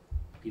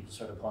people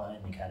start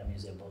applying, the academy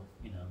is able,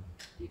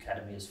 the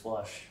academy is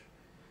flush,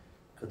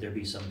 could there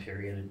be some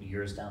period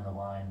years down the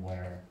line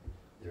where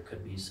there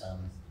could be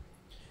some,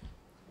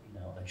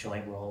 a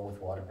joint role with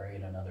Waterbury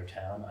in another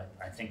town?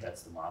 I think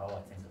that's the model.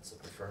 I think that's the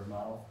preferred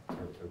model,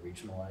 to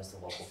regionalize the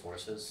local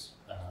forces.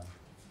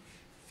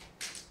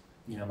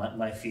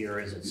 My fear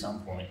is at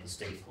some point the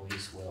state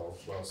police will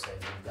say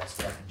they've got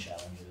staffing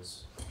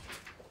challenges.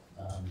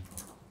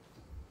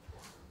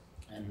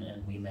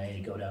 And we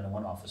may go down to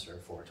one officer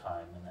for a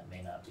time, and that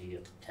may not be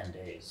 10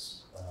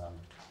 days.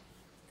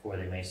 Or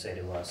they may say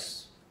to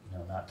us,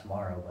 not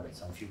tomorrow, but at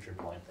some future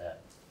point,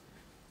 that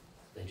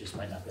they just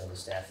might not be able to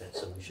staff it,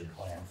 so we should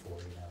plan for,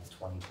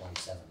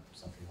 2027,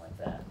 something like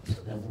that.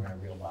 So then we're in a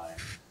real bind.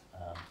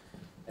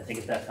 I think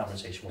if that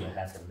conversation were to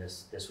happen,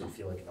 this would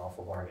feel like an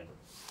awful bargain.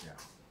 Yeah.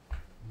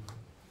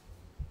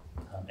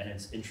 And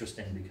it's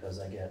interesting because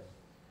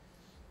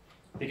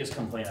biggest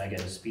complaint I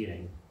get is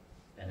speeding,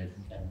 and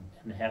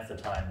half the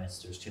time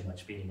there's too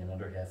much speeding, and the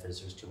other half is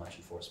there's too much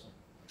enforcement.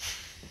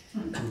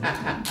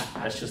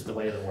 That's just the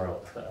way of the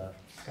world.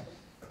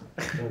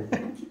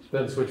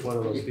 Depends which one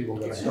of those people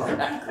gonna start.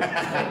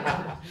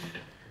 I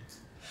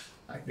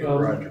knew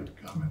Roger would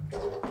comment.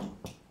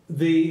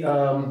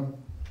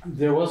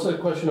 There was a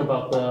question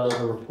about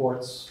the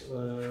reports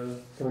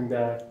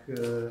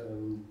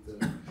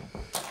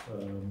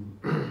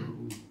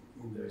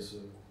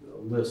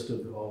list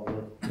of all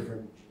the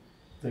different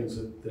things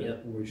that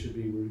Yep. we should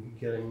be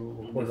getting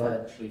We've reported on.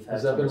 had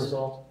Has that been convers-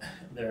 resolved?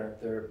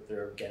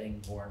 They're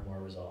getting more and more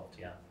resolved,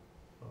 yeah.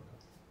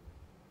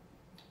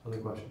 Other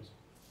questions?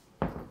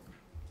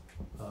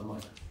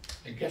 Mike?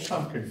 I guess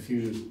I'm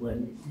confused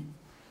when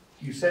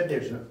you said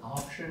there's an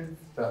option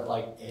to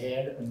like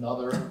add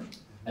another,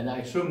 and I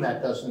assume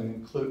that doesn't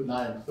include,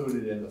 not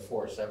included in the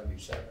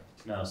 477.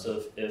 No,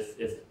 so if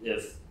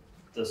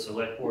the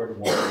select board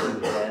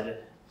wanted to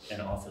add an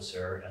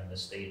officer and the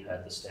state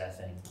had the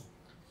staffing,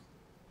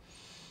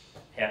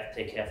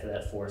 take half of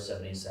that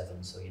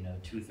 477, so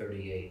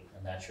 238,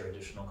 and that's your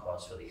additional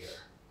cost for the year.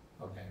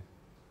 Okay,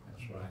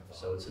 that's what I thought.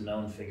 So it's a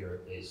known figure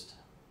at least.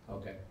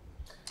 Okay.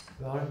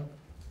 Valerie?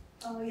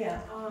 Oh, yeah,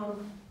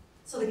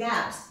 so the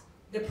gaps,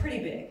 they're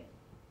pretty big.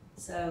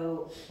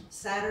 So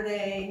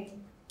Saturday,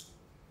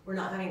 we're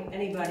not having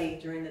anybody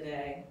during the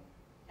day,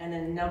 and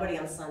then nobody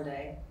on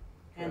Sunday.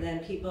 And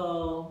then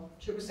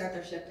troopers start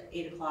their shift at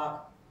 8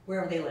 o'clock,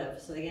 wherever they live,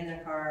 so they get in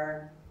their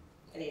car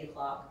at 8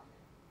 o'clock.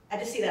 I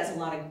just see that as a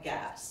lot of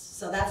gaps.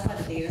 So that's why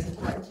the data is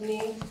important to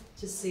me,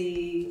 to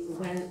see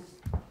when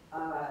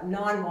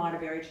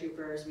non-Waterbury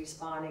troopers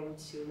responding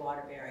to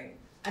Waterbury.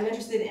 I'm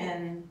interested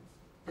in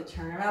the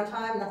turnaround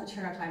time, not the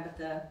turnaround time,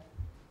 but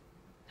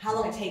how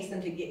long it takes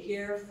them to get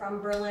here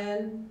from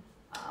Berlin.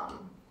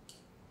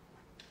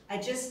 I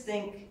just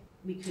think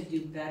we could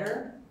do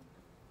better.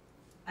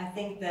 I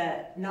think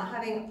that not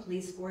having a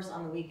police force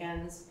on the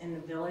weekends in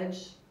the village,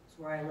 is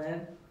where I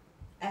live,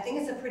 I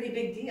think it's a pretty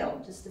big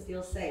deal just to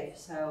feel safe.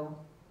 So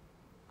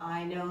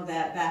I know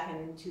that back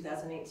in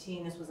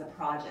 2018, this was a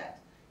project.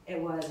 It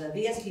was a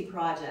VSP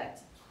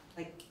project.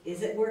 Like,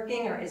 is it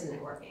working or isn't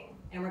it working?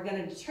 And we're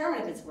gonna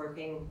determine if it's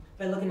working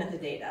by looking at the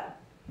data.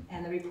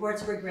 And the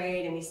reports were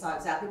great, and we saw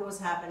exactly what was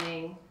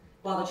happening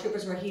while the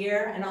troopers were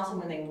here and also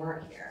when they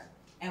weren't here.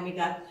 And we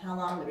got how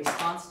long the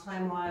response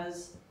time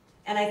was.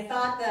 And I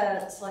thought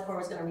the select board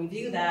was gonna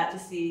review that to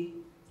see,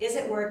 is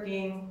it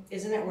working,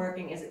 isn't it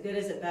working, is it good,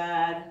 is it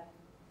bad?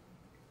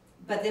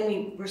 But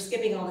then we're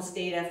skipping all this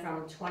data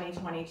from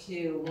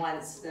 2022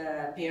 once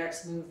the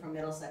barracks moved from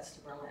Middlesex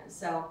to Berlin.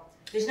 So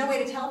there's no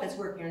way to tell if it's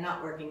working or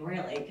not working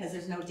really, because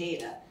there's no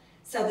data.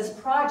 So this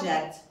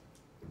project,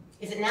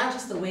 is it now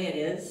just the way it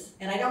is?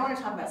 And I don't want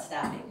to talk about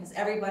staffing, because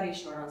everybody's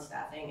short on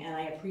staffing, and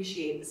I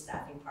appreciate the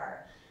staffing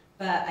part.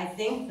 But I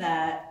think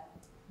that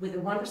with the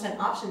 1%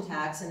 option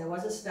tax, and there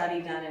was a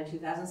study done in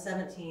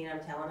 2017, I'm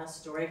telling a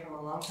story from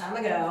a long time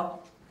ago,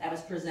 that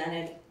was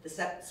presented, the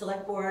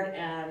select board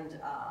and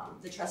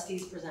the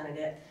trustees presented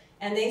it.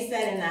 And they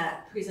said in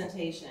that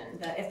presentation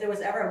that if there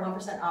was ever a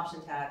 1% option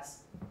tax,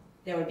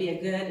 there would be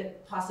a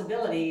good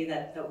possibility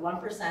that the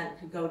 1%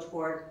 could go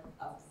toward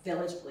a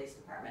village police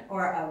department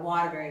or a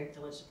Waterbury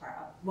police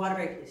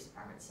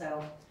department.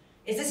 So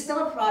is this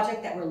still a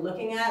project that we're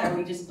looking at, or are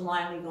we just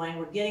blindly going,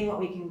 we're getting what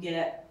we can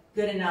get,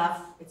 good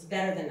enough, it's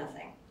better than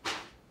nothing?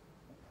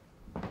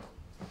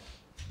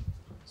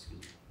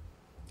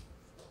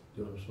 Do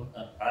you want to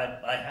respond?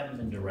 I haven't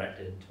been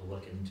directed to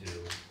look into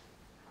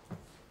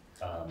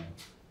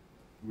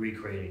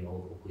recreating a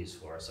local police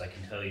force. I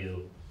can tell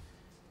you,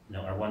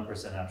 our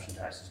 1% option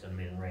tax is going to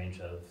be in the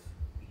range of,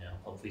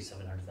 hopefully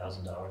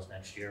 $700,000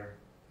 next year.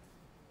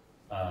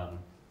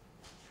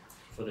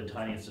 For the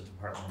tiniest of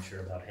departments,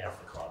 you're about half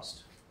the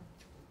cost.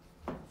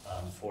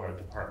 For a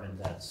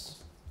department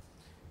that's,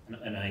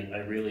 and I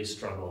really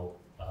struggle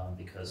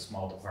because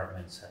small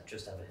departments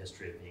just have a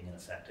history of being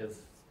ineffective.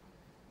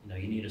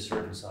 You need a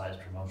certain size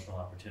promotional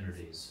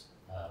opportunities.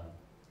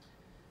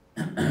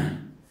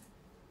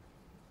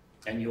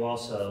 And you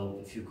also,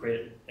 if you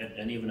create,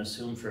 and even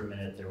assume for a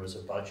minute there was a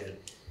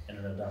budget and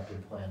an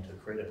adopted plan to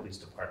create a police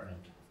department.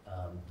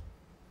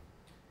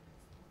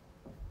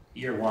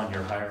 Year one,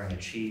 you're hiring a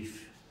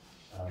chief,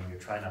 you're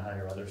trying to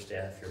hire other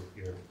staff,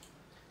 you're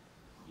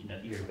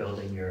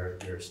building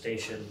your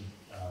station,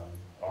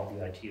 all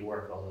the IT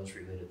work, all those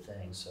related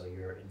things. So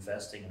you're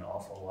investing an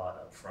awful lot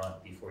up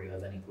front before you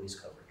have any police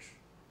coverage.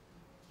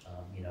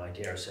 I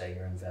dare say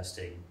you're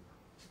investing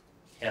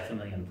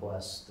 $500,000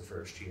 plus the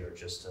first year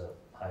just to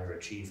hire a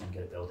chief and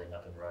get a building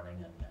up and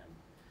running, and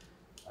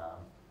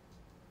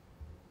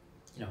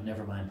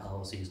never mind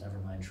policies, never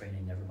mind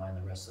training, never mind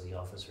the rest of the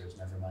officers,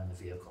 never mind the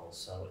vehicles.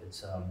 So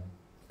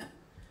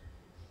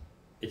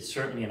it's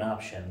certainly an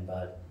option,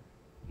 but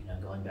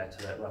going back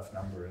to that rough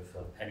number, if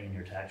a penny in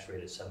your tax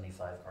rate is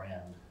 75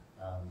 grand,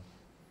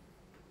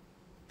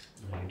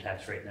 your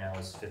tax rate now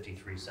is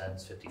 53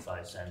 cents,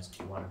 55 cents.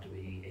 Do you want it to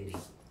be 80?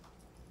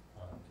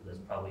 That's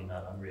probably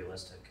not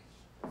unrealistic.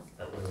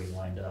 That where we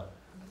wind up.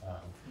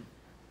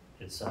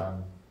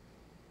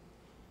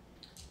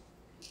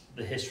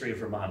 The history of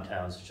Vermont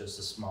towns is just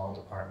a small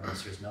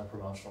departments. There's no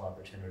promotional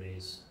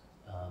opportunities.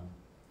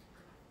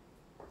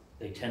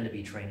 They tend to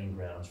be training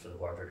grounds for the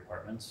larger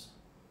departments.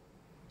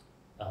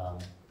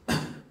 And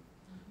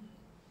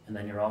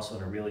then you're also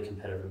in a really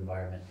competitive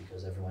environment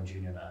because everyone's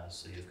unionized.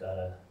 So you've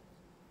got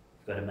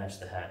to match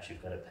the hatch.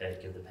 You've got to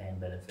give the pay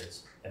and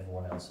benefits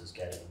everyone else is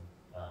getting.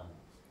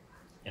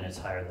 and it's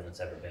higher than it's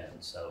ever been.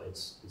 So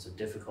it's a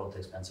difficult,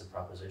 expensive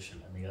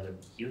proposition. And the other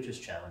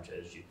hugest challenge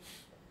is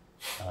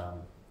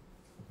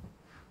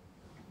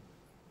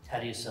how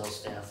do you sell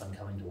staff on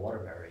coming to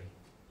Waterbury,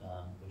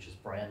 which is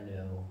brand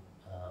new?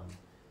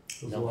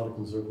 There's a lot of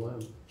conserved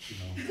land.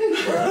 We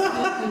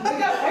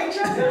got white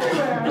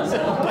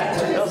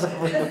trails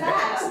everywhere. The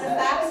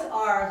facts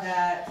are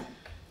that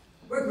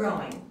we're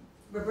growing.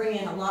 We're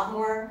bringing in a lot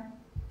more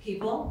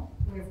people.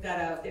 We've got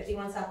a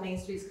 51 South Main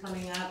Street's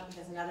coming up.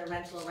 There's another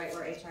rental right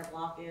where HR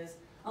Block is.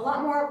 A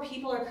lot more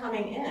people are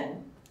coming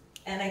in.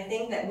 And I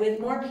think that with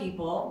more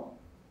people,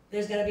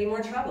 there's gonna be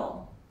more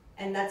trouble.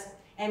 And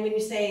when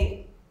you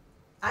say,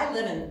 I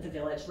live in the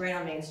Village, right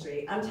on Main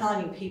Street. I'm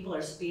telling you, people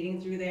are speeding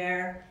through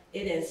there.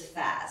 It is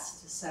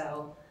fast,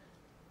 so,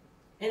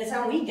 and it's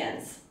on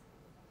weekends.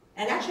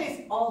 And actually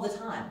it's all the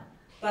time,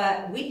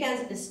 but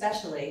weekends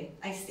especially,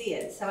 I see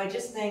it. So I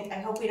just think, I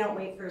hope we don't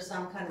wait for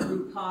some kind of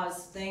root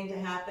cause thing to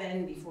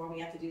happen before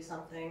we have to do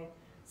something.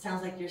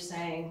 Sounds like you're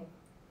saying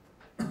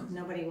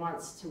nobody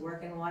wants to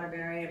work in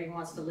Waterbury, everyone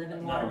wants to live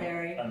in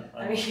Waterbury.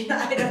 I mean,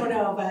 I don't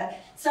know, but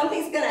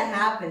something's gonna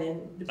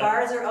happen. The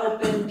bars are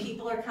open,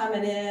 people are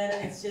coming in,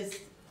 it's just,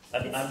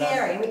 it's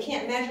scary. And we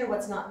can't measure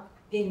what's not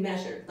being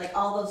measured, like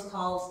all those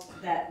calls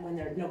that when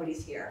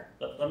nobody's here.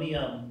 Let me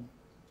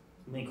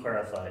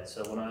clarify it.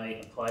 So when I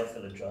applied for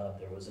the job,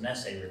 there was an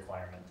essay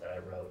requirement that I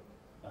wrote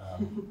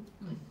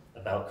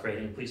about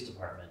creating a police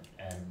department,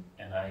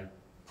 and I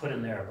put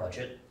in there a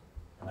budget,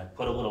 and I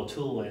put a little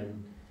tool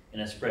in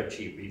a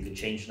spreadsheet where you could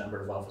change the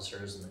number of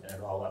officers and it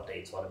all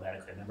updates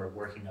automatically. I remember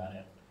working on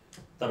it.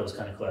 Thought it was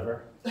kind of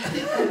clever.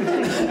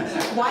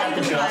 Why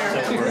did you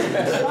hire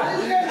him? Why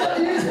did you guys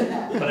not use it?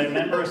 But I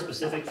remember a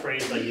specific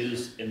phrase I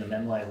used in the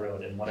memo I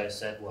wrote, and what I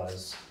said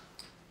was,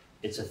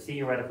 it's a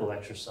theoretical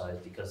exercise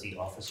because the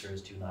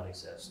officers do not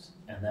exist,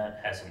 and that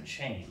hasn't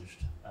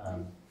changed.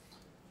 I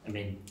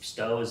mean,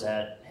 Stowe is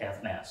at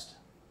half-mast.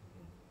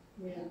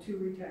 We have 2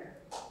 retired.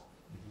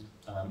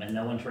 And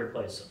no one to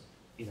replace them.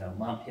 You know,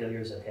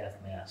 Montpelier's at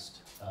half-mast.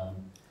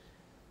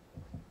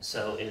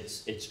 So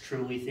it's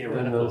truly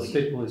theoretical. And the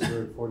state police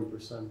are at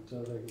 40%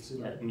 vacancy.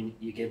 Yeah, I mean,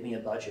 you give me a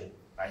budget,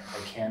 I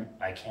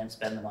can't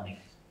spend the money.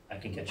 I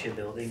can get you a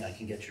building, I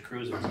can get you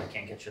cruisers, I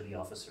can't get you the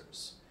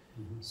officers.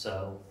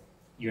 So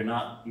you're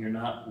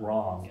not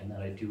wrong in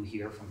that I do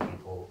hear from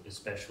people,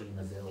 especially in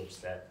the Village,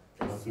 that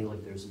they feel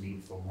like there's a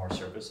need for more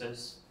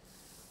services.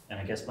 And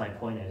I guess my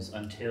point is,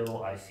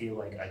 until I feel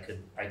like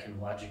I can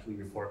logically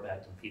report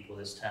back to the people of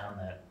this town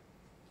that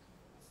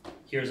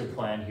here's a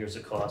plan, here's a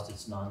cost,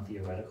 it's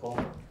non-theoretical,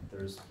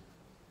 there's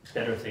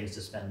better things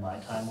to spend my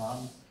time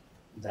on.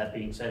 That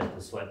being said, if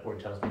the select board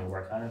tells me to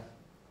work on it,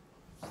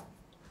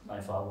 I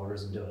follow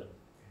orders and do it.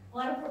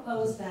 Well, I would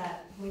propose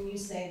that when you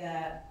say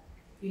that,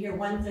 you hear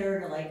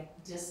 1/3 are like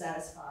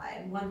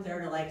dissatisfied, 1/3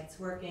 are like it's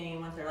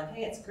working, 1/3 like,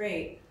 hey, it's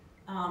great.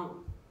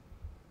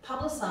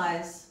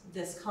 Publicize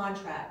this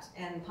contract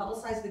and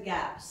publicize the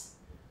gaps.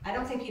 I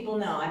don't think people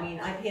know. I mean,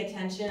 I pay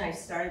attention, I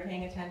started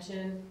paying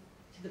attention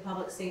to the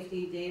public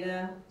safety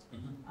data,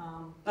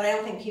 but I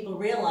don't think people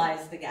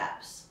realize the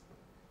gaps.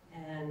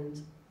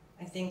 And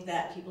I think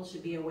that people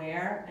should be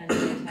aware and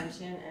pay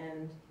attention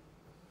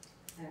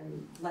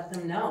and let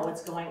them know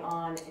what's going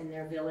on in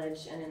their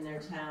village and in their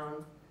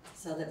town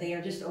so that they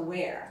are just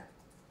aware.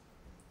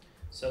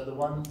 So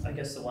I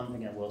guess the one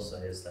thing I will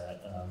say is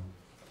that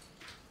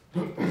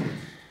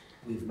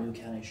we have a new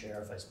county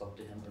sheriff. I spoke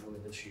to him earlier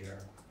this year.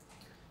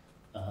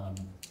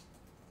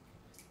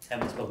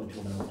 Haven't spoken to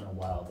him in a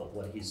while, but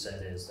what he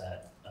said is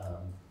that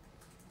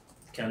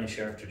the county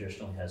sheriff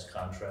traditionally has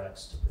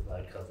contracts to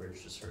provide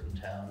coverage to certain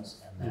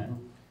towns, and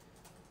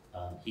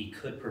that he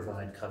could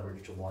provide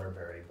coverage to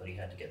Waterbury, but he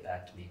had to get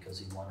back to me because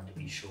he wanted to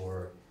be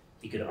sure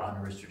he could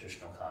honor his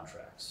traditional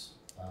contracts.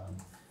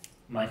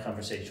 My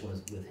conversation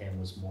with him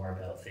was more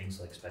about things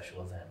like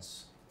special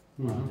events.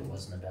 It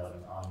wasn't about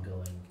an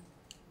ongoing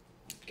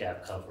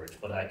gap coverage,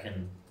 but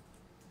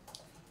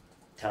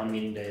town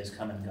meeting day has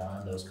come and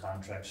gone, those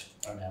contracts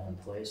are now in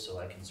place, so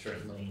I can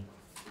certainly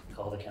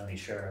call the county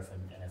sheriff,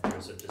 and if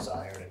there's a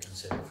desire to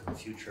consider for the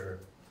future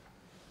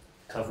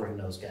covering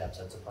those gaps,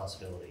 that's a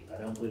possibility.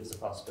 I don't believe it's a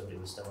possibility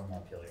with Stowe and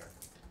Montpelier.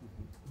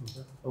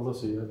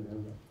 Alyssa, you had your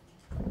hand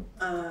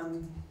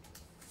up.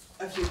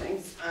 A few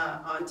things.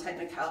 On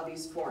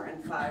technicalities, 4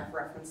 and 5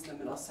 reference the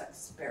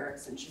Middlesex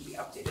barracks and should be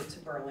updated to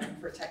Berlin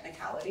for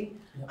technicality.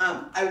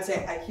 I would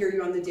say I hear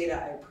you on the data.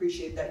 I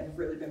appreciate that you've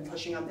really been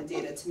pushing on the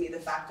data. To me,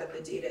 the fact that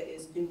the data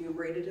is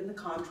enumerated in the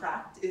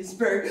contract is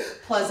very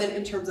pleasant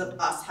in terms of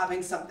us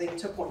having something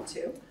to point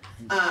to.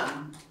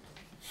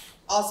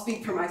 I'll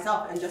speak for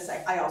myself and just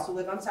say I also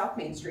live on South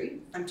Main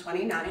Street. I'm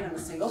 29, I'm a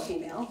single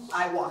female.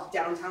 I walk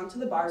downtown to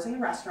the bars and the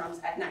restaurants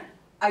at night.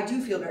 I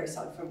do feel very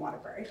sorry for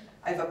Waterbury.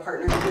 I have a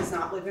partner who does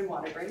not live in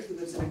Waterbury, who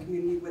lives in a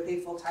community with a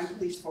full-time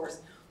police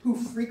force, who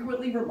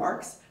frequently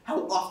remarks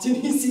how often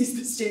he sees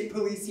the state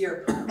police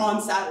here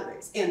on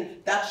Saturdays. And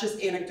that's just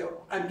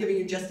anecdotal. I'm giving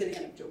you just an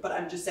anecdote, but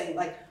I'm just saying,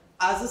 like,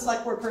 as a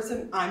select board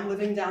person, I'm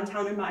living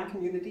downtown in my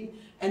community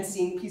and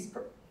seeing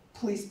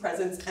police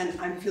presence, and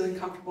I'm feeling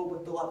comfortable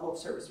with the level of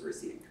service we're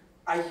receiving.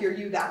 I hear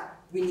you that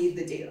we need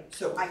the data.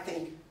 So I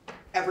think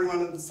everyone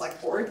on the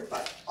select board,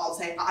 but I'll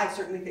say I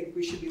certainly think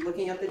we should be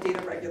looking at the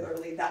data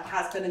regularly. That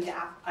has been a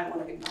gap. I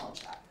want to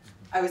acknowledge that.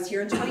 I was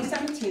here in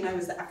 2017. I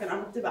was the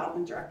economic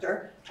development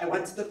director. I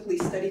went to the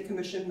police study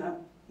commission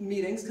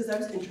meetings because I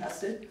was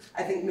interested.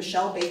 I think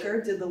Michelle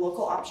Baker did the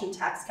local option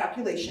tax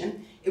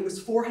calculation. It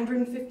was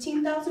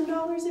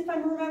 $415,000 if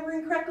I'm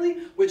remembering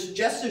correctly, which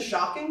just is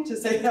shocking to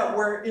say that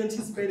we're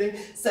anticipating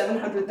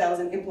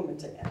 $700,000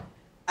 implementing it.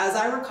 As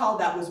I recall,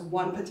 that was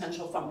one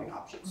potential funding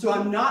option. So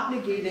I'm not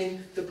negating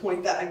the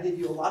point that I give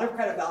you a lot of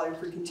credit value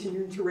for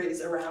continuing to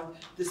raise around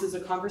this is a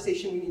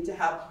conversation we need to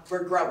have,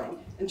 we're growing.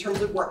 In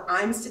terms of where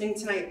I'm sitting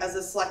tonight as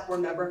a select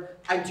board member,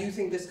 I do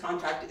think this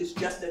contract is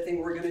just a thing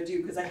we're gonna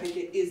do because I think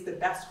it is the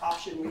best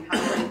option we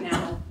have right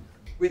now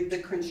with the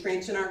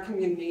constraints in our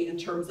community in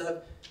terms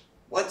of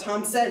what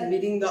Tom said,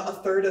 meeting a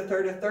third.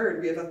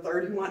 We have a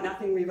third who want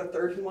nothing, we have a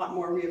third who want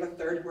more, we have a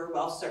third who are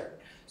well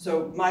served.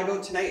 So my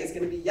vote tonight is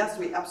going to be yes,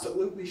 we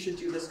absolutely should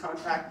do this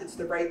contract. It's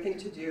the right thing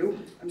to do.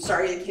 I'm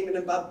sorry it came in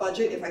above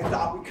budget. If I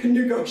thought we could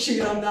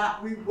negotiate on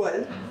that, we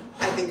would.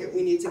 I think that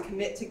we need to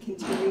commit to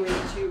continuing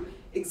to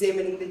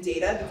examining the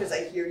data because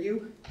I hear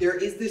you. There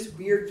is this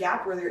weird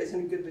gap where there isn't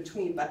a good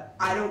between, but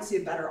I don't see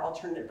a better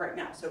alternative right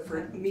now. So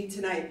for me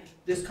tonight,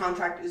 this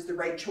contract is the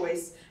right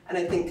choice. And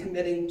I think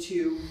committing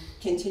to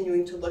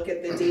continuing to look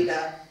at the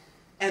data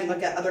and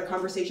look at other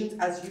conversations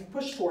as you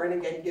push for, and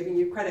again, giving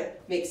you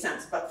credit makes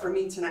sense. But for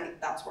me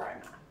tonight, that's where I'm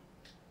at.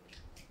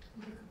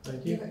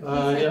 Thank you.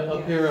 Yeah,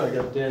 up here I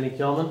got Danny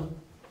Kelman.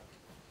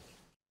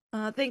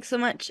 Thanks so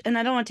much. And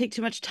I don't want to take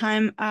too much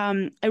time.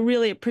 I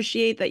really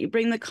appreciate that you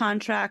bring the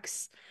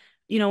contracts,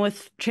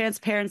 with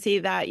transparency,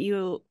 that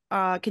you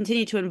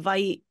continue to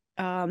invite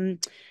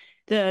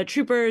the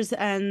troopers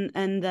and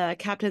the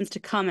captains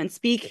to come and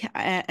speak,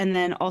 and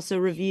then also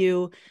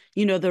review,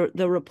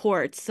 the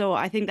reports. So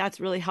I think that's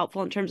really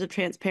helpful in terms of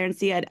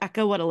transparency. I'd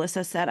echo what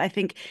Alyssa said. I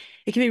think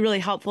it can be really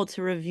helpful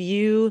to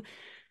review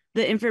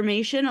the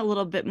information a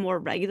little bit more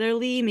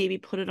regularly, maybe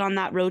put it on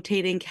that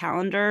rotating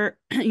calendar,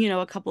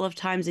 a couple of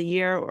times a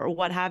year or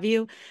what have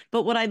you.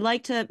 But what I'd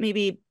like to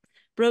maybe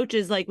broach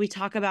is we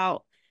talk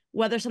about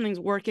whether something's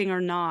working or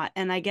not.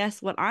 And I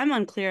guess what I'm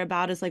unclear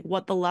about is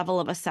what the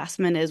level of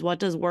assessment is. What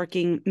does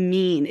working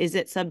mean? Is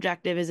it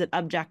subjective? Is it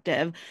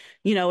objective?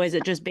 Is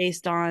it just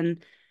based on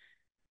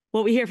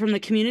what we hear from the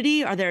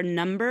community? Are there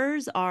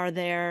numbers? Are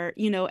there,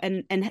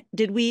 and how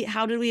did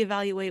we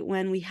evaluate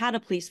when we had a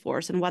police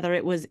force and whether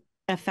it was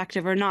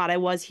effective or not? I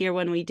was here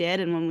when we did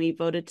and when we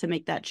voted to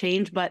make that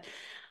change, but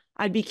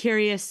I'd be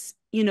curious,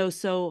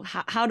 so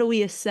how do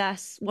we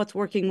assess what's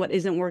working, what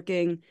isn't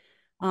working,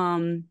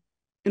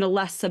 in a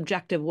less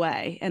subjective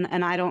way?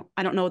 And I don't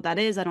know what that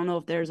is. I don't know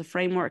if there's a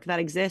framework that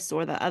exists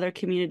or that other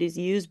communities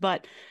use,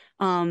 but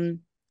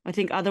I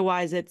think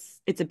otherwise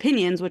it's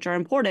opinions, which are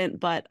important,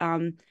 but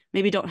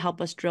maybe don't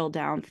help us drill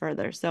down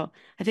further. So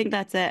I think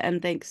that's it.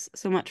 And thanks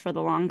so much for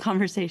the long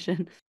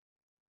conversation.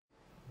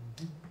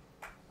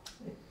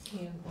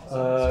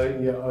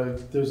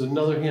 There's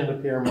another hand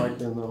up here, Mike,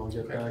 and then I'll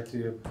get back to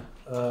you.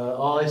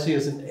 All I see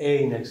is an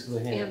A next to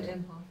the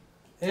hand.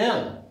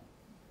 Ann.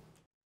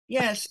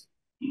 Yes.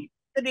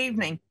 Good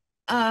evening.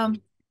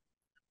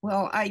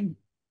 Well, I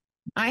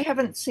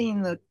haven't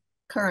seen the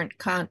current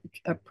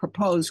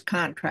proposed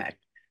contract,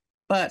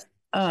 but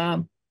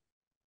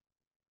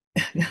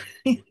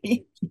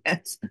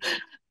yes,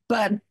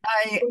 but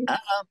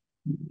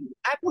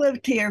I've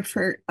lived here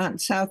on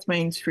South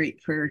Main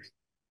Street for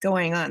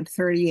going on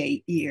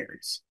 38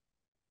 years.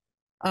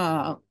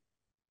 So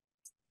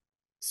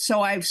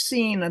I've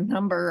seen a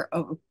number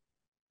of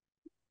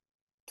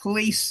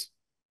police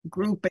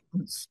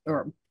groupings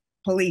or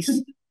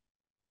police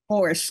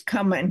force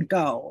come and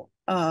go.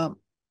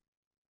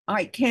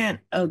 I can't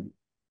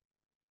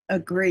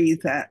agree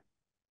that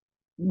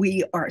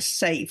we are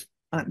safe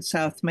on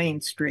South Main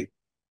Street.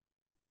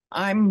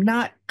 I'm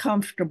not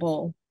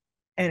comfortable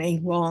any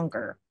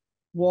longer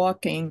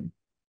walking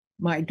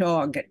my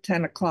dog at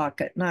 10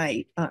 o'clock at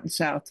night on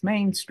South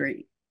Main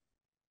Street.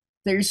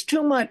 There's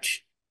too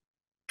much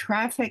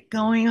traffic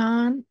going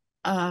on.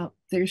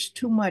 There's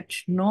too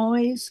much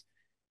noise,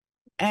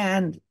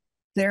 and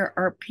there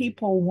are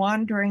people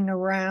wandering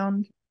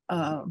around,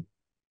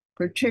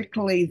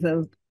 particularly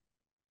the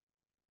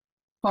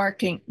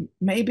parking.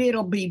 Maybe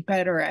it'll be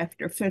better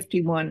after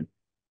 51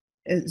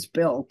 is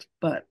built,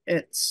 but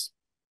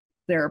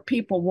there are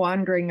people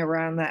wandering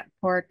around that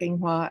parking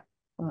lot,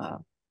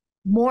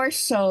 more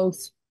so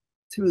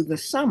through the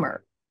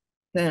summer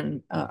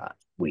than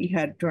we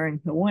had during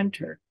the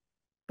winter.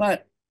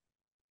 But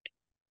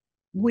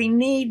we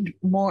need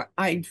more.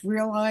 I've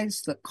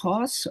realized the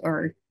costs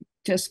are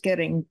just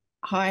getting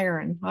higher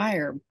and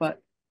higher,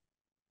 but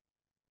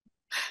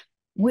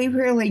we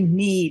really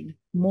need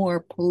more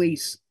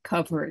police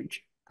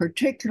coverage,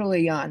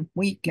 particularly on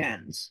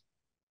weekends,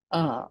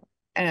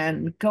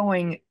 and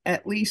going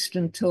at least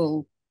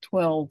until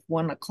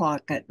 1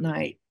 o'clock at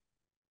night.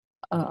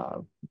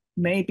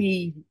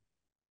 Maybe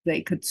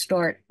they could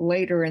start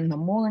later in the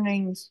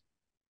mornings,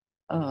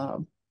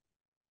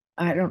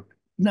 I don't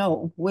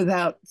know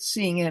without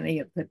seeing any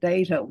of the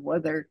data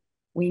whether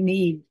we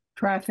need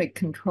traffic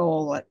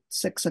control at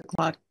 6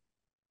 o'clock,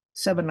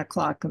 7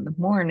 o'clock in the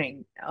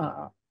morning,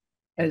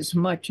 as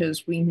much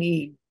as we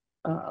need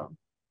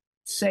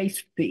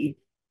safety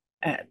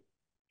at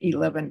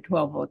 11,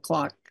 12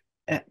 o'clock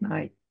at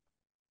night.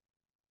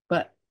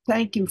 But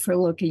thank you for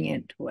looking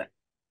into it.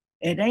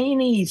 It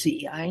ain't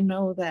easy, I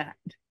know that.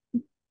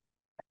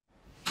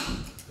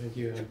 Thank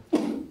you.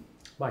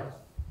 Mike?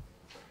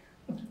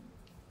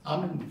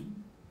 I'm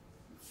in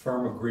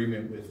firm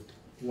agreement with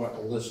what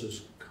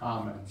Alyssa's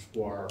comments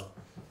were.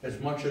 As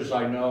much as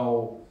I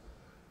know,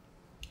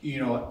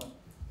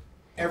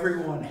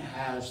 everyone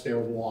has their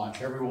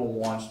wants. Everyone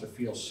wants to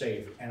feel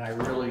safe, and I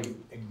really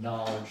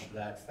acknowledge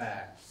that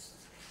fact.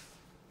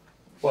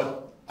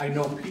 But I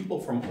know people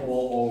from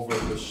all over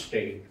the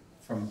state,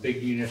 from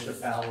big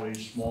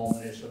municipalities, small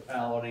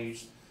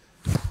municipalities.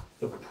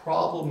 The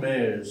problem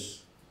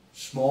is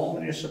small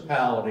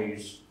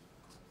municipalities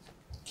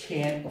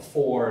can't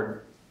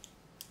afford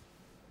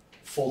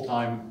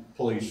full-time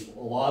police. A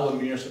lot of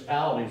the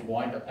municipalities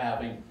wind up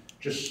having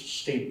just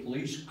state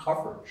police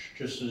coverage,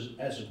 just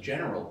as a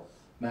general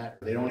matter.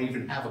 They don't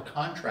even have a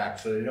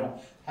contract, so they don't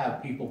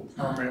have people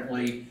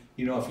permanently,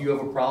 if you have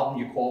a problem,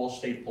 you call the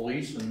state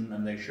police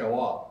and they show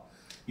up.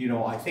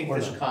 I think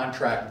this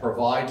contract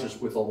provides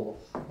us with a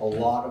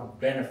lot of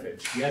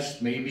benefits.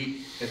 Yes,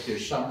 maybe if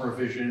there's some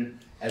revision,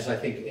 as I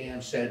think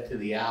Ann said, to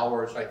the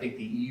hours, I think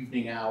the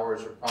evening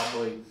hours are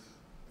probably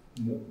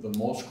the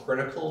most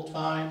critical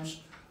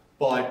times.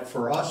 But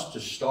for us to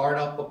start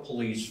up a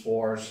police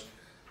force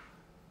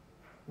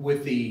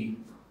with the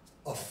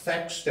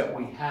effects that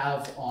we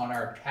have on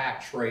our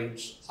tax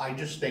rates, I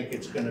just think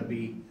it's going to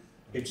be,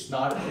 it's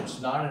not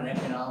an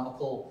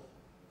economical,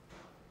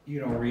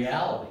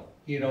 reality.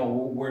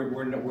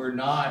 We're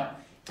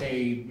not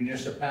a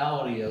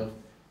municipality of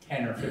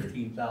 10 or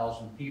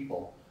 15,000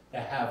 people to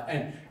have,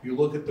 and you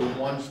look at the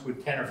ones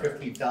with 10 or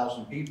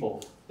 15,000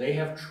 people, they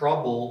have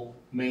trouble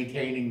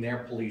maintaining their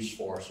police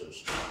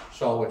forces.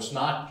 So it's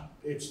not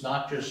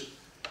just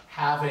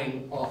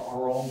having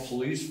our own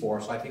police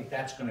force. I think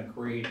that's going to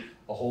create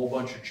a whole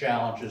bunch of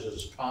challenges.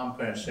 As Tom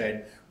kind of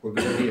said, we're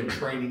going to be a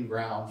training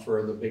ground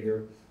for the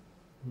bigger,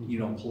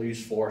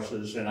 police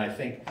forces. And I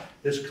think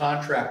this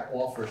contract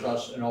offers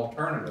us an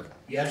alternative.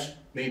 Yes,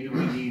 maybe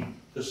we need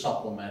to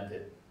supplement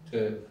it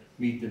to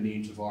meet the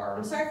needs of our.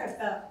 I'm sorry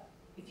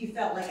if you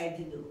felt like I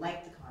didn't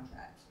like the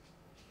contract.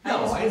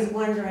 No, I was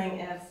wondering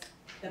if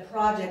the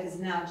project is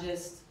now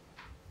just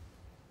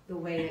the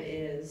way it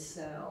is,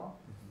 so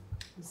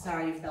I'm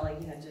sorry you felt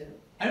like you had to.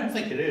 I don't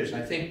think it is.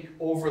 I think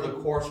over the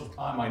course of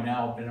time, I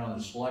now have been on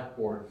the select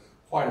board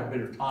quite a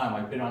bit of time.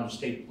 I've been on the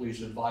State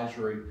Police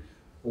Advisory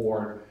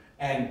Board,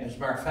 and as a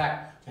matter of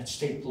fact, that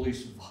State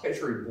Police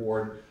Advisory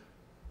Board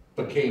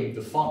became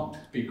defunct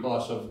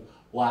because of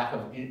lack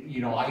of, I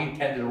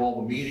attended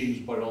all the meetings,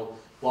 but a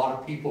lot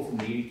of people from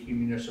the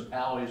 18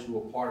 municipalities who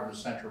were part of the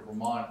Central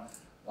Vermont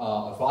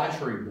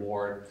Advisory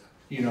Board,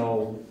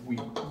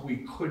 we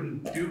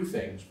couldn't do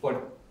things.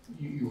 But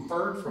you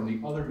heard from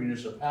the other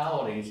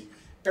municipalities,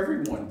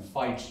 everyone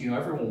fights,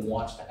 everyone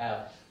wants to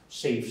have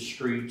safe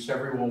streets,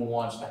 everyone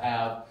wants to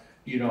have,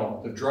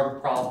 the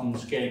drug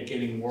problems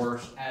getting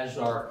worse as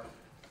our,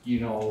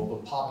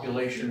 the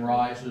population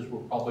rises, we're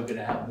probably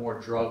gonna have more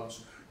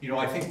drugs.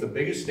 I think the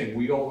biggest thing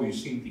we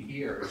always seem to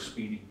hear is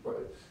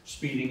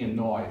speeding and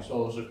noise.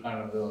 Those are kind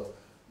of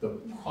the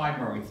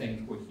primary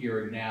things we're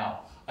hearing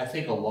now. I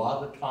think a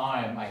lot of the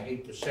time, I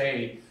hate to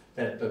say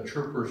that the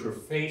troopers are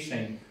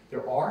facing,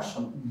 there are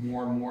some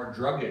more and more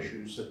drug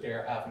issues that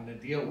they're having to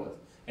deal with,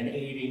 and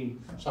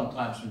aiding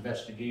sometimes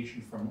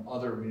investigation from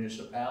other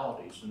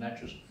municipalities, and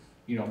that's just,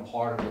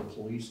 part of the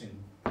policing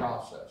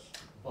process.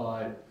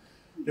 But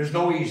there's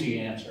no easy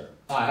answer.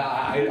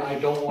 I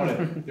don't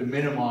want to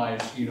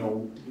minimize,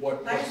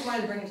 what. I just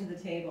wanted to bring it to the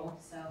table,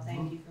 so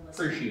thank you for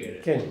listening. Appreciate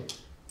it. Ken?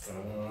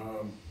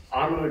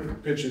 I'm going to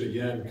pitch it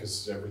again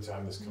because every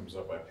time this comes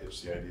up, I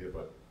pitch the idea,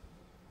 but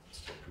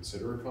still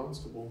consider a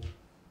constable.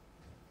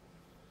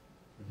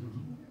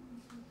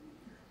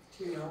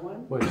 Do you know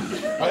one? Wait. I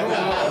don't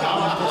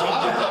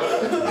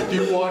know. Do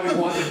you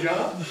want the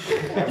job?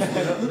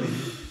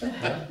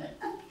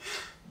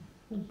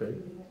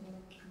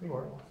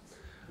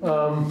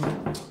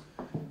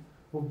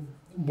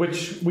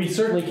 Which we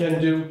certainly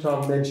can do.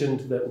 Tom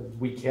mentioned that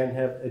we can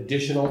have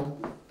additional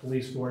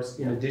police force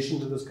in addition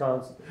to this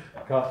contract,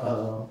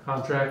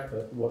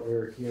 but what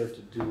we're here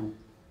to do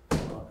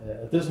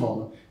at this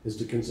moment is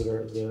to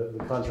consider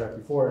the contract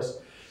before us.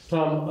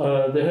 Tom,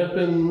 there have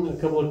been a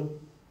couple of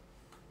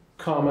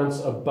comments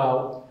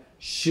about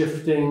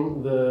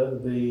shifting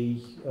the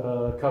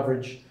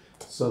coverage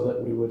so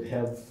that we would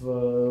have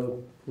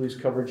police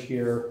coverage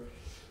here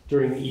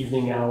during the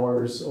evening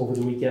hours over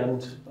the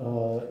weekend.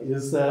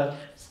 Is that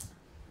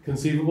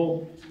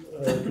conceivable?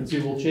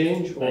 Conceivable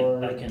change?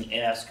 Or? I can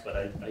ask, but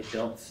I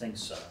don't think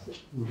so.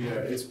 Yeah,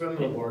 it's been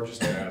the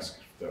largest ask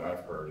that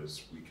I've heard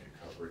is weekend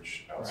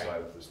coverage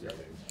outside of this meeting.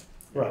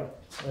 Right,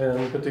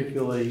 and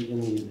particularly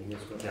in the evening as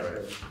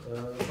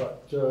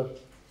well.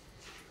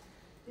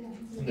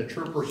 And the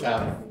troopers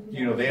have,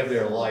 you know, they have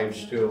their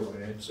lives too,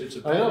 and it's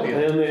a. I know,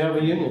 and they have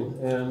a union,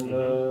 and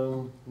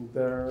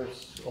they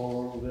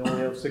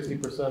only have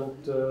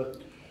 60%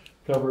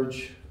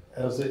 coverage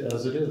as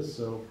it is,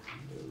 so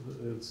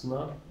it's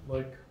not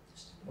like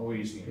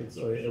easy. It's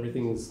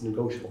everything is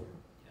negotiable.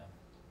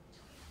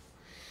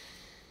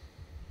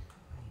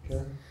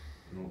 Okay.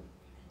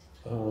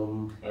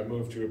 I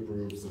move to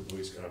approve the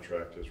police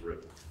contract as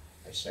written.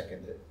 I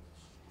second it.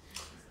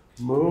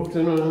 Moved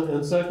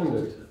and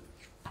seconded.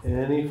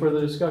 Any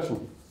further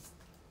discussion?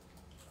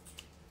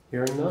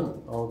 Hearing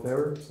none. All in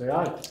favor, say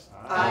aye.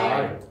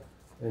 Aye.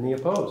 Any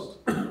opposed?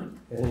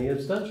 Any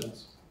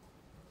abstentions?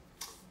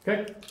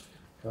 Okay,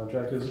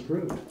 contract is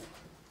approved.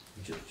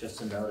 Just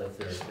to note, if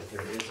there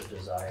is a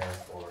desire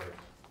for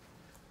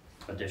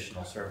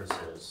additional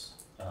services,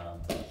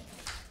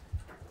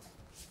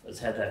 let's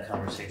have that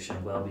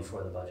conversation well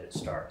before the budget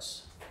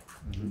starts.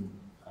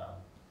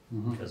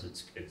 Because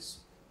it's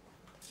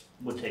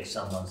would take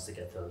some months to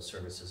get those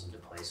services into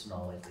place in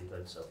all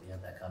likelihood. So if we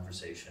have that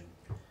conversation,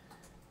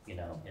 you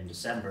know, in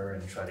December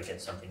and try to get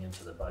something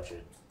into the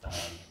budget,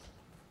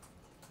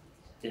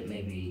 it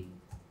may be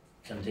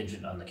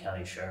contingent on the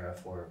county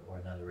sheriff or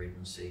another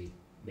agency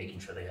making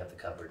sure they have the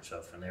coverage.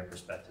 So from their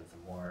perspective, the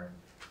more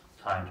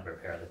time to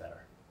prepare, the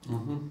better.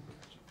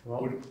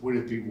 Well, would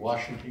it be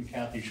Washington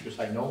County? Because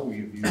I know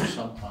we've used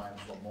sometimes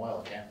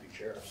Lamoille County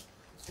sheriffs.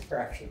 They're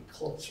actually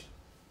closer.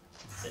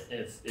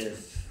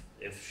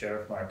 If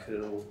Sheriff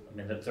Marcoux, I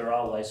mean, they're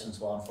all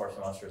licensed law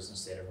enforcement officers in the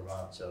state of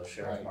Vermont, so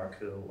Sheriff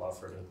Marcoux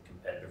offered a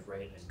competitive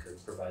rate and could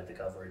provide the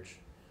coverage.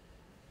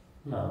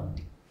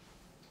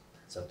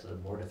 It's up to the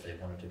board if they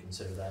wanted to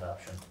consider that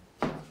option.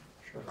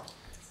 Sure.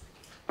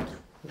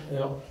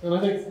 Yeah, and I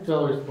think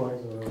Valerie's point,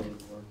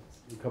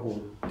 a couple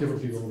of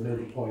different people made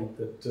the point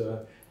that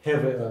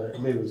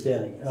maybe it was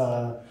Danny,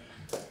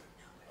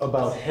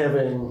 about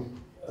having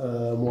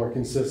more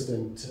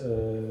consistent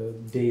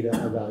data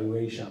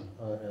evaluation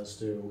as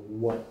to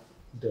what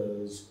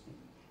does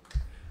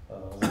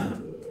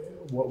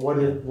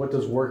what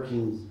does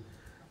working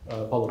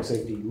public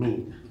safety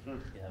mean.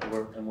 Yeah,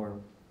 we're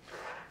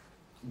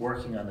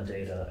working on the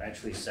data.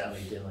 Actually,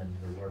 Sally Dillon,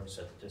 who works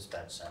at the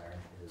dispatch center,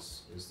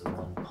 is the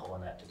one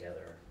pulling that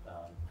together.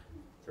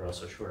 They're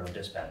also short on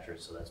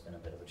dispatchers, so that's been a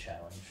bit of a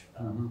challenge.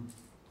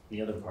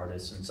 The other part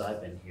is, since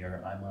I've been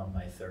here, I'm on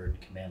my third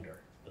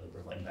commander of the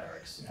Berlin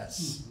Barracks.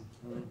 Yes.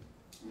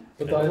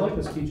 But I like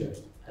this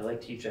TJ. I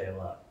like TJ a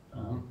lot.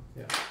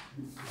 Yeah.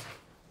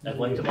 I've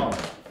liked them all,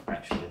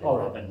 actually. They've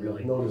all been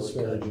really, no really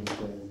good.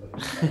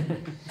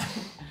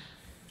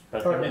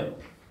 But they're new.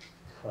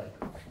 Right.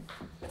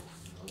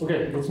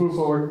 Okay, let's move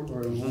forward.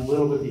 We're a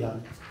little bit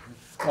behind.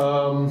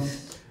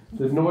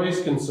 The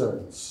noise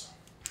concerns,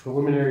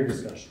 preliminary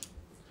discussion.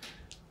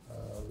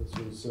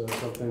 This was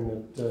something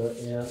that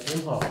Ann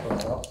Imhoff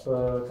brought up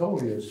a couple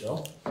of years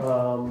ago,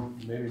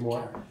 maybe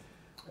more.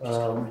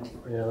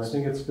 And I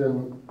think it's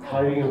been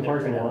hiding in the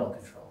parking lot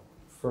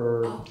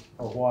for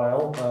a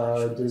while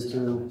due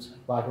to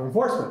lack of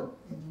enforcement.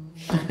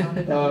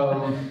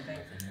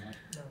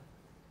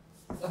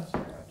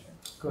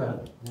 Go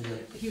ahead.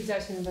 He was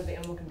asking about the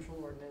animal control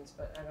ordinance,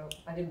 but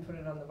I didn't put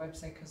it on the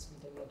website because we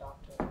didn't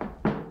adopt it.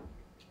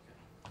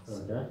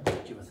 Okay.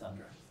 Thank you,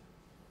 Thunder.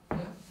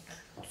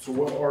 So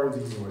what are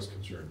these noise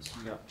concerns?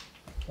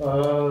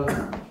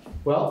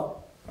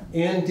 Well,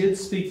 Ann did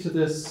speak to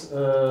this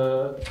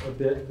a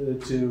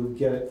bit to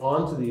get it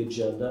onto the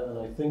agenda, and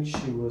I think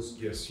she was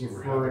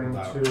referring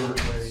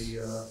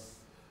to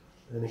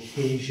an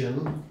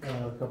occasion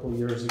a couple of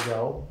years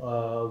ago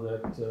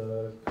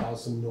that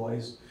caused some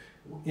noise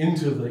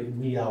into the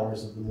wee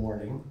hours of the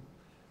morning.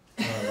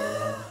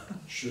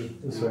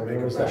 Should we make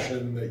a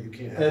motion that you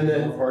can't have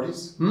any more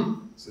parties?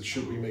 So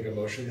should we make a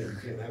motion that you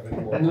can't have any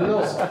more parties?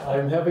 No,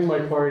 I'm having my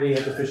party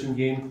at the Fishing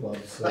Game Club,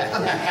 so.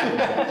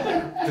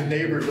 The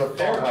neighbors up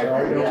there might. No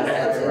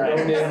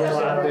neighbors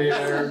out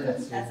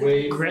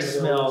there.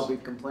 Grist mill, we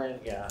complain,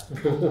 yeah.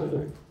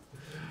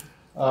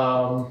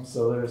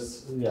 So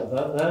there's,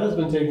 that has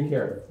been taken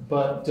care of.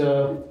 But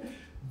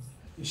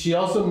she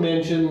also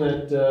mentioned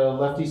that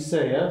Lefty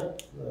Saya,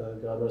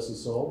 God rest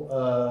his soul,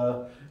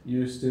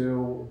 used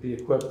to be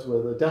equipped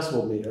with a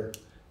decibel meter,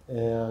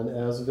 and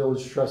as a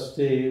village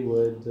trustee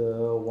would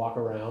walk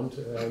around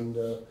and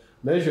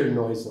measure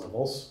noise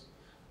levels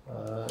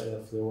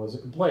if there was a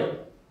complaint.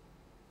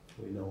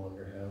 We no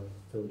longer have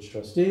village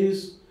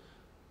trustees.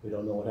 We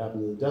don't know what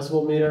happened to the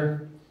decibel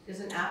meter. There's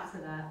an app for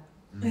that.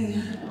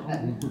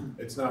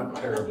 It's not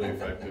terribly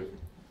effective.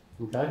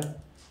 Okay.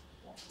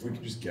 We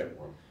could just get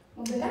one.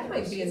 Well, that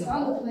might be in the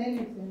on the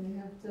planning thing.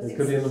 It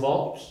could be in the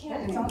vault?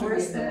 It's on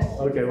the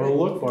Okay, we'll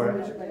look for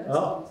it.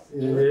 Oh,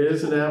 it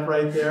is an app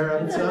right there,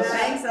 Evan says.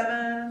 Thanks,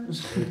 Evan.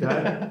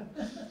 Okay.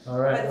 All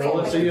right, well,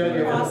 let's see you on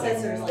your.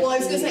 Well, I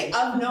was gonna say,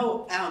 of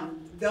note,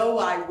 though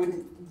I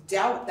wouldn't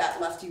doubt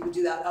that Lefty would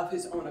do that of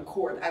his own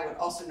accord, I would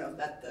also note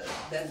that the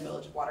then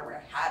Village of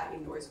Waterbury had a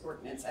noise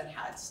ordinance and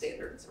had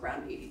standards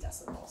around 80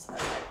 decibels.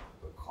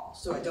 recall.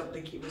 So I don't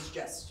think he was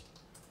just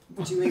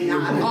doing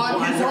that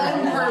on his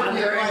own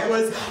purview. It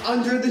was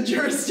under the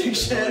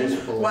jurisdiction,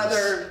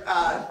 whether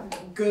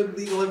good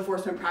legal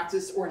enforcement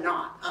practice or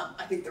not.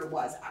 I think there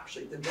was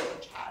actually, the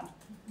village had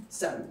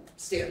some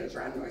standards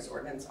around noise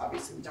ordinance.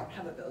 Obviously, we don't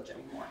have a village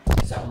anymore.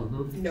 So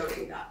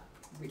noting that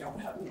we don't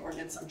have an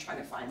ordinance, I'm trying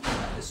to find a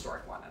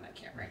historic one and I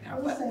can't right now.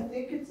 But I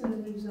think it's in the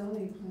new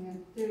zoning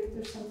plan.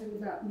 There's something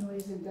about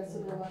noise and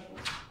decibel levels.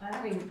 I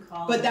don't even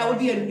call but it. that would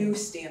be a new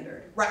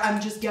standard, right?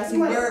 I'm just guessing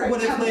Right, where it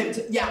would have right.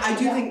 lived. Yeah, I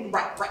do think,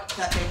 right,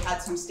 that they had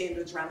some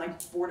standards around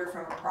like border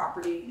from a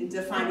property and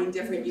defining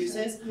different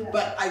uses. Yeah.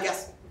 But I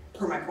guess,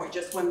 per my point,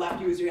 just when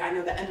left user, I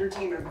know the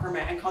entertainment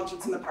permit and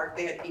concerts in the park,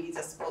 they had 80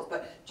 decibels.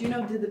 But do you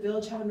know, did the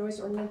village have a noise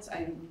ordinance?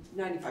 I'm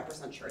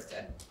 95% sure it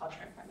did. I'll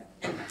try and find it.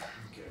 Anyway.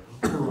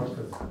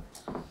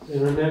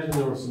 And I imagine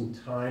there was some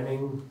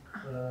timing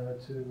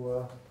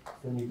to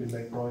when you could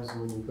make noise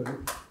and when you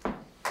couldn't.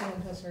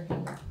 Anne has her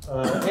hand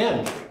up.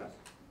 Anne.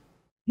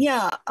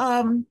 Yeah,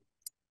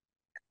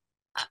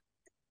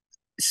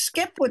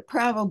 Skip would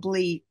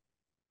probably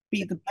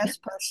be the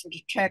best person to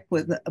check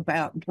with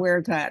about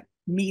where that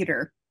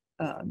meter,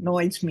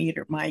 noise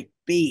meter might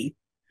be.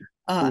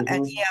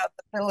 And yeah,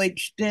 the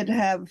village did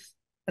have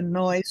a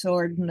noise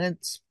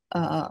ordinance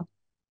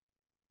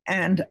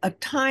and a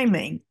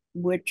timing,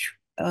 which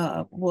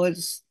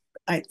was,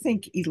 I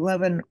think,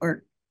 11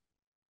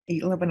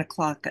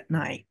 o'clock at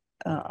night.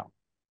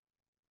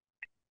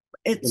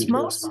 It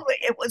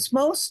was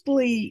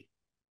mostly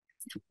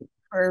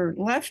for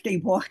Lefty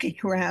walking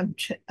around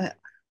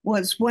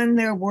was when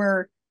there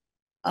were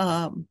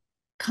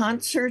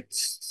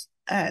concerts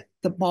at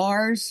the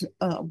bars,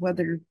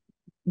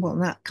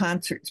 not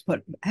concerts,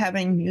 but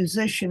having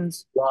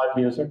musicians live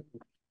music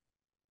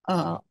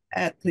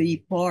at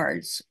the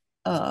bars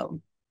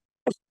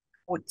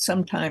would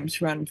sometimes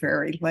run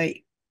very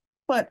late.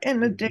 But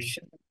in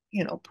addition,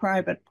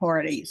 private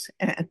parties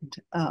and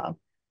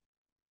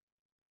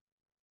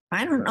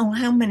I don't know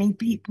how many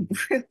people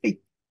really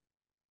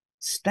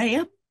stay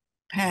up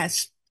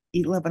past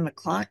 11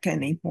 o'clock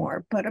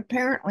anymore, but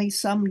apparently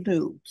some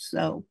do.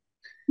 So,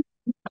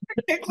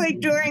 particularly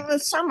during the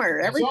summer,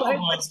 everybody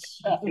wants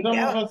to be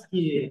out.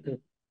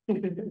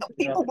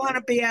 People want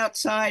to be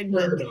outside and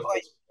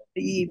enjoy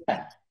the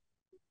evening.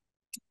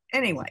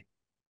 Anyway,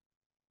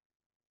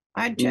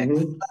 I checked.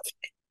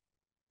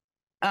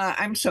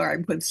 I'm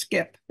sorry, with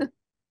Skip.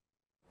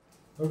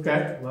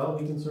 Okay, well,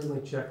 we can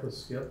certainly check with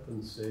Skip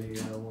and see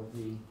what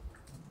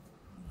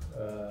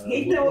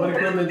what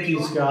equipment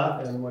he's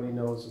got and what he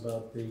knows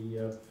about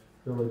the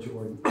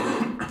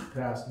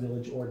past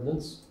village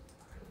ordinance.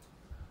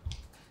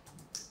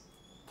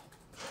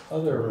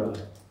 Other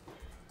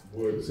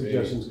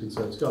suggestions,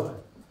 concerns, go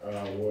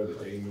ahead.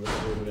 Would a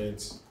noise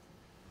ordinance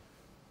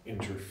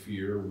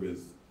interfere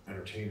with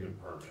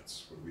entertainment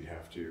permits? Would we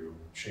have to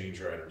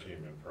change our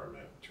entertainment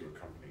permit to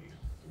accompany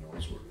the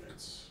noise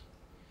ordinance?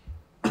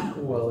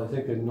 Well, I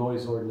think a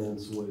noise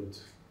ordinance would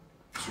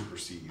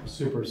supersede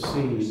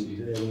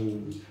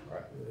any,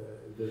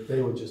 that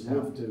they would just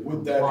have to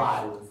would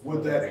comply.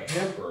 Would that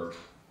hamper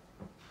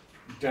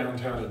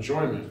downtown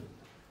enjoyment?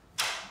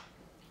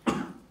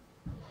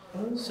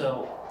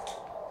 So,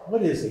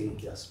 what is 80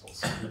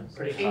 decibels?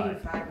 Pretty high.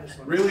 85 is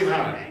what Really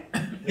high.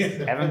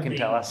 Evan can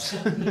tell us.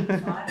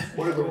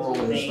 What are the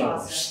rolling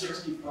stones?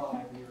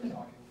 65 we were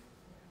talking.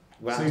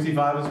 Wow.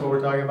 65 is what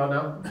we're talking about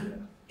now?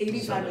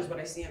 85 is what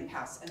I see in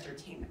past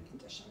entertainment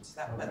conditions.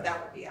 But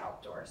that would be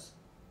outdoors.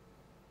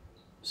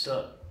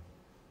 So,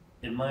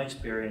 in my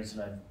experience,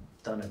 and I've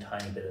done a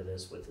tiny bit of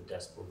this with the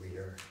decibel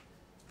reader,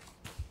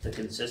 the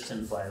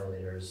consistent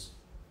violators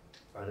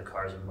are the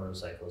cars and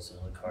motorcycles and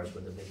the cars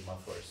with the big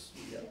mufflers.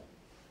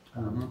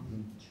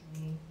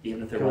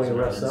 Even if there Can we wasn't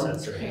an arrest them?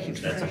 sensor,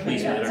 that's a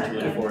police matter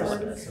to enforce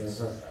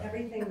this.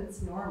 Everything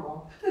that's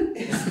normal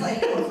is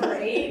like over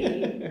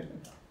 80.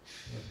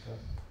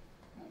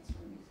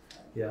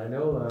 Yeah, I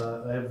know.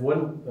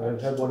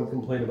 I've had one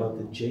complaint about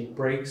the Jake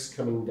brakes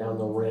coming down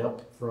the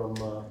ramp from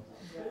the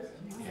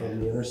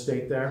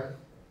interstate there.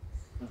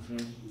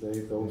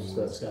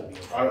 That's got to be.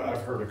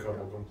 I've heard a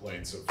couple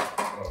complaints of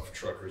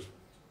truckers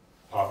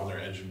popping their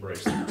engine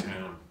brakes through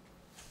town.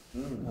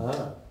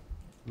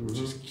 Which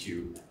is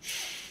cute.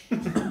 Anne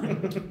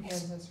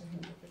has her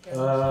hand up again.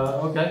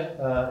 Okay,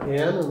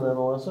 Anne and then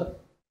Melissa.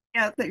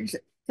 Yeah,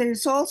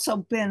 there's also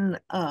been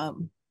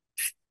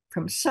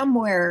from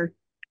somewhere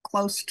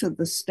close to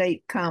the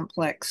state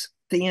complex,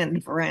 the end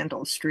of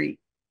Randall Street,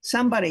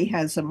 somebody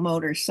has a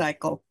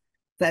motorcycle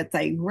that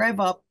they rev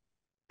up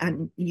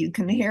and you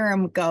can hear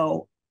them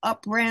go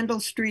up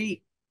Randall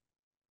Street,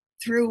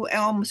 through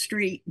Elm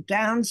Street,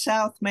 down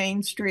South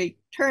Main Street,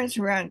 turns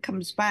around,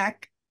 comes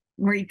back,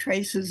 and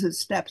retraces his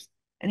steps.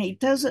 And he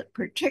does it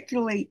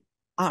particularly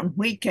on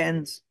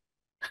weekends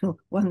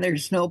when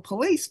there's no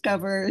police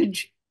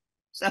coverage.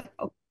 So,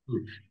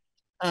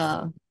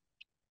 but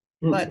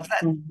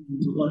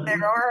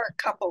there are a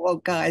couple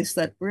of guys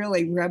that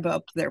really rev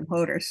up their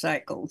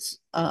motorcycles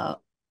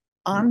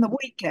on the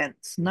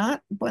weekends,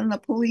 not when the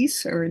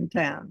police are in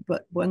town,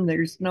 but when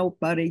there's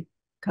nobody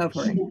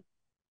covering.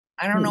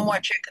 I don't know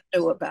what you can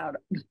do about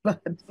it,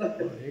 but.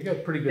 You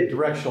got pretty good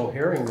directional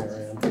hearing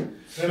there, Ann.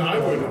 And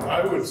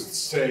I would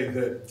say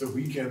that the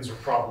weekends are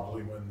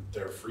probably when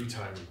their free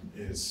time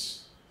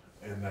is,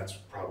 and that's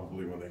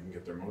probably when they can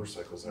get their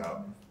motorcycles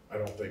out. I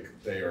don't think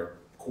they are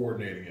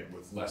coordinating it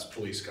with less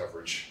police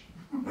coverage.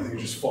 I think it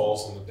just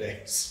falls on the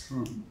days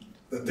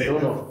that they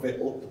have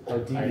available. How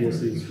devious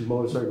these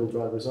motorcycle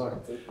drivers are.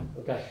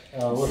 Okay,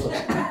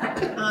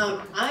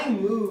 Alyssa. I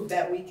move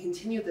that we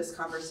continue this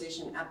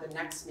conversation at the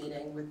next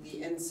meeting with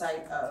the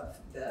insight of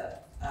the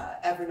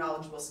ever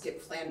knowledgeable Skip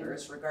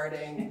Flanders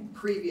regarding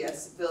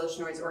previous village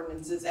noise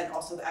ordinances, and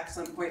also the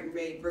excellent point you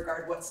made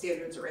regarding what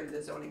standards are in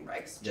the zoning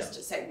regs. Just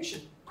to say we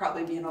should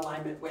probably be in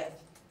alignment with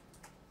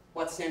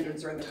what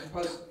standards are in the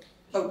proposed.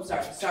 Oh,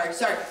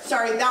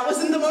 sorry, that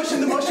wasn't the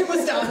motion. The motion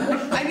was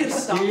done. I need a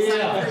stop sign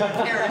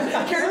for Karen.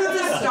 Karen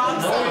needs a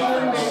stop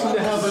sign. To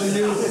have a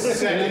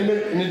new,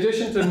 in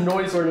addition to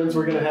noise ordinance,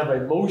 we're gonna have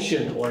a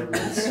motion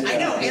ordinance. I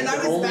know, and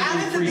I was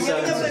bad at the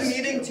beginning of the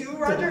meeting too,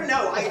 Roger.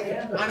 No,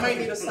 I might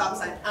need a stop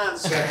sign.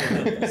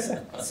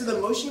 So the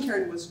motion,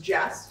 Karen, was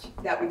just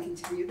that we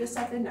continue this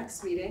at the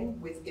next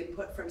meeting with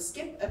input from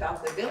Skip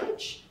about the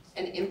village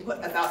and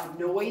input about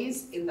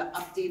noise in the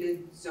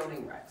updated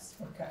zoning regs.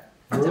 Okay.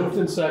 Moved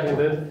and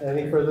seconded.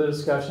 Any further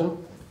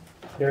discussion?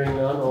 Hearing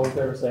none, all in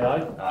favor say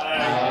aye.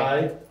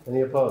 Aye.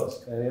 Any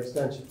opposed? Any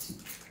abstentions?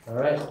 All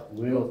right,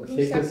 we will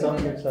take this up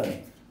next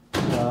time.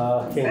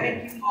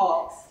 Thank you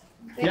all.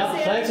 Yeah,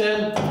 thanks,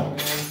 Ed.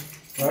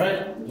 All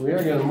right, we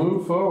are gonna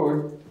move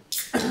forward.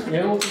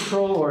 Animal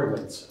control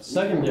ordinance,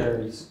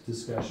 secondary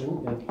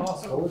discussion and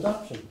possible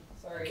adoption.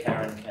 Sorry.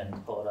 Karen can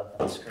pull it up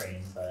on the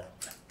screen, but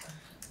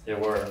there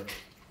were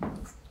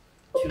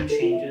 2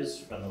 changes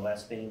from the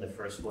last meeting. The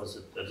first was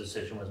a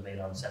decision was made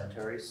on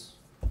cemeteries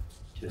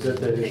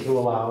To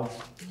allow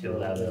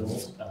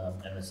animals,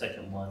 and the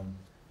second one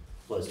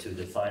was to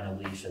define a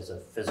leash as a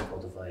physical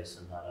device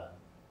and not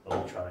an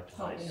electronic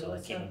device. So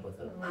I came up with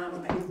a.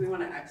 I think we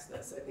want to X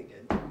this. I think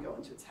it can go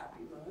into its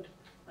happy mode.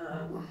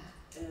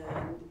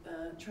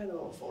 And try the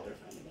little folder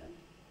find again.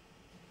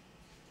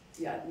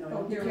 Yeah, no,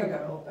 Oh, here we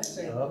go. I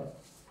see.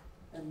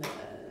 And then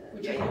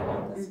Which I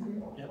want this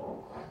one. Yep.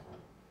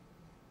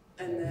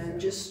 And then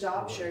just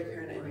stop share,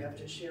 Karen, and you have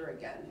to share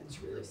again.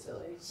 It's really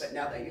silly. But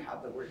now that you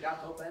have the Word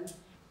doc open.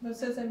 No, it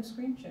says I'm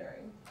screen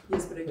sharing.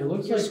 Yes, but I It don't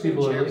looks think like you're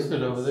people screen are sharing.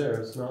 listed over there.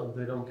 It's not,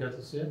 they don't get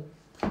to see it?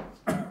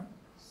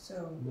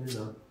 So, Maybe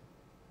not.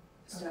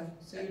 so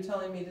you're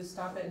telling me to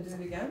stop it and do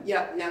it again?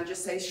 Yeah, now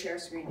just say share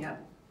screen, yeah.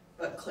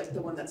 But click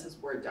the one that says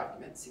Word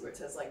document. See where it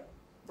says like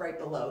right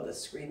below the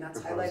screen that's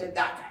highlighted?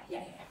 That guy.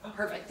 Yeah.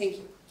 Perfect. Thank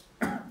you.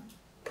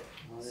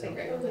 So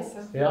great.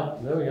 Yeah,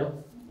 there we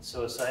go.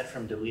 So aside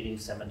from deleting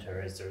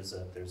cemeteries, there's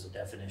a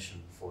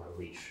definition for a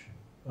leash.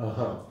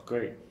 Uh-huh.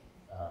 Great.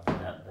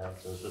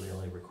 Those were the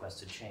only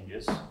requested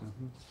changes.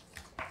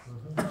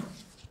 And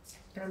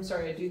I'm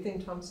sorry, I do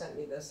think Tom sent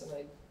me this and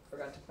I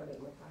forgot to put it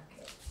in my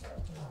packet. So.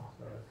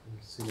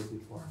 I've seen it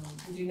before.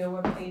 Do you know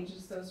what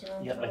pages those are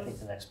on? Yep, I Tom? think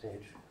the next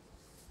page.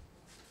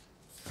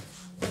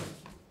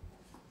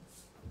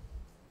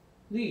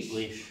 Leash.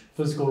 Leash.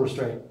 Physical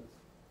restraint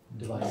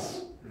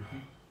device.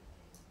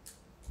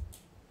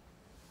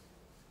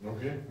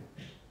 Okay.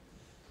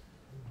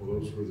 Well,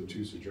 those were the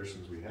 2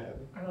 suggestions we had.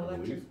 An I believe.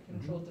 electric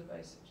controlled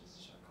device, which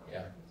is shut off.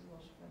 Yeah.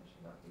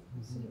 Should not be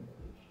considered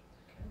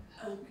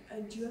a leash.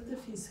 And do you have the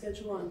fee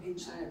schedule on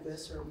page 9 of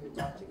this, or are we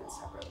adopting it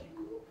separately?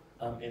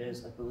 It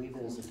is, I believe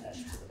it is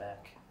attached to the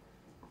back.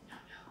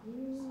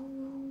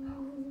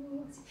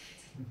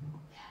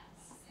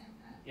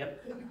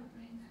 Yep.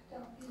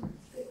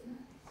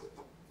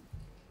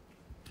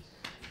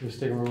 You're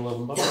sticking with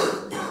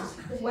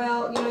 $11.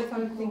 Well,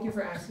 thank you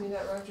for asking me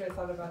that, Roger. I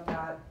thought about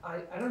that.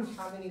 I don't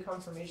have any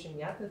confirmation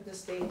yet that the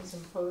state has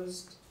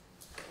imposed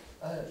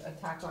a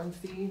tack-on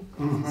fee.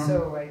 Mhm.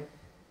 So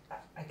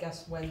I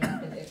guess when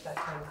and if that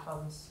time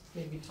comes,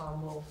 maybe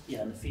Tom will.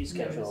 Yeah, and the fee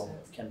schedule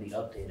notice it. can be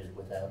updated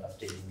without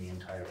updating the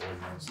entire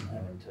ordinance and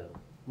having to.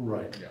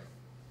 Right. Yeah.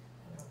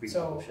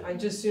 So republish it. I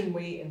just soon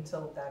wait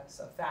until that's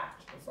a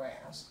fact before I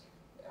ask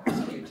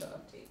you to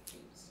update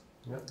fees.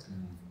 Yep.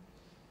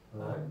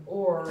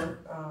 Or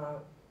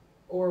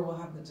we'll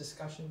have the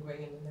discussion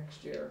going into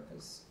next year,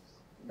 because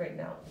right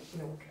now,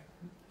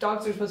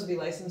 dogs are supposed to be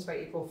licensed by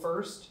April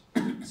 1st.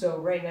 So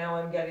right now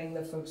I'm getting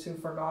the folks who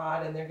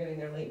forgot and they're getting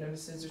their late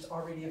notices. There's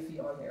already a fee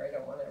on there. I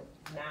don't want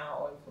to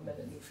now implement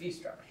a new fee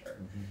structure.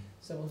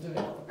 So we'll do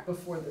it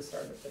before the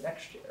start of the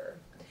next year.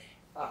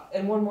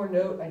 And one more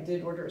note, I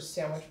did order a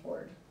sandwich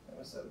board. That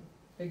was a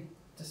big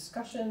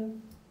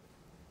discussion.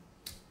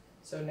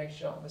 So next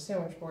year I'll have a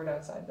sandwich board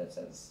outside that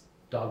says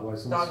Dog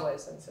license. dog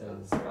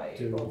licenses by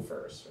Two. April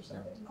 1st or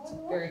something. It's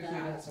very cute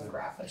and some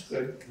graphics.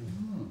 Good.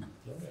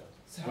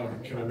 So,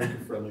 Can I make a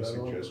friendly Right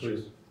on, suggestion?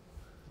 please.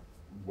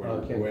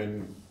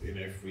 When and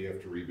if we have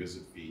to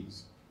revisit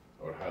fees,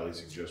 I would highly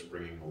suggest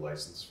bringing the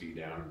license fee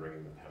down and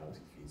bringing the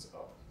penalty fees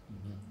up.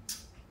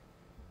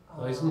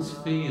 License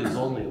fee is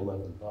only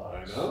 $11.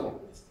 I know.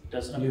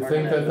 Doesn't a You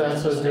parking think that lot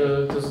that's a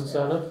license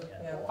disincentive?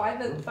 Yeah, Yeah,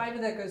 five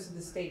of that goes to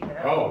the state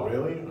now. Oh,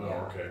 really? Oh,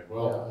 Yeah. okay, Yeah,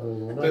 well, I mean,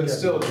 we're not then getting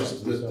still into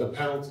just that, the so-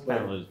 penalty,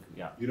 like,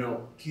 Yeah. you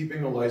know,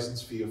 keeping a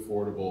license fee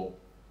affordable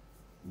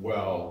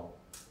while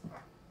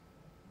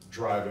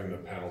driving the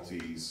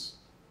penalties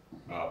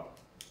up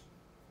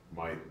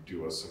might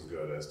do us some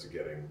good as to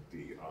getting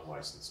the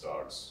unlicensed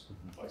dogs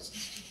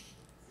licensed.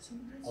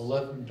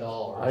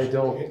 $11 I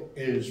don't-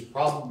 is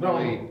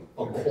probably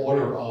a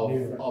quarter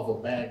of a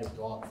bag of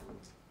dog food.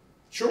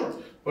 Sure,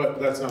 but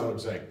that's not what I'm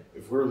saying.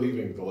 If we're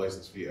leaving the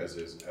license fee as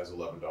is, as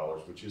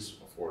 $11, which is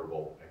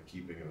affordable, and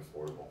keeping it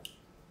affordable,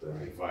 then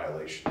the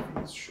violation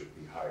fees should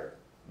be higher.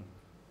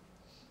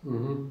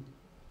 Mm-hmm.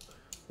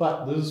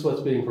 But this is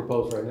what's being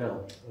proposed right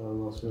now,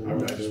 unless we. I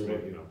mean, I just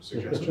made, you know,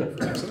 suggestion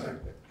for next time.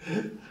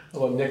 How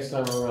about next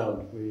time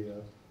around, we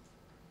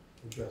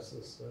address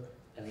this?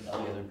 I think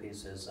all the other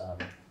pieces,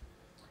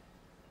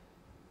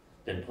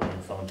 been put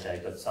in phone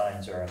tag, but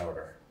signs are in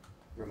order.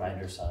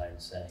 Reminder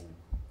signs saying,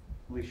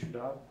 Leash your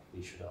dog?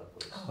 leash your dog,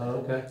 please.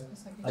 Okay.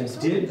 It's like, I just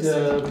did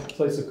ordered the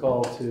place a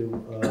call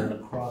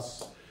to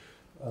Cross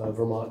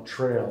Vermont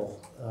Trail,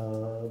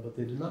 but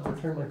they did not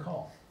return my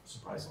call,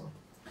 surprisingly.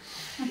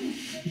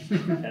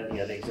 And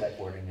yeah, the exact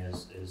wording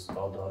is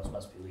all dogs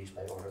must be leashed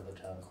by order of the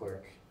town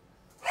clerk.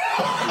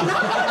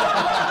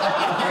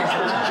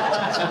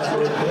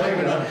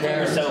 Put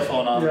your cell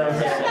phone on there.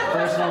 Yeah.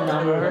 Personal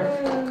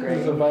number.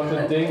 It's about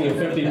to ding you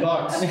 $50.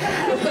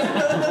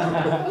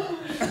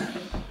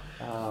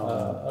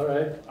 All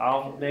right.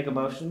 I'll make a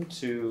motion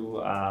to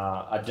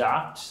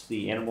adopt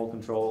the animal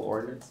control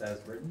ordinance as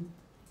written.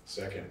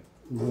 Second.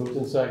 Moved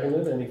and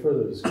seconded. Any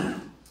further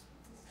discussion?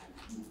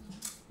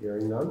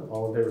 Hearing none.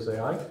 All in favor say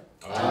aye.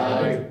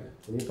 Aye.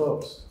 Any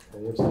opposed?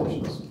 Any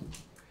abstentions?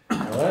 All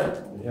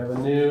right. We have a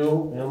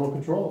new animal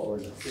control I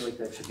ordinance. feel like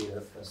that should be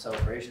a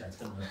celebration. It's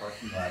been in the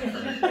parking lot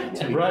for like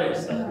 2 Right.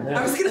 years. So.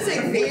 I was gonna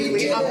say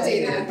vaguely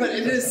updated, but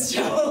it is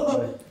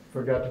still. I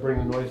forgot to bring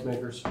the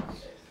noisemakers.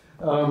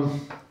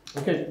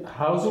 Okay,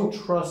 housing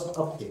trust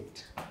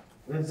update.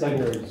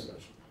 Secondary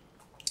discussion.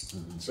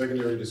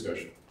 Secondary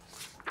discussion.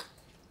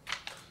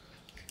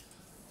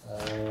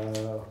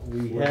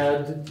 We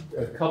had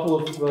a couple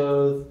of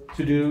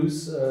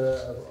to-dos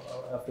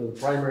after the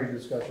primary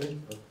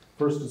discussion,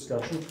 first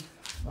discussion.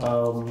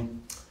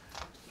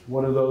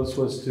 One of those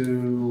was to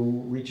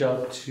reach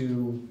out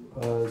to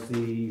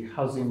the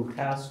Housing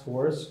Task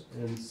Force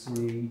and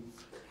see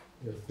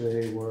if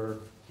they were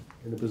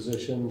in a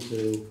position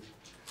to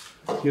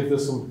give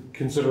this some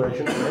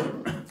consideration.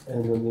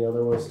 And then the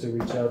other was to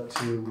reach out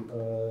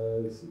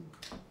to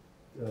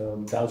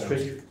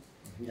Downstreet.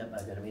 Yep,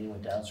 I've got a meeting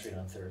with Downstreet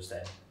on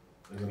Thursday.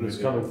 It's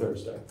coming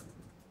Thursday.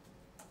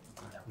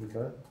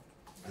 Okay.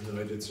 And then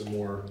I did some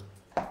more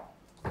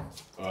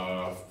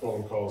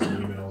phone calls and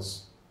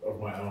emails of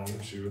my own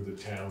to the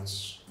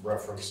towns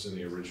referenced in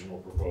the original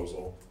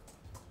proposal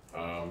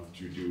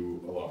to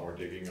do a lot more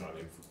digging on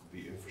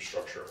the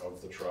infrastructure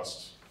of the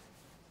trust,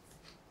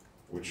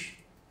 which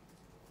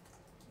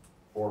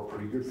bore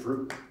pretty good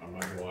fruit. I'm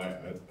not gonna lie.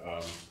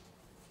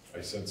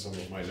 I sent some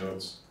of my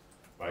notes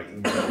by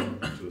email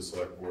to the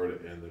select board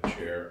and the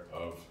chair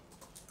of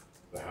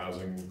the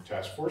housing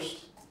task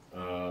force.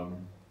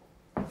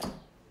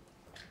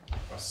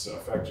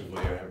 Effectively,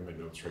 I have my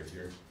notes right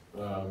here.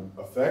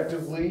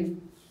 Effectively,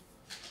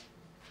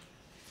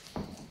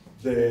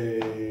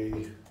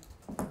 they,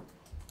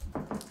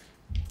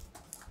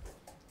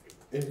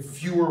 in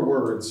fewer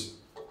words,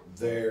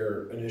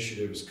 their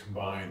initiatives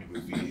combined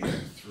with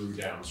VDM through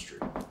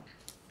downstream.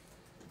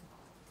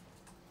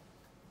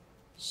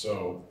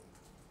 So,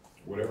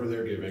 whatever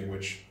they're giving,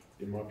 which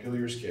in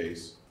Montpelier's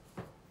case,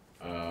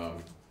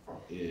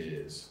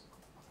 is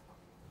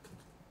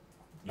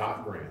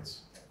not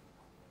grants.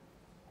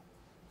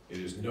 It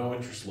is no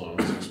interest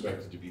loans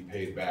expected to be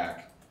paid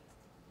back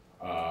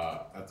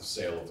at the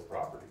sale of the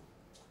property.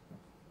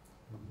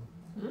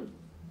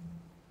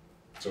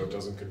 So it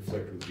doesn't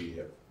conflict with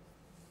VHIP.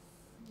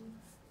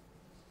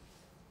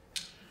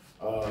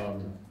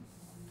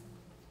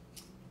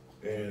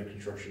 And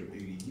construction of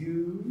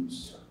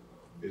ADUs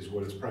is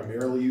what it's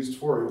primarily used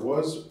for. It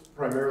was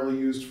primarily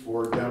used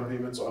for down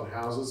payments on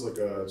houses, like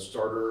a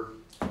starter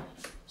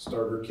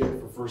kit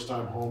for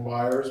first-time home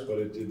buyers, but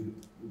it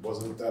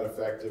wasn't that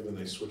effective, and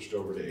they switched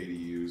over to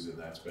ADUs, and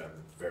that's been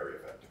very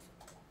effective.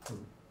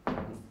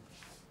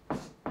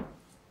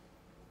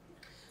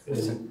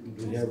 And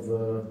do you have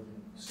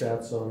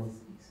stats on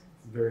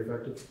very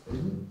effective?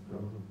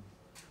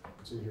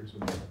 It's in here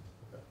somewhere.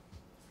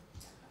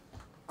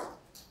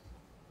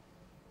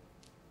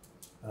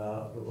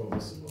 What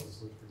was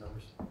the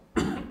numbers?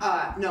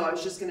 No, I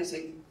was just gonna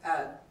say,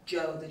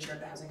 Joe, the chair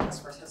of the Housing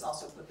Task Force, has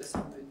also put this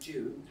on the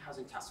June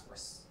Housing Task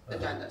Force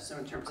agenda, so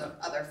in terms of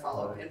other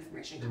follow-up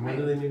information And when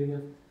do coming. they meet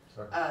again?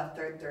 Sorry.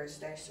 Third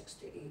Thursday, 6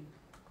 to 8.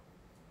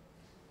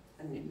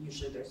 And then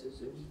usually there's a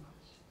Zoom.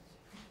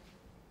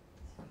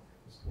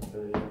 It's not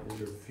gonna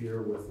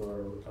interfere with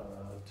our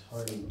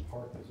time in the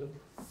park, is it?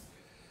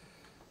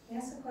 Can I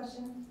ask a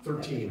question?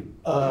 13.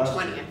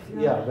 20th.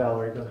 Yeah,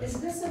 Valerie, go ahead. Is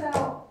this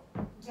about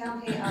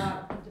down pay,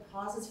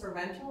 deposits for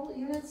rental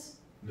units?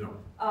 No.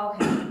 Oh,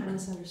 okay, I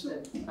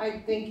misunderstood.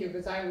 Thank you,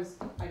 because I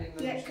didn't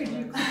Yeah, could you,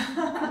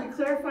 understand. could you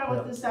clarify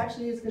what this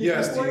actually is gonna be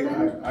Yes, for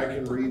then? I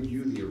can read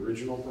you the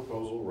original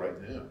proposal right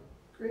now,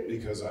 Great.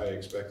 because I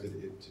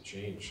expected it to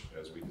change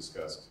as we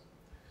discussed.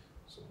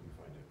 So let me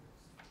find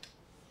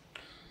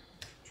it.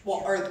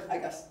 Well, or I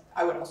guess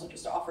I would also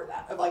just offer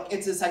that, of like,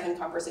 it's a second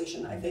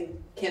conversation. I think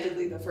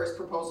candidly, the first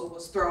proposal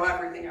was throw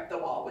everything at the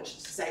wall, which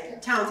is to say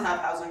towns have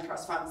housing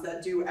trust funds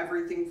that do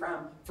everything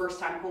from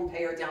first-time home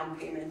payer down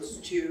payments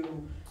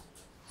to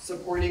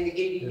supporting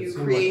ADU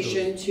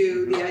creation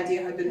to the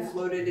idea had been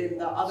floated in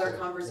the other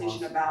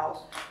conversation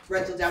about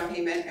rental down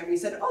payment, and we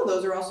said, oh,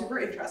 those are all super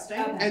interesting.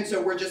 Okay. And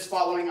so we're just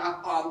following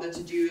up on the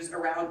to-dos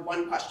around,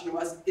 one question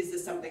was, is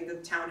this something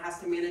that the town has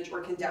to manage or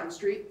can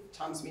Downstreet?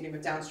 Tom's meeting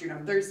with Downstreet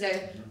on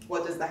Thursday.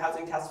 What does the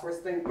Housing Task Force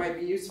think might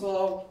be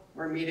useful?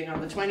 We're meeting on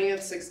the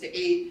 20th, 6 to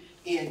 8,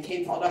 and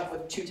Kane followed up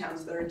with 2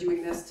 towns that are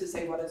doing this to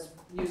say what is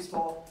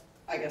useful.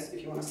 I guess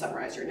if you want to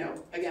summarize your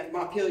note, again,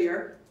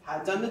 Montpelier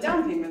had done the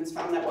down payments,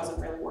 found that wasn't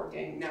really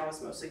working, now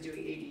is mostly doing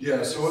ADUs.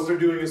 Yeah, so what they're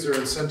doing is they're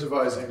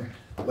incentivizing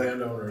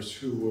landowners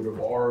who would have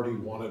already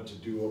wanted to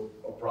do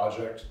a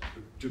project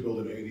to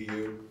build an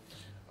ADU.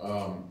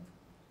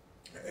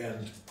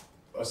 And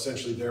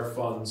essentially their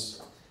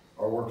funds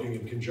are working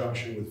in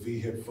conjunction with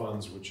VHIP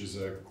funds, which is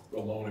a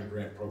loan and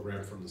grant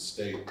program from the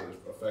state that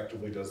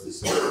effectively does the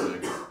same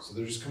thing. So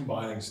they're just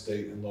combining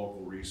state and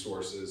local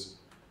resources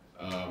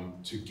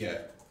to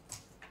get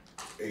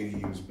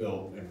ADUs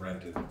built and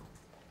rented.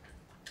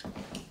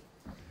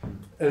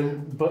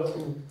 And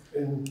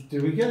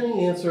did we get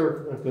any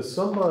answer, because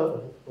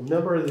a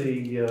member of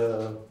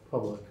the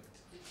public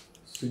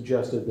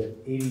suggested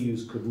that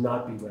ADUs could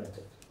not be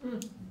rented.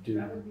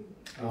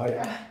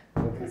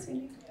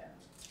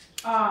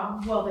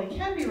 Well, they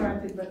can be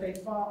rented, but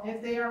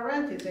if they are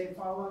rented, they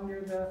fall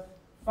under the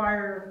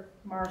fire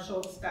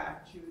marshal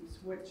statutes,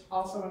 which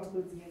also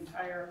includes the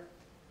entire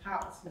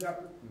house.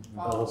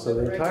 So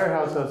the entire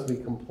house has to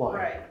be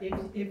compliant. Right,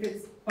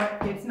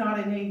 but it's not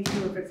an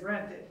ADU if it's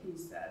rented, he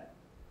said.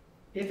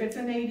 If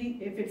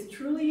it's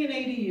truly an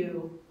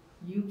ADU,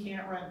 you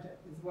can't rent it,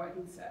 is what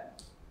he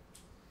said.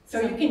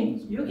 So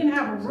you can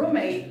have a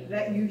roommate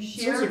that you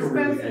share expenses with.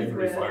 Sounds like a really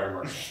angry fire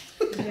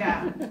marshal.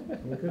 Yeah.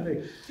 It could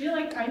be. Feel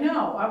like, I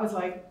know, I was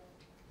like,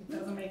 it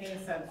doesn't make any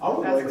sense. I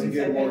would like to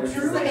get more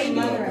information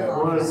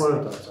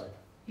about that.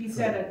 He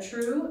said a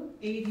true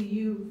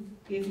ADU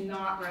is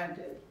not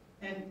rented.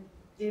 And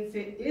if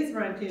it is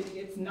rented,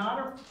 it's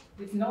no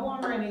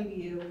longer an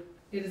ADU,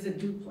 it is a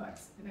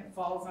duplex, and it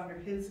falls under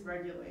his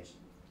regulation.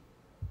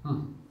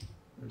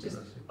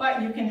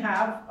 But you can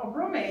have a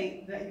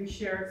roommate that you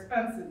share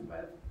expenses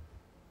with.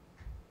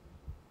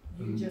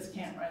 You just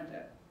can't rent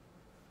it.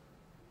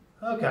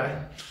 Okay.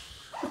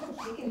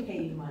 They can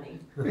pay you money.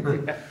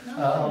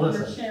 No,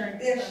 they're sharing.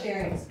 They're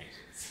sharing.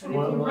 But if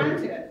you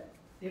rent it,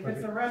 if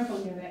it's a rental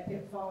unit,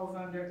 it falls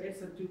under,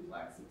 it's a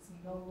duplex, it's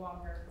no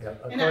longer. Yeah,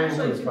 And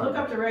actually, if you look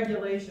up the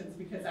regulations,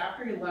 because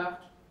after he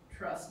left,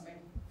 trust me.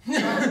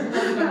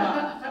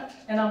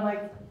 And I'm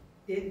like,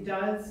 it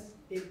does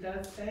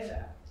say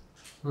that.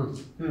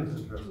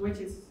 Which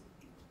is,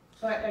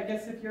 but I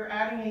guess if you're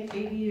adding an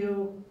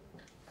ADU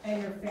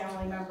and your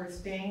family members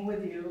staying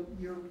with you,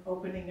 you're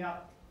opening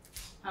up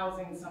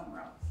housing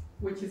somewhere else,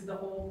 which is the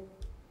whole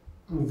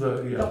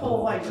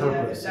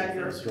idea is that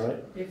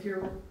if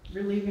you're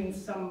relieving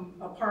some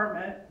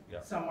apartment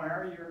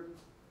somewhere, you're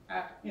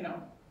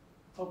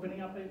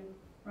opening up a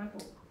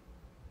rental.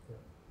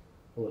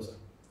 Melissa.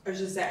 I was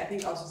just saying, I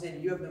think also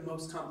saying you have the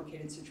most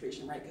complicated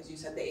situation, right? Because you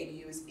said the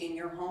ADU is in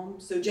your home.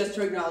 So just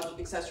to acknowledge,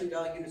 accessory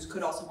dwelling units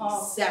could also be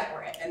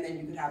separate, and then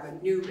you could have a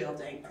new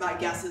building. My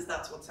guess is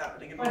that's what's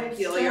happening in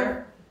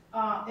Montpelier.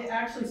 It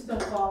actually still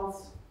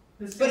falls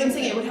the same. But I'm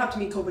saying it would have to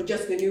be code with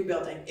just the new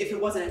building. If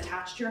it wasn't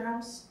attached to your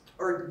house,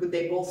 or would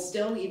they both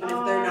still, even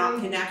if they're not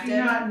connected? I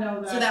do not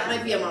know that. So that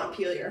might be a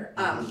Montpelier.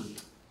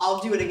 I'll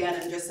do it again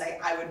and just say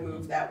I would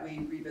move that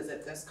we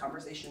revisit this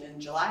conversation in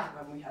July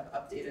when we have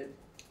updated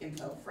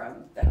info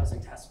from the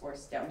Housing Task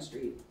Force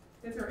Downstreet.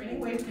 Is there any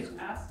way to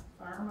ask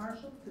fire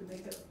marshal to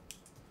make it,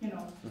 We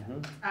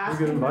ask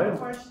could him invite a him.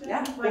 question,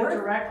 Yeah, like or-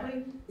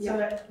 directly? Yeah. So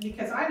that,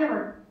 because I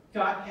never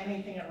got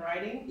anything in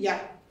writing.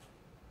 Yeah.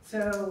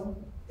 So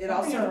It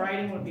something in also-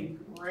 writing would be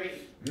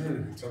great.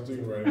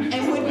 Something right.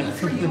 And would you,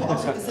 for you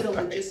also, is it a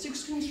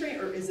logistics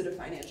constraint or is it a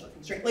financial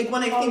constraint? Like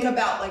when I think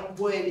about like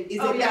wood,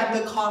 is it that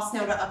the cost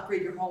now to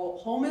upgrade your whole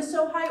home is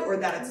so high or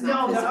that it's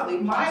not physically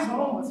No, my possible?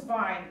 home was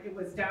fine. It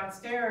was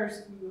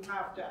downstairs. You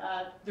have to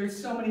add, there's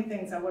so many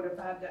things I would have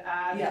had to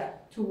add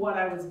to what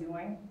I was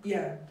doing.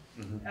 Yeah.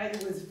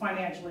 It was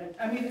financially,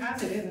 I mean,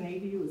 as it is, an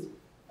ADU is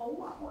a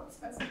lot more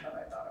expensive than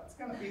I thought it was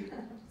gonna be.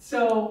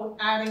 So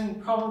adding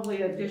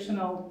probably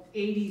additional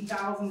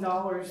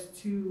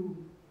 $80,000 to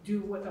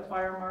do what the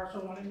fire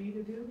marshal wanted me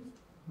to do,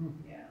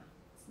 yeah,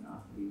 it's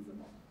not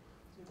feasible.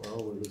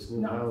 Well, with this new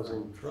No.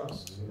 housing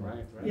trust.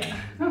 Right. Yeah.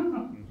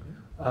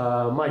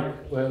 Mike,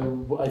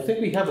 well, I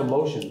think we have a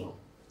motion though.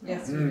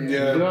 Yes, Yeah. Do we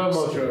have a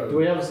motion? Do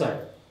we have a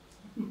second?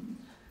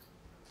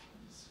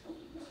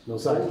 No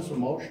What second? was the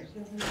motion?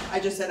 I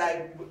just said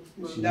I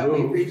She moved that we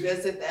moved.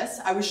 revisit this.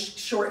 I was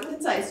short and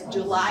concise,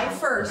 July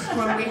 1st,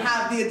 when we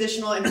have the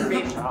additional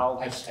information.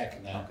 I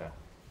second that.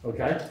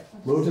 Okay,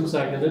 moved and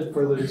seconded,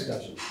 further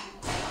discussion.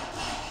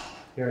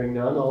 Hearing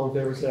none, all in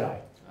favor say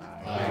aye.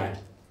 Aye.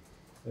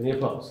 Any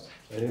opposed?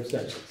 Any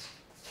abstentions?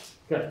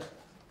 Good.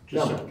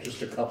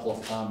 Just a couple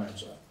of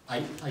comments.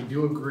 I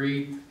do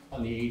agree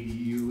on the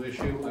ADU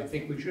issue. I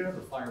think we should have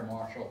a fire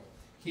marshal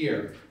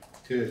here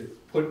to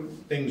put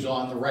things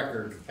on the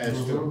record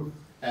as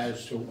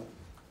to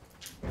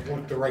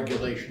what the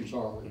regulations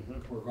are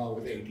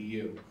with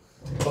ADU.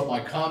 But my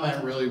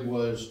comment really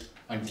was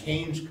on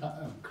Kane's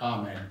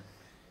comment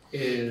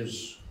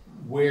is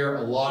where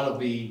a lot of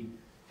the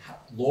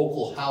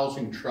local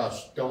housing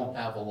trusts don't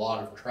have a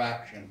lot of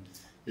traction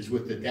is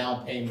with the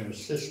down payment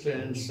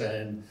assistance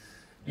and,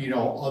 you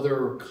know,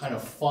 other kind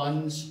of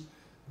funds.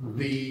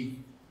 The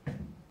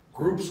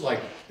groups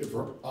like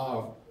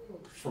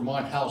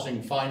Vermont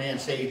Housing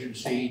Finance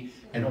Agency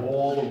and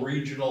all the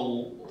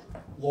regional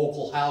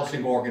local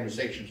housing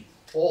organizations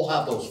all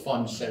have those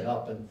funds set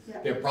up, and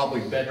they're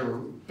probably better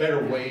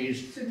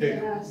ways to,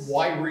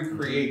 why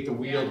recreate the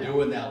wheel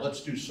doing that?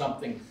 Let's do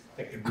something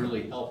that could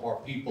really help our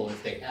people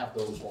if they have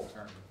those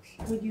alternatives.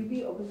 Would you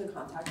be open to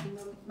contacting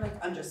them, Mike?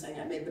 I'm just saying,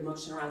 I made the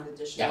motion around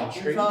additional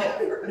Downstream? info,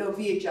 no,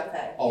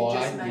 VHFA. Oh, You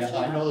I just mentioned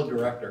I that. know the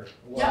director.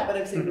 Yeah, but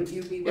I'm saying, would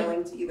you be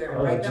willing to either Oh,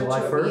 invite them July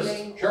to a 1st?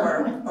 meeting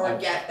Sure. or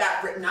get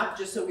that written up,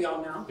 just so we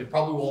all know? It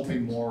probably won't be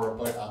more,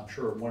 but I'm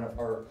sure one of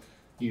our,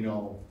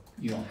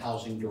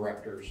 housing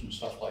directors and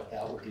stuff like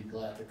that would be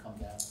glad to come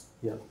down.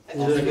 Yeah.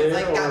 And I Either think it's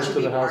there like that or should to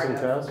be the part housing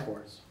of- task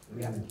force.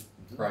 Yeah.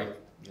 Right.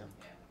 Yeah.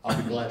 I'll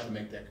be glad to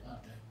make that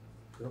contact.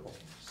 Cool.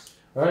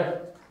 All right,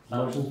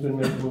 motion's been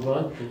made to move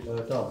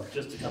on. Tom?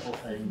 Just a couple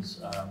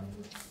things.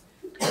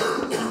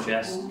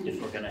 Suggest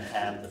if we're gonna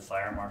have the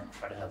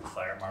try to have the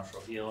fire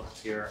marshal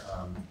here,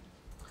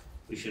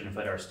 we should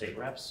invite our state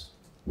reps.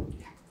 So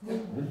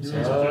if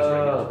there's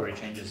regulatory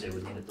changes, they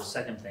would need it. The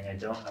second thing,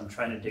 I'm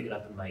trying to dig it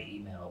up in my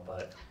email,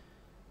 but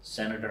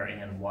Senator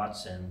Ann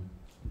Watson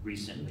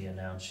recently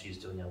announced she's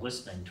doing a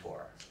listening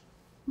tour.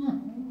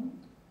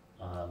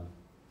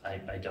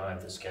 I don't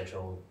have the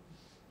schedule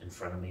in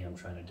front of me, I'm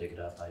trying to dig it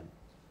up.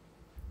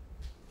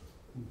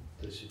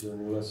 Does she do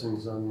any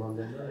lessons on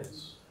Monday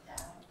nights?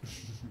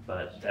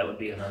 But that would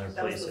be another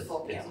That was place. the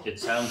full panel. It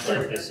sounds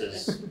like this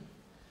is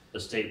a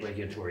state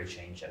regulatory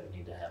change that would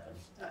need to happen.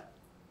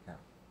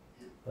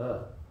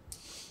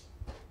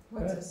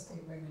 What's a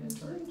state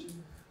regulatory?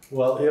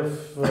 Well,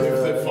 if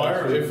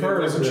If it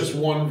wasn't just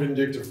one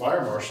vindictive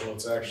fire marshal,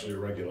 it's actually a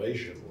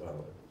regulation.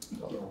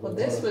 Well,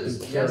 this was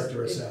just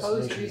Character imposed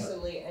assassination.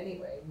 recently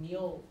anyway.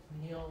 Neil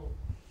knew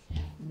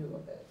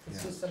of it.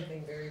 This was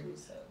something very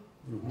recent.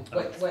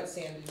 What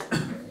Sandy was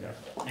doing.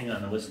 Hang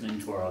on, the listening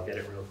tour, I'll get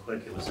it real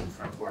quick. It was in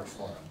Front Porch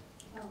Forum.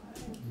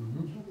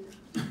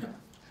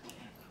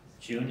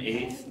 June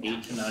 8th,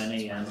 8 to 9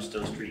 a.m.,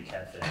 Stowe Street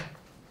Cafe.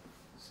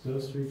 Stowe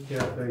Street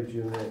Cafe,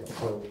 June 8th,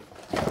 so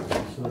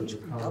sort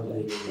of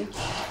accommodating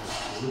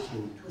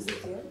listening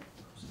tour.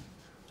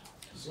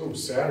 So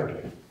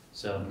Saturday.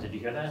 So, did you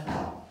hear that?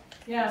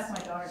 Yeah, it's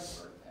my daughter's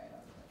birthday.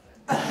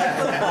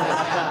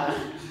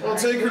 Well,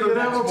 take her to the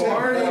next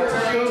party at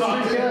Stowe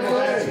Street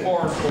Cafe.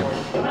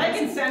 But I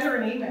can send her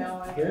an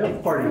email. They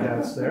have party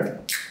hats there.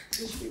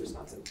 You should be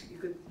responsive. You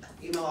could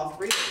email all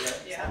three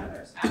of your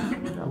senators.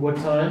 What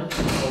time on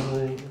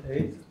the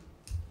 8th?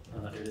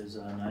 It is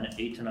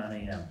 8 to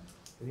 9 a.m.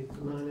 8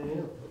 to 9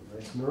 a.m.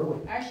 Nice and early.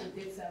 I actually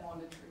did send one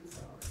to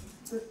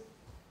Teresa.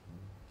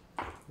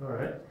 All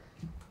right.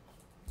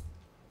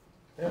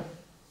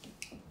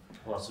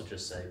 I'll also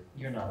just say,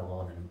 you're not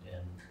alone in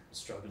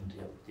struggling to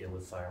deal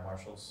with fire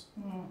marshals.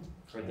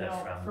 Heard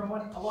that From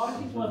what a lot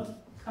of people have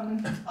come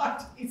and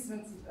talked to me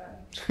since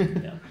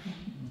then. Yeah.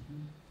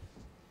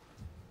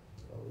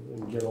 Well, we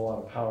didn't get a lot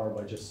of power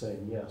by just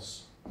saying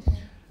yes.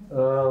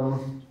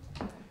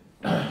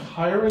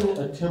 Hiring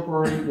a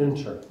temporary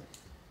intern.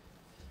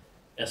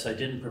 Yes, I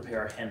didn't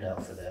prepare a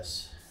handout for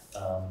this.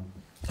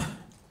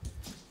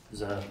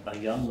 There's a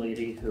young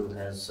lady who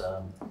has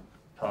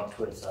talked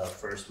with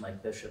first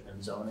Mike Bishop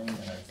in zoning, and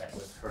I've met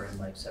with her and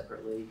Mike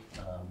separately.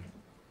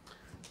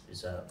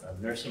 Is a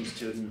nursing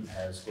student,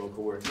 has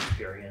local work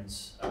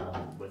experience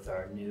with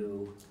our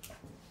new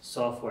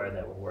software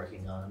that we're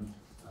working on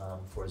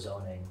for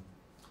zoning.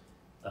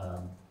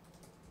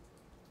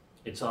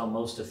 It's all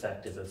most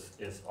effective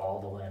if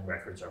all the land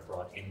records are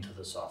brought into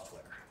the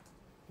software.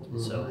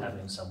 So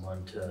having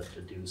someone to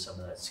do some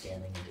of that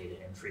scanning and data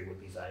entry would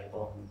be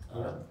valuable.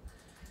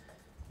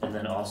 And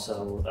then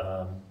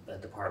also,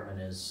 that department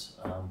is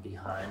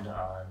behind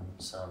on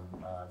some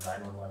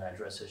 911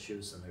 address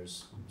issues, and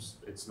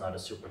it's not a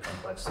super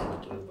complex thing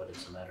to do, but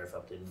it's a matter of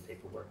updating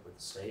paperwork with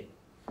the state.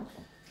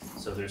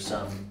 So there's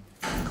some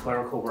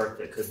clerical work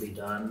that could be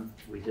done.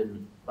 We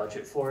didn't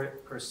budget for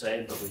it per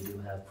se, but we do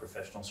have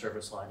professional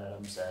service line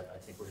items that I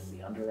think we're gonna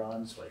be under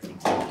on, so I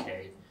think we're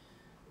okay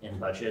in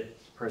budget.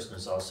 The person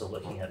is also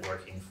looking at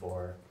working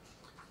for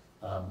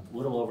a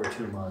little over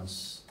 2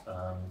 months,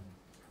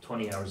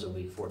 20 hours a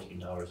week,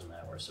 $14 an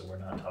hour, so we're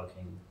not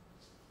talking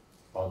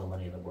all the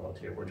money in the world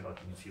here. We're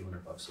talking a few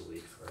 $100 a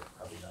week for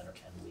probably 9 or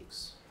 10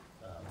 weeks.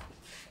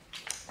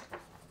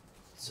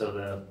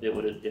 So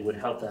it would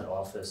help that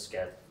office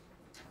get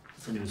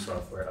the new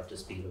software up to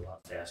speed a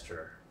lot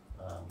faster.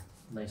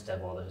 Nice to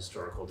have all the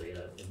historical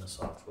data in the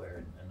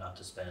software and not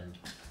to spend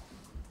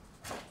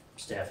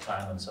staff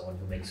time on someone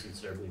who makes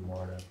considerably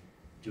more to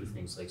do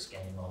things like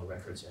scanning all the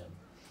records in.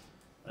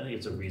 I think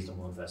it's a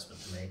reasonable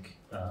investment to make.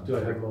 Do I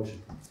have a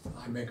motion?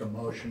 I make a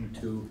motion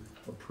to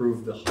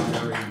approve the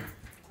hiring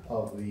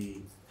of the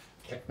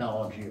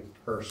technology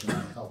person to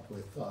help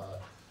with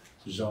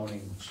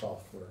zoning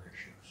software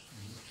issues.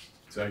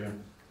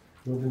 Second.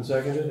 Moved and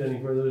seconded. Any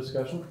further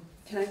discussion?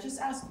 Can I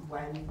just ask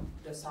when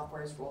the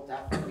software is rolled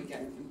out, do we get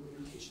an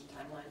implementation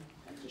timeline?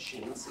 I'm just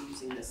shamelessly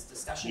using this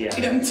discussion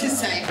item to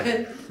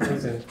say.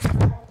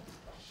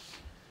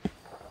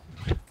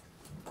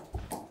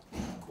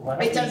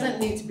 It doesn't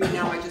need to be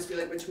now, I just feel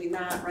like between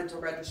that,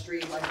 rental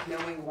registry, like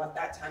knowing what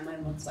that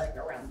timeline looks like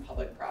around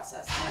public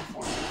process and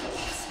informing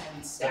folks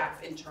and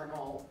staff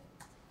internal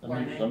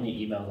learning. Let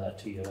me email that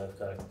to you.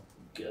 I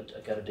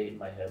got a date in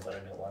my head, but I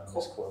don't want to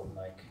misquote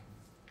Mike.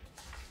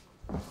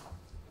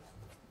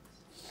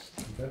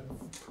 Okay.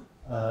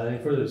 Any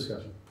further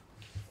discussion?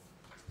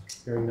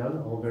 Hearing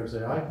none, all in favor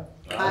say aye.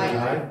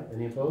 Aye.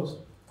 Any opposed?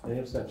 Any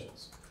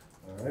abstentions?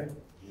 All right.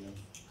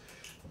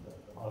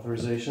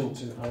 Authorization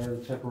to hire a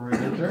temporary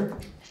intern?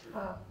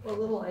 Well,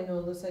 little I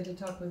know this, I did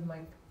talk with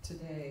Mike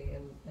today,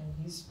 and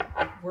he's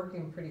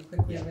working pretty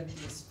quickly with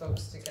these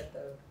folks to get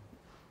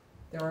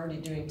they're already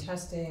doing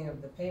testing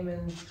of the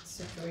payment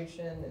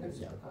situation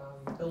and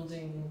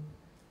building,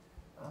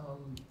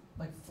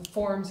 like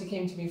forms. He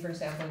came to me, for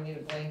example, he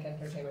needed blank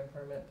entertainment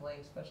permit,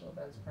 blank special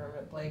events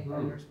permit, blank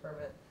vendors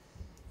permit,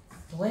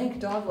 blank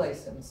dog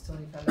license, till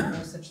he found out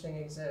no such thing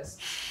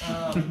exists.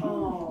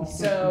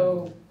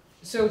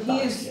 So he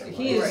is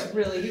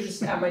really, he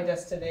was at my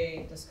desk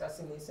today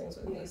discussing these things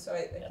with me, so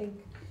I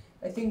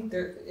think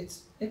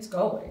it's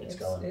going.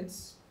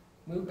 It's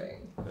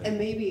moving. And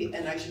maybe,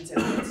 and I should say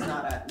that it's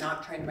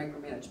not trying to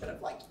micromanage, but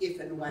of like, if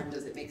and when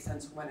does it make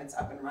sense when it's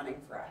up and running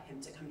for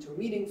him to come to a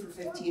meeting for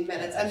 15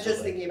 minutes? I'm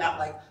just thinking about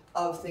like,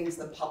 of things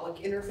the public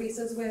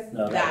interfaces with,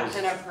 that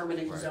kind of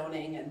permitting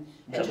zoning and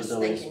just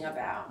thinking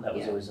about. That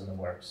was always in the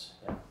works,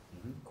 yeah.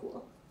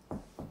 Cool.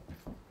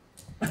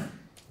 Okay.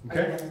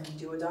 Are you gonna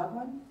do a dog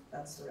one?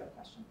 That's the real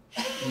question.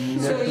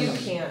 So you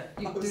can't,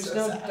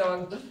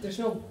 there's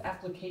no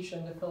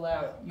application to fill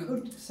out. You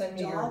could send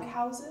me dog your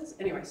houses?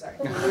 Anyway, sorry.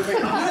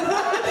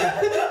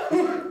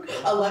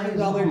 $11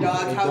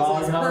 dog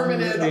houses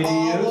permitted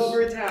all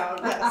over town,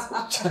 yes.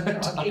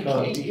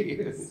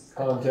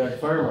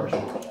 Contact fire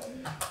marshal.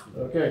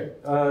 Okay,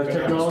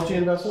 technology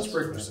investments?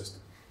 Sprinkler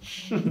system.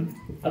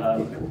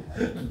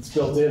 It's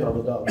built in on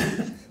the dog.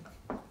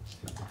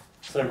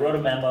 So I wrote a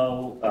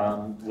memo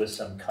with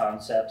some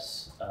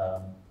concepts.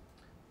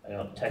 I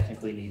don't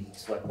technically need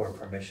select board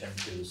permission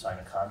to sign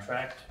a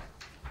contract.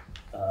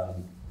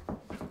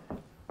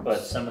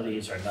 But some of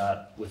these are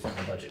not within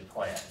the budget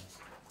plan.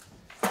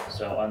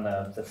 So on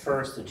the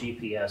first, the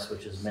GPS,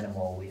 which is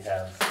minimal, we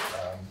have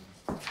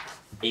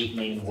 8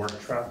 main work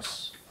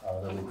trucks,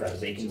 although we've got a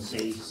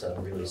vacancy, so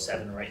really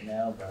 7 right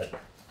now, but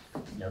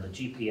you know, the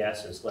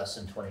GPS is less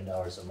than $20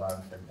 a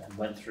month, and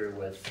went through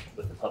with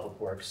the Public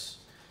Works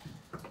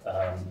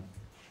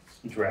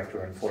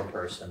director and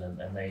foreperson,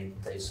 and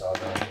they saw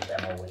the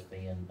demo with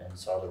me and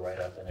saw the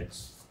write-up, and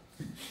it's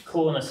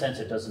cool in a sense.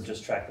 It doesn't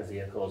just track the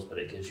vehicles, but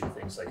it gives you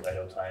things like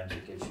idle times,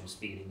 it gives you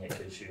speeding, it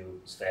gives you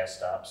fast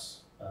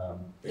stops.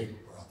 Big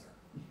brother.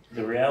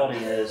 The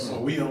reality is,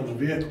 Well, we own the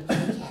vehicle.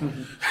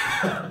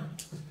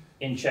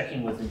 in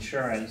checking with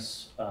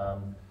insurance,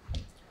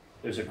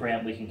 there's a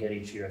grant we can get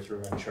each year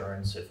through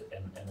insurance,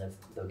 and if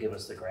they'll give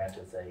us the grant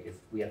if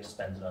we have to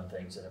spend it on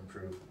things that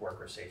improve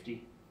worker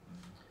safety.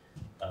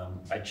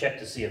 I checked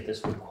to see if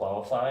this would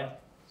qualify,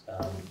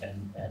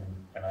 and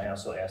I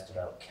also asked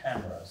about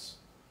cameras.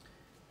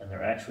 And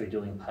they're actually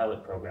doing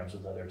pilot programs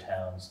with other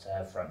towns to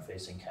have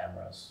front-facing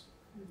cameras.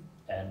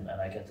 And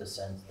I get the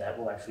sense that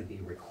will actually be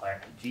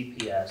required.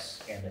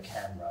 GPS and a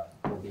camera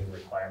will be a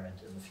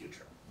requirement in the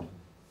future.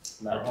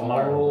 Not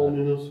tomorrow. All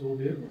municipal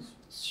vehicles?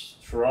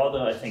 For all the,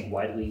 I think,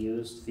 widely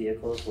used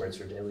vehicles where it's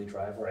your daily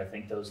driver, I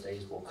think those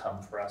days will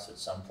come for us at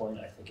some point.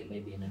 I think it may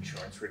be an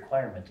insurance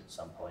requirement at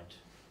some point.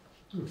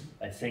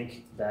 I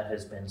think that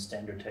has been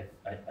standard tech,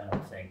 I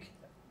don't think,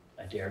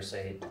 I dare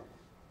say,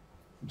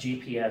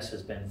 GPS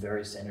has been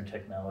very standard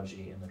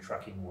technology in the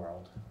trucking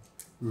world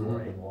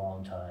for a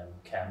long time.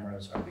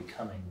 Cameras are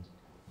becoming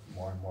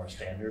more and more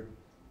standard.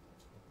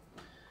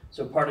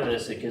 So part of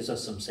this, it gives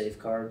us some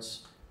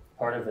safeguards.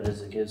 Part of it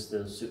is it gives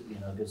the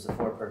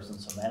foreperson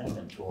some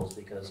management tools,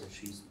 because if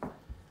she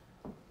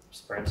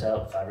spreads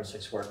out 5 or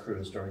 6 work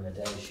crews during the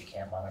day, she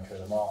can't monitor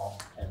them all.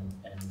 And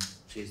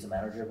she's the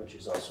manager, but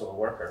she's also a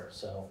worker.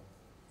 So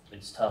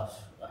it's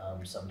tough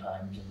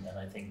sometimes, and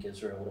I think gives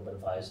her a little bit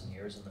of eyes and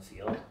ears in the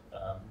field.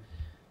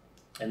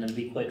 And then to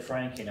be quite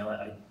frank,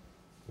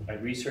 I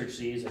research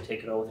these, I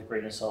take it all with a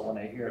grain of salt when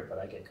I hear it, but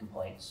I get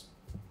complaints.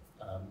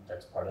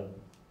 That's part of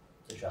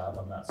the job.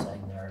 I'm not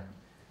saying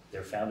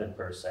they're founded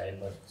per se,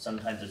 but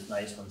sometimes it's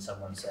nice when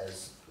someone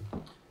says,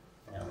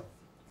 you know,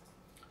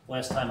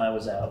 last time I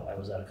was at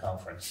a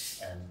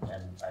conference,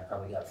 and I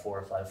probably got 4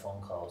 or 5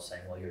 phone calls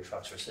saying, well, your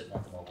trucks are sitting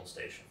at the mobile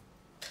station.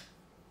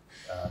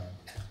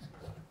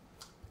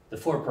 The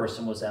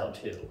 4-person was out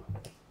too.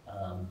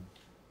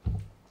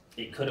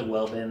 It could have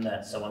well been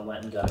that someone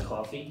went and got a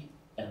coffee,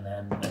 and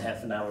then a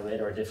half an hour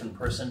later a different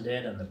person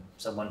did, and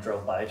someone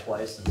drove by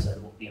twice and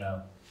said, well, you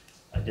know,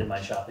 I did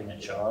my shopping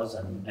at Shaw's,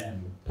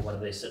 and what are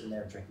they sitting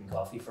there drinking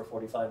coffee for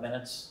 45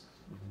 minutes?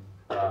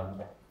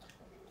 And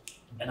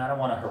I don't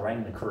want to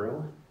harangue the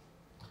crew,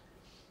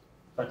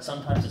 but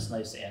sometimes it's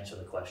nice to answer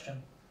the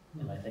question,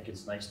 and I think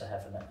it's nice to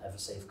have a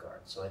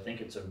safeguard. So I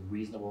think it's a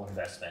reasonable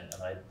investment,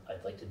 and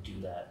I'd like to do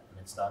that. And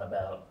it's not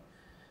about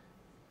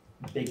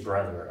Big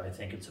Brother. I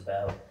think it's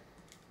about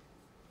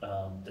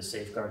the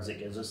safeguards it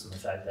gives us and the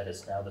fact that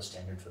it's now the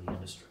standard for the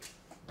industry.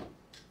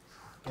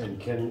 And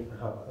Ken,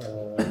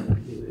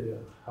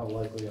 how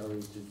likely are we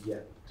to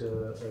get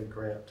a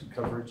grant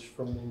coverage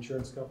from the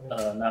insurance company?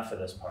 Not for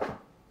this part.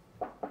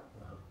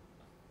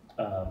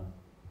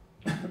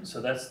 So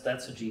that's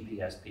a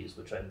GPS piece,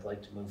 which I'd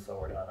like to move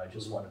forward on. I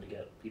just wanted to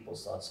get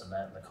people's thoughts on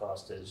that, and the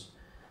cost is,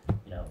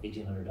 you know,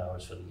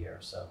 $1,800 for the year,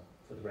 so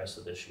for the rest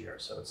of this year.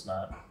 So it's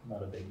not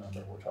a big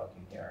number we're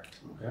talking here.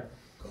 Okay.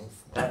 Go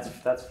for it.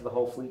 That's for the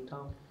whole fleet,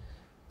 Tom?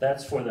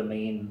 That's for the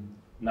main,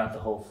 not the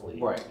whole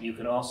fleet. Right. You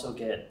can also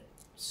get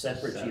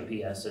separate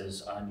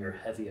GPSs on your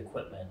heavy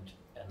equipment,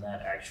 and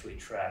that actually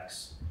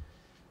tracks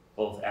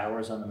both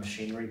hours on the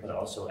machinery, but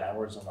also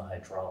hours on the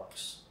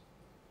hydraulics.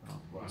 Oh,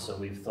 wow. So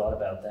we've thought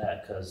about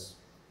that because,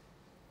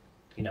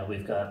 you know,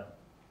 we've got,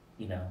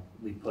 you know,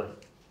 we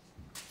put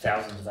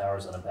thousands of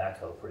hours on a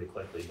backhoe pretty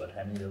quickly, but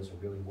how many of those are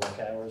really work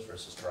hours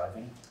versus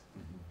driving?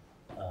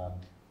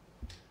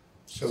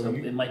 So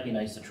it might be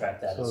nice to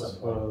track that at some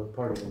point. So it's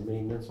part of the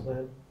maintenance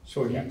plan?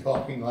 So are you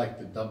talking like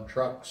the dump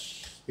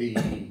trucks,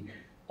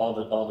 all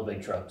the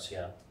big trucks,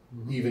 yeah.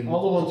 even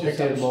All the ones you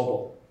said pickups?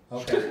 mobile.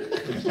 Okay.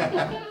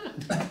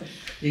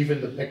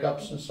 Even the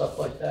pickups and stuff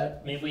like that?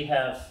 I mean, we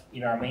have,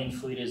 you know, our main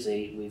fleet is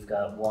 8. We've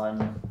got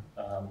one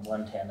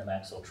tandem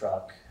axle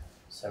truck,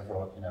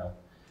 several, you know,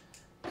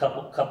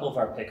 couple of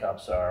our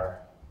pickups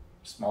are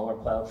smaller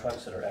plow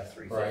trucks that are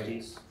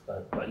F-350s,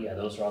 but yeah,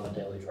 those are all the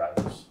daily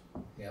drivers.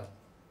 Yeah.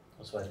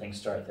 So I think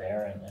start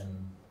there,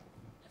 and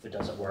if it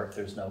doesn't work,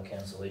 there's no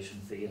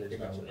cancellation fee, there's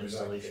no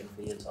installation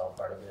fee, it's all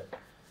part of it.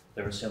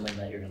 They're assuming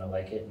that you're gonna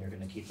like it and you're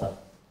gonna keep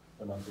up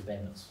the monthly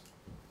payments.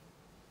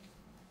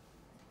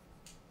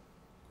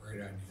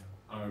 Great idea.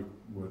 I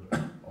would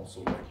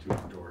also like to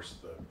endorse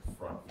the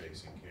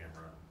front-facing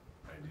camera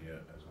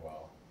idea as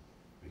well,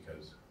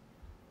 because,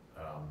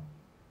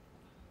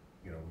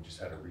 you know, we just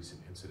had a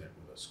recent incident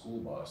with a school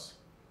bus,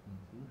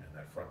 and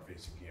that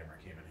front-facing camera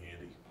came in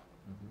handy.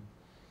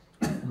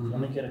 Let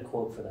me get a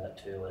quote for that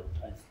too.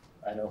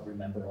 I don't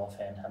remember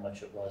offhand how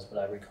much it was, but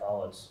I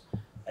recall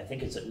I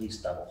think it's at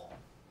least double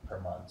per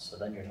month. So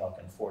then you're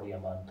talking 40 a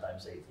month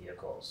times 8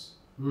 vehicles.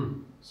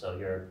 So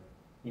you're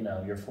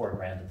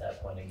 $4,000 at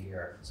that point a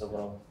year.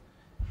 So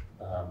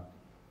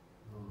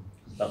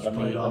but let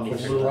me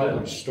figure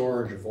out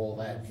storage of all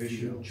that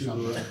video.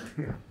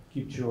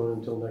 Keep chewing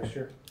until next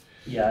year?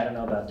 Yeah, I don't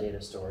know about data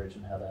storage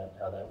and how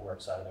that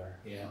works either.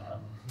 Yeah.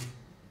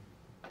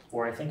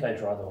 Where I think I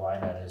draw the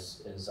line at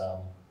is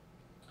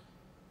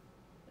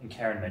and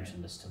Karen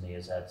mentioned this to me,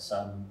 is that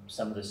some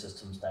of the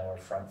systems now are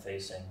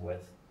front-facing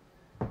with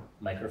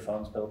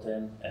microphones built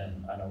in,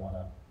 and I don't want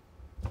to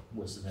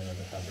listen in on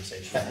the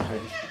conversation.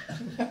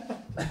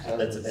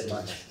 That's a bit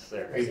much.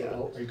 Are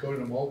you going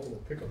to mobile to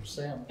pick up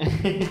Sam?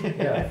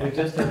 Yeah, if we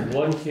just have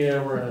one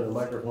camera and a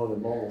microphone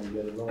and mobile, we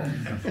get it all.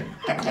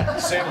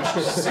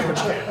 Sandwich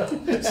cam.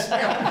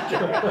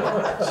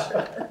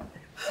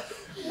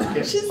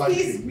 Just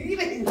these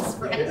meetings,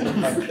 right?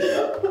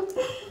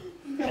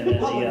 We got the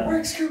public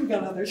works crew, we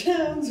got other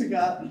towns, we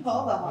got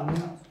all the hot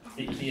stuff.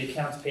 The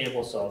accounts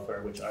payable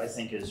software, which I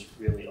think is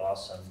really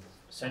awesome,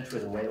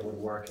 essentially the way it would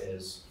work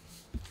is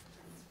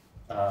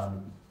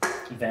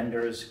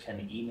vendors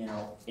can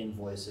email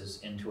invoices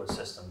into a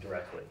system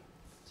directly.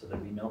 So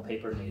there'd be no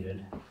paper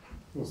needed.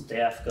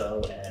 Staff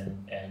go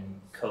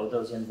and code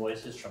those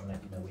invoices from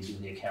the, we do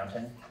the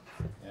accounting.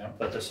 Yeah.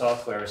 But the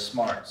software is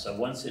smart, so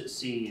once it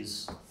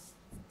sees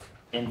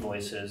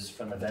invoices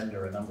from the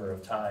vendor a number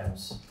of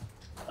times,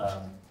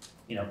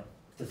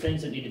 the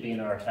things that need to be in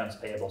our accounts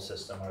payable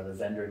system are the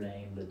vendor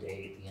name, the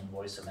date, the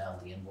invoice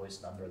amount, the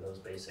invoice number, those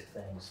basic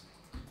things.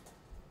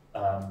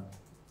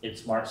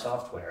 It's smart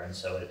software, and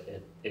so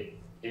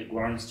it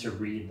learns to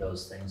read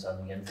those things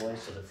on the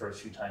invoice. So the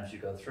first few times you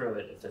go through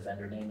it, if the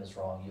vendor name is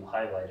wrong, you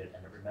highlight it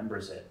and it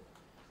remembers it.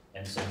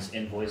 And since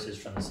invoices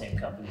from the same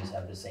companies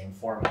have the same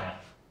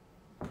format,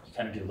 you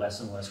kind of do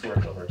less and less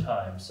work over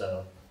time.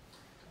 So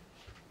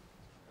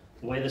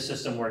the way the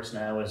system works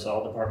now is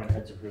all department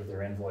heads approve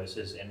their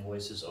invoices.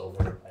 Invoices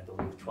over, I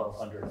believe,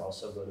 1,200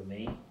 also go to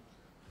me,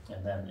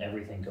 and then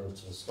everything goes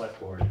to the select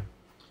board.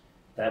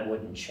 that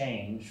wouldn't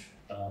change.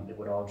 It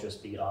would all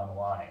just be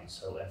online,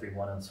 so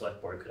everyone on the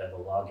select board could have a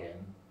login.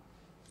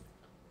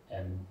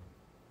 And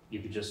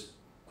you could just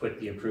click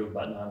the approve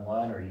button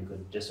online, or you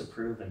could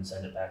disapprove and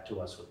send it back to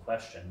us with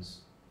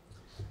questions.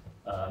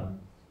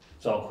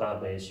 It's all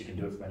cloud-based, you can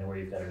do it from anywhere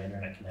you've got an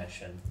internet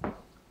connection.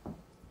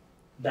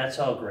 That's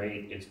all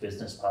great, it's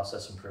business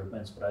process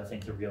improvements, but I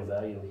think the real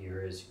value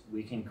here is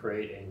we can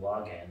create a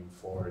login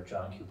for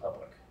John Q.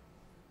 Public.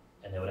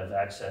 And they would have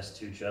access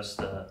to just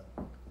the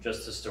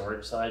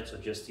storage side, so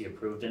just the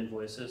approved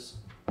invoices.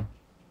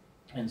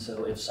 And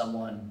so if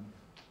someone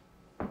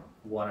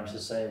wanted to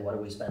say, what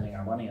are we spending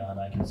our money on?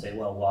 I can say,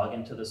 well, log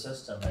into the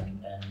system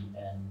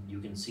and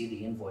you can see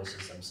the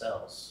invoices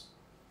themselves.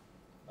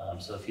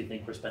 So if you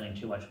think we're spending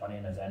too much money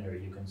on a vendor,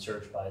 you can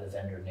search by the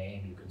vendor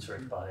name, you can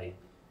search by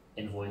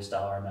invoice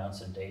dollar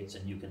amounts and dates,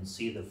 and you can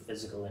see the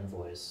physical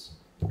invoice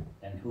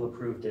and who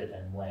approved it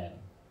and when.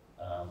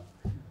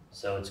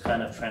 So it's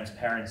kind of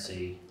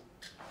transparency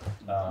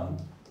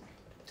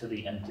to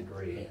the nth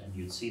degree, and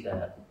you'd see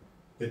that.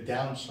 The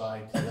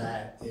downside to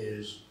that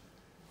is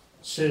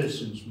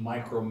citizens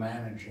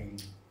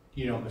micromanaging,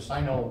 because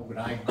I know when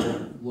I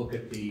go look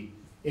at the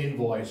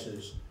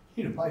invoices,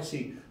 I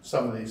see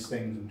some of these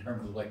things in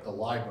terms of like the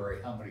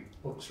library, how many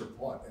books are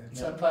bought. And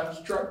sometimes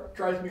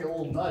drives me a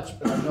little nuts,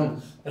 but I know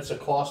that's a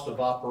cost of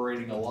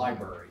operating a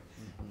library.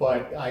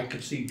 But I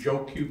could see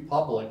Joe Q.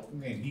 Public,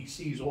 and he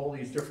sees all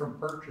these different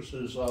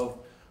purchases of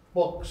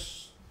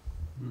books.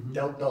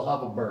 They'll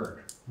have a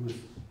bird.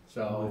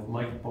 So with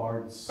Mike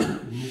Bard's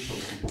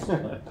initials.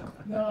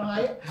 No,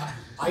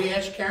 I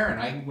ask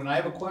Karen. When I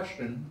have a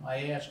question,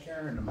 I ask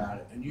Karen about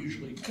it, and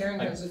usually Karen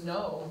doesn't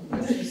know.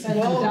 She gets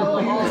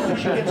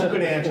a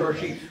good answer, or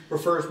she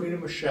refers me to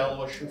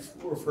Michelle, or she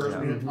refers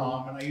me to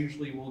Tom, and I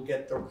usually will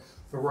get the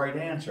right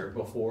answer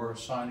before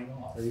signing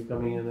off. Are you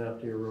coming in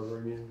after your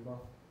Rotary meeting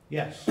tomorrow?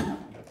 Yes.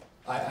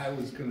 I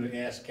was going to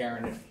ask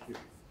Karen if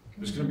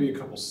there's going to be a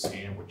couple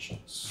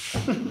sandwiches.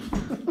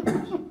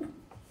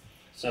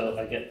 So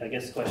I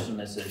guess the question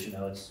is, it's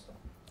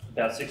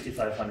about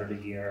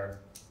 $6,500 a year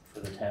for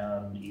the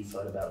town,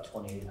 EFUD about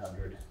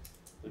 $2,800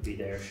 would be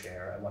their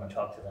share. I want to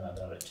talk to them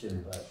about it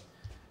too, but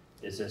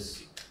is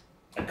this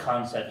a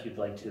concept you'd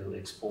like to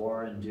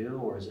explore and do,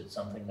 or is it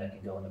something that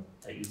can go in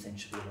that you think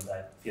should be in the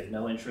back? If you have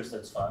no interest,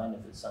 that's fine.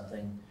 If it's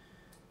something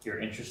you're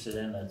interested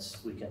in,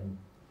 we can.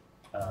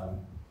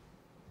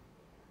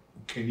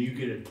 Can you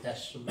get a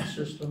test of the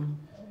system?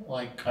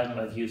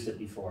 I've used it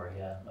before,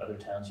 yeah. Other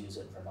towns use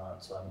it in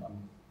Vermont, so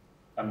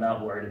I'm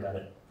not worried about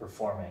it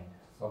performing.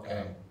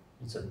 Okay.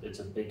 It's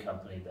a big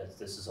company that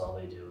this is all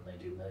they do, and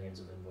they do millions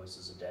of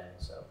invoices a day.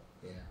 So.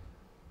 Yeah.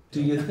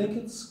 Do you think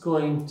it's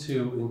going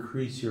to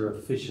increase your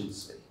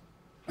efficiency?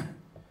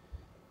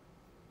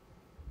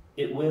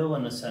 It will,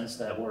 in the sense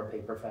that we're a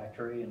paper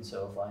factory, and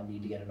so if I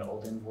need to get an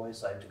old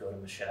invoice, I have to go to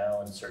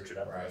Michelle and search it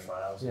up in the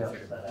files and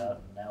figure that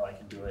out. And now I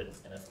can do it,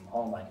 and if I'm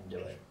home, I can do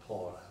it.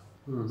 Pull it out.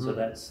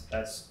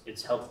 So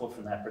it's helpful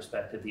from that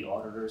perspective. The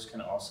auditors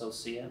can also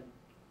see it,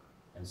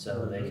 and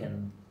so they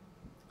can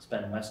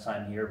spend less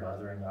time here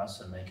bothering us,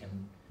 and they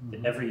can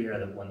every year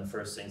one of the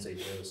first things they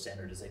do as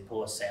standard is they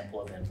pull a sample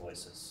of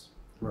invoices,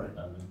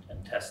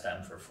 and test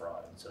them for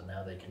fraud, and so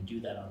now they can do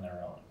that on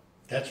their own.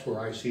 That's where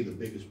I see the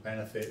biggest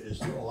benefit is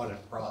the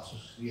audit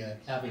process. Yeah,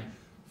 having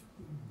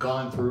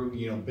gone through,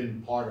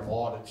 been part of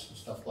audits and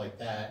stuff like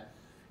that,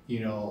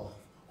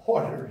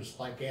 auditors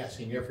like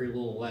asking every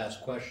little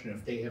last question.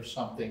 If they have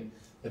something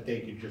that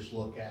they could just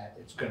look at,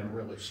 it's going to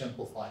really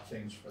simplify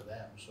things for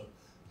them. So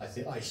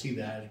I see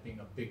that as being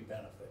a big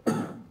benefit.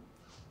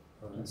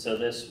 And so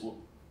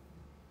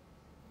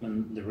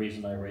and the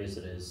reason I raised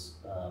it is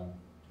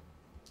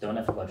don't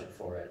have a budget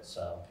for it.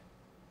 So,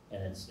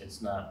 and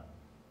it's not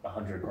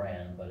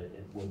 $100,000, but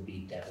it would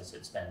be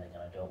deficit spending,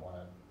 and I don't want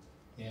to.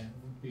 Yeah,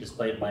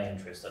 despite my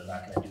interest, I'm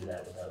not going to do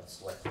that without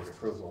select board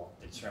approval.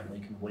 It certainly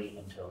can wait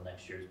until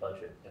next year's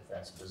budget if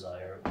that's a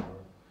desire, or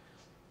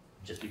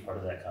just be part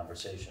of that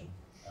conversation.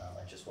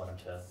 I just wanted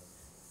to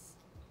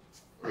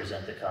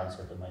present the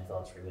concept and my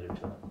thoughts related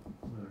to it.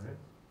 All right.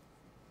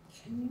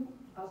 Can you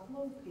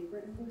upload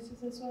paper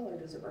invoices as well, or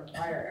does it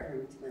require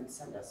everyone to then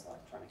send us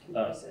electronic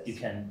invoices? You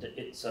can.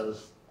 So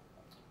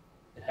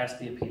it has to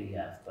be a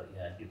PDF, but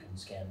yeah, you can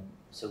scan.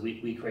 So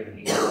we create an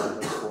email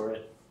address for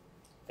it.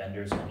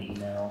 Vendors can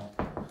email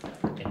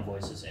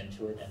invoices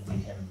into it, and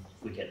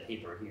we get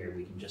paper here,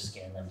 we can just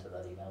scan them to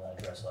that email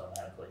address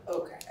automatically.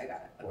 Okay, I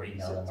got it. Or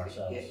email them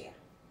ourselves. Yeah.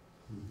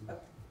 Okay.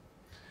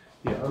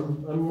 Yeah,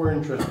 I'm more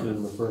interested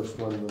in the first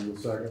one than the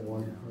second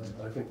one.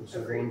 I think the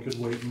second one could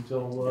wait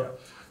until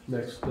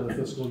next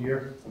fiscal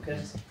year.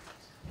 Okay.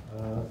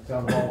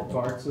 Town hall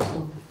card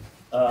system.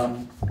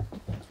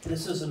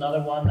 This is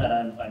another one that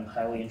I'm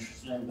highly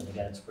interested in, but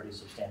again, it's a pretty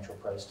substantial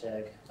price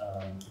tag.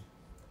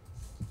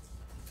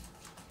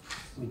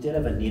 We did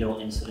have a needle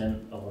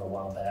incident over a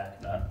while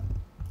back,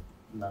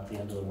 not the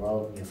end of the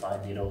world. You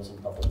find needles in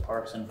public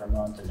parks in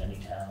Vermont, in any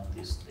town,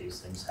 these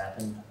things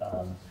happen.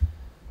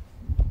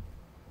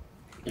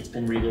 It's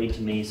been relayed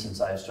to me since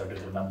I've started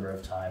a number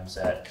of times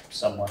that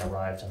someone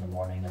arrived in the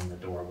morning and the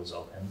door was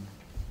open.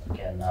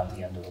 Again, not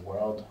the end of the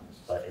world,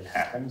 but it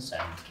happens,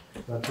 and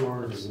That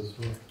door or this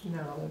door?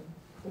 No,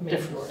 the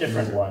main door.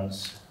 different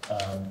ones.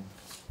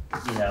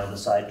 You know, the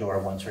side door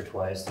once or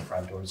twice, the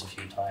front doors a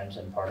few times,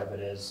 and part of it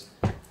is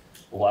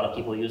a lot of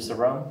people use the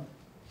room,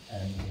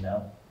 and you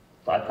know,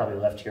 I probably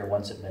left here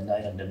once at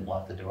midnight and didn't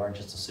lock the door and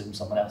just assumed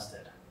someone else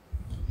did.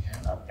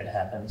 It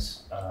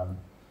happens.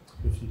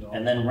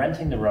 And then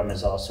renting the room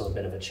is also a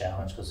bit of a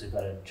challenge because we've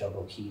got to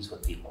juggle keys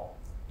with people.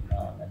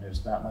 And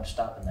there's not much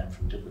stopping them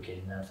from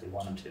duplicating that if they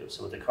wanted to.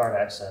 So with the card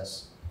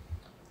access,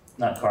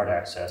 not card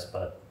access,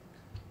 but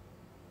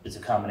it's a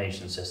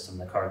combination system.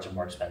 The cards are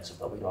more expensive,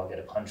 but we all get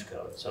a punch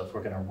code. So if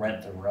we're going to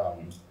rent the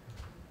room,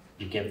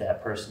 you give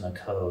that person a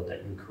code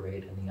that you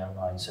create in the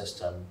online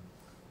system,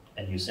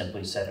 and you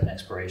simply set an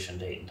expiration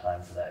date and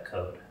time for that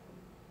code.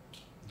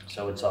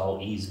 So it's all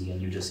easy,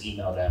 and you just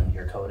email them,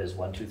 your code is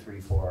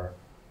 1234,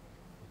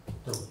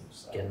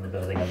 get in the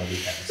building on the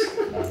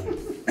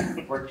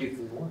weekends. Work 2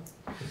 through 1.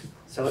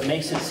 So it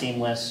makes it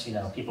seamless, you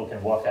know, people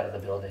can walk out of the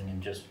building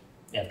and just,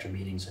 after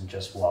meetings, and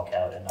just walk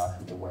out and not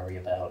have to worry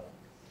about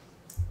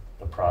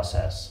the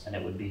process. And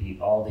it would be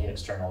all the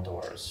external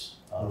doors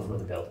for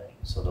the building.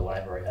 So the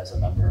library has a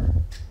number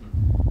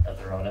of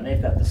their own, and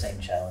they've got the same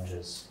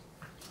challenges.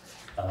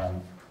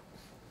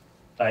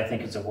 I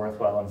think it's a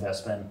worthwhile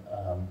investment.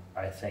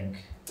 I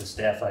think the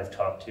staff I've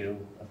talked to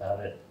about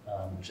it,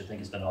 which I think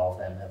has been all of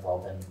them, have all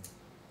been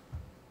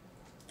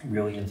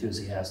really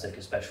enthusiastic,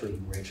 especially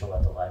Rachel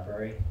at the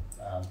library.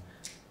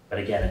 But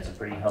again, it's a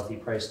pretty healthy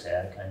price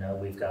tag. I know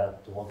we've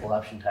got the local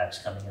option tax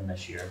coming in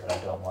this year, but I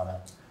don't want to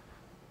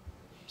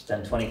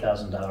spend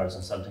 $20,000 on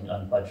something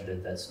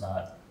unbudgeted that's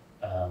not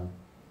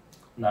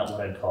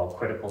what I'd call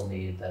critical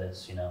need. That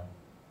it's, you know,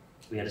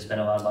 we had to spend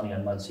a lot of money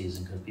on mud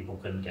season because people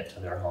couldn't get to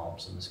their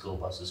homes and the school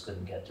buses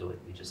couldn't get to it.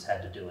 We just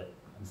had to do it,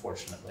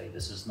 unfortunately.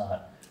 This is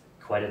not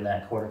quite in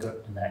that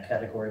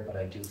category, but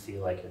I do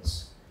feel like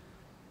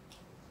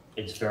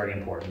it's very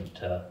important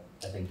to,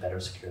 I think, better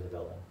secure the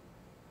building.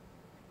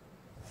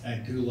 I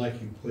do like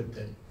you put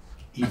that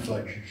each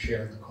should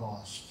share the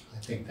cost. I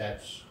think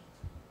that's,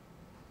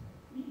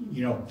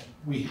 you know,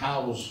 we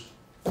house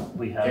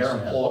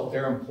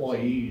their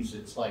employees.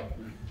 It's like,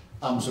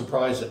 I'm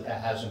surprised that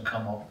hasn't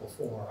come up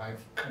before.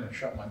 I've kind of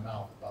shut my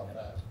mouth about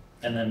that.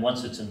 And then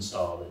once it's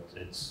installed,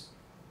 it's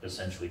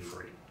essentially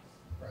free.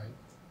 Right.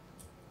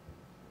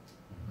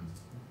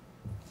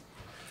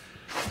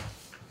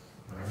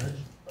 All right.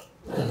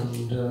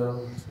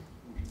 And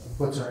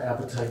what's our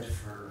appetite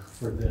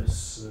for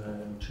this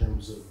in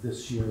terms of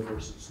this year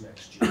versus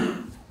next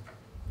year?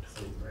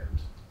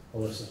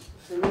 Alyssa?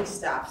 For me,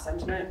 staff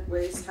sentiment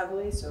weighs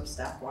heavily, so if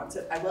staff wants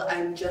it,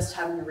 I'm just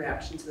having a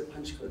reaction to the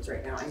punch codes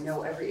right now. I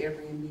know every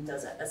Airbnb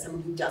does it. As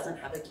someone who doesn't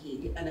have a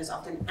key and is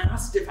often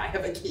asked if I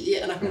have a key,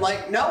 and I'm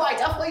like, no, I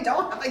definitely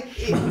don't have a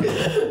key.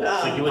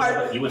 So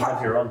you would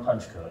have your own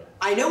punch code.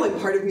 I know, and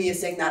part of me is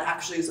saying that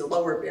actually is a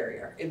lower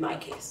barrier in my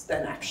case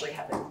than actually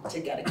having to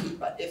get a key.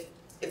 But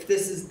if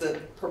this is the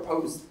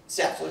proposed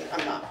staff solution,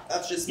 I'm not.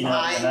 That's just being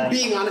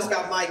honest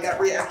about my gut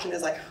reaction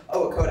is like,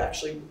 oh, a code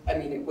actually, I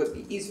mean, it would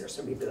be easier,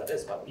 so maybe that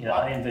is what we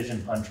want. I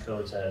envision punch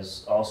codes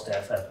as all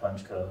staff have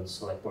punch codes,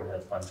 Selectboard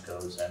has punch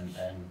codes, and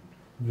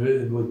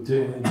Would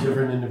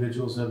different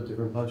individuals have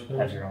different punch codes?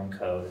 have your own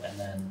code, and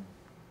then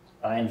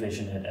I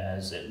envision it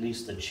as at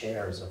least the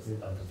chairs of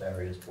the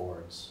various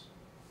boards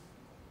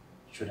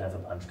should have a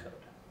punch code.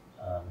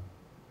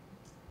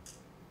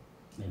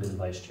 Maybe the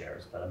vice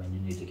chairs, but I mean, you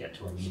need to get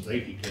to a meeting. So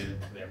they could get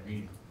into their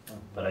meeting.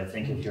 But I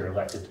think if you're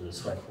elected to the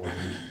select board,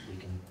 we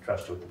can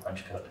trust you with the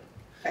punch code.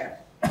 Fair.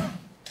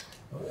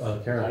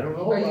 Karen? I don't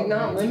know. Are you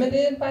not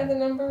limited by the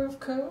number of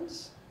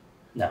codes?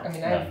 No, I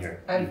mean, no,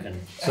 you can.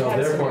 So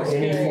therefore,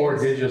 any 4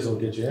 digits will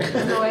get you in.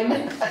 No, I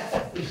mean,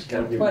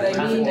 what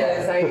I mean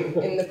is,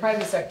 in the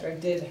private sector, I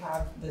did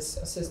have a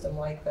system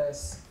like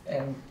this,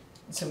 and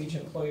so each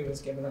employee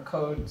was given a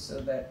code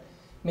so that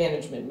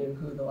management knew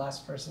who the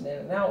last person in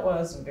and out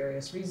was and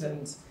various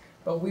reasons.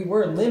 But we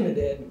were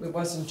limited. It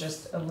wasn't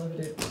just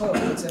unlimited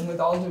codes. And with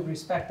all due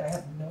respect, I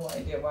have no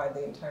idea why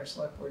the entire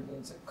select board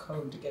needs a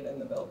code to get in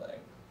the building.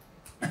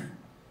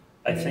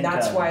 I mean,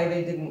 that's why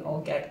they didn't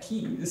all get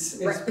keys,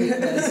 is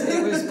because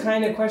it was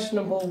kind of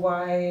questionable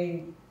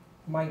why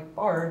Mike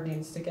Bard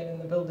needs to get in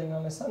the building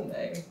on a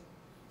Sunday.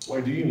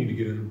 Why do you need to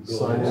get in the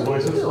building?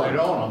 I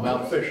don't, I'm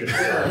out fishing.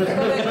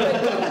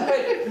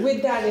 But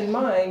with that in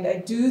mind, I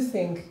do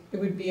think it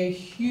would be a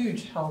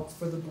huge help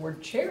for the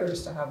board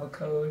chairs to have a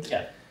code.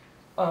 Yeah.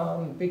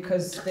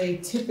 Because they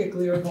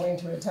typically are going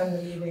to attend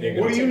the meeting.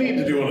 What do you need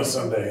to do on a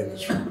Sunday in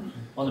this room?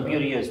 Well, the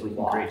beauty is we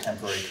can create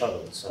temporary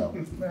codes, so.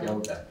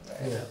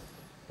 Yeah.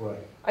 Right.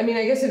 I mean,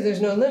 I guess if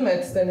there's no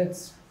limits, then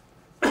it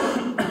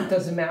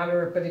doesn't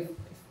matter, but if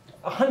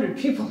 100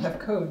 people have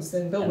codes,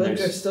 then Bill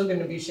Winter's still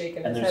gonna be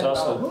shaking his head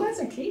about, who has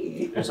a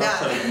key? There's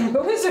also,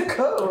 who has a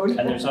code?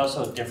 And there's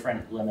also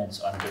different limits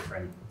on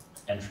different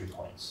entry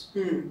points.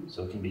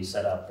 So it can be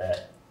set up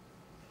that,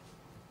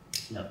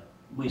 you know,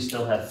 we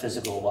still have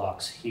physical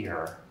locks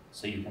here,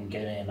 so you can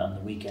get in on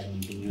the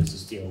weekend, you can use the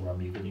steel room,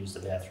 you can use the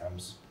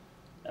bathrooms,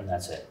 and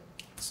that's it.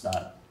 It's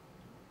not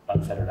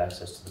unfettered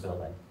access to the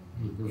building.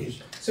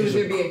 So would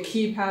there be a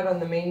keypad on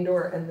the main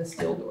door and the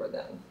steel door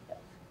then?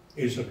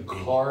 Is a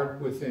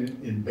card with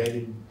an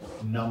embedded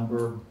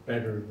number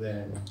better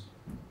than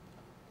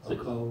a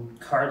code?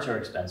 Cards are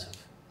expensive.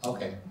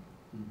 Okay.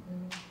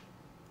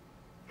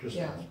 Just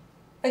Yeah.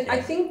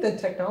 I think the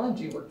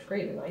technology worked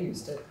great, and I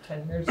used it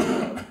 10 years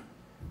ago,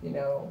 you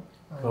know.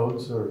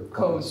 Codes or?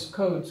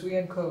 Codes, we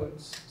had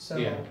codes, so.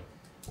 Yeah.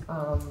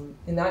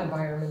 In that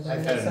environment,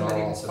 I've then had if in our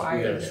somebody was office, we had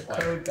fired, a the swipe-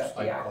 code got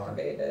swipe card.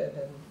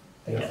 deactivated and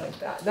things Yeah. like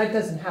that. That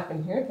doesn't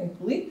happen here,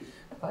 thankfully,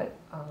 but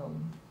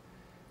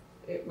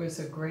it was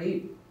a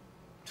great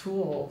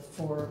tool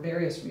for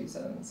various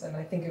reasons, and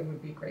I think it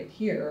would be great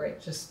here.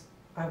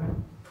 I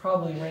would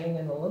probably rein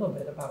in a little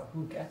bit about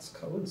who gets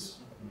codes.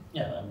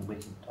 Yeah, I mean, we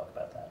can talk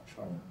about that,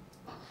 sure.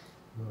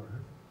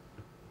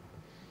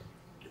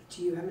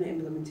 Do you have an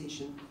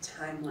implementation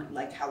timeline,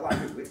 like how long,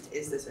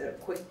 is this a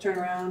quick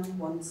turnaround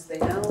once they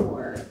know,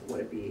 or would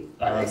it be,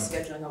 are they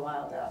scheduling a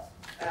while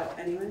out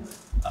anyway?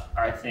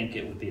 I think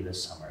it would be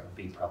this summer. It would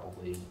be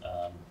probably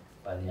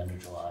by the end of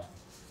July.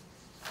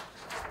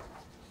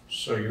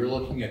 So you're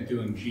looking at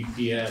doing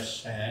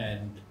GPS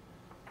and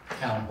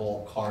town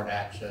hall card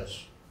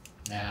access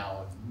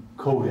now?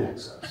 Code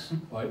access.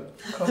 What?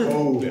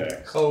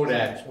 Code. Code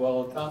access,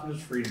 well, I'm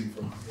just reading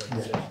from what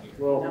it says here.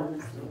 Well,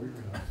 we're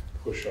gonna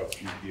push off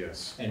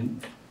GPS.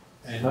 And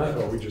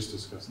Oh, we just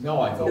discussed.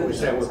 no, I thought we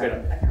said we're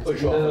gonna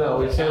push off. No,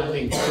 we said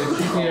accounting. the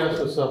GPS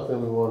was something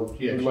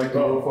we'd like to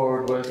move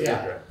forward with.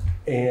 Yeah.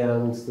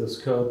 And this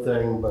code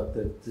thing, but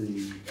that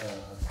the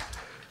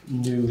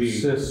new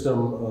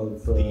system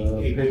of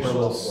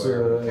paperless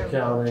software.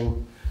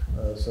 accounting,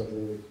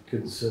 something we could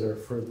consider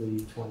for the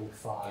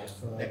 25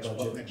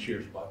 budget. Next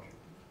year's budget.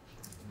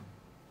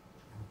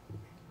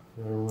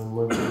 Everyone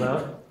live with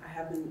that? I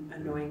have an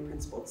annoying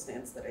principled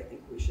stance that I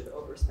think we should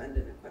overspend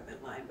an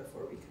equipment line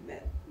before we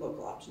commit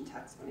local option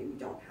tax money we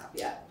don't have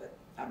yet, but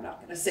I'm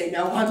not gonna say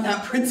no on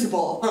that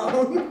principle.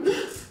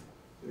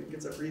 I think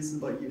it's a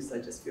reasonable use, I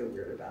just feel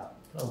weird about.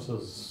 I'm so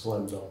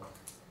slim dunk.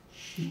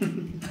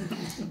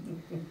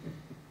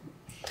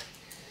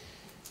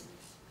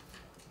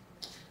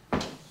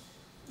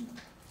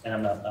 And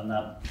I'm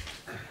not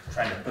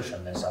trying to push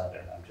on this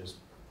either.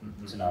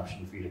 It's an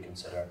option for you to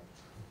consider.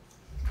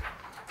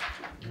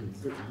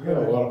 We got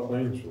a lot of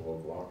plans for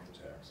local option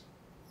tax.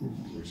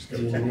 We just Do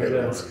gotta you keep need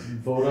that in to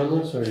mind. vote on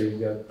this, or you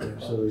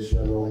got sort of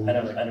general I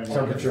don't know.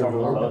 temperature?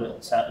 Formal of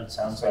vote. vote? It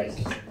sounds like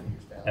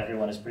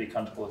everyone is pretty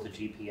comfortable with the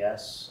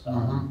GPS,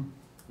 Mhm.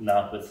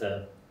 not with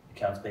the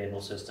accounts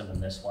payable system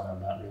in this one.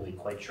 I'm not really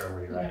quite sure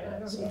where you're at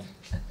yet, so.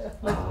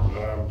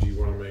 Do you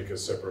wanna make a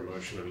separate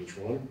motion on each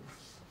one?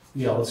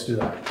 Yeah, let's do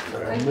that.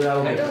 I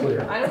That'll make it clear.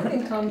 don't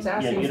think Tom's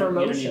asking you for don't- you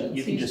don't motions. need-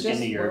 you can He's just give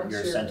me your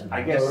wants sentiment.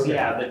 I guess, Okay.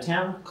 yeah, the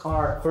town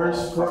car.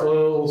 First,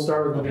 we'll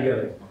start with the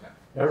beginning.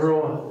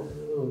 Everyone,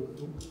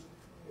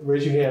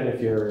 raise your hand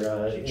if you're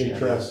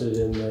interested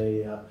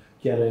in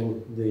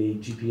getting the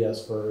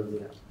GPS for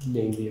the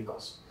main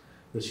vehicles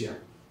this year.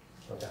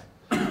 Okay,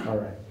 all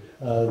right.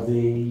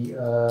 The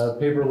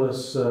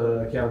paperless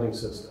accounting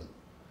system.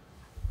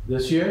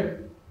 This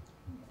year?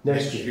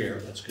 Next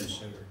year. Let's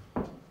consider.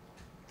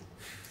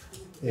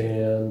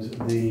 And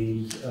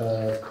the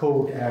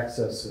code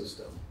access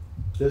system.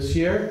 This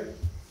year?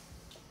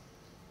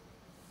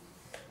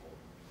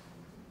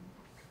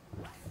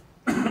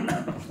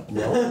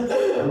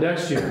 No.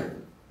 Next year?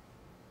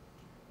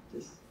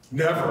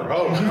 Never,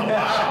 oh,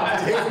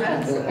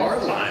 wow.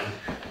 Hard line.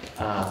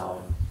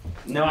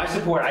 No, I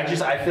support. I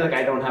feel like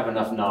I don't have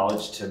enough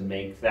knowledge to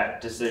make that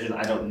decision.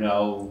 I don't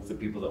know the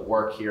people that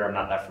work here. I'm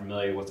not that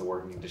familiar with the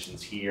working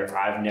conditions here.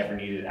 I've never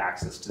needed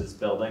access to this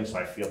building, so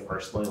I feel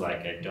personally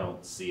like I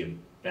don't see a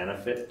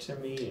benefit to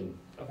me, and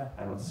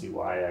I don't see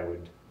why I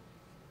would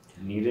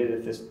need it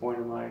at this point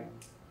in my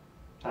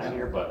time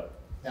here. But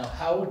Now,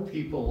 how would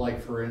people,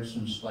 like, for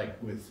instance, like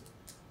with,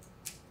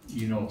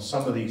 you know,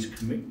 some of these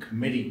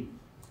committee,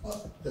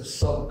 the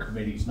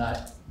subcommittees,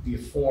 not the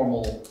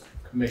formal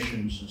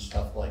commissions and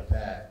stuff like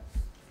that,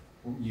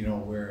 you know,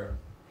 where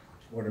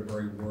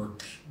Waterbury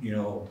works, you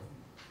know,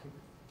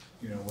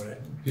 what.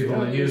 People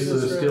that use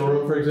the steel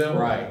room, for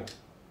example? Right.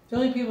 The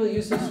only people that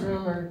use this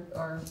room are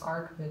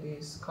our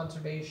committees,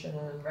 conservation,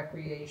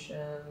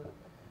 recreation.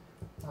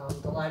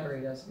 The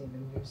library doesn't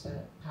even use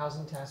it.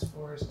 Housing task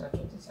force,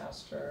 natural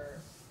disaster.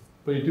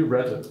 But you do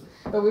rent it.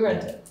 But we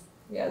rent it.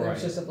 Yeah, there's Right.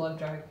 just a blood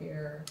drive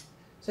here.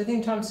 So I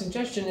think Tom's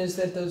suggestion is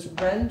that those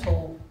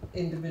rental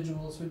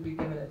individuals would be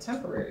given a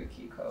temporary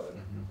key code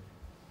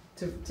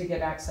to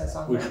get access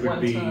on Which that would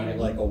one be time.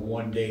 like a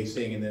one-day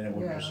thing, and then it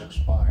would Yeah. just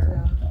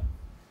expire. Yeah.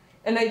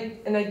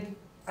 And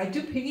I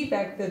do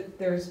piggyback that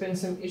there's been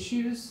some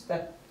issues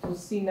that we'll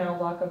see now.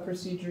 Lockup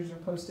procedures are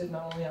posted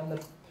not only on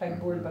the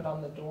pegboard but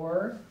on the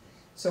door.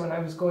 So when I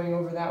was going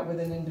over that with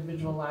an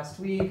individual last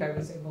week, I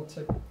was able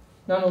to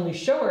not only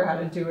show her how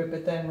to do it,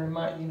 but then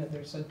remind,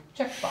 there's a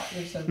checkbox,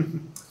 there's a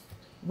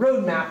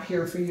roadmap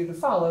here for you to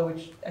follow,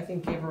 which I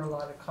think gave her a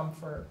lot of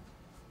comfort.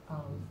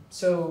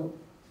 So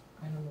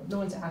I don't know. No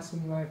one's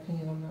asking me my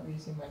opinion. I'm not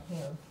raising my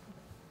hand.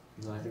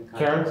 No, I think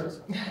Karen? contracts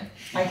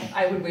is-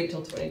 I would wait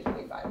till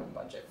 2025 and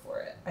budget for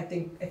it. I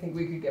think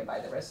we could get by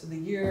the rest of the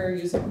year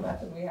using the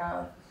method we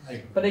have.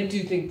 But I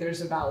do think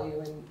there's a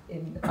value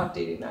in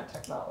updating that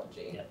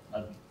technology.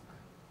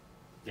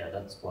 Yeah,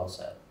 that's well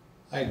said.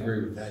 I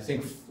agree with that. I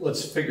think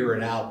let's figure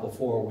it out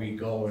before we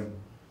go and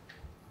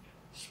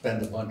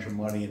spend a bunch of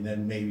money and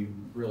then maybe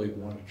really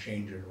want to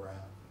change it around.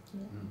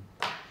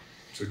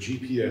 So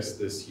GPS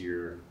this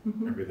year,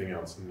 everything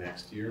else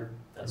next year?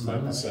 That's Is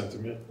that the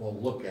sentiment? Well,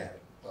 look at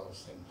it,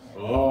 those things.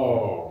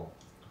 Oh.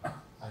 I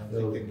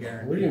don't think they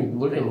guarantee.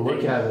 We can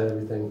look at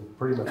everything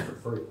pretty much for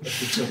free.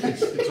 It's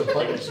a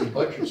budget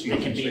season.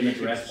 It can be in the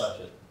draft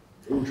budget.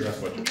 Ooh,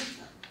 draft budget.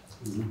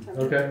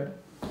 Okay.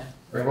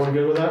 Everyone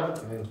good with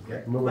that?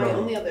 Yeah. Moving My on.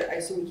 only other, I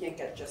assume you can't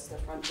get just the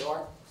front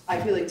door.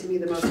 I feel like to me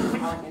the most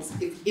compelling is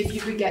if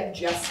you could get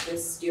just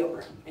this steel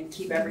room and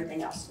keep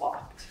everything else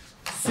locked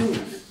sooner,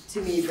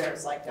 to me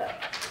there's like a,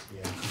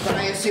 but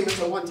I assume it's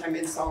a one-time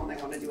install and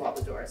they wanna do all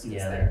the doors. 'cause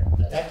they're-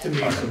 That to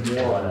me is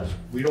the more,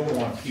 we don't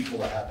want people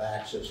to have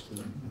access to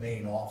the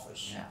main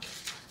office. Yeah.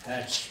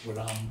 That's what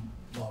I'm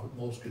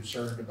most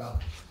concerned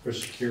about for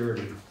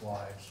security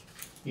wise.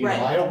 You know,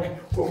 Right. I don't,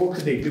 what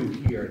could they do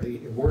here?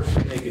 The worst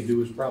thing they could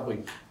do is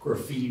probably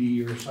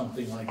graffiti or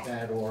something like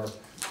that, or,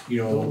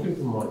 you know,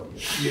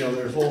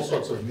 there's all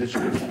sorts of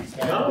mischief.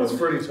 Now it's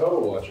pretty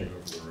total watching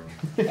over the room.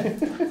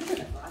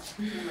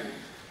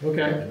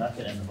 Okay. They're not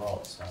getting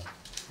involved, so.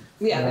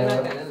 Yeah, they're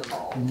not getting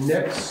involved.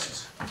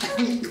 Next.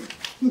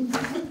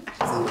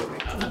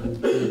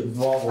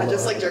 I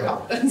just liked your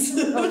confidence.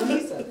 Oh,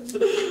 Lisa.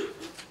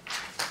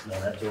 No,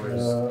 that door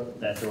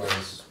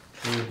is,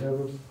 Do we have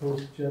a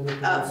post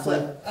agenda?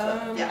 Flip.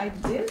 I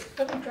did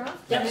put a draft.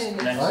 Yes, in.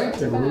 It's next. front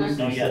to back.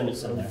 No, yeah,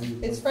 it's in there.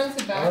 It's front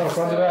to back. Oh,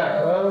 front to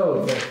back,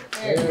 oh, okay.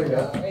 There you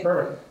go, right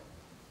Perfect.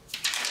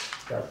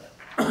 Got it.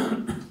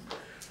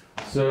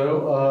 So,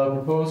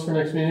 proposed for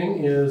next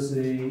meeting is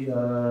the,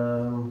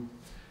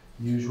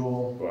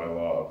 usual.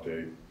 Bylaw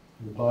update.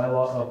 The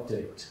bylaw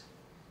update.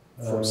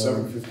 From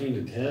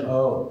 7:15 to 10.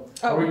 Oh.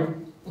 Are we?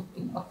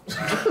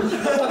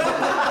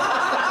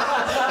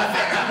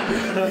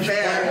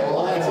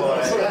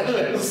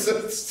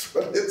 That's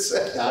what it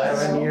says.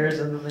 7 years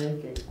in the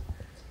making.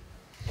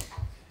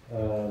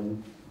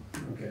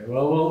 Okay,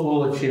 well,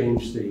 we'll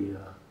change the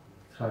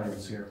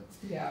times here.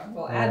 Yeah,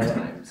 we'll add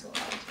time, so.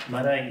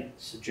 might I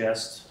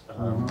suggest,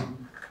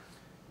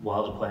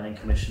 while the planning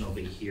commission will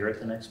be here at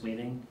the next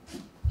meeting,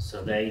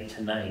 so they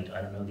tonight,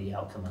 I don't know the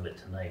outcome of it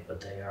tonight,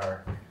 but they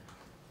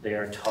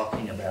are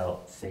talking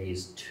about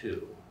phase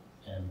 2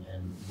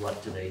 and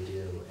what do they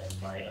do,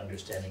 and my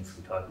understanding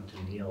from talking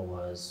to Neil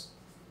was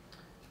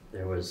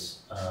there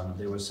was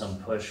some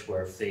push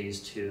where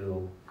phase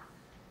 2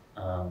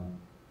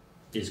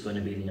 is going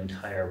to be the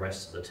entire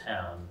rest of the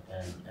town,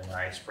 and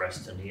I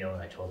expressed to Neil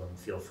and I told him,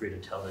 feel free to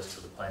tell this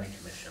to the planning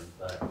commission,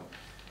 but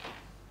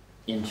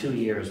in 2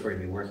 years, we're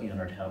gonna be working on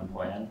our town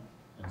plan,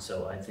 and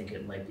so I think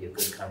it might be a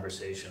good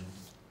conversation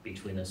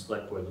between the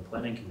select board and the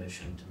planning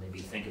commission to maybe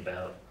think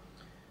about,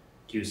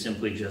 do you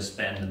simply just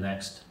spend the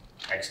next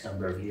X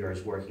number of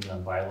years working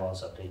on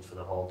bylaws updates for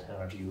the whole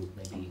town, or do you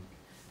maybe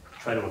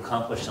try to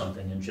accomplish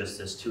something in just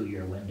this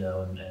 2-year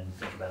window and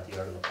think about the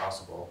art of the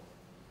possible?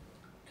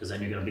 Because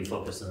then you're gonna be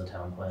focused on the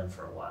town plan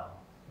for a while.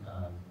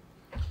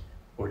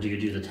 Or do you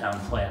do the town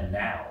plan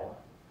now?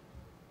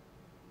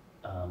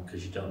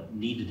 Because you don't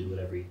need to do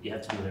it you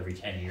have to do it every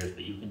 10 years,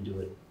 but you can do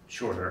it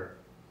shorter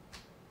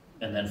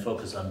and then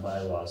focus on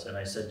bylaws. And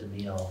I said to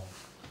Neil,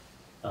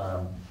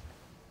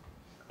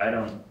 I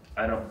don't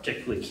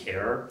particularly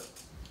care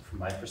from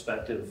my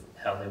perspective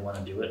how they want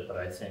to do it, but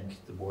I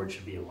think the board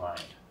should be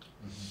aligned.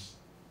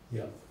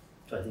 Yeah.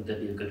 So I think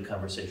that'd be a good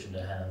conversation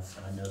to have,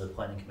 and I know the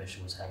planning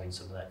commission was having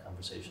some of that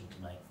conversation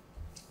tonight.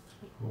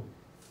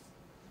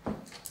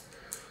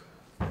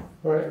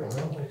 All right,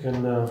 well, we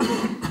can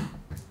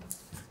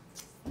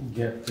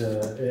get,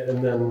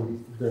 and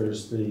then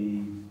there's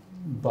the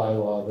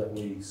bylaw that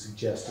we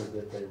suggested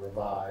that they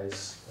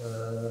revise,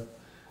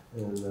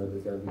 and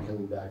they're gonna be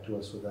coming back to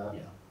us with that.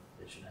 Yeah,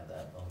 they should have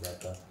that all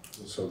wrapped up.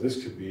 So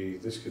this could be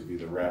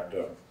the wrapped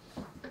up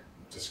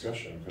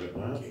discussion, could it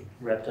not?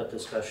 Wrapped up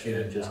discussion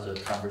and just a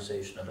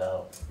conversation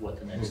about what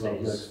the next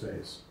phase. Next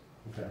phase,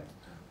 okay.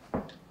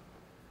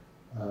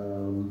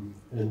 And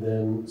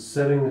then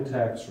setting the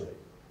tax rate.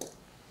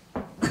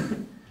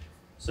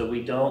 So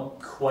we don't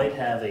quite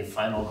have a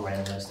final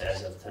grand list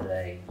as of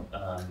today.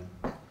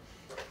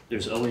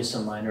 There's always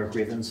some minor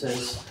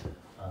grievances,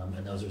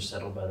 and those are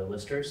settled by the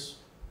listers.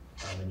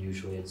 And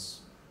usually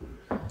it's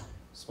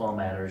small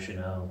matters, you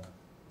know,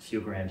 a few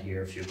grand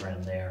here, a few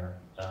grand there.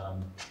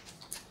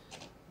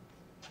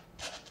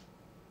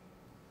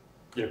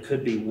 There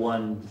could be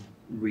one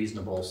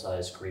reasonable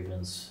sized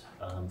grievance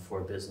for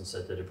a business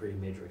that did a pretty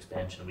major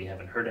expansion. We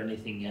haven't heard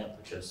anything yet,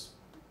 but just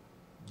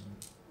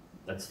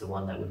that's the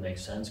one that would make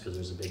sense because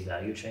there's a big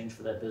value change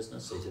for that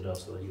business. They did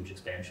also a huge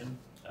expansion.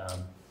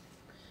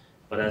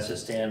 But as it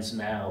stands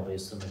now,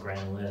 based on the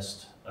grand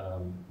list,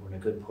 we're in a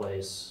good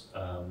place.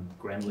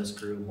 Grand list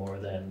grew more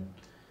than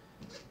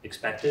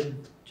expected,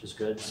 which is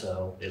good,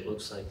 so it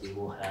looks like we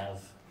will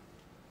have,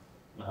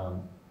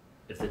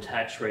 if the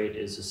tax rate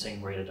is the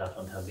same rate adopted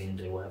on town meeting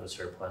day, we'll have a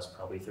surplus,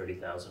 probably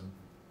 30,000,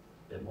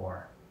 a bit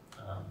more.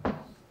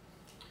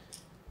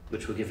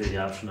 Which will give you the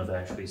option of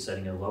actually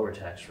setting a lower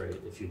tax rate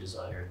if you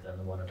desire than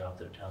the one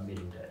adopted at town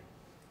meeting day.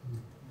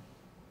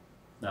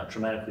 Not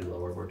dramatically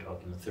lower, we're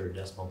talking the third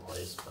decimal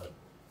place, but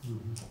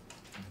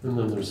And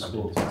then there's something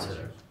school to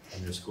consider.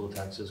 And there's school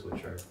taxes,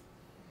 which are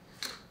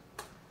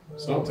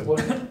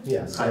something.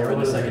 Yes. higher in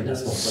the second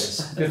decimal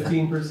place.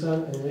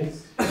 15% at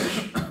least?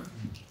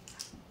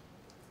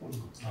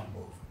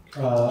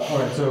 All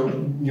right, so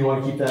you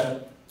want to keep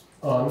that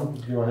on?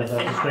 Do you want to have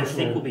that I discussion?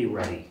 think we'll be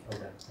ready.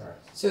 Okay, all right.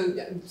 So,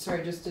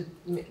 sorry, just to,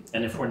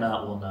 And if we're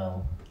not, we'll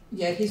know.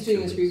 yeah, he's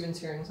doing his grievance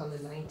hearings on the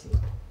 19th,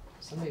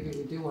 so maybe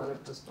we do want to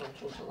postpone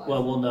till July.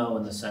 Well, we'll know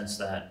in the sense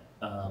that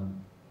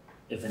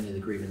if any of the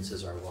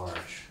grievances are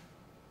large.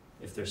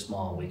 If they're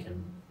small, we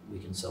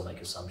can still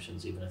make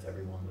assumptions, even if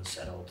everyone was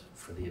settled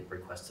for the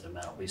requested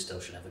amount, we still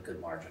should have a good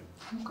margin.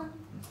 Okay.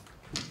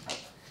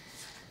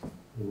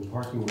 And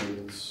parking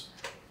rates.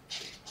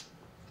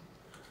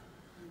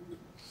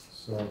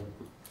 So,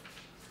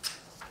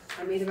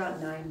 I made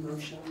about 9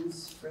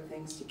 motions for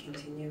things to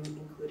continue,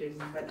 including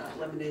but not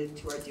limited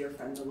to our dear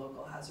friend, the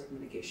local hazard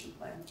mitigation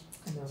plan.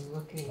 And I'm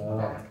looking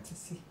back to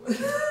see.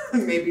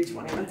 Maybe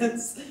 20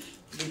 minutes.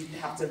 We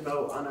have to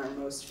vote on our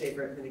most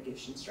favorite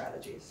mitigation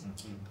strategies.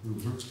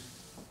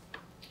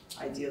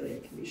 Ideally,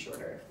 it can be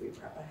shorter if we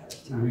prep ahead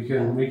of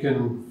time. we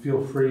can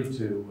feel free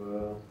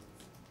to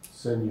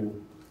send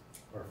you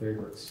our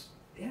favorites.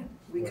 Yeah,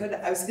 we could,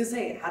 I was gonna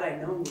say, had I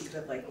known, we could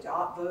have like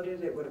dot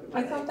voted, it would have been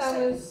I really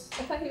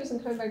thought he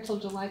wasn't coming back till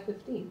July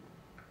 15th.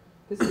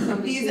 This is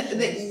on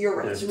vacation. You're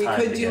right, so we There's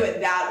could time to do get-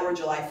 it that or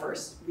July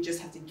 1st, we just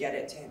have to get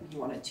it to him, he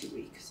wanted 2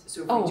 weeks.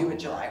 So if we do a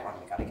July one,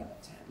 we gotta get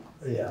it to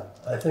him. Yeah,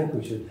 I think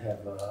we should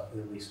have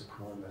at least a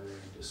preliminary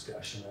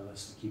discussion of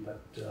this to keep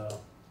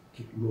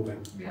it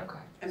moving. Yeah. Okay.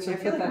 I mean, So I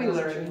feel put like that we on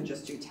literally June. can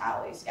just do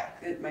tallies, yeah,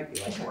 it might be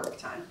like work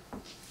time.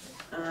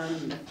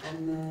 And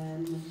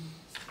then,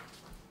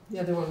 The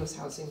other one was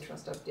housing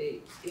trust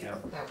update. Yeah.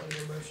 That one,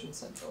 your motion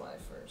said July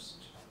 1st.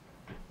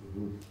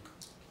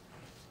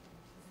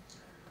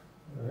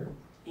 All right.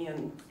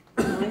 and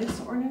noise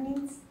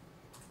ordinance,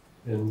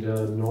 And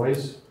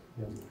noise?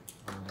 Yeah.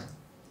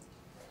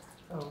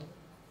 Oh,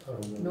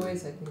 Um,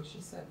 noise, I think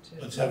she said too.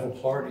 Let's have a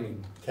party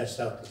and test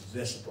out the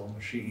decibel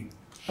machine.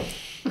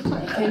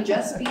 it can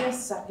just be a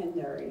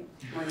secondary,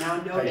 we're now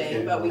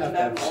noting, but we can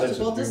have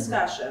multiple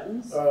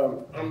discussions.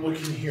 I'm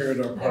looking here at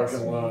our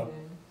parking lot.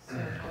 So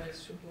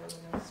noise should be on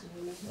the next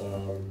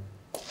meeting.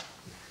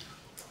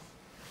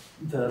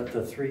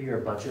 The 3-year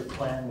budget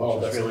plan, Oh,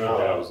 which that's is really not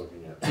what I about, was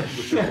looking at. which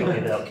is really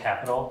about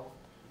capital,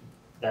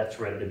 that's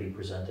ready to be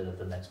presented at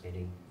the next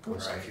meeting or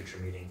some Right. future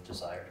meeting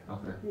desired.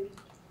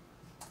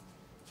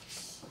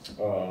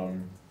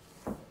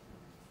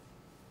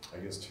 I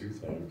guess 2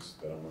 things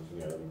that I'm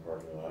looking at in the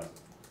parking lot.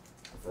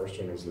 The first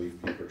one was leaf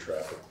peeper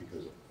traffic,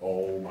 because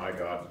oh my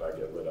God, did I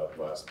get lit up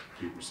last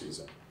peeper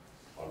season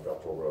on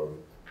Gulfport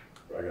Road.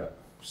 I got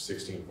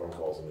 16 phone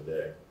calls in a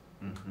day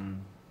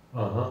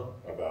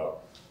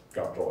about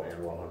Gulfport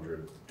and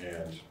 100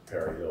 and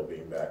Perry Hill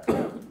being backed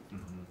up.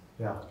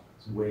 Yeah,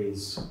 it's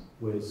Waze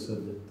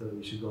said that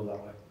we should go that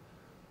way.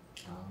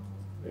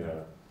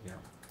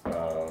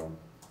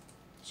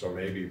 So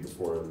maybe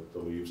before the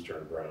leaves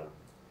turn brown,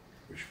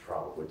 we should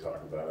probably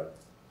talk about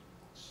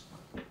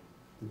it.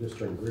 We just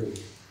turned green.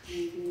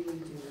 Maybe we do.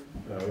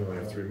 We only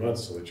have 3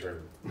 months till they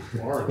turn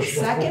orange.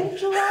 Second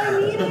July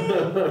meeting?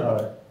 All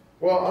right.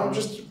 Well, I'm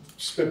just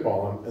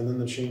spitballing, and then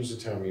the change to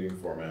town meeting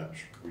format,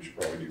 we should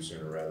probably do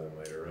sooner rather than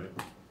later,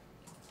 right?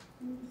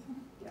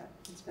 Yeah,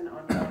 it's been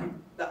ongoing.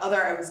 The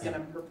other I was gonna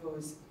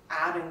propose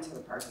adding to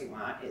the parking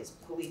lot is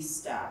police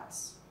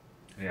stats.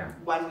 Yeah.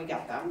 When we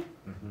get them,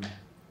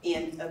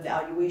 and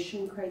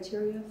evaluation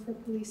criteria for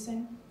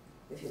policing.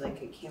 I feel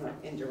like it came up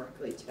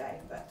indirectly today,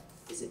 but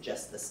is it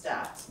just the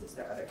stats? Is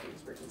there other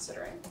things we're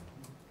considering?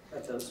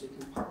 But those we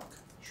can park.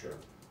 Sure.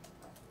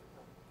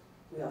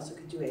 We also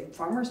could do a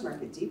farmer's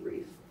market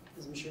debrief,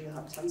 because I'm sure you'll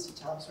have tons to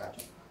tell us,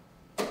 Roger.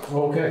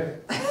 Okay.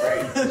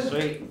 Great,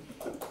 sweet.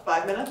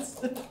 5 minutes?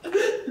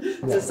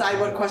 Decide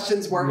what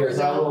questions work or Yes,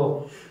 I don't.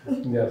 will,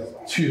 yes,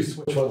 choose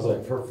which ones I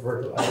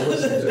prefer, I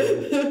listen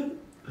to.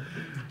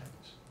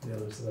 The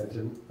others that I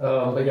didn't.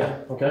 But yeah,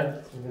 okay,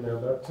 we can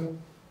have that too.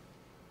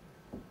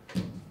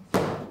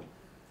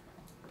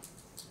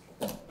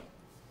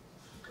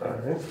 All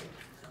right.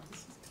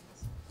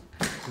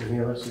 Any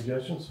other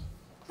suggestions?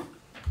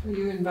 Are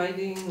you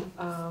inviting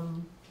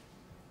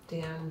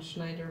Dan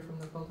Schneider from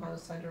the Coldwater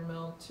Cider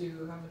Mill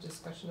to have a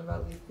discussion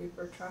about leaf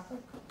peeper traffic?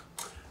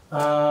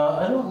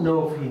 I don't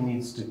know if he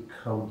needs to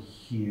come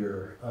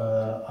here.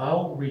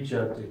 I'll reach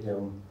out to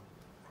him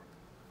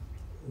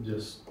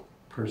just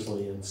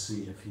personally and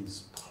see if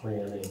he's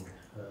planning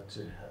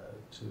to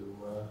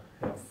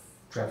have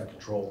traffic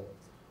control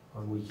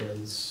on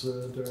weekends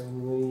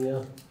during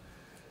the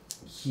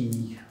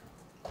key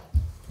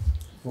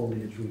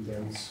foliage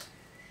weekends.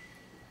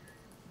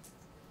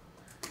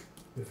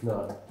 If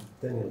not,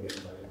 then he'll get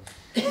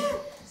invited.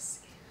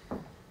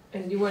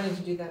 And you wanted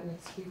to do that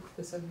next week,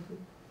 the 17th?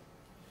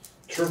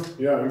 Sure,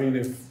 yeah, I mean,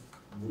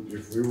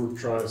 if we were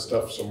trying to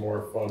stuff some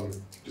more fun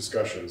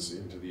discussions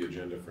into the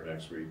agenda for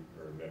next week,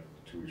 or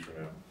 2 weeks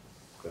from now,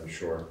 then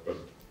sure, but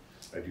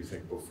I do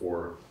think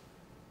before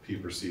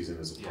peeper season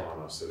is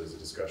upon us, it is a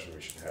discussion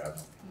we should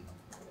have.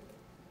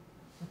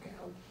 Okay,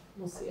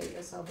 we'll see, I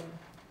guess, how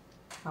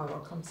it all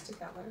comes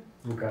together.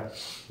 Okay,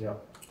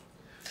 yep.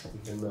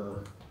 We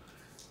can,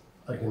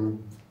 I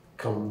can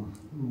come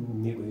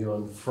meet with you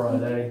on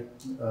Friday.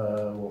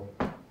 We'll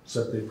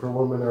set the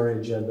preliminary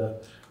agenda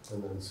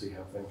and then see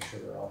how things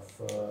sugar off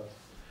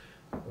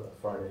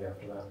Friday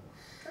after that.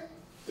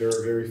 There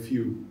are very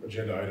few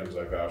agenda items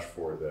I vouch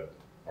for that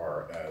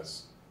are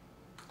as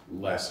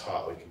less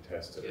hotly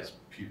contested as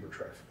peeper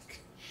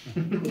traffic.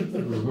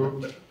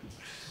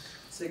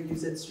 So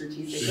use it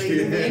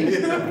strategically,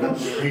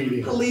 you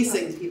mean?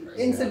 Policing people.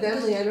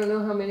 Incidentally, I don't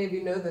know how many of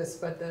you know this,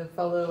 but the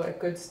fellow at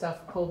Good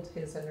Stuff pulled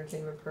his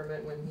entertainment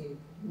permit when he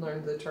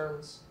learned the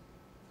terms.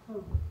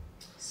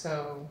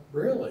 So.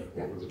 Really?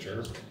 What were the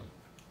terms?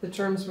 The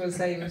terms was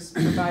that he was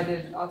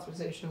provided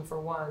authorization for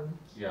one.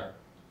 Yeah.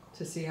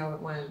 To see how it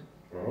went.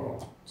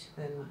 Oh.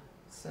 And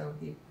so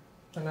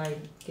when I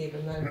gave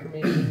him that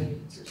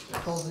information, he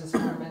pulled his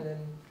permit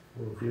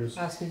and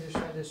asked me to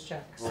shred his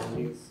check. So Well,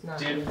 you he's not.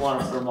 did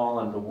want to put them all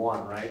into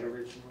one, right,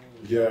 originally?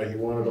 Yeah, he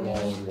wanted them all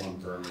in one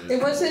permit.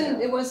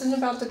 It wasn't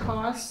about the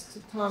cost.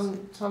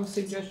 Tom's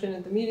suggestion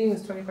at the meeting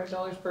was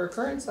 $25 per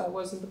occurrence. That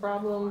wasn't the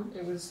problem.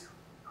 It was.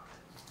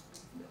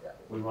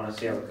 We want to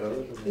see how it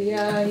goes?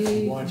 Yeah,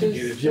 he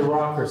just.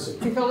 Bureaucracy.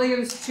 He felt like it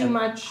was too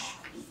much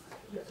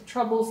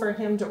trouble for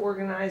him to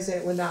organize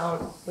it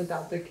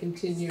without the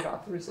continued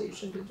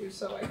authorization to do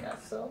so, I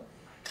guess. So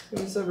it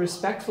was a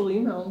respectful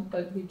email,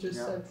 but he just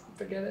said,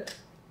 forget it.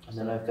 And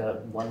then I've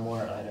got one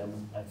more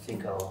item. I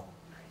think I'll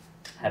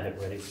have it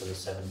ready for the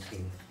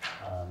 17th.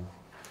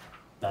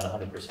 Not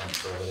 100%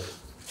 sure, but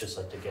I'd just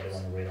like to get it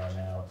on the radar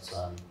now. It's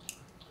I'd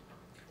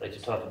like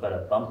to talk about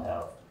a bump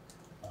out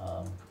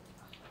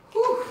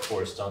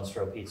for Stone's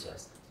Throw Pizza.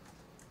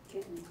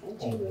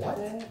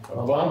 A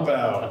bump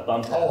out. A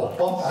bump out. Oh,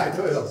 bump, I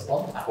thought it was a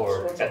bump house.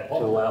 To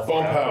allow for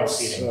Bump outdoor house,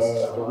 seating.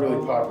 they're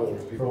really popular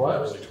with people in the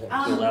early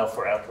 20s. To allow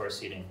for outdoor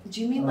seating.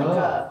 Do you mean like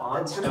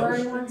the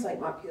temporary ones, like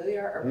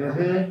Montpelier or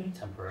permanent?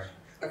 Temporary.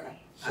 Okay.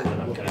 So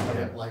then I'm gonna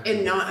have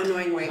In not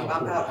annoying way,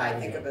 bump out I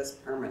think of as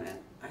permanent.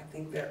 I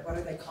think they're, what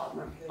are they called,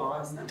 Montpelier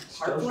calls them?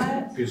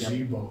 Parklet?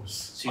 Gazebos.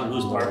 So you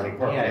lose parking.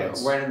 Yeah,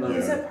 right in the.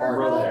 Is it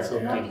road permanent?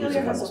 there. You lose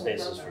a couple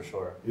spaces for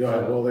sure. Yeah,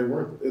 well, they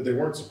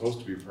weren't supposed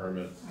to be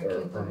permanent,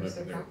 or permanent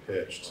when they were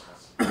pitched.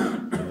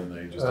 And then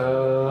they just.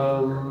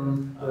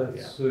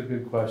 That's a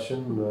good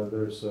question.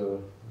 There's a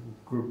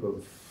group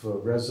of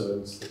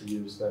residents that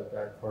use that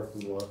back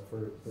parking lot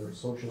for their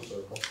social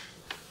circle.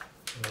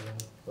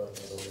 But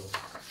I don't know.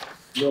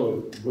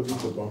 No, wouldn't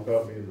the bump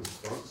out be in the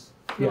front?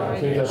 Yeah, I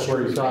think that's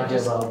what he's talking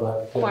about,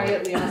 but.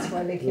 Quietly ask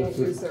why they can't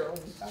use their own.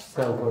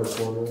 Town clerk's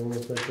wondering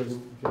if they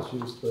couldn't just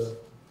use the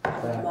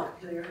back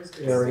Montpelier has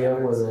good area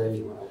where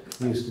salads.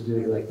 they used to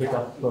do the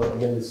pickup,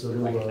 again, sort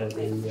of,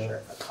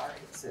 the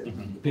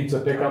pizza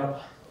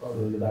pickup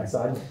on the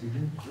backside. They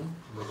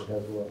would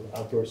have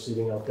outdoor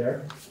seating out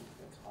there.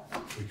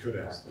 We could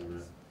ask them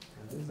that.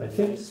 I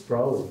think it's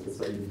probably because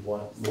they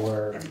want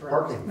more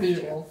Parking.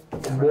 Visual.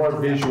 more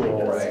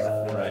visual, Right.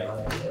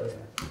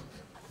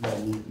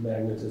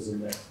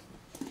 magnetism there.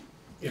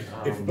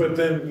 But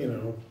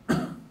then,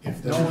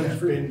 If no one's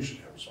been,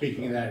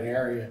 speaking of that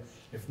area,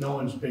 if no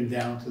one's been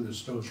down to the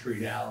Stowe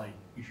Street Alley,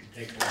 you should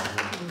take a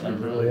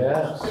look.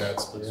 Yeah. Yeah,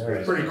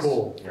 it's Pretty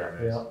cool.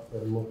 Yeah,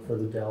 and look for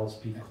the Dallas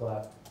P.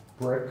 Clap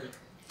brick.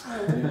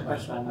 I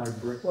saw my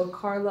brick. Well,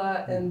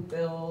 Carla and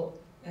Bill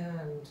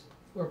and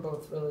were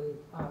both really,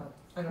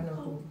 I don't know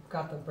who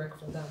got the brick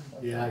for them.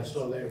 But Yeah, I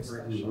saw their bricks.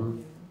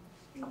 Mhm.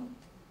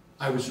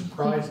 I was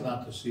surprised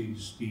not to see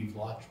Steve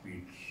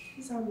Lotchbeach.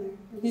 He's on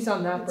there. He's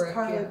on that brick, It's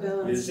Carla, yeah.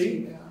 Bill, and Is he?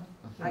 Steve.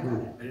 I got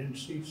it. I didn't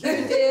see. You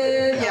Steve.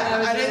 did.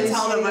 Yeah, I didn't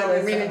tell them I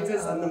was was meaning to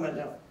send them a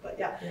note, but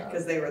Yeah.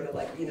 because they were the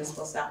like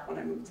municipal staff when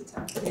I moved to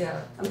town.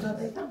 Yeah, I'm glad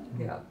they found it.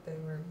 yeah, they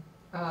were,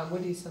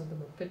 Woody sent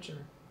them a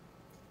picture.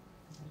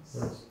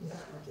 I'll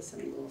just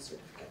send them a little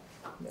certificate.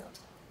 Yeah.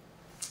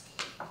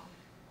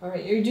 All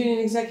right, you're doing an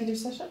executive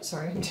session?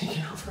 Sorry, I'm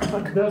taking over.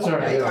 That's all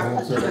right.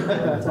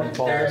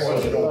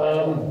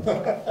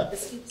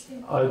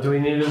 Do we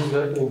need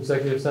an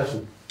executive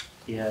session?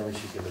 Yeah, we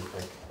should give it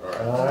quick.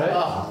 All right,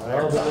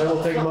 well, then I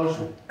will take a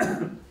motion.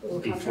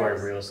 Before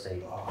a real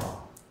estate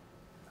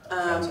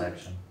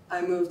transaction.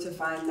 I move to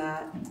find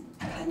that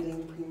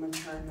pending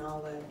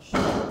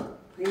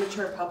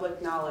premature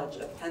public knowledge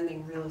of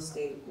pending real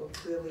estate will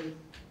clearly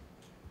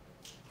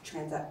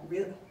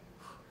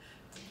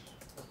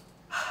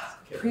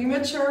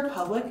premature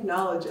public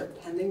knowledge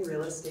of pending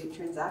real estate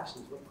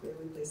transactions will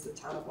clearly place the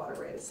town of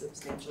Waterbury at a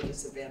substantial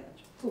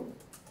disadvantage.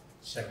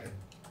 Second.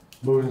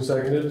 Moved and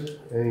seconded.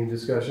 Any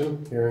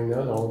discussion? Hearing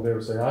none. All in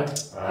favor say aye.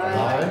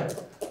 Aye.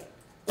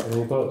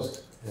 Any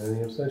opposed?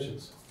 Any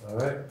abstentions? All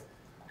right.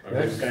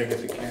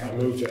 I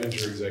move to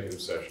enter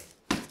executive session.